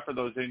did suffer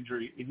those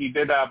injuries. He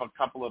did have a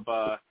couple of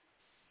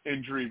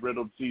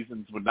injury-riddled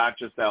seasons with not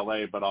just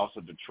LA but also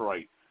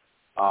Detroit.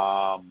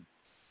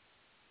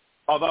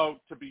 Although,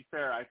 to be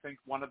fair, I think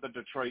one of the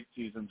Detroit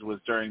seasons was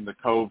during the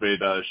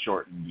COVID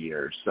shortened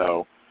year.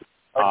 So,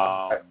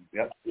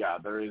 yeah,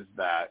 there is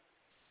that.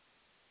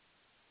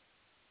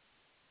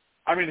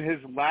 I mean, his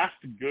last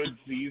good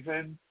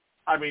season,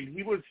 I mean,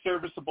 he was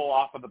serviceable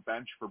off of the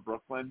bench for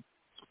Brooklyn.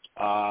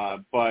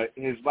 But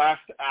his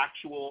last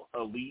actual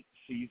elite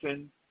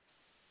season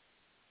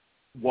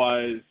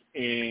was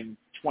in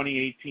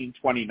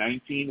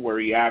 2018-2019, where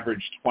he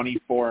averaged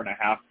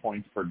 24.5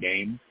 points per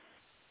game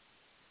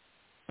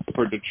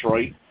for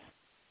Detroit.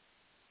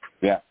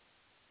 Yeah.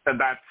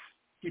 And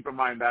keep in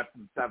mind, that's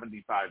in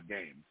 75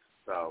 games.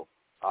 So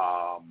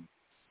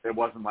it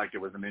wasn't like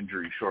it was an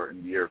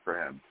injury-shortened year for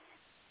him.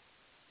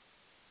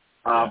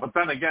 But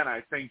then again,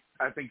 I think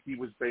he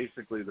was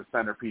basically the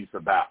centerpiece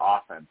of that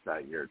offense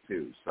that year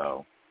too.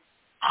 So,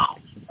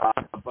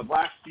 but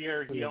last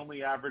year he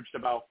only averaged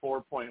about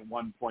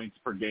 4.1 points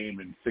per game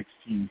in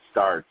 16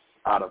 starts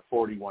out of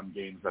 41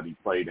 games that he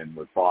played in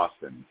with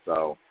Boston.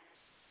 So,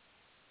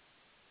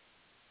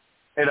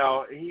 You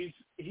know,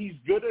 he's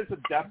good as a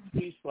depth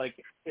piece. Like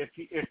if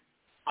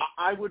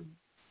I would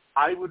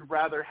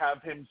rather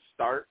have him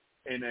start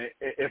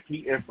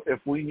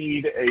if we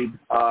need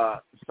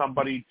a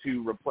somebody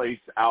to replace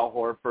Al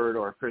Horford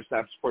or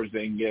Kristaps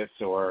Porzingis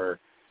or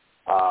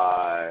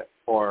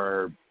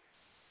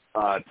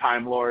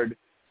Time Lord.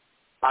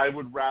 I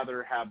would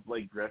rather have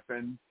Blake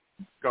Griffin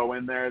go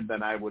in there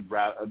than I would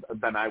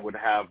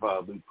have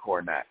Luke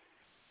Cornett.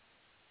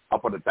 I'll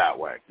put it that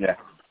way. Yeah.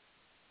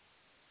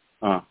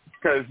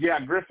 Because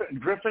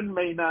Griffin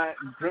may not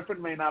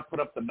put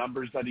up the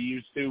numbers that he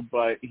used to,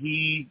 but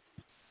he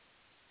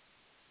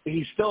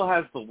still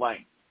has the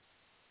length.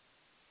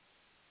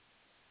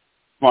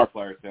 Smart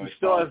player too. He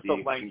still has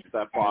the length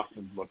that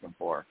Boston's looking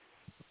for.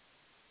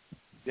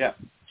 Yeah.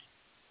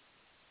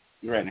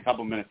 You're right. In a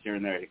couple minutes here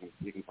and there,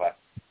 you can play.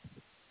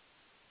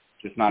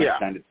 Just not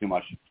extended too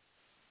much.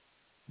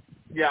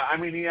 Yeah, I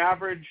mean, he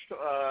averaged,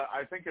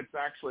 I think it's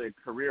actually a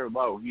career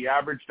low. He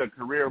averaged a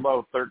career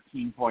low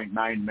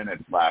 13.9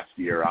 minutes last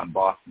year on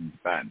Boston's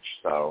bench.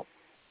 So,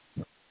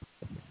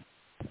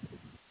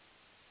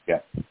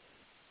 yeah.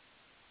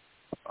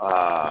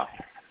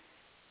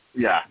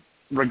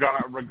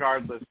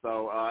 Regardless,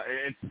 though,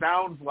 it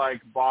sounds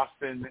like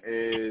Boston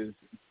is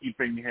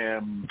keeping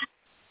him,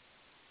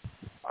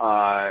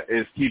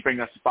 is keeping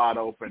a spot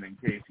open in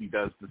case he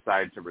does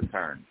decide to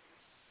return.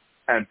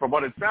 And from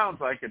what it sounds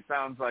like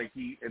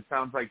he's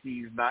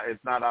not.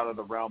 It's not out of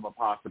the realm of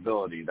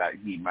possibility that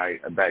he may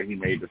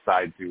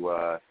decide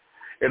to.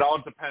 It all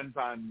depends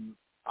on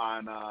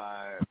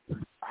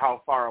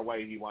how far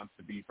away he wants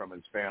to be from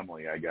his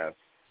family, I guess.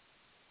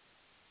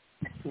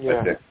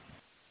 Yeah.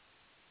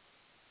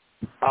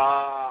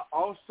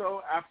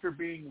 Also, after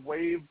being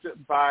waived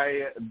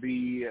by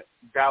the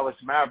Dallas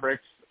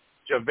Mavericks,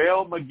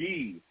 JaVale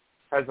McGee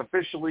has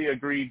officially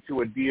agreed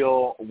to a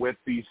deal with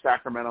the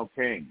Sacramento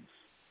Kings.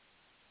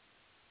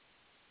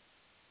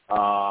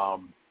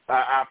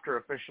 After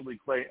officially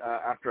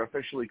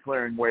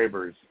clearing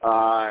waivers,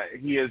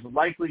 he is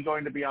likely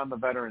going to be on the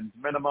veterans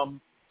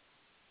minimum.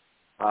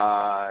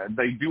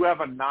 They do have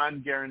a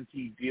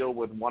non-guaranteed deal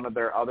with one of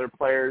their other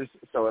players,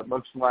 so it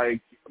looks like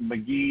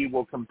McGee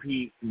will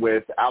compete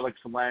with Alex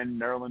Len,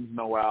 Nerlens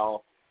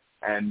Noel,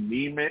 and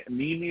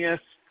Neemias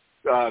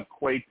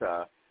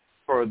Queta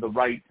for the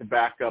right to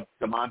back up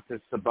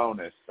Domantas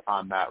Sabonis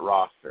on that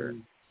roster.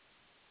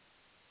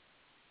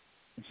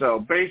 So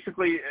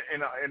basically,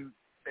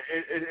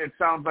 it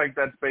sounds like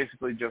that's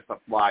basically just a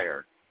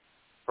flyer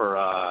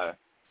for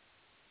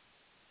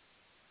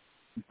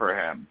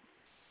him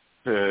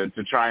to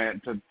try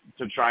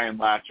and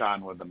latch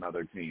on with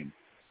another team.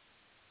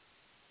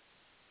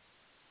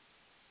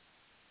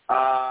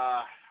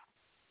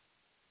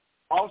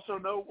 Also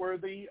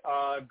noteworthy,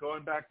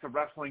 going back to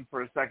wrestling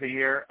for a second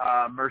here,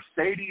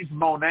 Mercedes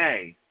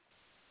Moné,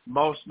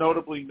 most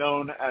notably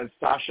known as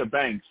Sasha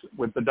Banks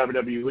with the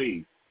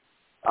WWE.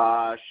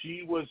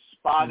 She was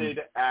spotted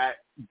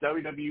at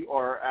AEW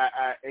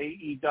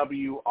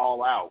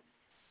All Out.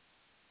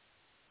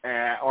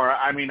 At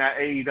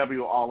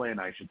AEW All In,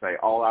 I should say.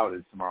 All Out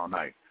is tomorrow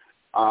night.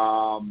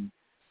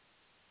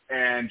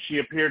 And she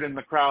appeared in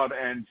the crowd,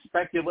 and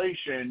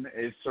speculation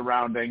is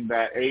surrounding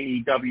that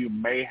AEW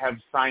may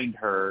have signed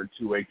her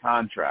to a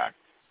contract.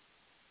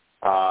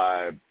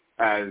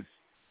 As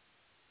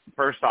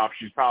first off,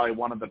 she's probably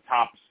one of the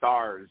top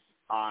stars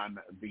on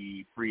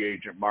the free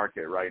agent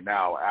market right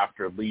now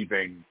after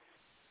leaving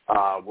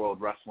World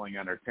Wrestling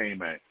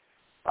Entertainment,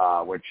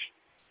 which,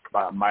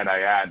 might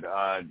I add,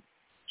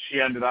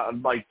 she ended up,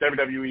 like,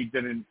 WWE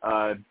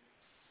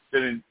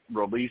didn't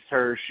release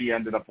her. She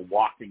ended up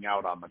walking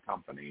out on the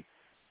company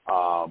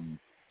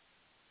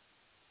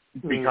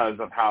because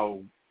of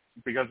how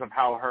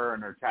her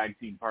and her tag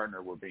team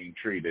partner were being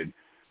treated.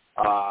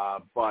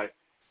 But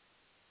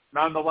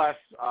nonetheless,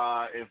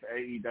 if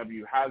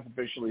AEW has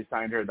officially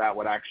signed her, that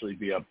would actually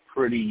be a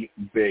pretty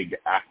big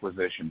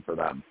acquisition for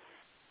them,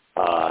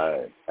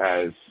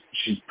 as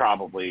she's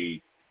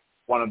probably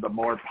one of the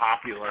more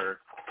popular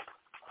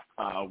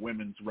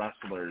women's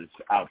wrestlers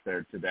out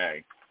there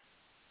today.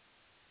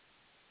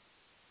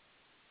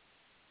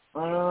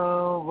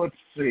 Let's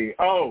see.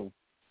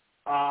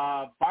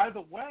 By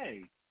the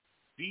way,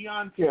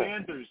 Deion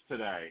Sanders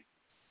today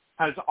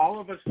has all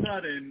of a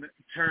sudden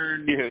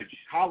turned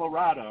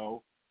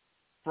Colorado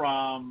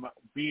from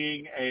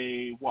being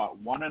a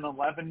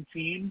 1-11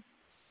 team,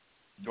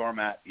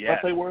 doormat, that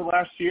they were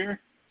last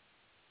year.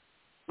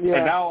 Yeah.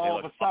 And now all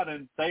of a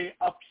sudden they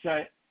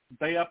upset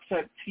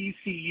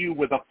TCU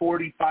with a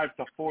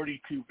 45-42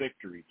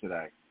 victory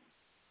today.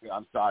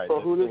 I'm sorry. So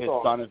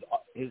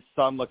his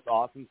son looks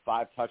awesome.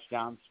 5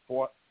 touchdowns,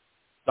 4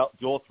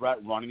 dual threat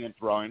running and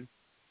throwing.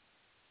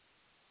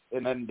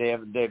 And then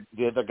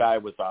the other guy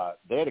was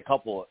they had a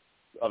couple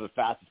of the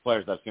fastest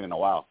players I've seen in a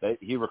while.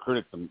 He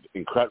recruited some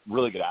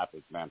really good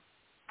athletes, man.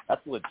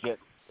 That's legit.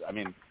 I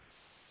mean,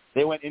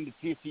 they went into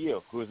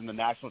TCU, who was in the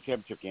national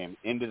championship game,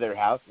 into their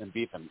house and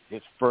beat them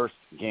his first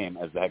game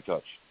as the head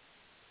coach.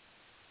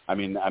 I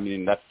mean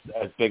that's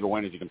as big a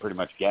win as you can pretty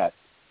much get.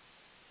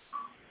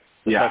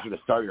 Especially to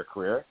start your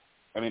career.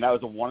 I mean, that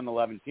was a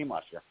 1-11 team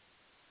last year.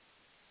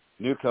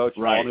 New coach,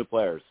 Right. all new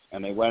players,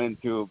 and they went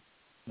into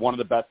one of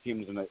the best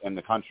teams in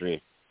the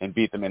country and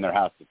beat them in their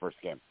house the first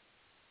game.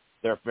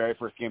 Their very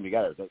first game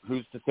together.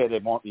 Who's to say they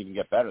won't even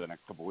get better the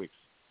next couple of weeks?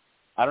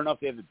 I don't know if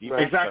they have the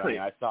defense. Exactly.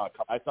 But,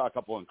 I saw a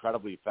couple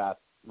incredibly fast,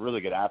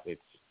 really good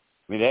athletes.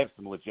 I mean, they have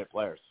some legit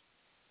players.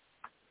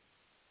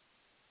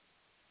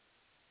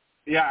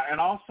 Yeah, and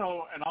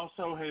also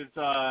his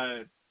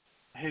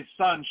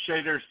son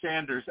Shader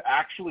Sanders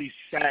actually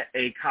set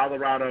a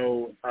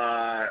Colorado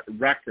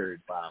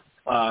record,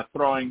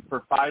 throwing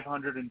for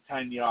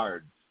 510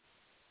 yards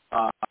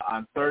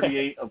on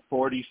 38 of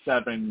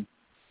 47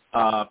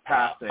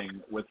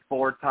 passing with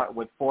four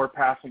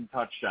passing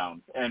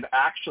touchdowns, and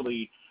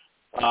actually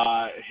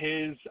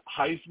his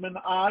Heisman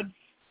odds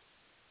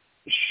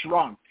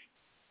shrunk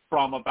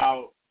from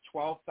about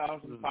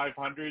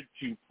 12,500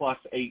 to plus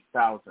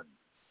 8,000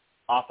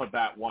 off of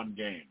that one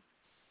game.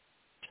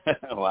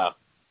 Wow.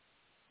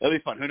 It'll be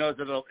fun. Who knows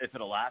if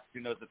it'll last?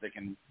 Who knows if they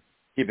can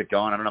keep it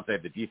going? I don't know if they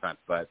have the defense,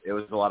 but it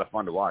was a lot of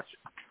fun to watch.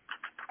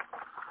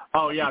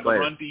 Oh, yeah, the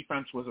run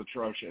defense was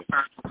atrocious.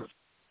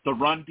 The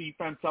run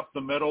defense up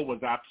the middle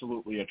was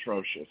absolutely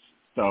atrocious.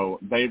 So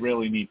they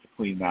really need to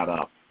clean that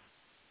up.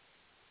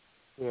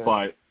 Yeah.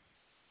 But,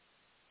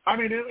 I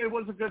mean, it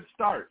was a good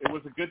start. It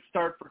was a good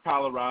start for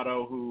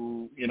Colorado,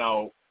 who, you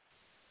know,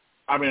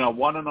 I mean, a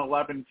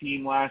 1-11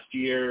 team last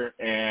year,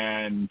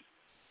 and,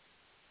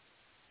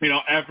 you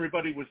know,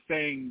 everybody was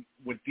saying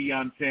with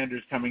Deion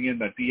Sanders coming in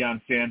that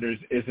Deion Sanders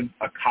isn't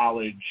a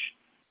college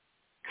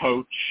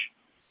coach,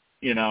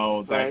 you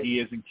know, that Right. he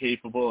isn't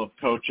capable of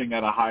coaching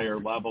at a higher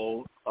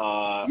level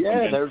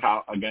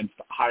against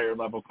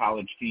higher-level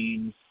college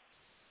teams.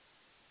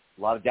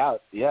 A lot of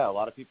doubt. Yeah, a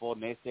lot of people,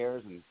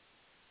 naysayers, and,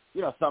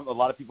 you know, a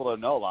lot of people don't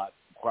know a lot,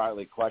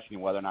 quietly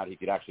questioning whether or not he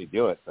could actually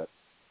do it, but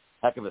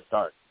heck of a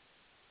start.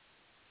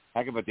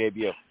 Heck of a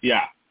debut.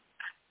 Yeah,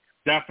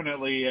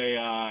 definitely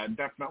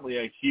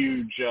a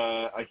huge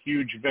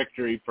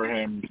victory for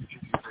him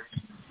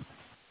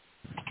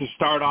to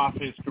start off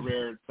his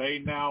career. They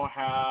now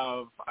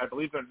have, I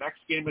believe, their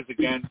next game is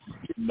against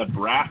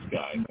Nebraska.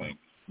 I think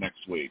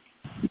next week.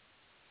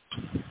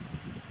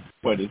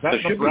 Wait, is that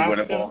It should be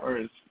Nebraska winnable.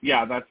 or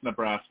yeah, that's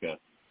Nebraska.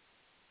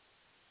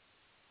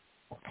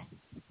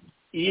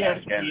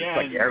 ESPN. It's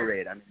like air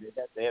raid. I mean,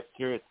 they have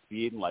serious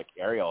speed and like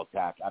aerial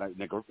attack.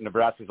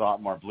 Nebraska's a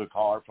lot more blue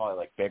collar, probably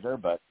like bigger,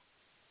 but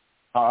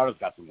Colorado's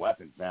got some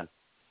weapons, man.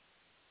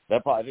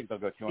 I think they'll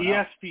go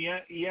 2-0.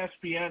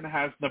 ESPN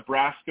has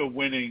Nebraska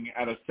winning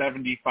at a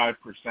 75%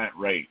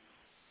 rate.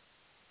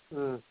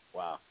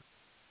 Wow.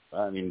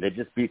 I mean, they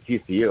just beat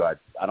TCU.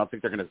 I don't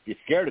think they're going to be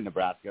scared of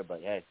Nebraska, but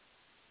hey,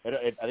 I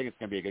think it's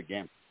going to be a good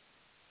game.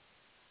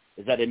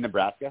 Is that in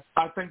Nebraska?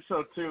 I think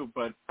so too,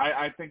 but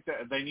I think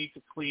that they need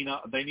to clean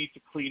up. They need to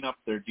clean up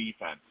their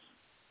defense.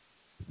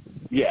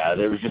 Yeah,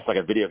 there was just like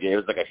a video game. It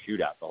was like a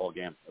shootout the whole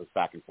game. It was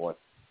back and forth.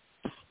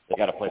 They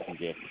got to play some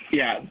games.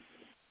 Yeah,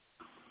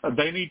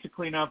 they need to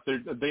clean up their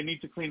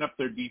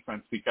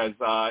defense because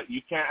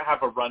you can't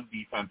have a run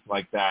defense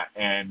like that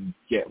and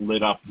get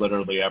lit up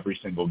literally every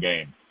single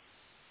game.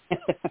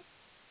 It's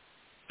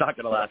not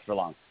going to last for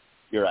long.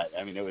 You're right.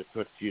 I mean, it was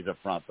Swiss cheese up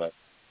front, but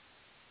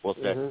we'll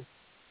see. Mm-hmm.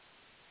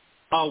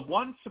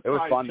 One surprise It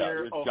was fun, though.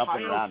 here, It was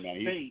jumping Ohio around,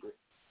 man. State.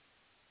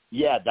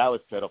 Yeah, that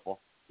was pitiful.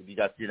 Did you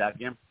guys see that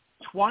game?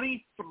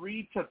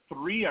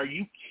 23-3. Are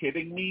you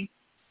kidding me?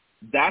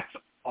 That's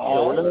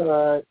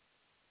all.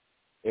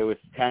 It was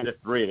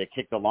 10-3. They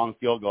kicked a long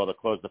field goal to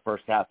close the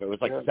first half. It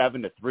was like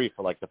 7-3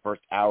 for like the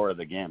first hour of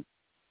the game.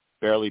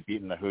 Barely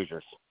beating the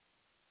Hoosiers.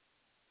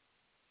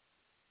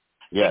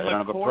 Yeah, they don't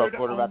have a pro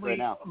quarterback right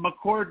now.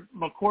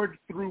 McCord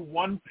threw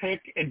one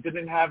pick and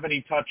didn't have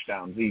any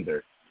touchdowns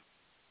either.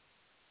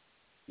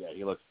 Yeah,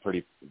 he looks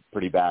pretty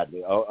bad.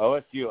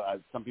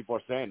 OSU, some people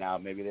are saying now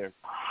maybe they're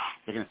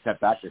going to step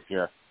back this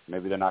year.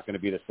 Maybe they're not going to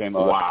be the same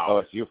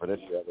OSU for this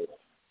year at least.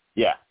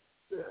 Yeah.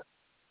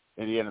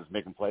 Indiana's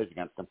making plays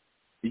against them.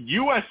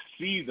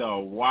 USC, though,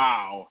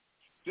 wow.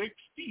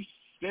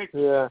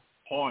 66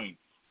 points.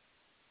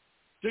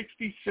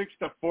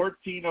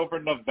 66-14 over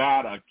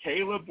Nevada.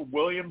 Caleb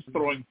Williams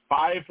throwing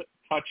 5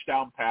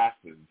 touchdown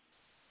passes.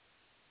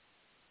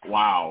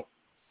 Wow.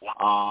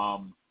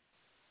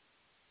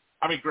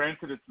 I mean,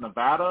 granted, it's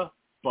Nevada,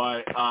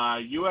 but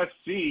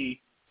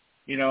USC,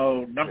 you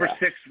know, number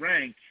 6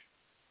 ranked.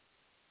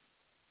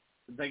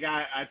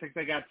 I think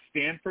they got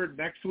Stanford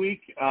next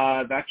week.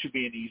 That should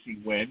be an easy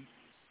win.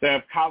 They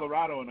have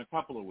Colorado in a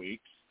couple of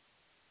weeks.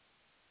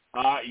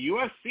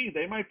 USC,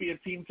 they might be a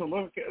team to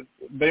look at.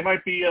 They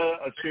might be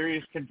a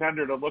serious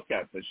contender to look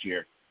at this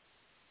year.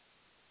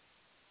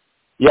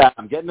 Yeah,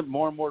 I'm getting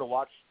more and more to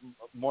watch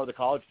more of the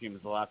college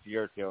teams the last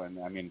year or two, and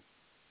I mean,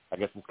 I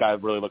guess this guy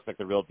really looks like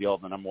the real deal,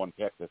 the number 1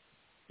 pick, this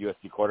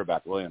USC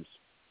quarterback, Williams.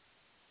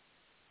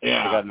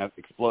 Yeah. They got an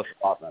explosive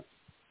offense.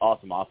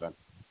 Awesome offense.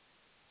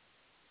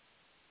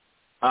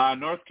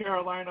 North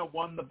Carolina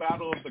won the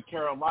Battle of the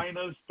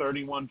Carolinas,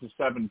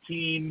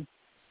 31-17.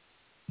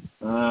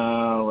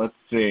 Let's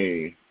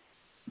see.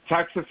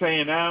 Texas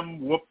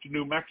A&M whooped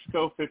New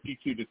Mexico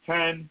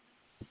 52-10.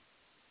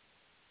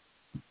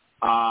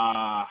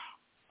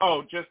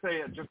 Just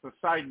a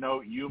side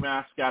note,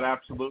 UMass got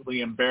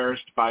absolutely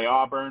embarrassed by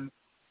Auburn.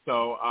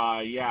 So,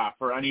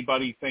 for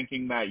anybody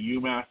thinking that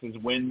UMass's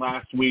win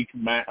last week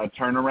meant a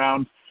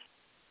turnaround,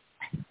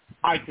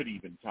 I could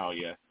even tell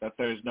you that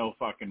there's no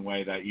fucking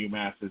way that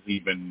UMass is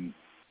even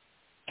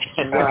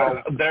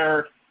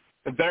they're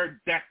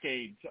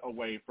decades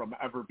away from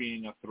ever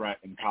being a threat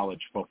in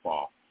college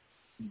football.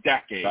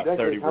 Decades.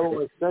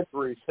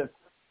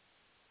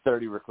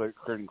 30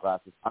 recruiting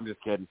classes. I'm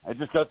just kidding. It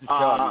just goes to show.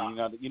 I mean,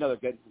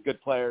 the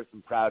good players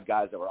and proud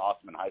guys that were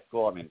awesome in high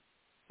school. I mean,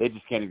 they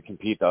just can't even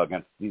compete though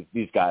against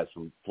these guys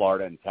from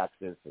Florida and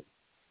Texas.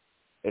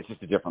 It's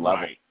just a different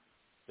level. Right.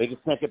 They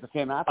just can't get the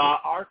same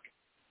athletes.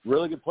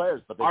 Really good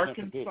players, but they can't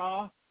compete.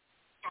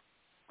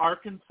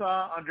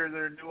 Arkansas, under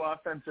their new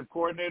offensive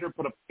coordinator,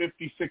 put up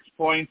 56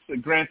 points.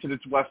 Granted,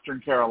 it's Western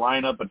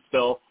Carolina, but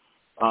still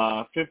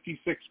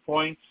 56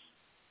 points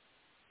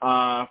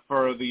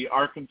for the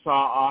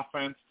Arkansas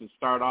offense to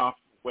start off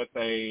with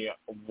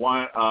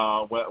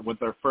with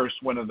their first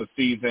win of the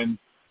season.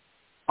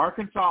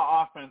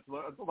 Arkansas offense,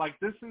 like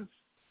this is,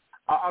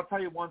 I'll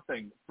tell you one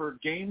thing. For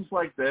games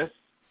like this,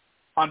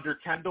 under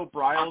Kendall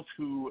Briles,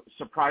 who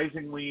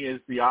surprisingly is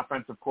the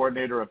offensive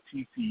coordinator of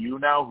TCU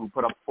now, who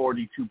put up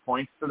 42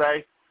 points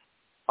today,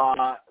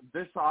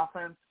 this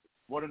offense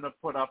wouldn't have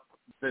put up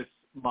this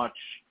much.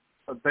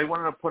 They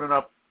wouldn't have put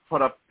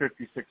up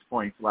 56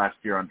 points last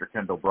year under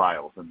Kendall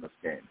Briles in this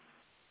game.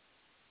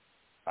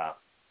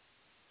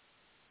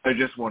 They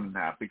just wouldn't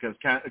have, because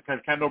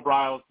Kendall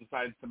Briles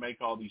decided to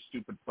make all these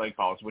stupid play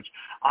calls, which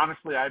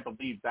honestly I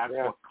believe that's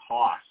what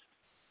cost.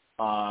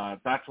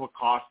 That's what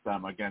cost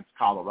them against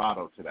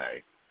Colorado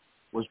today,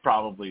 was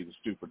probably the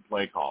stupid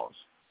play calls.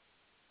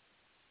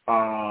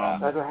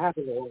 That's what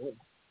happened.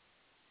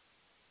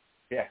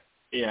 Yeah.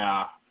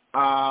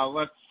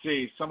 Let's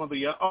see. Some of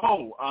the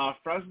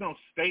Fresno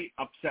State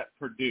upset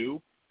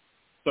Purdue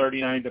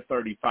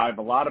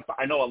 39-35.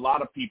 I know a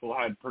lot of people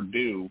had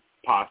Purdue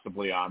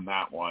possibly on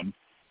that one.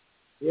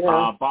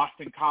 Yeah.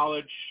 Boston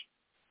College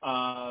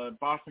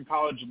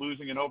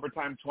losing in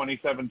overtime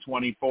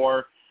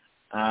 27-24.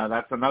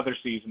 That's another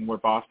season where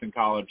Boston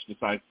College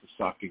decides to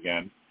suck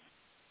again.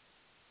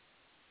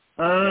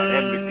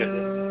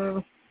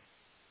 Well,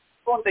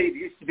 they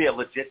used to be a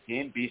legit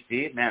team,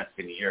 BC. Man, it's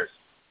been years.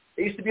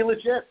 They used to be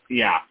legit.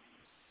 Yeah,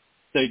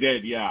 they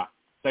did, yeah.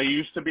 They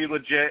used to be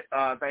legit.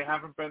 They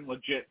haven't been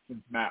legit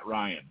since Matt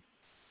Ryan.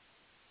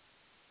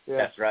 Yeah,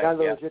 that's right.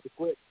 Kind of legit to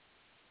quit.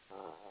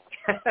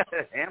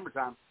 Hammer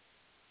time.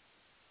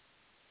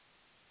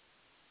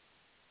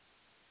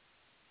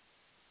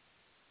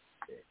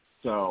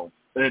 So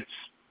it's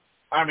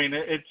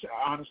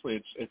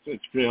honestly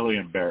really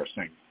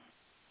embarrassing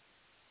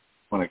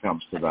when it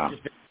comes to them.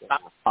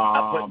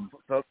 Not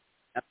putting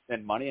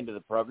and money into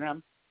the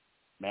program.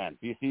 Man,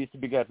 BC used to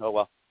be good. Oh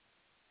well.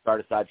 Start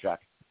a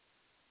sidetrack.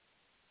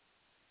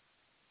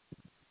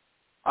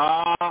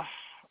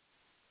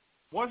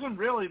 Wasn't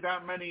really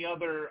that many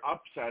other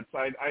upsets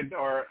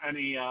or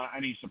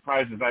any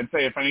surprises. I'd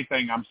say if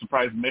anything, I'm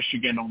surprised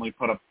Michigan only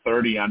put up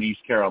 30 on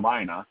East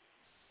Carolina.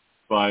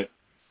 But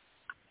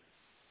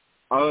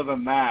other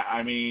than that,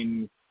 I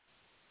mean,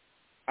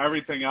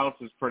 everything else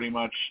is pretty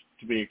much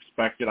to be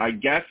expected. I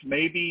guess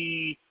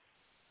maybe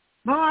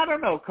no, I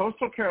don't know.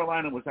 Coastal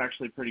Carolina was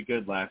actually pretty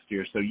good last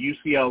year, so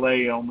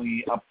UCLA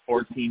only up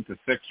 14-6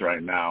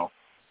 right now.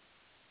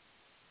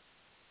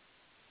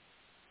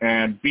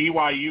 And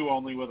BYU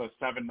only with a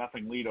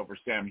 7-0 lead over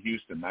Sam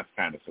Houston. That's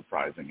kind of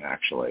surprising,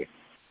 actually,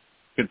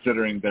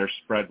 considering their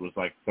spread was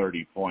like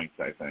 30 points,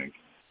 I think.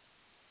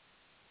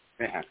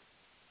 Yeah.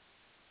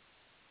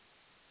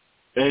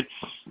 That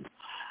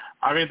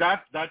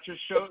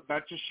just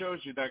shows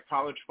you that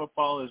college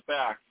football is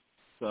back.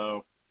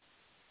 So,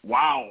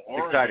 wow,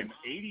 Oregon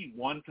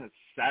 81-7,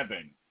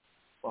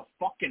 a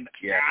fucking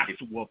ass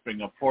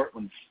whooping of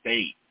Portland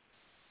State.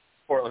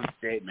 Portland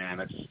State, man,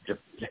 that's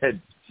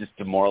just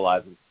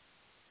demoralizing.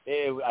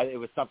 It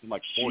was something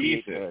like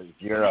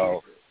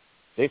 48-0.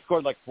 They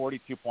scored like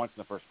 42 points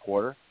in the first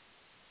quarter,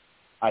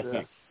 I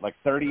think, like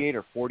 38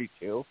 or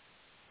 42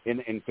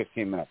 in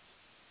 15 minutes.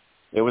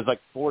 It was like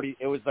 40.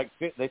 It was like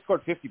they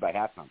scored 50 by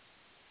halftime,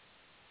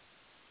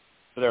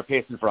 so they were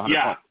pacing for 100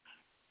 points.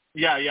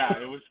 Yeah,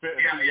 it was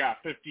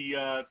 50.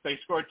 They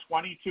scored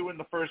 22 in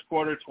the first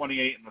quarter,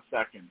 28 in the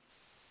second.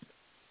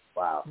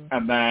 Wow.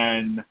 And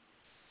then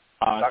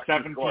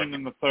 17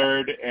 in the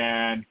third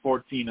and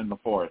 14 in the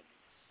fourth.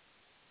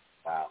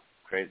 Wow,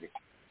 crazy.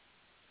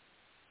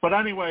 But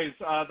anyways,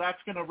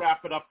 that's going to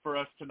wrap it up for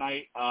us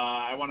tonight.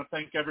 I want to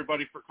thank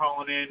everybody for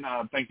calling in.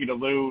 Thank you to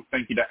Lou.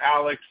 Thank you to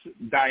Alex,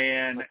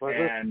 Diane,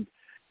 and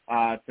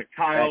to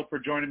Kyle for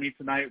joining me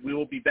tonight. We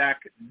will be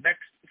back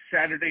next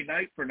Saturday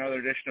night for another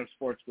edition of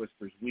Sports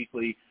Whispers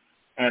Weekly.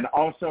 And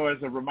also, as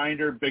a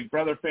reminder, Big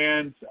Brother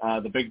fans,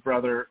 the Big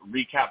Brother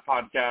Recap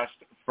Podcast,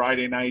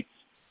 Friday nights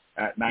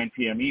at 9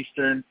 p.m.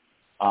 Eastern.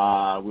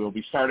 We will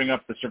be starting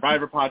up the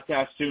Survivor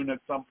podcast soon at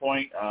some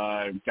point.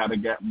 Got to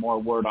get more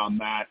word on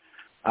that.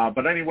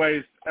 But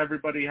anyways,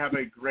 everybody have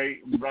a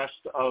great rest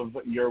of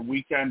your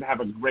weekend.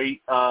 Have a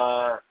great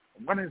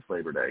when is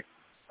Labor Day?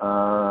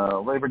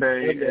 Labor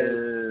Day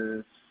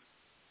is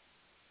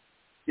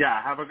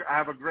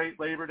have a great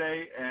Labor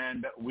Day,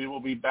 and we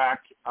will be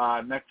back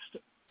next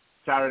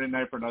Saturday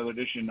night for another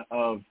edition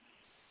of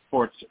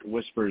Sports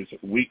Whispers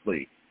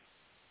Weekly.